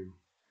they going to do?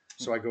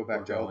 So I go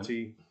back to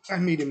LT. I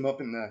meet him at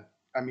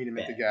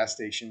the gas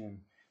station and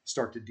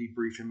start to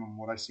debrief him on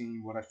what I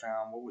seen, what I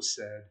found, what was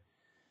said.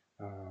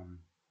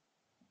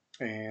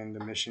 And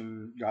the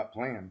mission got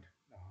planned.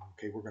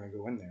 Okay, we're going to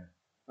go in there.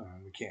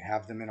 We can't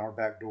have them in our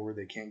back door.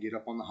 They can't get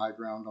up on the high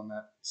ground on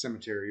that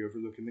cemetery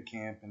overlooking the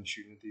camp and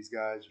shooting at these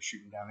guys or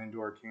shooting down into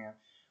our camp.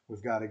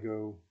 We've got to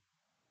go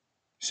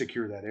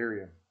secure that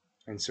area.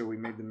 And so we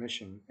made the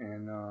mission.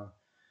 And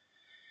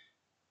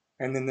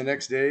then the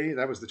next day,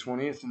 that was the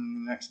 20th,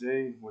 and the next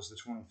day was the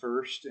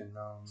 21st.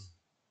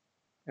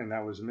 And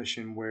that was a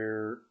mission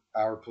where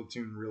our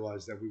platoon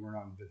realized that we were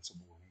not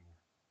invincible anymore.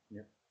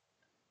 Yep.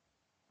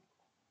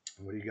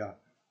 And what do you got?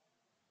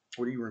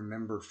 What do you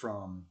remember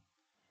from,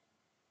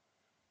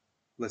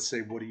 let's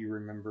say, what do you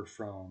remember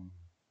from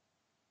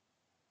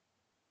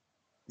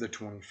the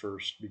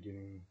 21st,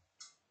 beginning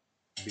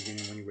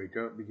when you wake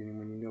up, beginning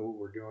when you know what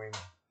we're doing?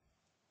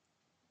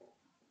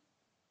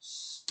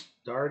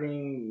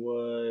 Starting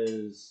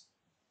was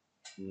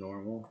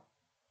normal.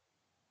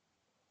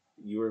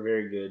 You were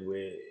very good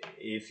with,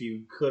 if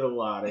you could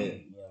allot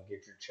it,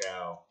 get your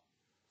chow,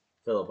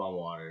 fill up on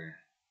water.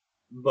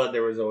 But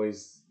there was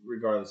always,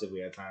 regardless if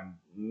we had time,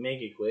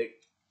 make it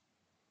quick.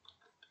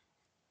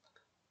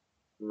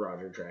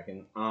 Roger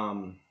tracking.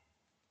 I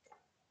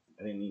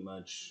didn't eat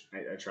much.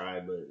 I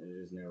tried, but I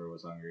just never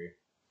was hungry.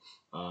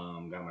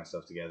 Got my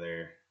stuff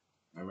together.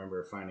 I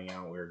remember finding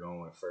out we were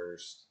going with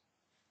first.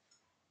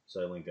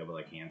 So I linked up with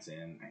like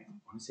Hanson. I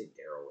want to say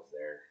Daryl was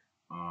there.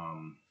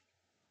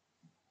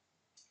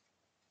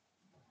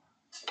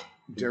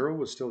 Daryl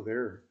was still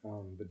there,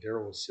 but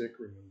Daryl was sick,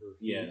 remember?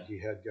 Yeah. He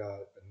had got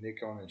a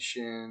nick on his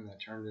shin that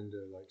turned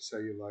into like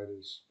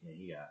cellulitis. Yeah,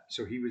 he got.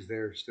 So he was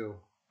there still.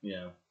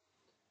 Yeah.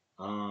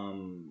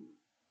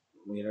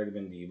 We had already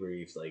been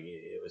debriefed. Like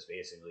it was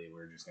basically,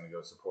 we're just gonna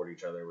go support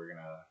each other. We're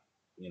gonna,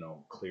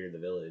 clear the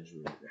village,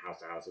 house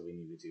to house if we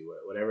needed to,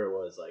 whatever it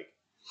was. Like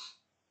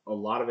a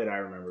lot of it, I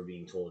remember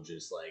being told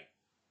just like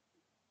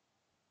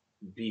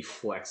be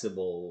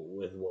flexible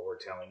with what we're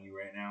telling you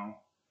right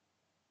now,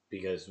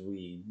 because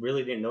we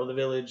really didn't know the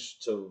village.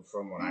 So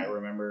from what I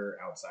remember,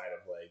 outside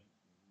of like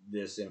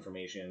this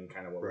information,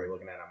 kind of what we're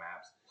looking at on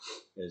maps,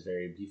 it was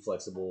very be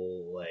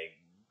flexible. Like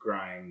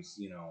Grimes,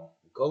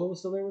 Cola was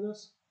still there with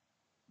us.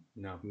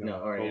 No.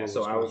 All right, yeah.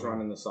 So I was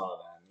running the saw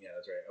then. Yeah,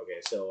 that's right.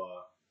 Okay,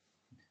 so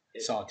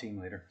Saw a team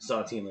leader.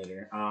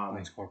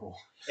 Thanks, Corporal.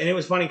 And it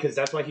was funny because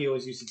that's why he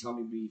always used to tell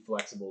me to be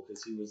flexible,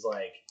 because he was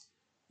like,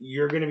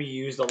 "You're going to be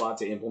used a lot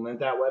to implement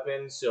that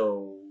weapon,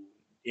 so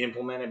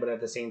implement it, but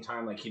at the same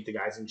time, like keep the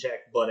guys in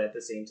check. But at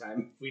the same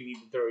time, if we need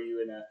to throw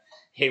you in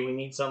hey, we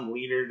need some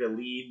leader to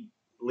lead.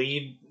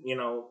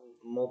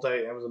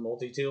 That was a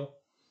multi-tool.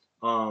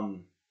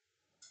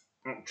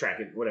 Track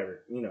it,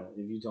 whatever.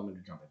 If you told me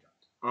to jump, I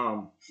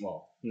jumped.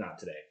 Well, not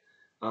today.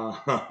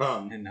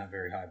 And not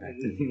very high back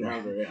then.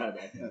 Not very high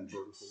back then.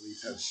 Vertical leap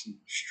has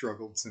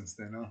struggled since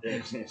then, huh?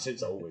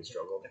 It's always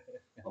struggled.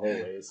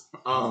 Always.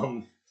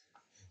 I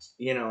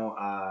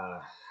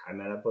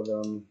met up with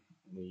them.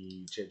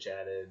 We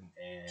chit-chatted,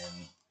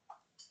 and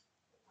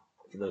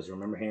for those who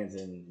remember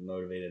Hanson,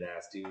 motivated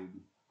ass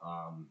dude.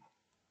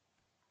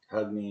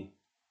 hugged me.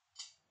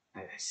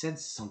 I said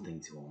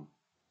something to him,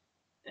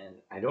 and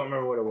I don't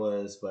remember what it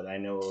was, but I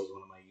know it was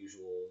one of my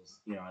usuals.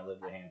 You know, I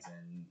lived with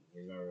Hanson,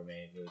 he's my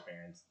roommate, his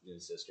parents,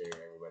 his sister,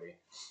 everybody.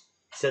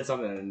 Said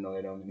something that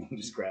annoyed him, and he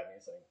just grabbed me.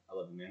 It's like, I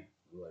love you, man.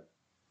 I'm like,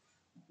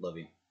 love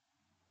you.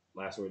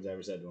 Last words I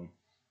ever said to him.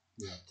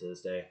 Yeah. To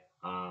this day.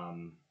 I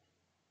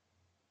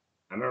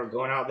remember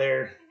going out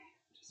there,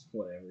 just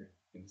whatever.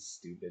 It was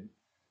stupid.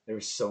 There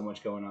was so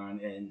much going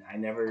on, and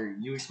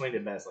you explained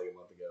it best like a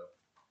month ago.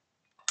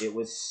 It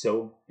was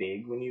so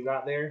big when you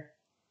got there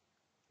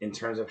in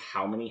terms of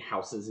how many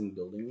houses and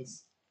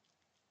buildings.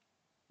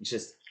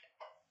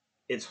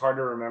 It's hard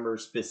to remember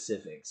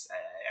specifics.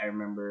 I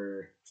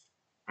remember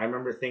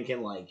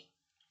thinking like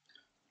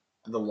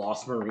the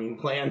Lost Marine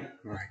plan.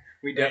 Right.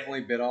 We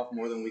definitely bit off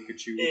more than we could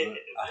chew with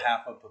a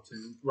half a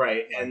platoon.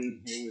 Right. Like,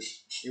 and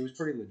it was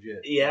pretty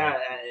legit. yeah, like,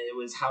 it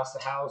was house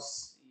to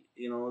house,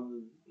 you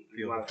know,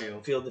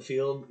 field to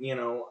field, you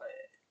know,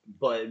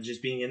 but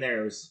just being in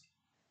there, it was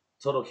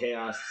total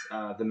chaos.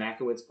 The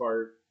Makowitz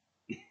part,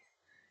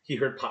 he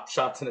heard pop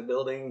shots in a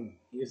building.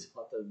 He was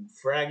about to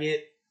frag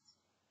it.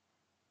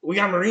 We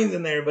got Marines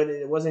in there, but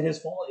it wasn't his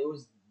fault. It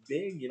was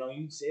big, you know.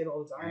 You say it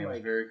all the time. And it was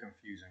like very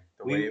confusing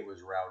the way it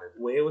was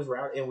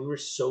routed. And we were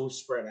so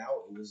spread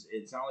out.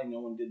 It's not like no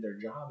one did their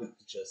job. It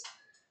was just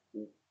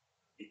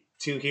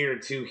 2 here,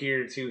 2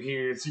 here, 2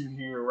 here, 2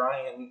 here.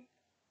 Ryan,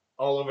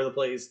 all over the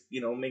place.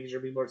 You know, making sure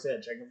people are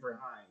set, checking for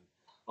Hein,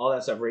 all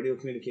that stuff. Radio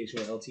communication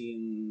with LT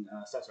and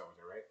Stats over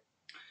there, right?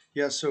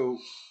 Yeah. So,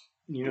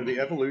 you know, the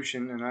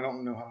evolution, and I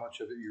don't know how much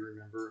of it you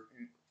remember.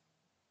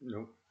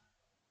 No,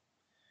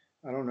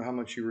 I don't know how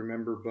much you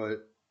remember,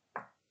 but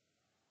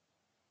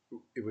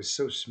it was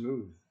so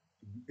smooth.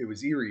 It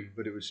was eerie,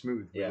 but it was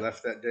smooth. Yeah. We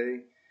left that day.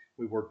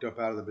 We worked up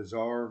out of the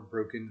bazaar,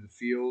 broke into the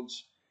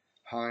fields.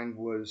 Hind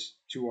was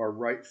to our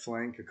right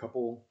flank, a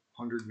couple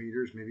 100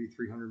 meters, maybe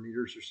 300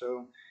 meters or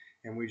so.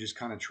 And we just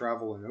kind of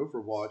traveled and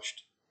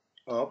overwatched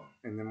up.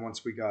 And then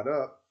once we got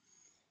up,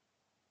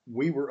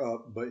 we were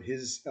up, but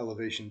his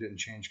elevation didn't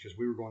change because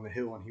we were going the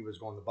hill and he was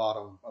going the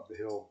bottom of the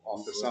hill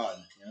off the side.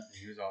 Yeah,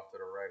 he was off to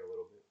the right a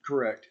little bit.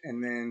 Correct.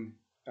 And then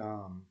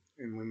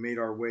and we made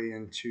our way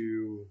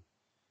into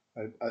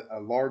a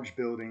large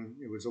building.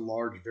 It was a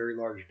large, very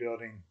large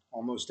building,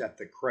 almost at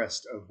the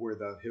crest of where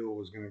the hill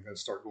was going to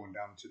start going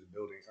down to the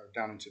building or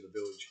down into the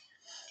village.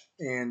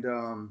 And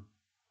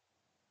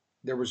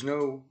there was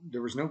no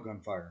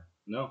gunfire.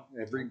 No.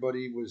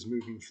 Everybody was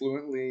moving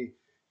fluently.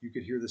 You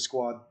could hear the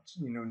squad,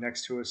 you know,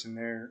 next to us in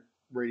their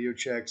radio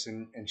checks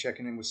and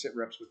checking in with sit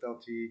reps with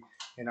LT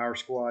and our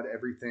squad.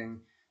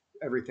 Everything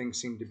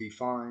seemed to be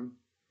fine.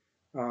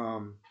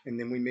 And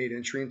then we made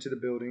entry into the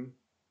building.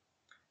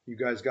 You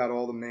guys got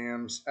all the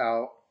mams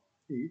out.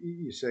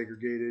 You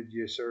segregated,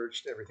 you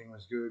searched, everything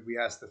was good. We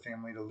asked the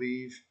family to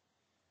leave,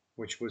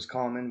 which was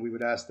common. We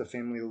would ask the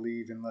family to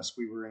leave unless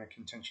we were in a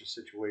contentious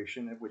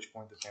situation, at which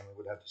point the family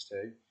would have to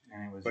stay.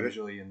 And it was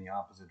usually in the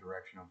opposite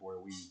direction of where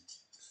we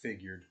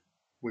figured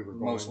we were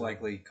most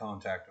likely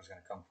contact was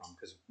going to come from,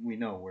 because we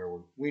know where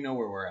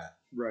we're at.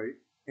 Right.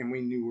 And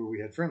we knew where we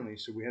had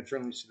friendlies. So we had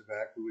friendlies to the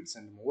back. We would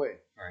send them away.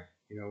 Right.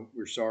 You know,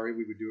 we're sorry.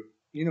 We would do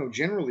it, you know,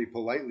 generally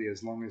politely,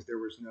 as long as there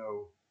was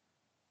no,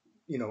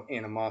 you know,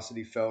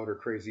 animosity felt or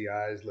crazy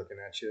eyes looking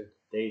at you.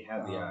 They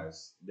had the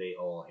eyes. They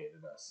all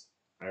hated us.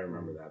 I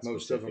remember that.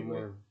 Most of them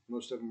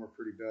were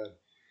pretty bad.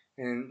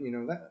 And, you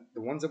know, that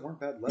the ones that weren't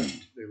bad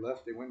left. They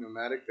left. They went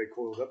nomadic. They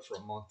coiled up for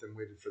a month and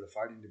waited for the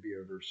fighting to be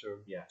over. So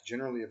yeah,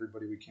 generally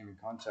everybody we came in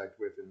contact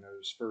with in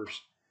those first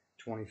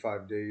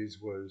 25 days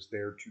was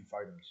there to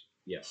fight us.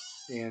 Yeah.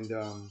 And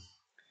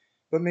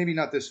but maybe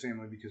not this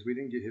family, because we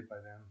didn't get hit by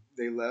them.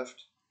 They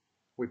left.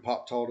 We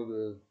popped tall to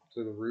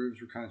the roofs.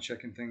 We're kind of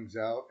checking things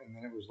out, and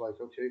then it was like,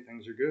 okay,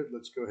 things are good.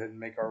 Let's go ahead and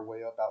make our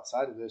way up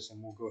outside of this,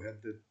 and we'll go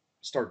ahead to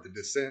start the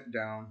descent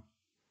down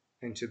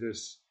into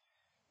this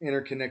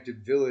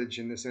interconnected village.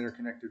 And this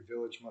interconnected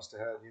village must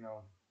have had, you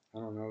know, I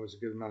don't know, it was a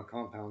good amount of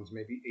compounds,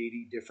 maybe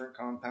 80 different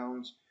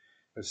compounds,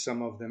 but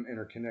some of them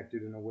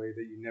interconnected in a way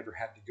that you never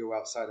had to go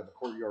outside of a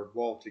courtyard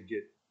wall to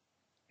get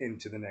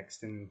into the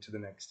next and into the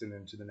next and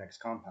into the next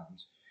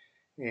compounds.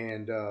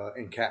 And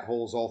cat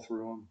holes all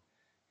through them,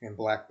 and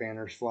black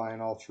banners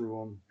flying all through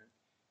them.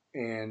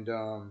 And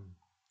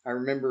I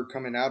remember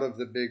coming out of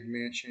the big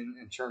mansion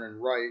and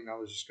turning right, and I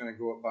was just going to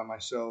go up by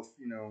myself,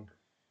 you know,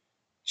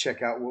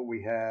 check out what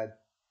we had,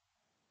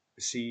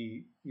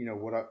 see, you know,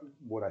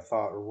 what I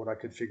thought or what I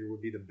could figure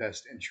would be the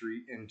best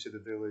entry into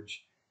the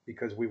village,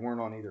 because we weren't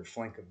on either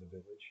flank of the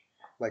village.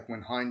 Like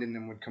when Hind and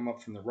them would come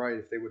up from the right,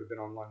 if they would have been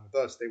online with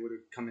us, they would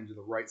have come into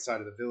the right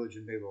side of the village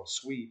and be able to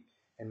sweep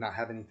and not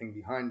have anything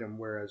behind them,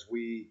 whereas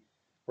we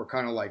were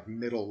kind of like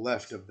middle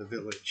left of the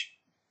village.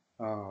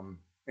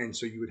 And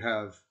so you would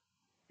have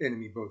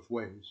enemy both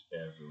ways.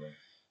 Everywhere.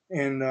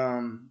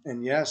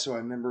 And yeah, so I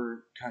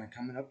remember kind of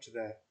coming up to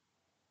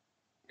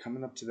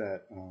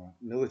that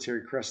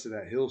military crest of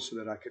that hill so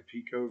that I could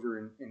peek over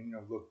and you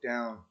know, look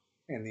down,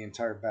 and the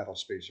entire battle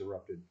space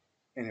erupted,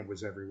 and it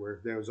was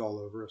everywhere. It was all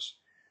over us.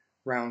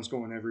 Rounds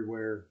going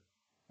everywhere.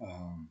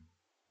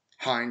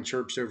 Hein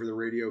chirps over the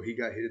radio. He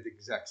got hit at the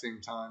exact same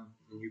time,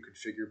 and you could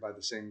figure by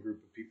the same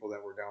group of people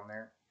that were down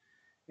there,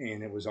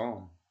 and it was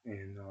on.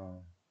 And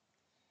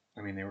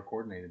I mean, they were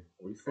coordinated.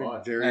 We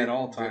fought. At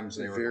all times,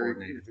 they were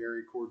coordinated.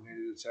 Very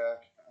coordinated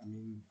attack. I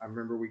mean, I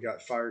remember we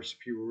got fire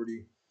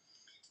superiority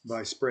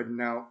by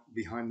spreading out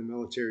behind the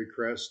military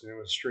crest, and it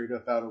was straight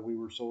up out of "We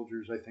Were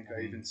Soldiers." I think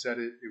I even said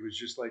it. It was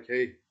just like,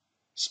 "Hey,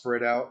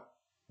 spread out.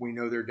 We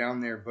know they're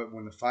down there." But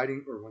when the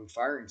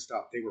firing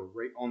stopped, they were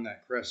right on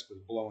that crest, was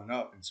blowing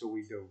up, and so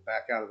we go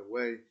back out of the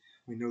way.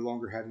 We no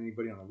longer had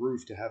anybody on the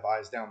roof to have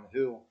eyes down the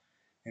hill,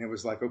 and it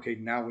was like, okay,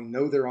 now we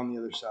know they're on the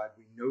other side.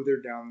 We know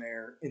they're down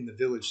there in the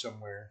village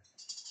somewhere.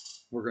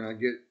 We're gonna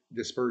get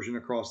dispersion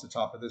across the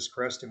top of this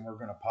crest, and we're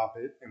gonna pop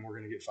it, and we're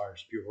gonna get fire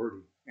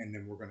superiority, and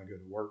then we're gonna go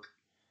to work.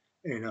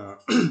 And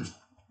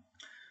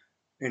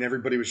and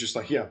everybody was just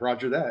like, yeah,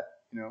 roger that,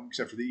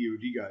 except for the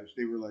EOD guys.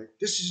 They were like,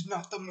 this is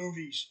not the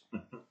movies.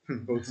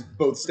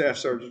 both staff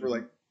sergeants were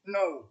like,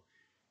 no.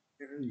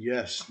 And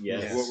yes,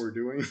 that's what we're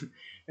doing.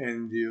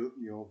 And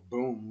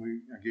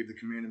boom, I gave the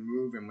command to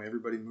move, and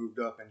everybody moved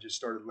up and just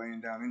started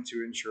laying down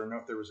into it. And sure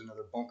enough, there was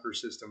another bunker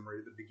system right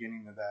at the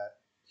beginning of that.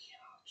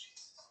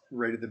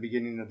 Right at the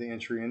beginning of the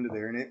entry into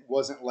there, and it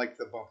wasn't like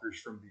the bunkers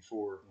from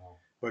before,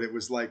 but it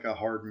was like a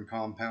hardened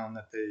compound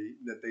that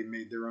they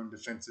made their own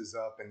defenses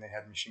up, and they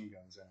had machine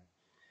guns in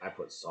it. I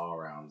put saw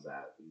rounds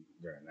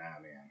during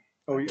that, man.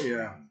 Oh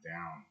yeah,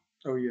 down.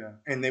 Oh yeah,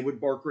 and they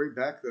would bark right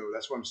back though.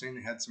 That's what I'm saying.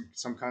 They had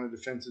some kind of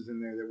defenses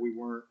in there that we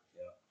weren't.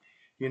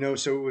 Yeah.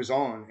 So it was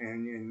on,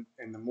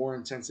 and the more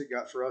intense it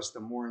got for us,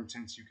 the more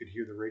intense you could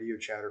hear the radio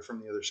chatter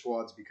from the other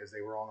squads because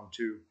they were on them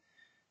too.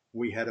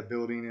 We had a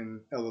building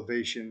in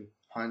elevation.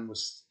 Hein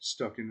was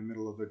stuck in the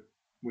middle of it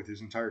with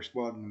his entire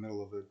squad in the middle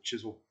of a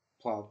chisel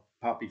plowed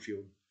poppy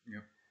field.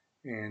 Yep.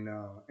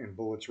 And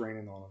bullets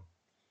raining on them.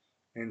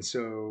 And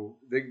so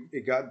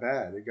it got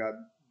bad. It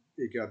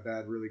got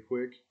bad really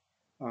quick.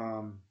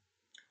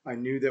 I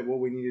knew that what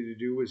we needed to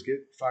do was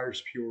get fire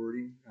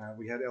superiority.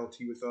 We had LT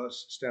with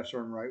us. Staff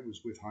Sergeant Wright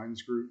was with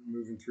Hein's group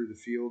moving through the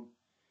field.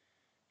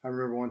 I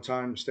remember one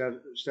time Staff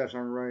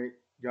Sergeant Wright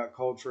got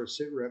called for a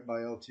sit rep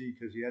by LT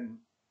because he hadn't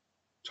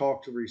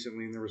talked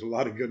recently, and there was a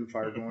lot of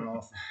gunfire going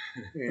off.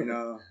 And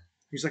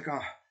he's like,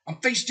 I'm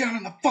face down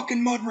in the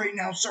fucking mud right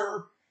now,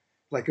 sir.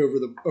 Like over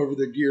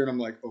the gear, and I'm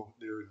like, oh,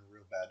 they're in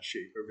real bad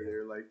shape over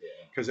there. Like,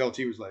 because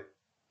LT was like,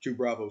 2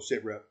 Bravo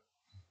sit rep,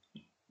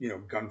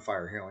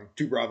 gunfire hailing.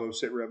 2 Bravo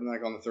sit rep, and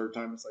like on the third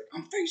time, it's like,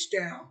 I'm face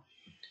down.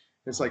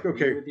 It's like,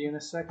 okay, with you in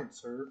a second,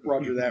 sir.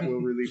 Roger that. Will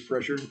relieve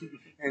pressure.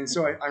 And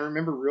so I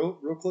remember real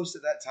close to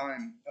that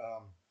time.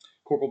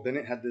 Corporal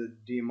Bennett had the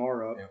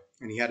DMR up,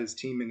 and he had his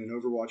team in an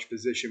overwatch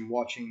position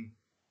watching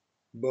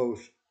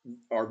both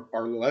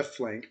our left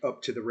flank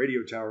up to the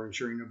radio tower,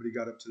 ensuring nobody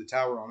got up to the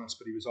tower on us,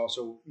 but he was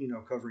also,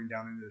 covering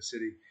down into the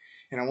city.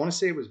 And I want to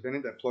say it was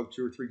Bennett that plugged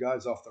 2 or 3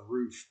 guys off the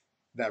roof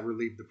that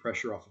relieved the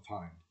pressure off of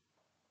Hein.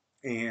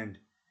 And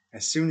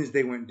as soon as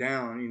they went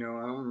down,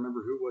 I don't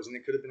remember who it was, and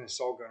it could have been a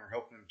assault gunner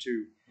helping them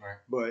too. Right.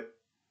 But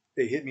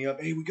they hit me up.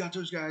 Hey, we got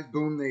those guys.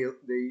 Boom.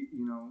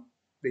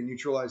 They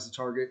neutralized the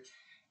target.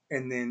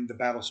 And then the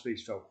battle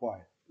space fell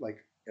quiet,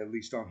 like at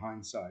least on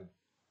Hein's side.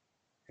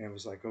 And it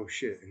was like, oh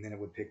shit. And then it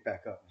would pick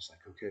back up. It's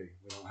like, okay,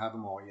 we don't have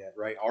them all yet,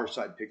 right? Our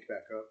side picked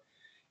back up.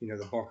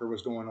 The bunker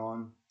was going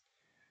on.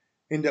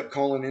 End up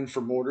calling in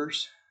for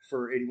mortars,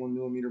 for 81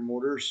 millimeter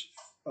mortars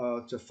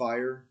to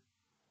fire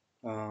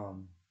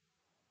and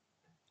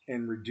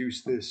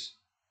reduce this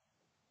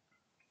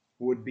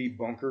would-be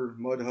bunker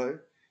mud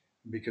hut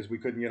because we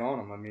couldn't get on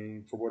them. I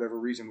mean, for whatever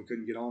reason, we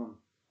couldn't get on them.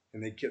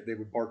 And they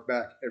would bark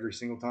back every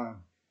single time.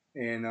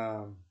 And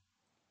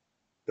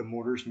the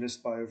mortars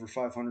missed by over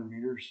 500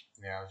 meters.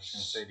 Yeah, I was just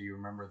going to say, do you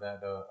remember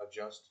that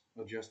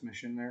adjust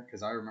mission there?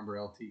 Because I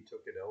remember LT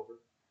took it over.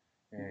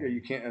 Yeah,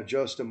 you can't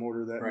adjust a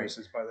mortar that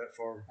misses by that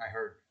far. I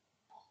heard.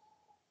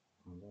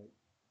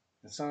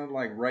 It sounded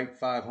like right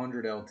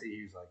 500 LT.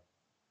 He was like,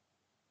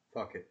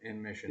 fuck it,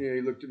 end mission. Yeah,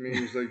 he looked at me.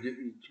 He was like,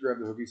 he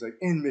grabbed the hook. He's like,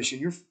 end mission.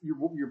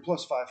 You're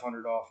plus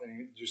 500 off. And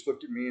he just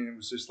looked at me, and it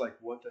was just like,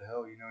 what the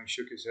hell? He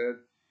shook his head.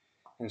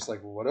 And it's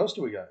like, well, what else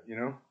do we got?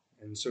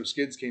 And so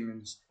Skids came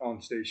in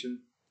on station,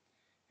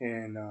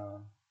 and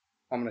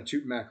I'm going to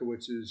toot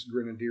Makowitz's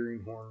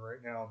grenadiering horn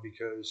right now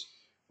because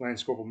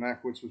Lance Corporal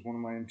Makowitz was one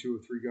of my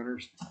M203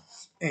 gunners.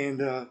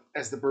 And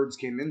as the birds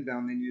came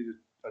inbound, they needed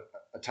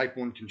a Type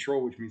 1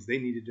 control, which means they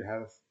needed to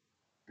have,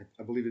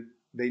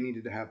 they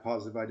needed to have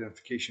positive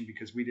identification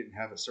because we didn't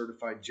have a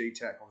certified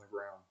JTAC on the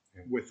ground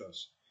with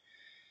us.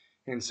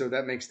 And so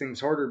that makes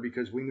things harder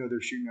because we know they're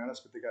shooting at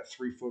us, but they got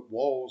 3-foot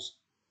walls.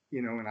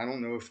 And I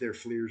don't know if their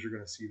FLIRs are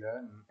going to see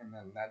that. And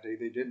then that day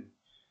they didn't.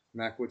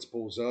 Makowitz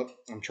pulls up.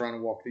 I'm trying to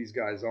walk these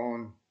guys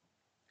on.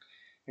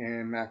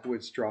 And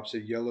Makowitz drops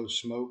a yellow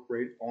smoke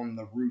right on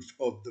the roof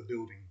of the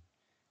building.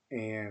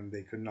 And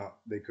they could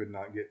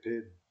not get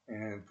PID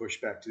and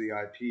push back to the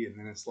IP. And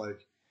then it's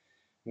like,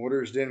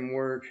 mortars didn't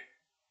work.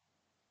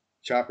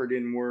 Chopper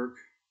didn't work.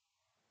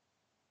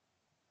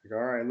 Like,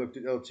 all right, I looked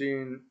at LT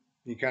and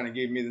he kind of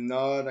gave me the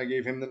nod. I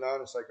gave him the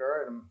nod. It's like, all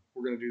right,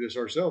 we're going to do this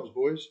ourselves,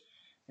 boys.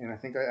 and I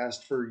think I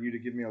asked for you to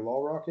give me a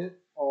law rocket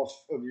off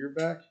of your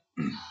back.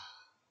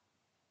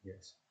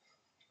 Yes.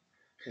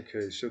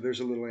 Okay, so there's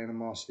a little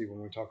animosity when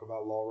we talk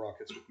about law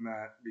rockets with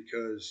Matt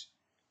because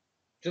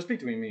Just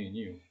between me and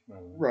you. by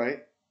the way. right.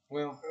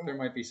 Well, there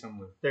might be some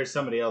with. There's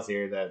somebody else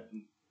here that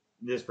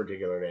this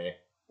particular day.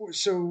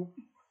 So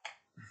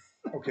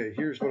okay,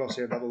 here's what I'll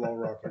say about the law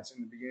rockets.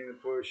 In the beginning of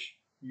the push,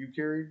 you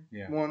carried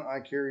one, I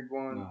carried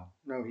one.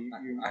 No,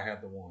 I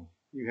had the one.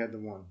 You had the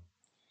one.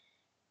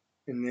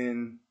 And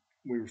then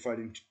we were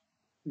fighting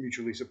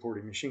mutually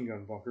supporting machine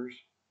gun bunkers.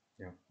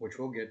 Yeah, which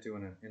we'll get to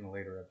in a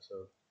later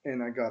episode.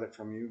 And I got it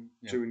from you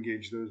to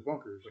engage those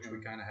bunkers. Which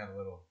we kind of had a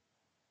little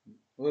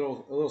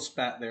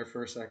spat there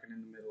for a second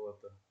in the middle of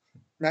the.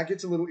 Matt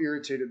gets a little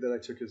irritated that I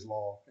took his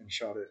law and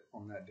shot it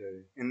on that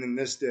day. And then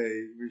this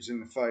day, we was in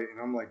the fight, and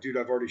I'm like, dude,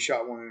 I've already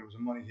shot one, and it was a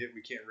money hit.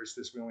 We can't risk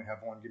this. We only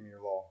have one. Give me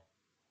your law.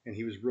 And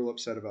he was real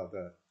upset about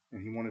that,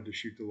 and he wanted to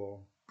shoot the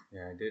law.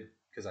 Yeah, I did,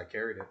 because I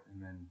carried it,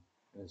 and then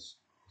as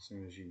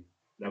soon as you...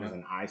 That was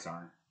an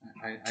ISAR.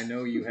 I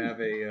know you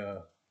have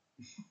a...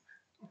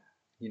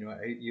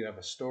 you have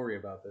a story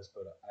about this,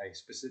 but I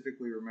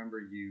specifically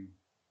remember you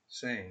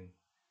saying,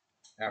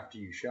 after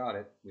you shot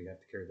it, we have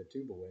to carry the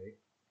tube away.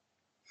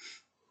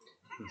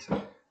 He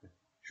said,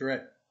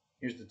 Shred,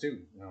 here's the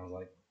tube. And I was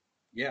like,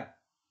 yeah,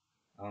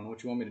 I don't know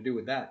what you want me to do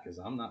with that because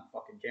I'm not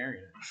fucking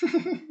carrying it.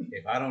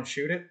 If I don't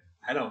shoot it,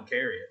 I don't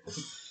carry it.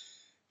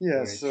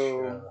 Yeah,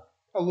 so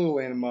a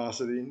little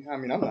animosity. I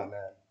mean, I'm not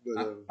mad.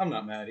 But, I'm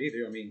not mad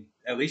either. I mean,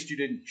 at least you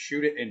didn't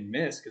shoot it and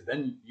miss because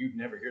then you'd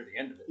never hear the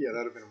end of it. Yeah, that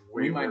would have been way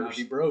worse. We might not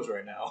be bros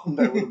right now.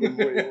 That would have been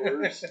way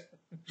worse.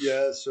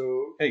 Yeah,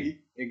 so...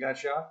 Hey, it got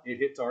shot. It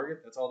hit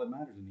target. That's all that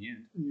matters in the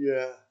end.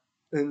 Yeah.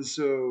 And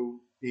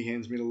so he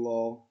hands me the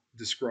law,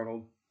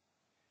 disgruntled.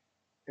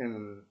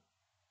 And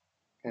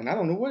I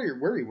don't know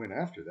where he went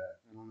after that.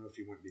 I don't know if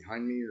he went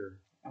behind me or...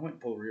 I went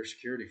and pulled rear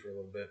security for a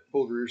little bit.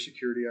 Pulled rear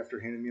security after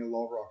handing me a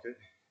law rocket.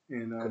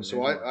 And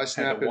so I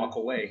snap had to walk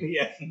away.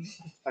 Yeah.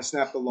 I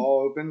snap the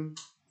law open.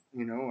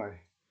 You know,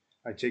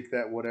 I take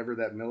that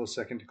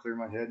millisecond to clear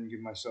my head and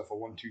give myself a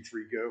 1, 2,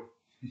 3 go,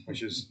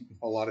 which is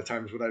a lot of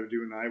times what I would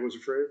do when I was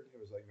afraid. It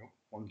was like, nope,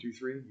 1, 2,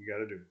 3, you got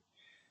to do it.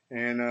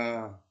 And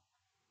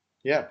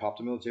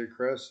popped a military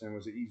crest and it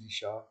was an easy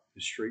shot,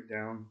 just straight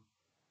down,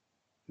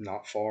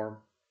 not far,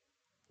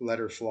 let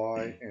her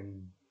fly,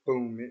 and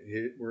boom, it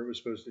hit where it was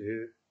supposed to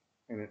hit,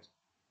 and it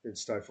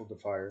stifled the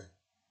fire.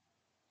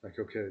 Like,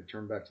 okay,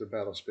 turn back to the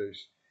battle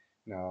space.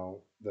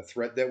 Now, the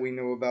threat that we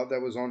know about that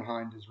was on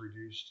Hind is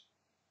reduced,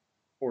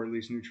 or at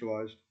least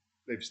neutralized.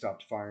 They've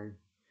stopped firing.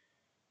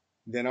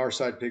 Then our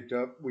side picked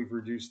up. We've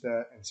reduced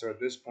that. And so at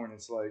this point,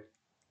 it's like,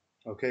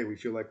 okay, we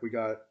feel like we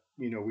got,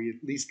 we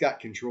at least got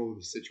control of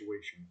the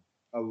situation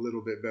a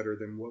little bit better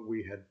than what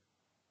we had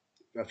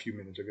a few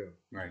minutes ago.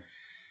 Right.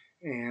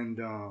 And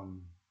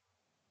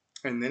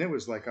then it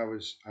was like I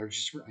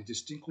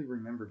distinctly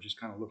remember just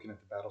kind of looking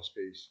at the battle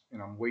space,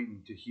 and I'm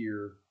waiting to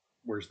hear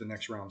where's the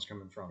next rounds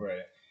coming from.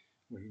 Right.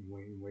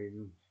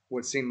 Waiting.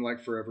 What seemed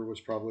like forever was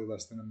probably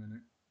less than a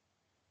minute.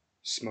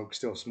 Smoke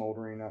still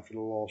smoldering after the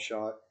law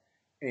shot,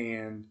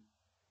 and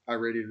I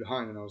radioed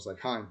Hind, and I was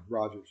like, Hind,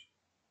 Rogers,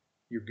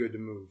 you're good to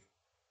move.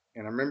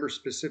 And I remember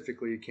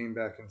specifically it came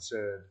back and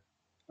said,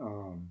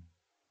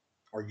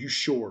 are you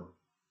sure?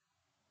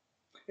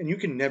 And you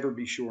can never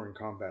be sure in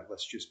combat.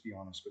 Let's just be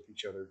honest with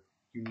each other.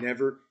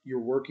 You're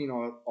working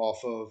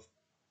off of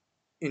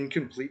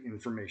incomplete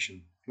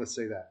information. Let's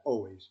say that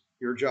always.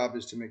 Your job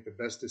is to make the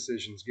best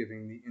decisions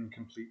giving the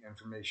incomplete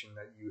information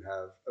that you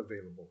have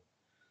available.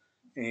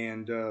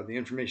 And the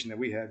information that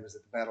we had was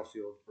that the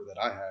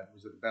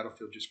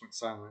battlefield just went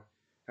silent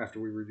after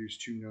we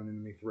reduced 2 known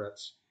enemy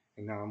threats.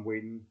 And now I'm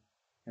waiting,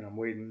 and I'm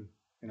waiting,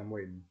 and I'm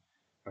waiting.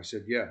 I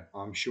said, yeah,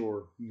 I'm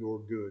sure you're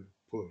good.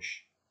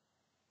 Push.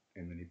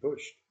 And then he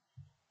pushed.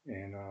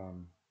 And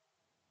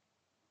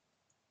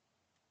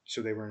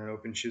so they were in an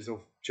open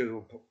chisel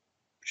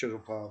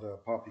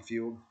piled poppy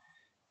field,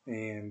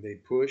 and they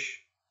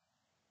push.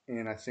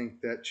 And I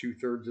think that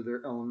 2/3 of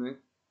their element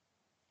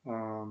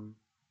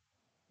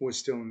was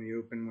still in the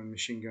open when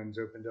machine guns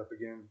opened up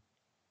again,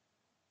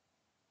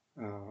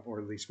 or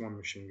at least one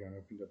machine gun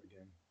opened up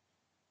again.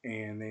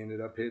 And they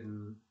ended up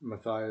hitting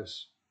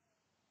Matthias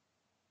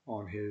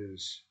on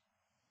his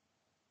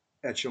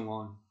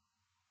echelon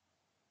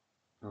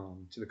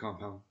to the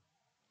compound.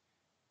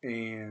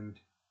 And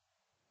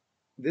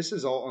this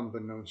is all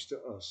unbeknownst to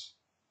us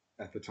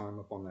at the time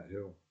up on that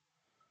hill.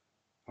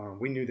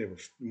 We knew that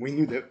we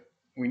knew that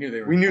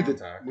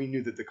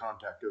the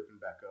contact opened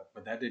back up.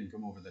 But that didn't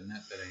come over the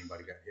net that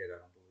anybody got hit, I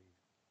don't believe.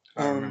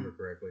 If I remember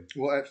correctly.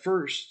 Well, at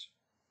first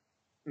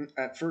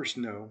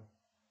no.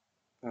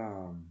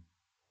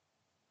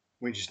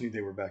 We just knew they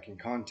were back in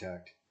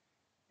contact.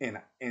 And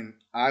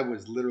I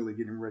was literally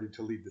getting ready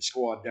to lead the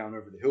squad down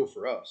over the hill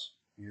for us.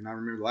 And I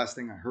remember the last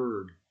thing I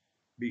heard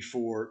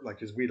before, like,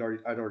 because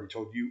I'd already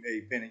told you,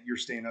 hey, Bennett, you're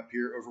staying up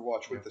here,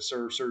 Overwatch with the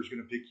Sir. Sir's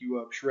going to pick you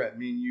up. Shred,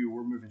 me and you,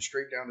 we're moving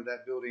straight down to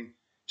that building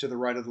to the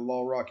right of the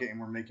law rocket, and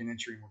we're making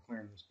entry, and we're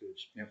clearing this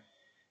bitch. Yep.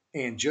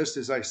 And just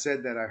as I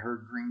said that, I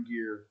heard green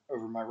gear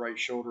over my right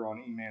shoulder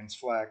on E-Man's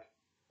flak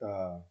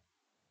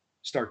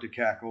start to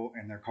cackle,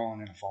 and they're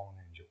calling in a fallen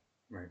angel.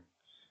 Right.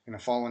 And a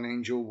fallen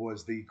angel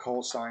was the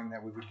call sign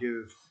that we would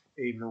give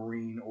a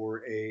Marine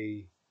or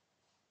a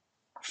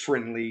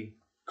friendly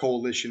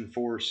coalition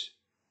force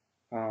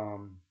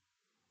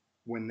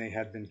when they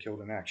had been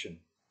killed in action.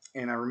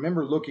 And I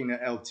remember looking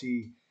at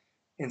LT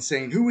and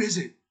saying, "Who is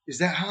it? Is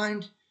that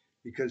Hind?"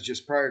 Because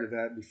just prior to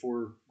that,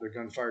 before the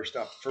gunfire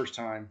stopped the first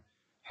time,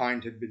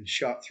 Hind had been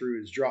shot through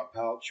his drop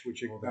pouch,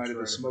 which ignited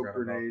a smoke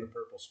grenade. The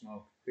purple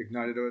smoke.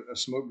 Ignited a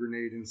smoke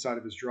grenade inside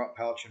of his drop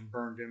pouch and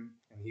burned him.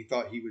 And he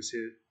thought he was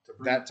hit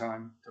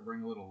To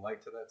bring a little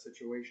light to that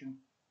situation,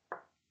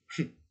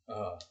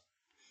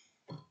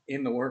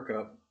 in the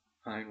workup,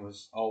 Hind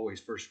was always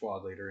first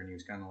squad leader, and he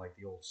was kind of like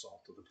the old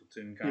salt of the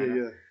platoon, kind of.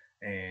 Yeah.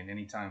 And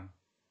anytime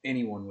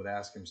anyone would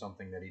ask him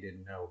something that he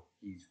didn't know,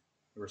 the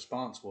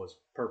response was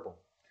purple.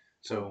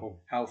 So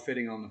how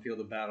fitting on the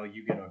field of battle,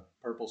 you get a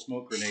purple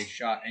smoke grenade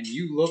shot, and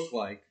you look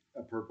like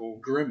a purple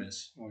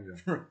Grimace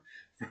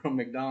from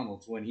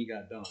McDonald's when he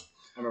got done.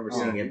 I remember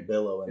seeing it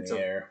billow in the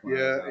air.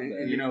 Yeah,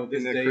 and you know,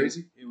 this day,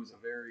 crazy? It was a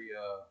very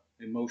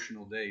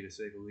emotional day, to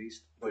say the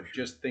least. But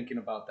just thinking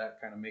about that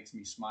kind of makes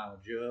me smile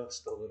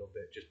just a little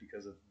bit, just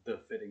because of the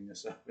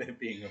fittingness of it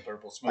being a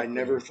purple smoke. I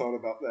never thought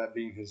about that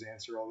being his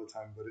answer all the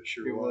time, but it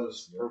sure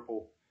was.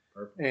 Purple.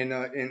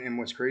 And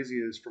what's crazy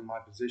is, from my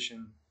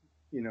position,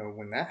 you know,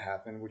 when that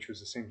happened, which was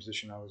the same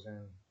position I was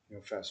in, you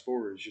know, fast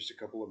forward, just a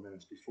couple of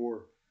minutes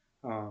before,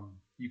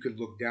 you could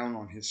look down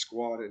on his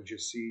squad and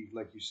just see,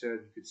 like you said,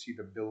 you could see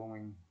the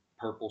billowing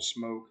purple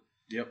smoke.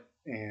 Yep.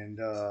 And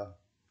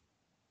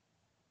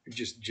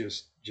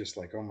just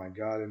like, oh my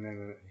God. And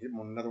then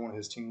another one of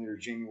his team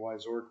leaders, Jamie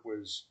Wise-Ork,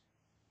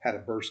 had a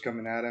burst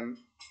coming at him,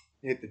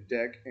 hit the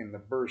deck, and the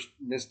burst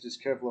missed his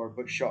Kevlar,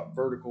 but shot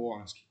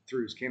vertical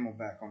through his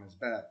camelback on his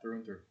back. Through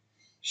and through.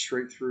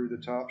 Straight through the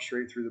top,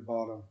 straight through the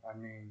bottom. I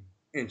mean,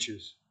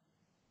 inches.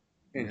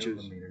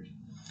 Millimeters.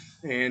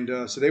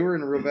 And so they were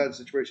in a real bad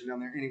situation down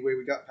there. Anyway,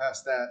 we got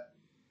past that.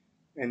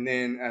 And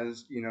then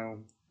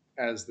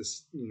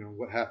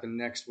what happened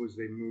next was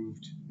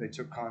they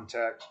took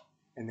contact,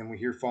 and then we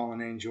hear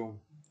Fallen Angel.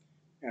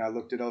 And I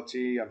looked at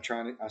LT. I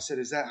said,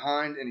 "Is that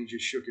Hind?" And he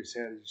just shook his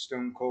head. He's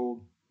stone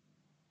cold.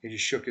 He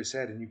just shook his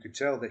head, and you could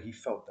tell that he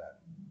felt that.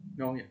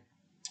 Oh, yeah.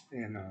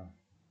 And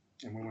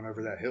we went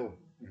over that hill.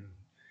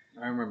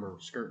 And I remember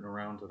skirting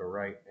around to the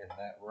right, and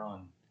that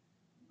run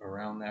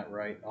around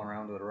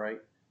to the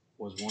right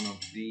was one of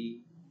the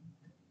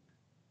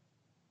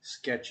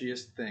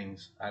sketchiest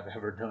things I've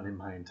ever done in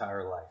my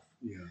entire life.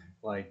 Yeah.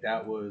 Like,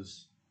 that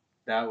was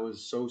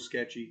so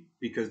sketchy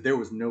because there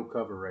was no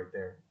cover right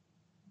there,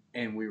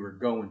 and we were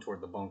going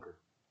toward the bunker.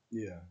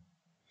 Yeah.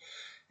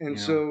 And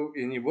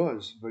and it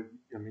was, but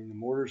I mean, the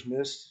mortars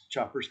missed,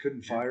 choppers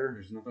couldn't fire.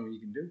 There's nothing you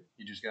can do.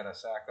 You just got to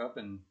sack up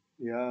and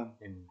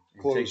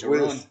close take a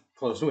with. Run.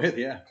 Close with,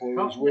 yeah.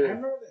 Close with. I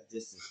remember that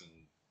distance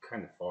being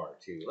kind of far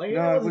too. Like,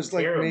 no, it was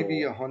terrible. Like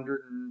maybe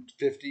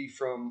 150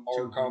 from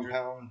our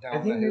compound down the hill.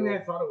 I think maybe I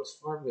thought it was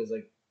far because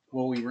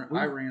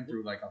I ran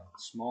through like a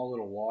small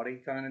little wadi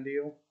kind of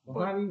deal.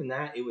 Well, not even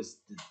that. It was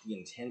the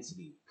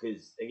intensity.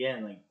 Because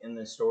again, like in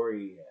the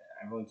story,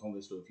 I've only told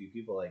this to a few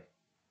people. Like,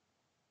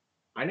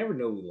 I never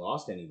know we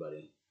lost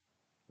anybody.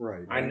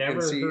 Right. I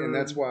never heard... and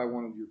that's why I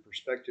wanted your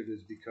perspective,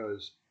 is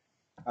because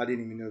I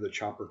didn't even know the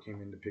chopper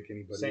came in to pick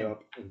anybody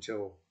up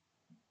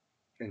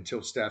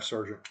until Staff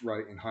Sergeant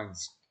Wright and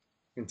Heinz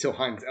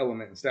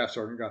Element and Staff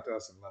Sergeant got to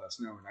us and let us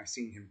know. And I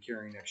seen him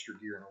carrying extra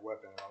gear and a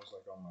weapon, and I was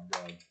like, oh my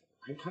God.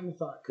 I kind of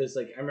thought, because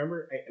like I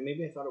remember,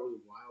 maybe I thought it was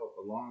a while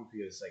along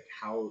because like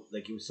how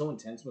like it was so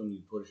intense when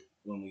we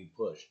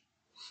pushed,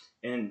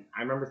 and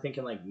I remember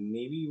thinking like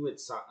maybe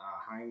with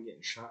Hein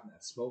getting shot in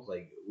that smoke,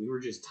 like we were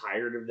just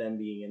tired of them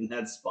being in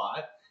that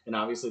spot, and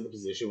obviously the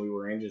position we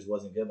were in just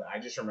wasn't good. But I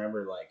just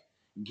remember like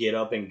get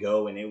up and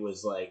go, and it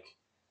was like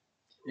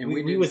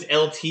we was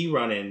LT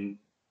running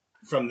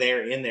from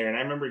there in there, and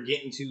I remember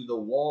getting to the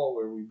wall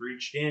where we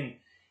breached in.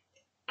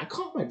 I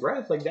caught my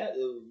breath like that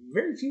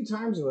very few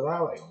times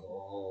without like,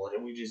 oh, what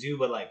did we just do?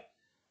 But like,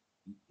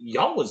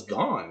 y'all was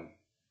gone.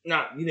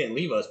 Not, you didn't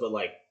leave us, but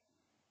like,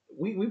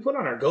 we put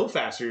on our go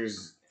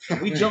fasters.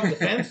 We jumped the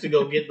fence to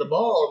go get the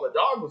ball, and the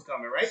dog was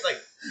coming, right? Like,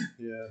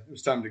 yeah, it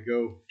was time to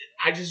go.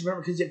 I just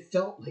remember because it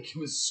felt like it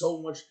was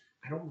so much.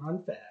 I don't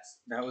run fast.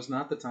 That was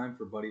not the time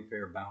for buddy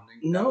pair bounding.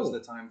 No, that was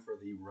the time for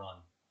the run.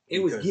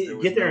 It was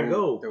get there and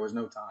go. There was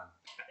no time.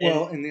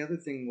 Well, and the other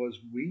thing was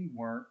we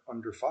weren't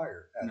under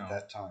fire at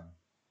that time.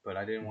 But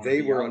I didn't want to.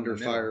 They were under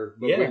fire,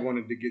 but we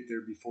wanted to get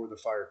there before the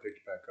fire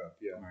picked back up.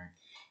 Yeah.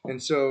 Right.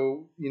 And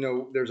so,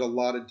 there's a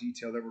lot of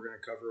detail that we're going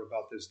to cover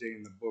about this day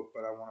in the book,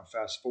 but I want to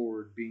fast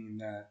forward, being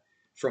that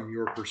from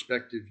your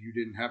perspective, you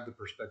didn't have the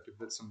perspective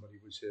that somebody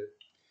was hit.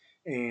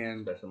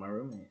 And especially my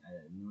roommate. I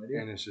had no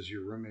idea. And this is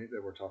your roommate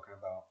that we're talking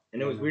about.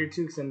 And it was weird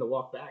too, because then to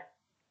walk back,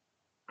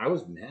 I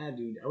was mad,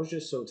 dude. I was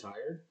just so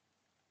tired.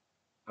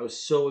 I was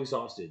so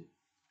exhausted.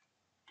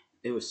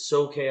 It was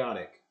so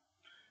chaotic.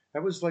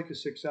 That was like a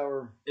 6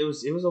 hour, It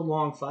was a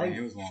long fight.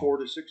 It was long. 4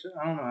 to 6.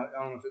 I don't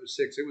know if it was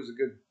 6. It was a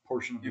good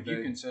portion of the If day.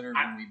 you consider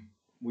when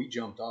we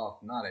jumped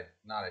off, not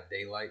at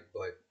daylight,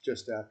 but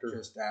Just after.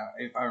 just out.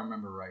 If I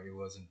remember right, it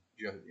was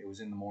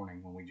in the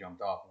morning when we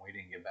jumped off, and we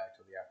didn't get back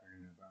till the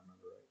afternoon. If I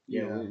remember right.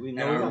 Yeah, we And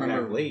got I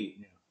remember back late.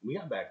 Yeah. We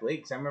got back late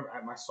because I remember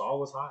my saw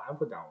was hot. I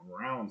put down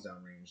rounds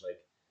downrange. Like,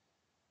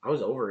 I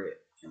was over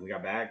it. And we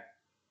got back.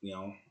 You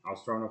know, I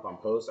was thrown up on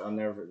post. I'll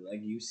never,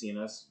 like, you seen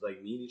us,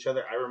 like, meet each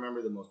other. I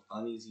remember the most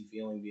uneasy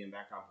feeling being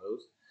back on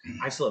post.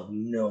 I still have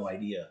no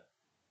idea.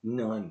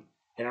 None.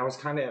 And I was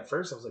kind of, at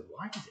first, I was like,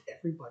 why is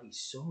everybody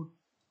so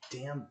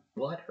damn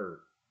butthurt?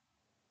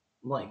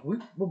 I'm like,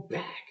 we're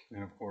back.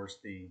 And of course,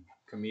 the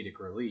comedic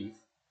relief.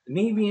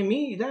 Me being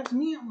me, that's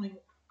me. I'm like,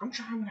 I'm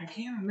trying what I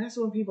can. I'm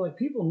messing with people. Like,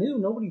 people knew.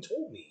 Nobody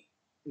told me.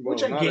 Well,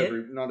 Which I get.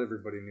 Not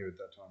everybody knew at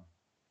that time.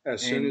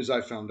 As soon as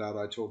I found out,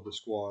 I told the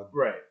squad.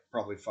 Right.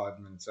 Probably 5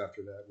 minutes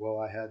after that. Well,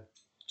 I had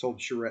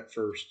told Charette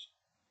first.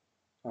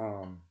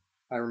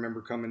 I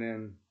remember coming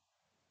in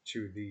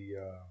to the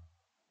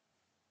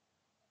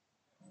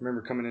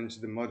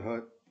mud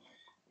hut,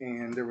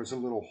 and there was a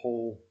little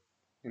hole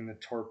in the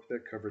tarp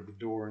that covered the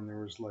door, and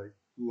there was like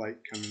light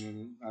coming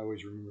in. I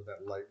always remember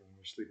that light when we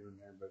were sleeping in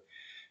there. But I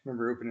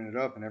remember opening it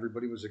up, and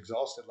everybody was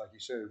exhausted, like you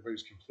said. Everybody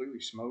was completely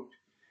smoked.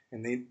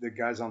 And the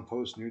guys on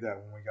post knew that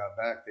when we got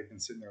back. They'd been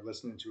sitting there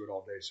listening to it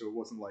all day. So it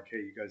wasn't like, hey,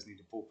 you guys need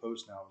to pull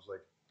post now. It was like,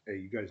 hey,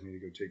 you guys need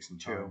to go take some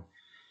time.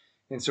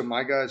 And so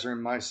my guys are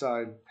in my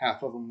side,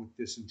 half of them with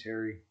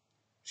dysentery,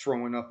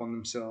 throwing up on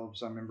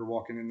themselves. I remember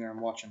walking in there and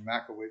watching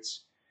Makowitz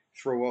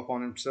throw up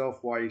on himself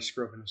while he's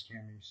scrubbing his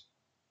camis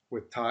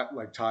with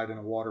tied in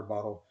a water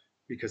bottle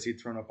because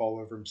he'd thrown up all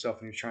over himself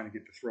and he was trying to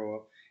get to throw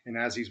up. And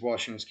as he's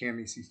washing his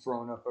camis, he's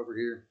throwing up over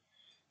here,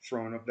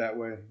 throwing up that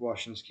way,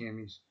 washing his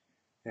camis.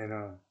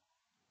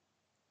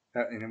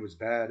 And it was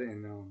bad.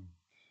 And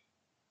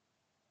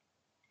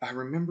I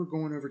remember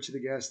going over to the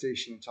gas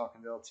station and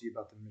talking to LT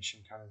about the mission,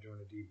 kind of doing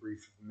a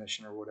debrief of the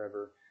mission or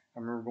whatever.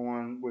 I remember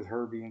going with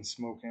Herbie and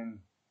smoking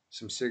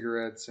some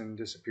cigarettes and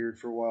disappeared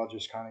for a while,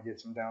 just kind of get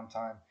some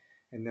downtime.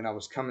 And then I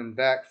was coming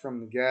back from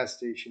the gas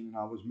station and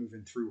I was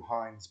moving through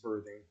Heinz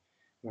Birthing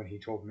when he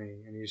told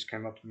me, and he just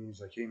came up to me.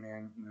 He's like, hey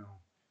man,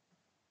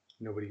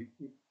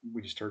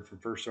 we just heard from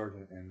First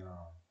Sergeant and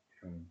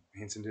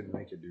Hanson didn't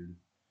make it, dude.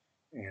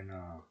 And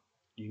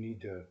you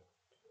need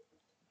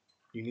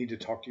to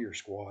talk to your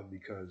squad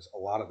because a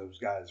lot of those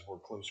guys were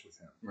close with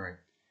him. Right.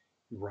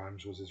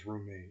 Rhymes was his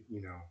roommate,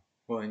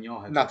 Well, and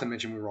y'all had Not to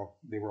mention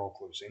they were all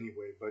close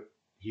anyway, but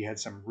he had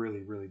some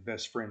really, really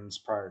best friends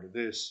prior to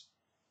this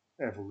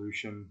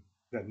evolution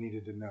that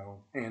needed to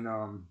know. And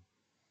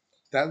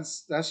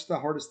that's the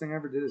hardest thing I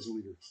ever did as a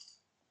leader.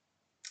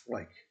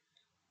 Like,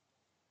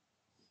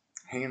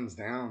 hands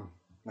down.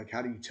 Like,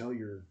 how do you tell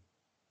your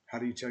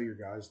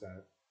guys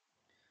that?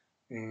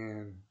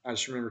 And I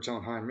just remember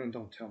telling Hein, man,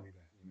 don't tell me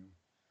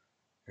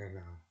that,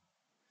 And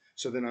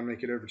so then I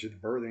make it over to the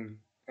birthing,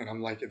 and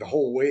I'm like, the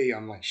whole way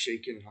I'm like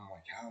shaking, and I'm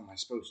like, how am I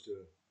supposed to,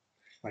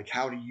 like,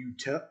 how do you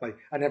tell? Like,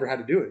 I never had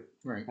to do it.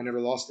 Right. I never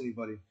lost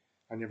anybody.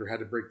 I never had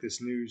to break this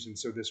news, and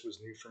so this was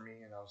new for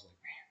me. And I was like,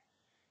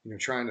 man,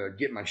 trying to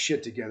get my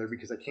shit together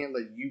because I can't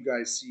let you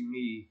guys see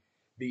me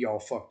be all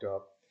fucked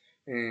up,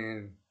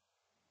 and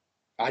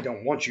I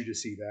don't want you to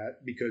see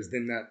that because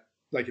then that.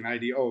 Like an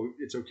idea, oh,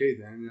 it's okay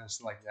then. And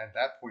that's like at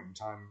that point in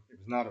time, it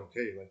was not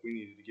okay. Like we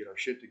needed to get our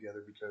shit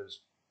together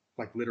because,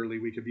 like, literally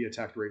we could be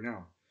attacked right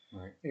now.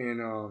 Right.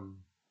 And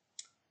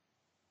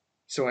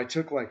so I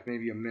took like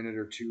maybe a minute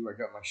or two. I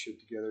got my shit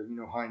together.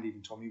 Hind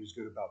even told me he was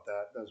good about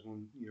that. That was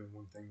one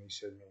thing they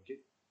said, man,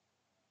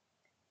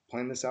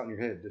 plan this out in your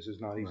head. This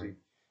is not easy.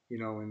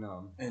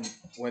 Right. And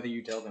whether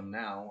you tell them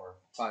now or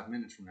 5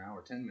 minutes from now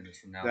or 10 minutes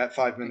from now, that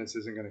 5 minutes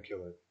isn't going to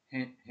kill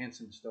it.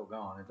 Hanson's still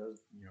gone. It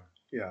does,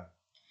 Yeah.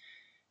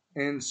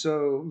 And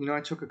so,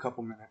 I took a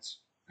couple minutes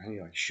and he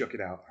like shook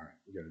it out. All right,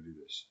 we got to do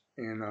this.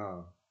 And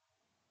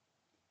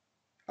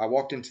I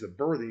walked into the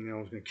birthing and I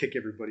was going to kick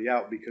everybody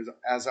out because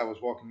as I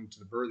was walking into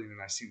the birthing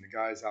and I seen the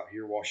guys out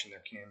here washing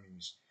their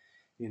camis,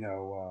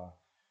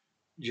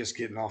 just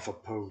getting off a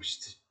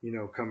post,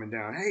 coming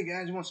down. Hey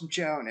guys, you want some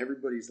chow? And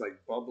everybody's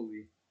like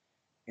bubbly.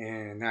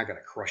 And now I got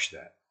to crush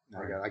that.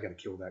 Right. I got to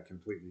kill that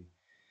completely.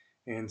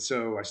 And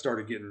so I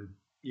started getting,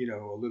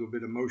 a little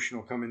bit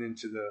emotional coming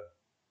into the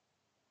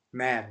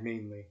mad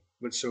mainly,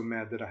 but so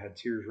mad that I had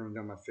tears running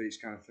down my face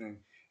kind of thing.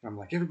 And I'm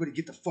like, everybody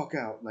get the fuck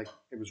out. Like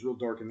it was real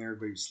dark in there.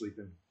 Everybody was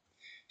sleeping.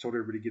 Told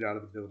everybody to get out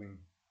of the building.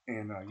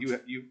 And you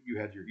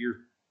had your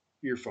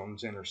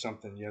earphones in or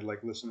something. You had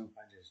like listening.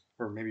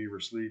 Or maybe you were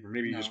asleep or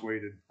maybe you just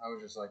waited. I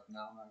was just like,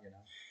 no, I'm not getting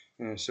out.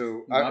 And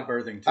so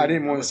birthing too. I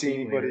didn't want to see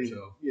anybody, leader,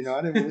 so.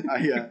 I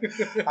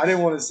didn't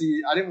want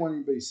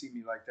anybody to see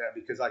me like that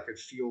because I could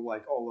feel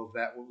like all of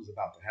that what was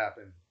about to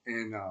happen.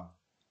 And,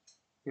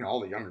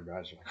 all the younger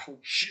guys are like, oh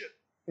shit,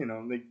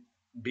 they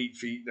beat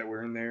feet that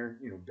were in there.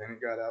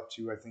 Bennett got out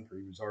too, I think, or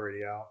he was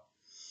already out.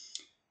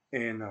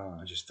 And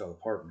I just fell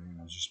apart, man.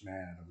 I was just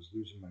mad. I was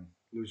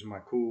losing my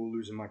cool,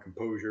 losing my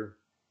composure.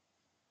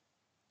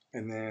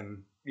 And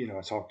then,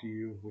 I talked to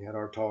you. We had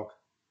our talk.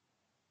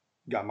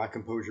 Got my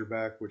composure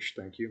back, which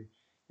thank you.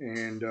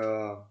 And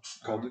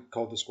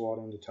called the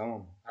squad in to tell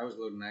them. I was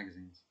loading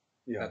magazines.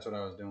 Yeah. That's what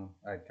I was doing.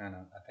 I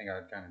think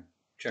I kind of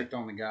checked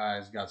on the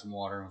guys, got some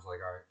water, and was like,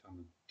 all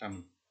right, time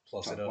to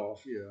plus Top it up.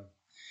 off, yeah.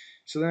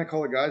 So then I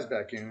call the guys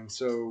back in, and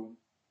so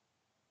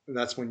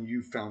that's when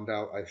you found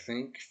out, I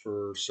think,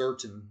 for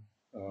certain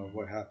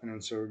what happened.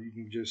 And so you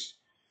can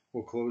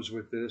we'll close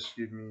with this.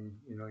 Give me,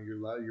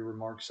 your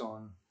remarks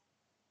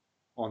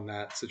on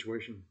that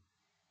situation.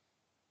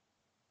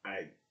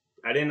 I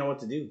didn't know what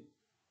to do.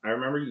 I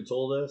remember you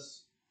told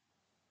us.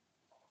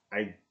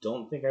 I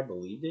don't think I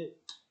believed it.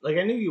 Like,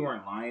 I knew you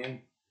weren't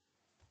lying.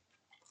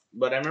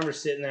 But I remember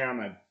sitting there on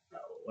my,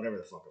 whatever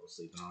the fuck I was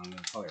sleeping on.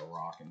 Probably a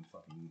rock and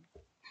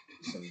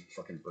some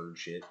fucking bird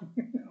shit.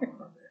 I don't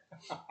remember.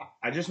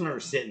 I just remember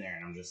sitting there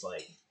and I'm just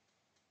like,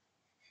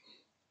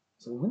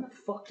 so when the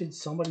fuck did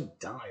somebody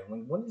die?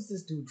 Like, what is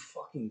this dude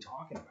fucking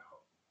talking about?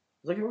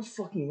 I was like, I was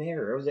fucking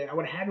there. I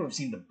would have had to have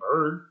seen the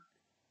bird.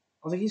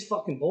 I was like, he's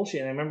fucking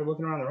bullshit. And I remember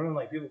looking around the room,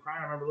 like, people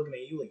crying. I remember looking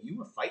at you, like, you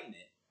were fighting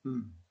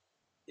it.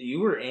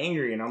 You were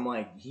angry. And I'm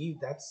like,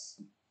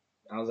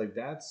 I was like,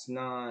 that's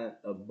not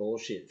a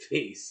bullshit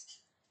face.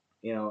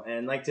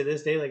 And like to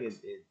this day, like,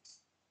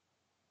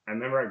 I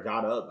remember I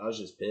got up. I was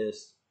just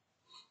pissed.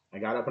 I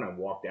got up and I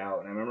walked out.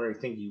 And I remember, I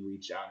think you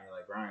reached out and you're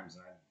like, Grimes.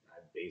 And I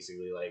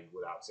basically, like,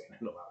 without saying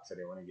it aloud, said I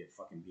didn't want to get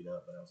fucking beat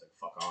up. But I was like,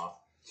 fuck off.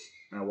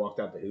 And I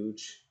walked out the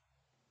hooch.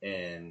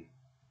 And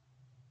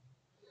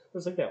it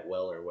was like that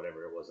well or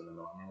whatever it was in the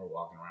middle. I remember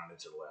walking around it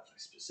to the left. I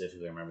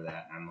specifically remember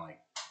that. And I'm like,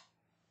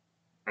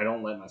 I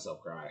don't let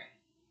myself cry.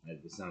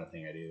 It's not a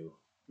thing I do.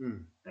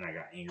 And I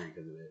got angry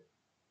because of it.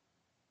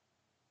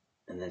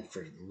 And then for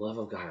the love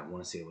of God, I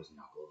want to say it was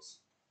Knuckles.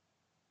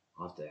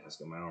 I'll have to ask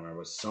him. I don't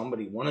remember.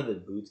 One of the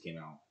boots came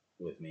out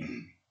with me.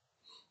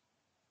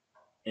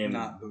 And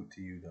Not boot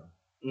to you, though.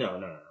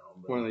 No.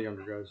 One of the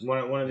younger guys. One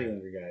of the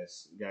younger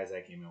guys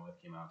I came in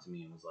with came out to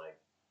me and was like,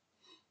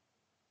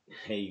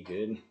 hey, you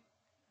good?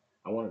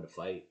 I wanted to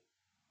fight.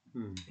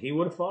 He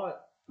would have fought.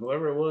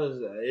 Whoever it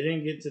was, it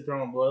didn't get to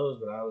throwing blows,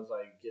 but I was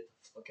like, get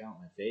the fuck out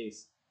of my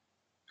face.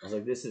 I was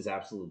like, this is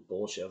absolute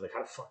bullshit. I was like,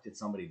 how the fuck did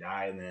somebody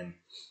die? And then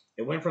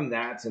it went from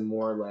that to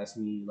more or less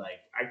me,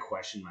 like, I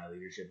questioned my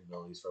leadership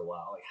abilities for a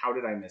while. Like, how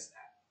did I miss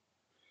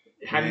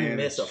that? How do you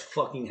miss a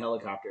fucking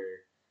helicopter?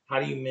 How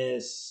do you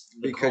miss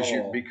the because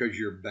call? because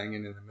you're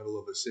banging in the middle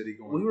of a city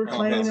going. We were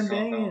claiming and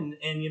banging,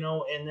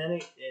 and then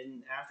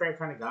after I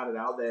kind of got it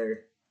out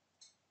there,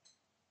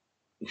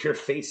 your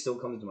face still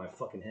comes to my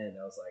fucking head.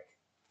 I was like,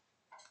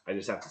 I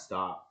just have to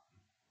stop.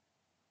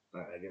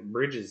 I get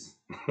bridges,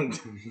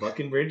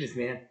 fucking bridges,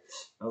 man.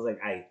 I was like,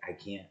 I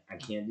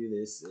can't do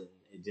this. And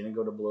it didn't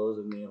go to blows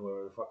with me or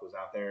whoever the fuck was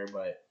out there,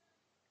 but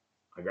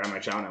I grabbed my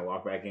child and I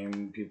walked back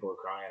in. People were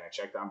crying. I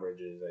checked on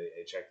bridges.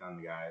 I checked on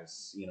the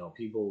guys.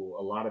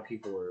 A lot of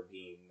people were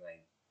being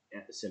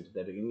like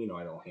sympathetic, and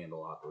I don't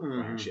handle awkward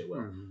crying shit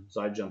well.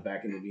 So I jumped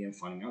back into being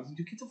funny. I was like,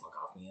 dude, get the fuck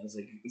off me. I was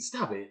like,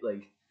 stop it.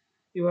 Like,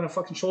 you want a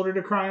fucking shoulder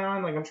to cry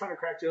on? Like, I'm trying to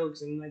crack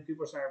jokes and like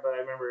people are sorry, but I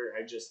remember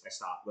I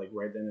stopped. Like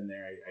right then and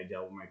there, I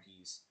dealt with my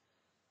piece.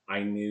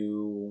 I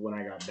knew when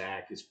I got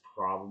back is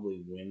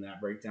probably when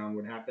that breakdown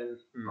would happen,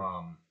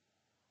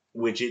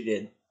 which it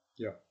did.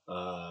 Yeah.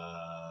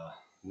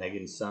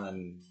 Megan's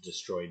son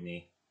destroyed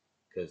me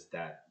because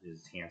that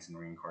is Hanson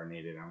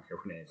reincarnated. I don't care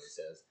what anybody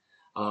says.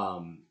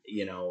 I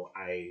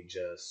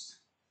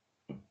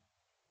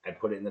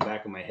put it in the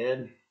back of my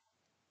head.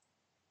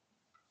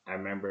 I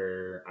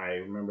remember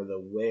the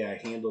way I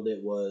handled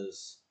it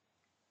was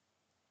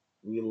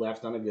we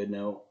left on a good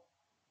note.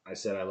 I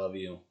said, I love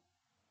you.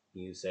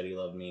 He said he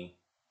loved me.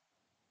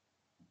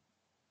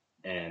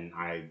 And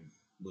I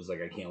was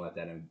like, I can't let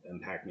that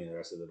impact me the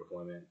rest of the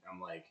deployment.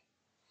 I'm like,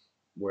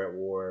 we're at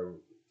war.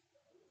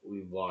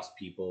 We've lost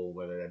people,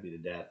 whether that be to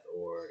death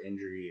or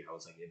injury. I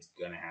was like, it's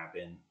going to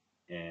happen.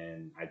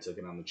 And I took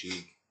it on the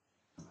cheek.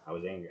 I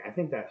was angry. I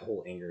think that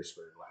whole anger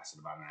spurt lasted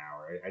about an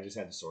hour. I just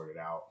had to sort it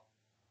out.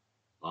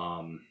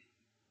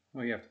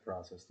 Well, you have to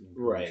process the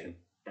information.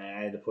 Right.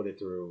 I had to put it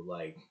through,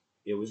 like,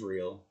 it was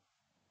real.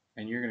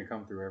 And you're going to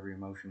come through every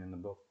emotion in the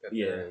book that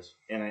there is.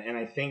 And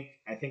I think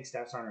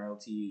Staff Sergeant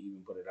LT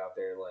even put it out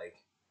there, like,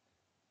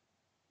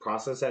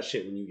 process that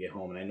shit when you get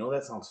home. And I know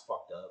that sounds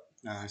fucked up.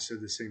 I said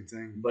the same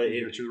thing. But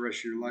you got the rest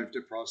of your life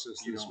to process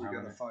this. We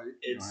got to fight.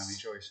 You don't have any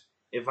choice.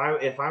 If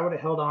I would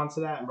have held on to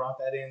that and brought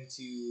that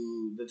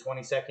into the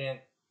 22nd,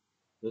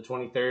 the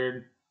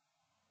 23rd,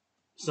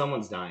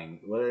 someone's dying.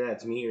 Whether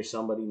that's me or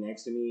somebody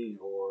next to me,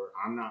 or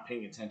I'm not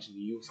paying attention to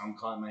you because I'm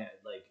caught in my head.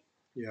 Like,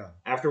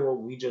 after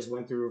what we just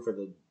went through for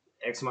the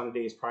X amount of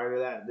days prior to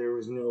that, there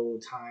was no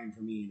time for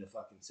me to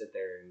fucking sit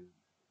there and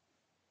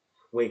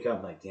wake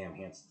up like, damn,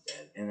 Hanson's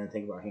dead, and then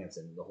think about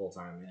Hanson the whole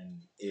time. And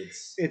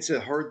it's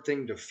a hard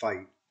thing to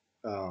fight.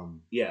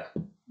 Yeah.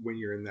 When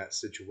you're in that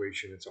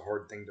situation, it's a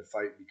hard thing to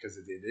fight because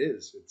it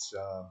is.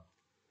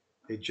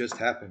 It just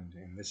happened,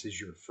 and this is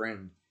your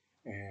friend,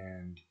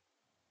 and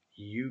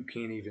you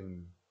can't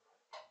even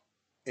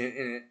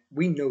and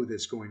we know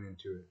this going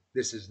into it.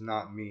 This is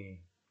not me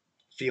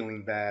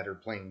feeling bad or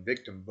playing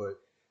victim, but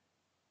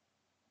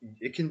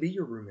it can be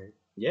your roommate.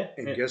 Yeah.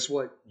 And guess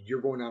what?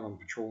 You're going out on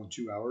patrol in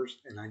 2 hours,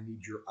 and I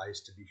need your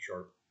eyes to be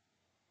sharp.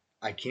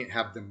 I can't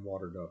have them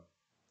watered up.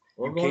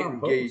 You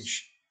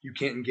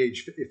can't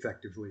engage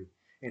effectively.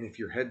 And if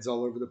your head's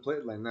all over the place,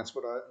 and that's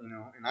what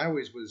and I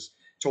always was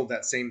told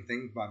that same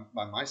thing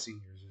by my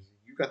seniors, is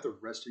you got the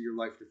rest of your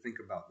life to think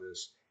about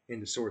this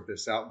and to sort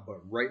this out.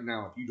 But right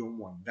now, if you don't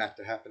want that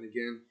to happen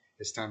again,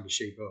 it's time to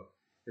shape up.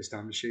 It's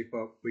time to shape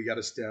up. We got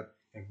to step,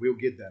 and we'll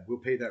get that. We'll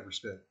pay that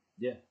respect.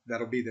 Yeah.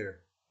 That'll be there.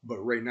 But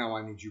right now,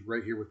 I need you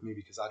right here with me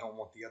because I don't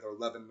want the other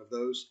 11 of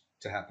those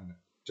to happen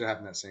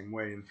that same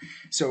way. And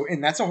so,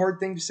 and that's a hard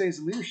thing to say as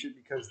a leadership,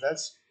 because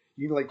that's,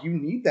 you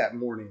need that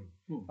mourning.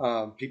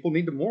 People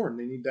need to mourn.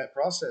 They need that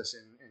process.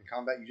 In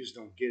combat, you just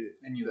don't get it.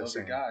 And you love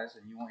your guys,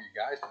 and you want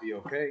your guys to be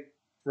okay.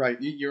 Right.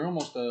 You're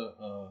almost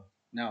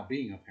now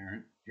being a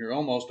parent, you're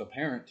almost a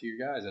parent to your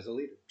guys as a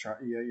leader.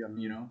 Yeah.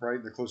 You know,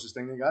 right. The closest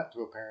thing they got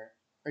to a parent.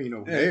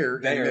 There,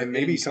 and then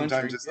maybe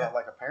sometimes country, it's not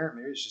like a parent.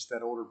 Maybe it's just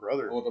that older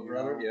brother.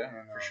 Yeah,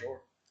 and, for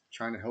sure.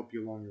 Trying to help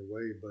you along your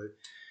way. But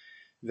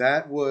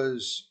that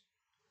was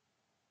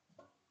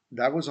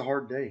a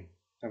hard day.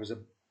 It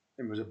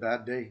was a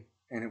bad day,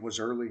 and it was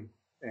early.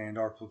 And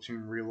our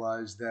platoon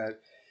realized that,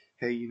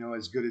 hey,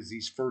 as good as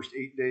these first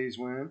 8 days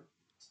went,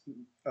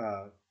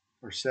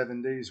 or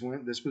 7 days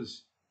went, this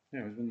was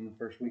it was in the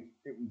first week.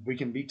 We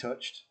can be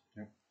touched.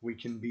 Yep. We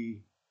can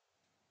be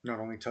not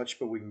only touched,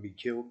 but we can be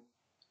killed.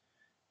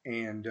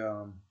 And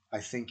I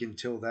think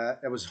until that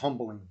was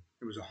humbling.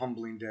 It was a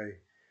humbling day,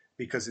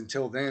 because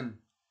until then,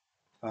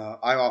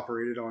 I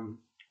operated on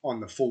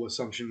the full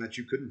assumption that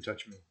you couldn't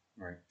touch me.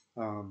 Right.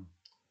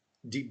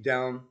 Deep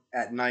down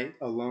at night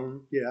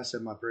alone, yeah, I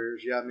said my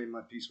prayers. Yeah, I made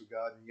my peace with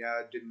God. And yeah,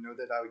 I didn't know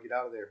that I would get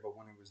out of there. But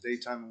when it was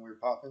daytime and we were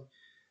popping,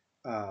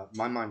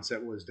 my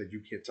mindset was that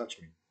you can't touch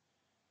me.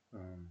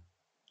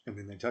 And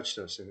then they touched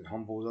us, and it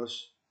humbled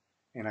us.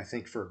 And I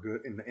think for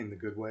good, in the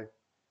good way.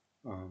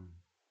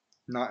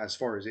 Not as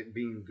far as it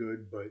being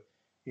good, but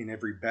in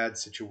every bad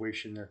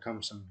situation, there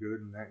comes some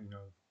good. And that,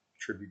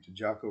 tribute to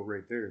Jocko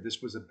right there.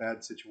 This was a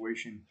bad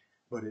situation,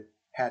 but it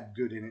had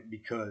good in it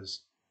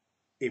because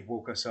it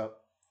woke us up.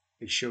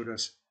 It showed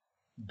us,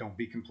 don't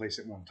be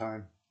complacent one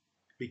time,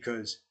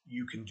 because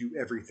you can do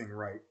everything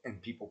right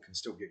and people can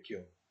still get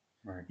killed.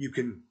 Right. You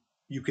can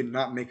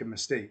not make a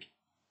mistake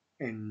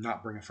and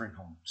not bring a friend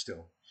home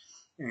still.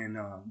 And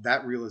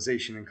that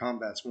realization in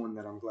combat's one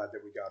that I'm glad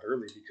that we got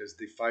early, because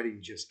the fighting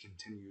just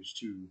continues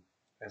to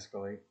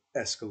escalate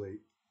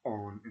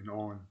on and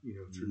on.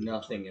 Through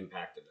nothing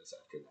impacted us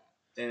after that.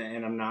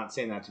 And I'm not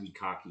saying that to be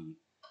cocky,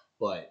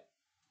 but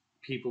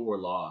people were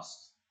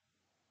lost.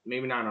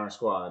 Maybe not in our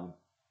squad,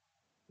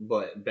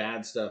 but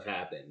bad stuff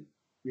happened.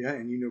 Yeah,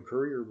 and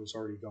Courier was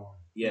already gone.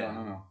 Yeah.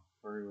 No.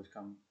 Courier was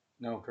coming.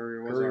 No,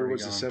 Courier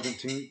was gone. The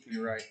 17th.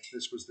 You're right.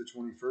 This was the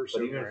 21st.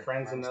 But even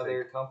friends in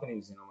other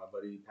companies, my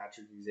buddy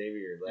Patrick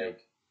Xavier,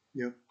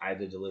 Yep. I had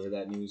to deliver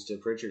that news to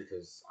Pritchard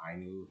because I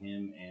knew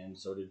him and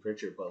so did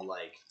Pritchard. But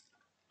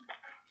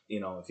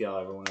if y'all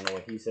ever want to know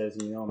what he says,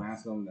 I'm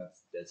asking him.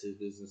 That's his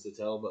business to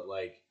tell. But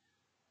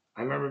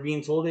I remember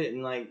being told it,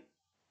 and I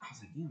was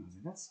like, damn,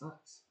 that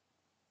sucks.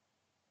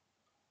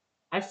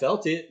 I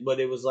felt it, but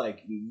it was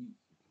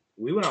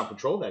we went on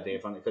patrol that day,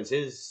 because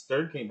his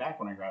third came back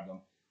when I grabbed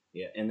him.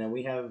 Yeah, and then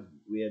we had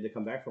to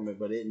come back from it,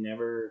 but it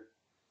never.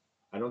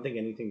 I don't think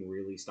anything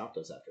really stopped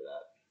us after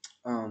that.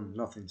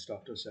 Nothing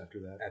stopped us after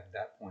that. At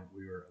that point,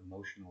 we were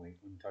emotionally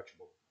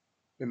untouchable.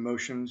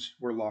 Emotions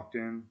were locked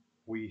in.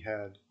 We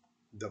had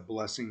the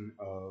blessing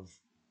of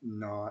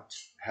not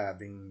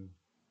having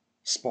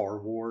spar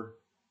war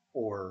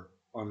or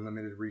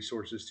unlimited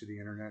resources to the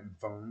internet and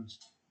phones.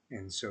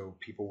 And so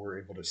people were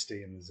able to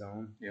stay in the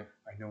zone. Yep.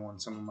 I know on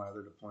some of my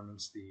other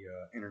deployments, the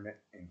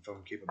internet and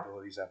phone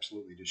capabilities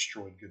absolutely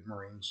destroyed good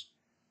Marines.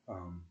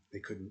 They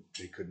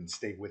couldn't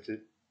stay with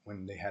it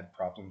when they had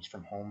problems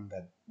from home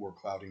that were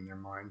clouding their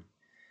mind.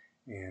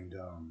 And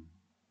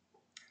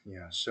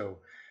so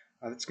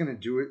that's going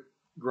to do it.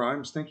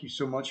 Grimes, thank you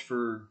so much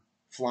for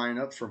flying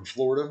up from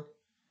Florida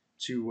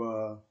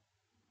to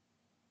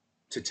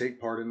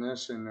take part in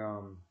this.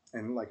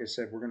 And like I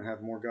said, we're going to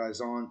have more guys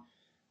on.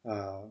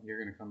 You're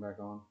going to come back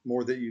on.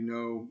 More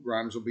that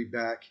Grimes will be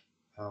back.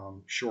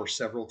 Sure,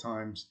 several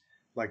times.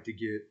 Like to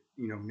get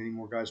many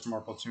more guys from our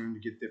platoon to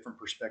get different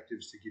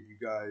perspectives, to give you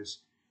guys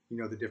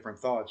the different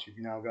thoughts. You've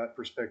now got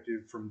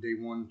perspective from day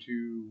 1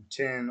 to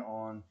 10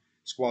 on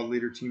squad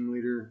leader, team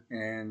leader,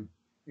 and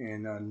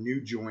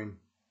new join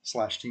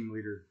 / team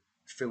leader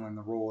filling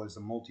the role as a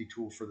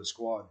multi-tool for the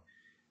squad.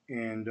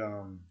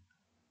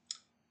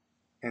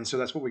 And so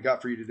that's what we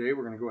got for you today.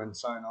 We're going to go ahead and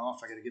sign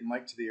off. I got to get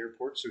Mike to the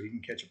airport so he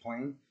can catch a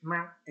plane.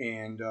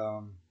 And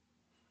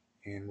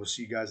we'll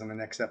see you guys on the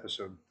next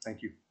episode.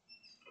 Thank you.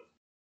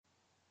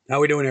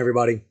 How we doing,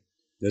 everybody?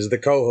 This is the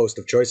co-host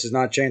of Choices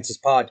Not Chances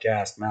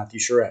podcast, Matthew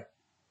Charette.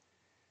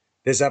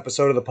 This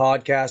episode of the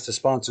podcast is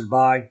sponsored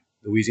by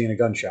Louisiana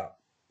Gun Shop.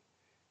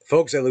 The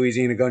Folks at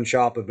Louisiana Gun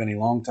Shop have been a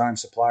longtime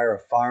supplier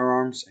of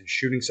firearms and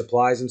shooting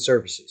supplies and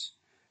services,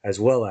 as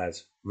well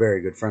as very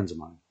good friends of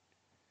mine.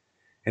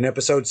 In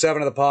episode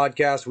 7 of the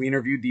podcast, we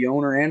interviewed the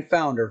owner and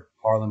founder,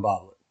 Harlan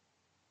Boblet.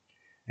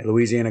 At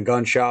Louisiana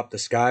Gun Shop, the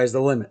sky is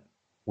the limit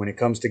when it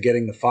comes to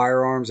getting the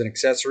firearms and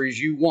accessories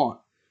you want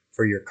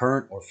for your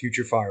current or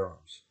future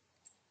firearms.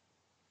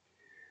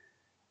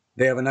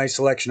 They have a nice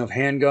selection of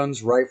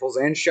handguns, rifles,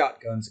 and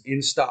shotguns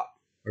in stock,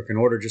 or can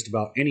order just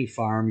about any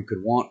firearm you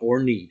could want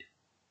or need.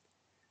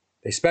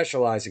 They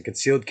specialize in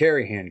concealed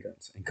carry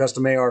handguns and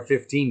custom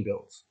AR-15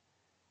 builds.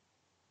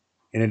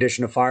 In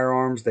addition to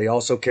firearms, they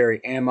also carry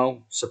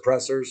ammo,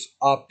 suppressors,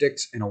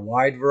 optics, and a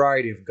wide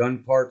variety of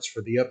gun parts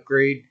for the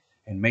upgrade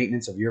and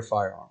maintenance of your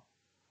firearm.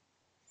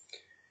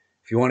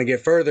 If you want to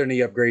get further in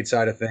the upgrade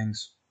side of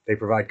things, they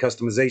provide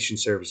customization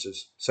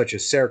services such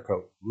as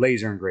Cerakote,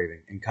 laser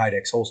engraving, and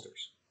Kydex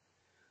holsters.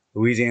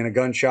 Louisiana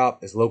Gun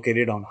Shop is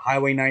located on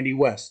Highway 90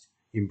 West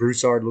in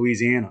Broussard,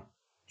 Louisiana,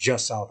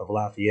 just south of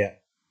Lafayette.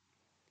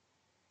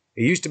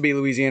 It used to be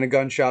Louisiana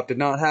Gun Shop did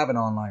not have an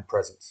online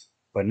presence,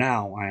 but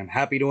now I am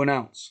happy to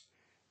announce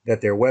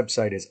that their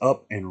website is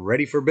up and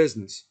ready for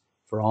business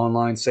for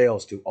online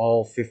sales to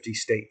all 50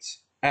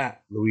 states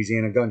at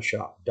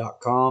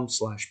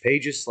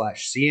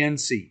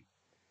louisianagunshop.com/pages/CNC.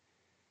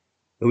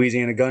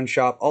 Louisiana Gun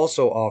Shop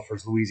also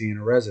offers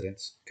Louisiana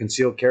residents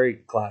concealed carry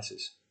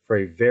classes for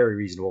a very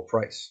reasonable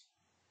price.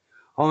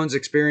 Harlan's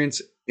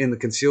experience in the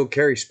concealed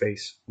carry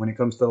space when it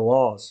comes to the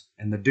laws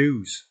and the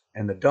do's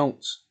and the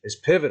don'ts is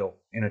pivotal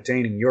in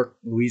attaining your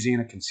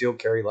Louisiana concealed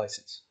carry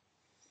license.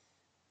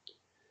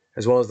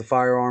 As well as the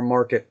firearm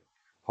market,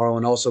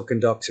 Harlan also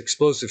conducts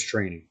explosives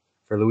training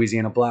for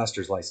Louisiana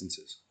blasters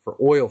licenses for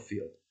oil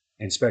field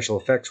and special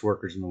effects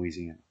workers in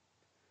Louisiana.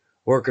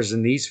 Workers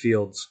in these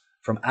fields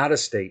from out of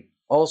state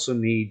also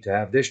need to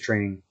have this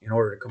training in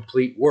order to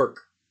complete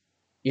work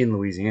in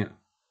Louisiana.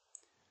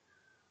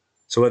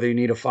 So whether you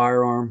need a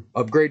firearm,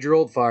 upgrade your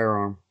old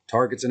firearm,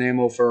 targets and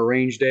ammo for a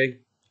range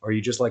day, or you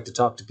just like to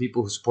talk to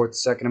people who support the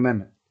Second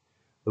Amendment,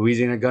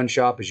 Louisiana Gun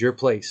Shop is your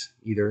place,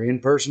 either in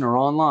person or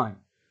online.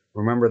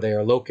 Remember, they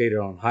are located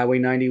on Highway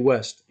 90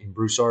 West in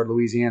Broussard,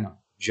 Louisiana,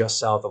 just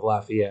south of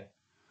Lafayette,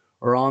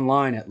 or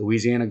online at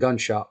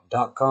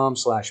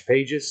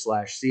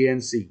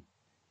louisianagunshop.com/pages/CNC.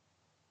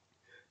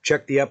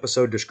 Check the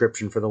episode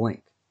description for the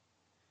link.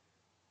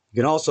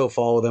 You can also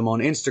follow them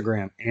on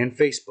Instagram and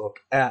Facebook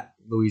at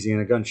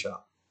Louisiana Gun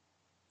Shop.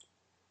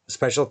 A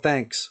special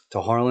thanks to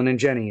Harlan and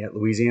Jenny at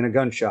Louisiana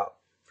Gun Shop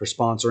for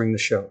sponsoring the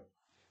show.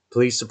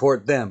 Please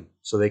support them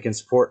so they can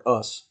support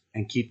us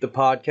and keep the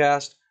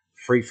podcast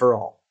free for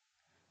all.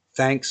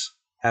 Thanks,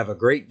 have a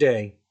great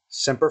day,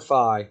 Semper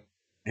Fi,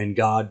 and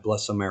God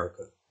bless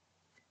America.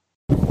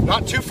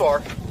 Not too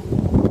far.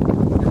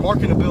 You're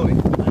marking the building.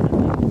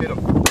 Hit him.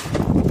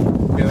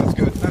 Yeah, that's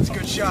good. That's a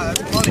good shot.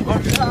 That's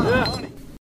money. Yeah.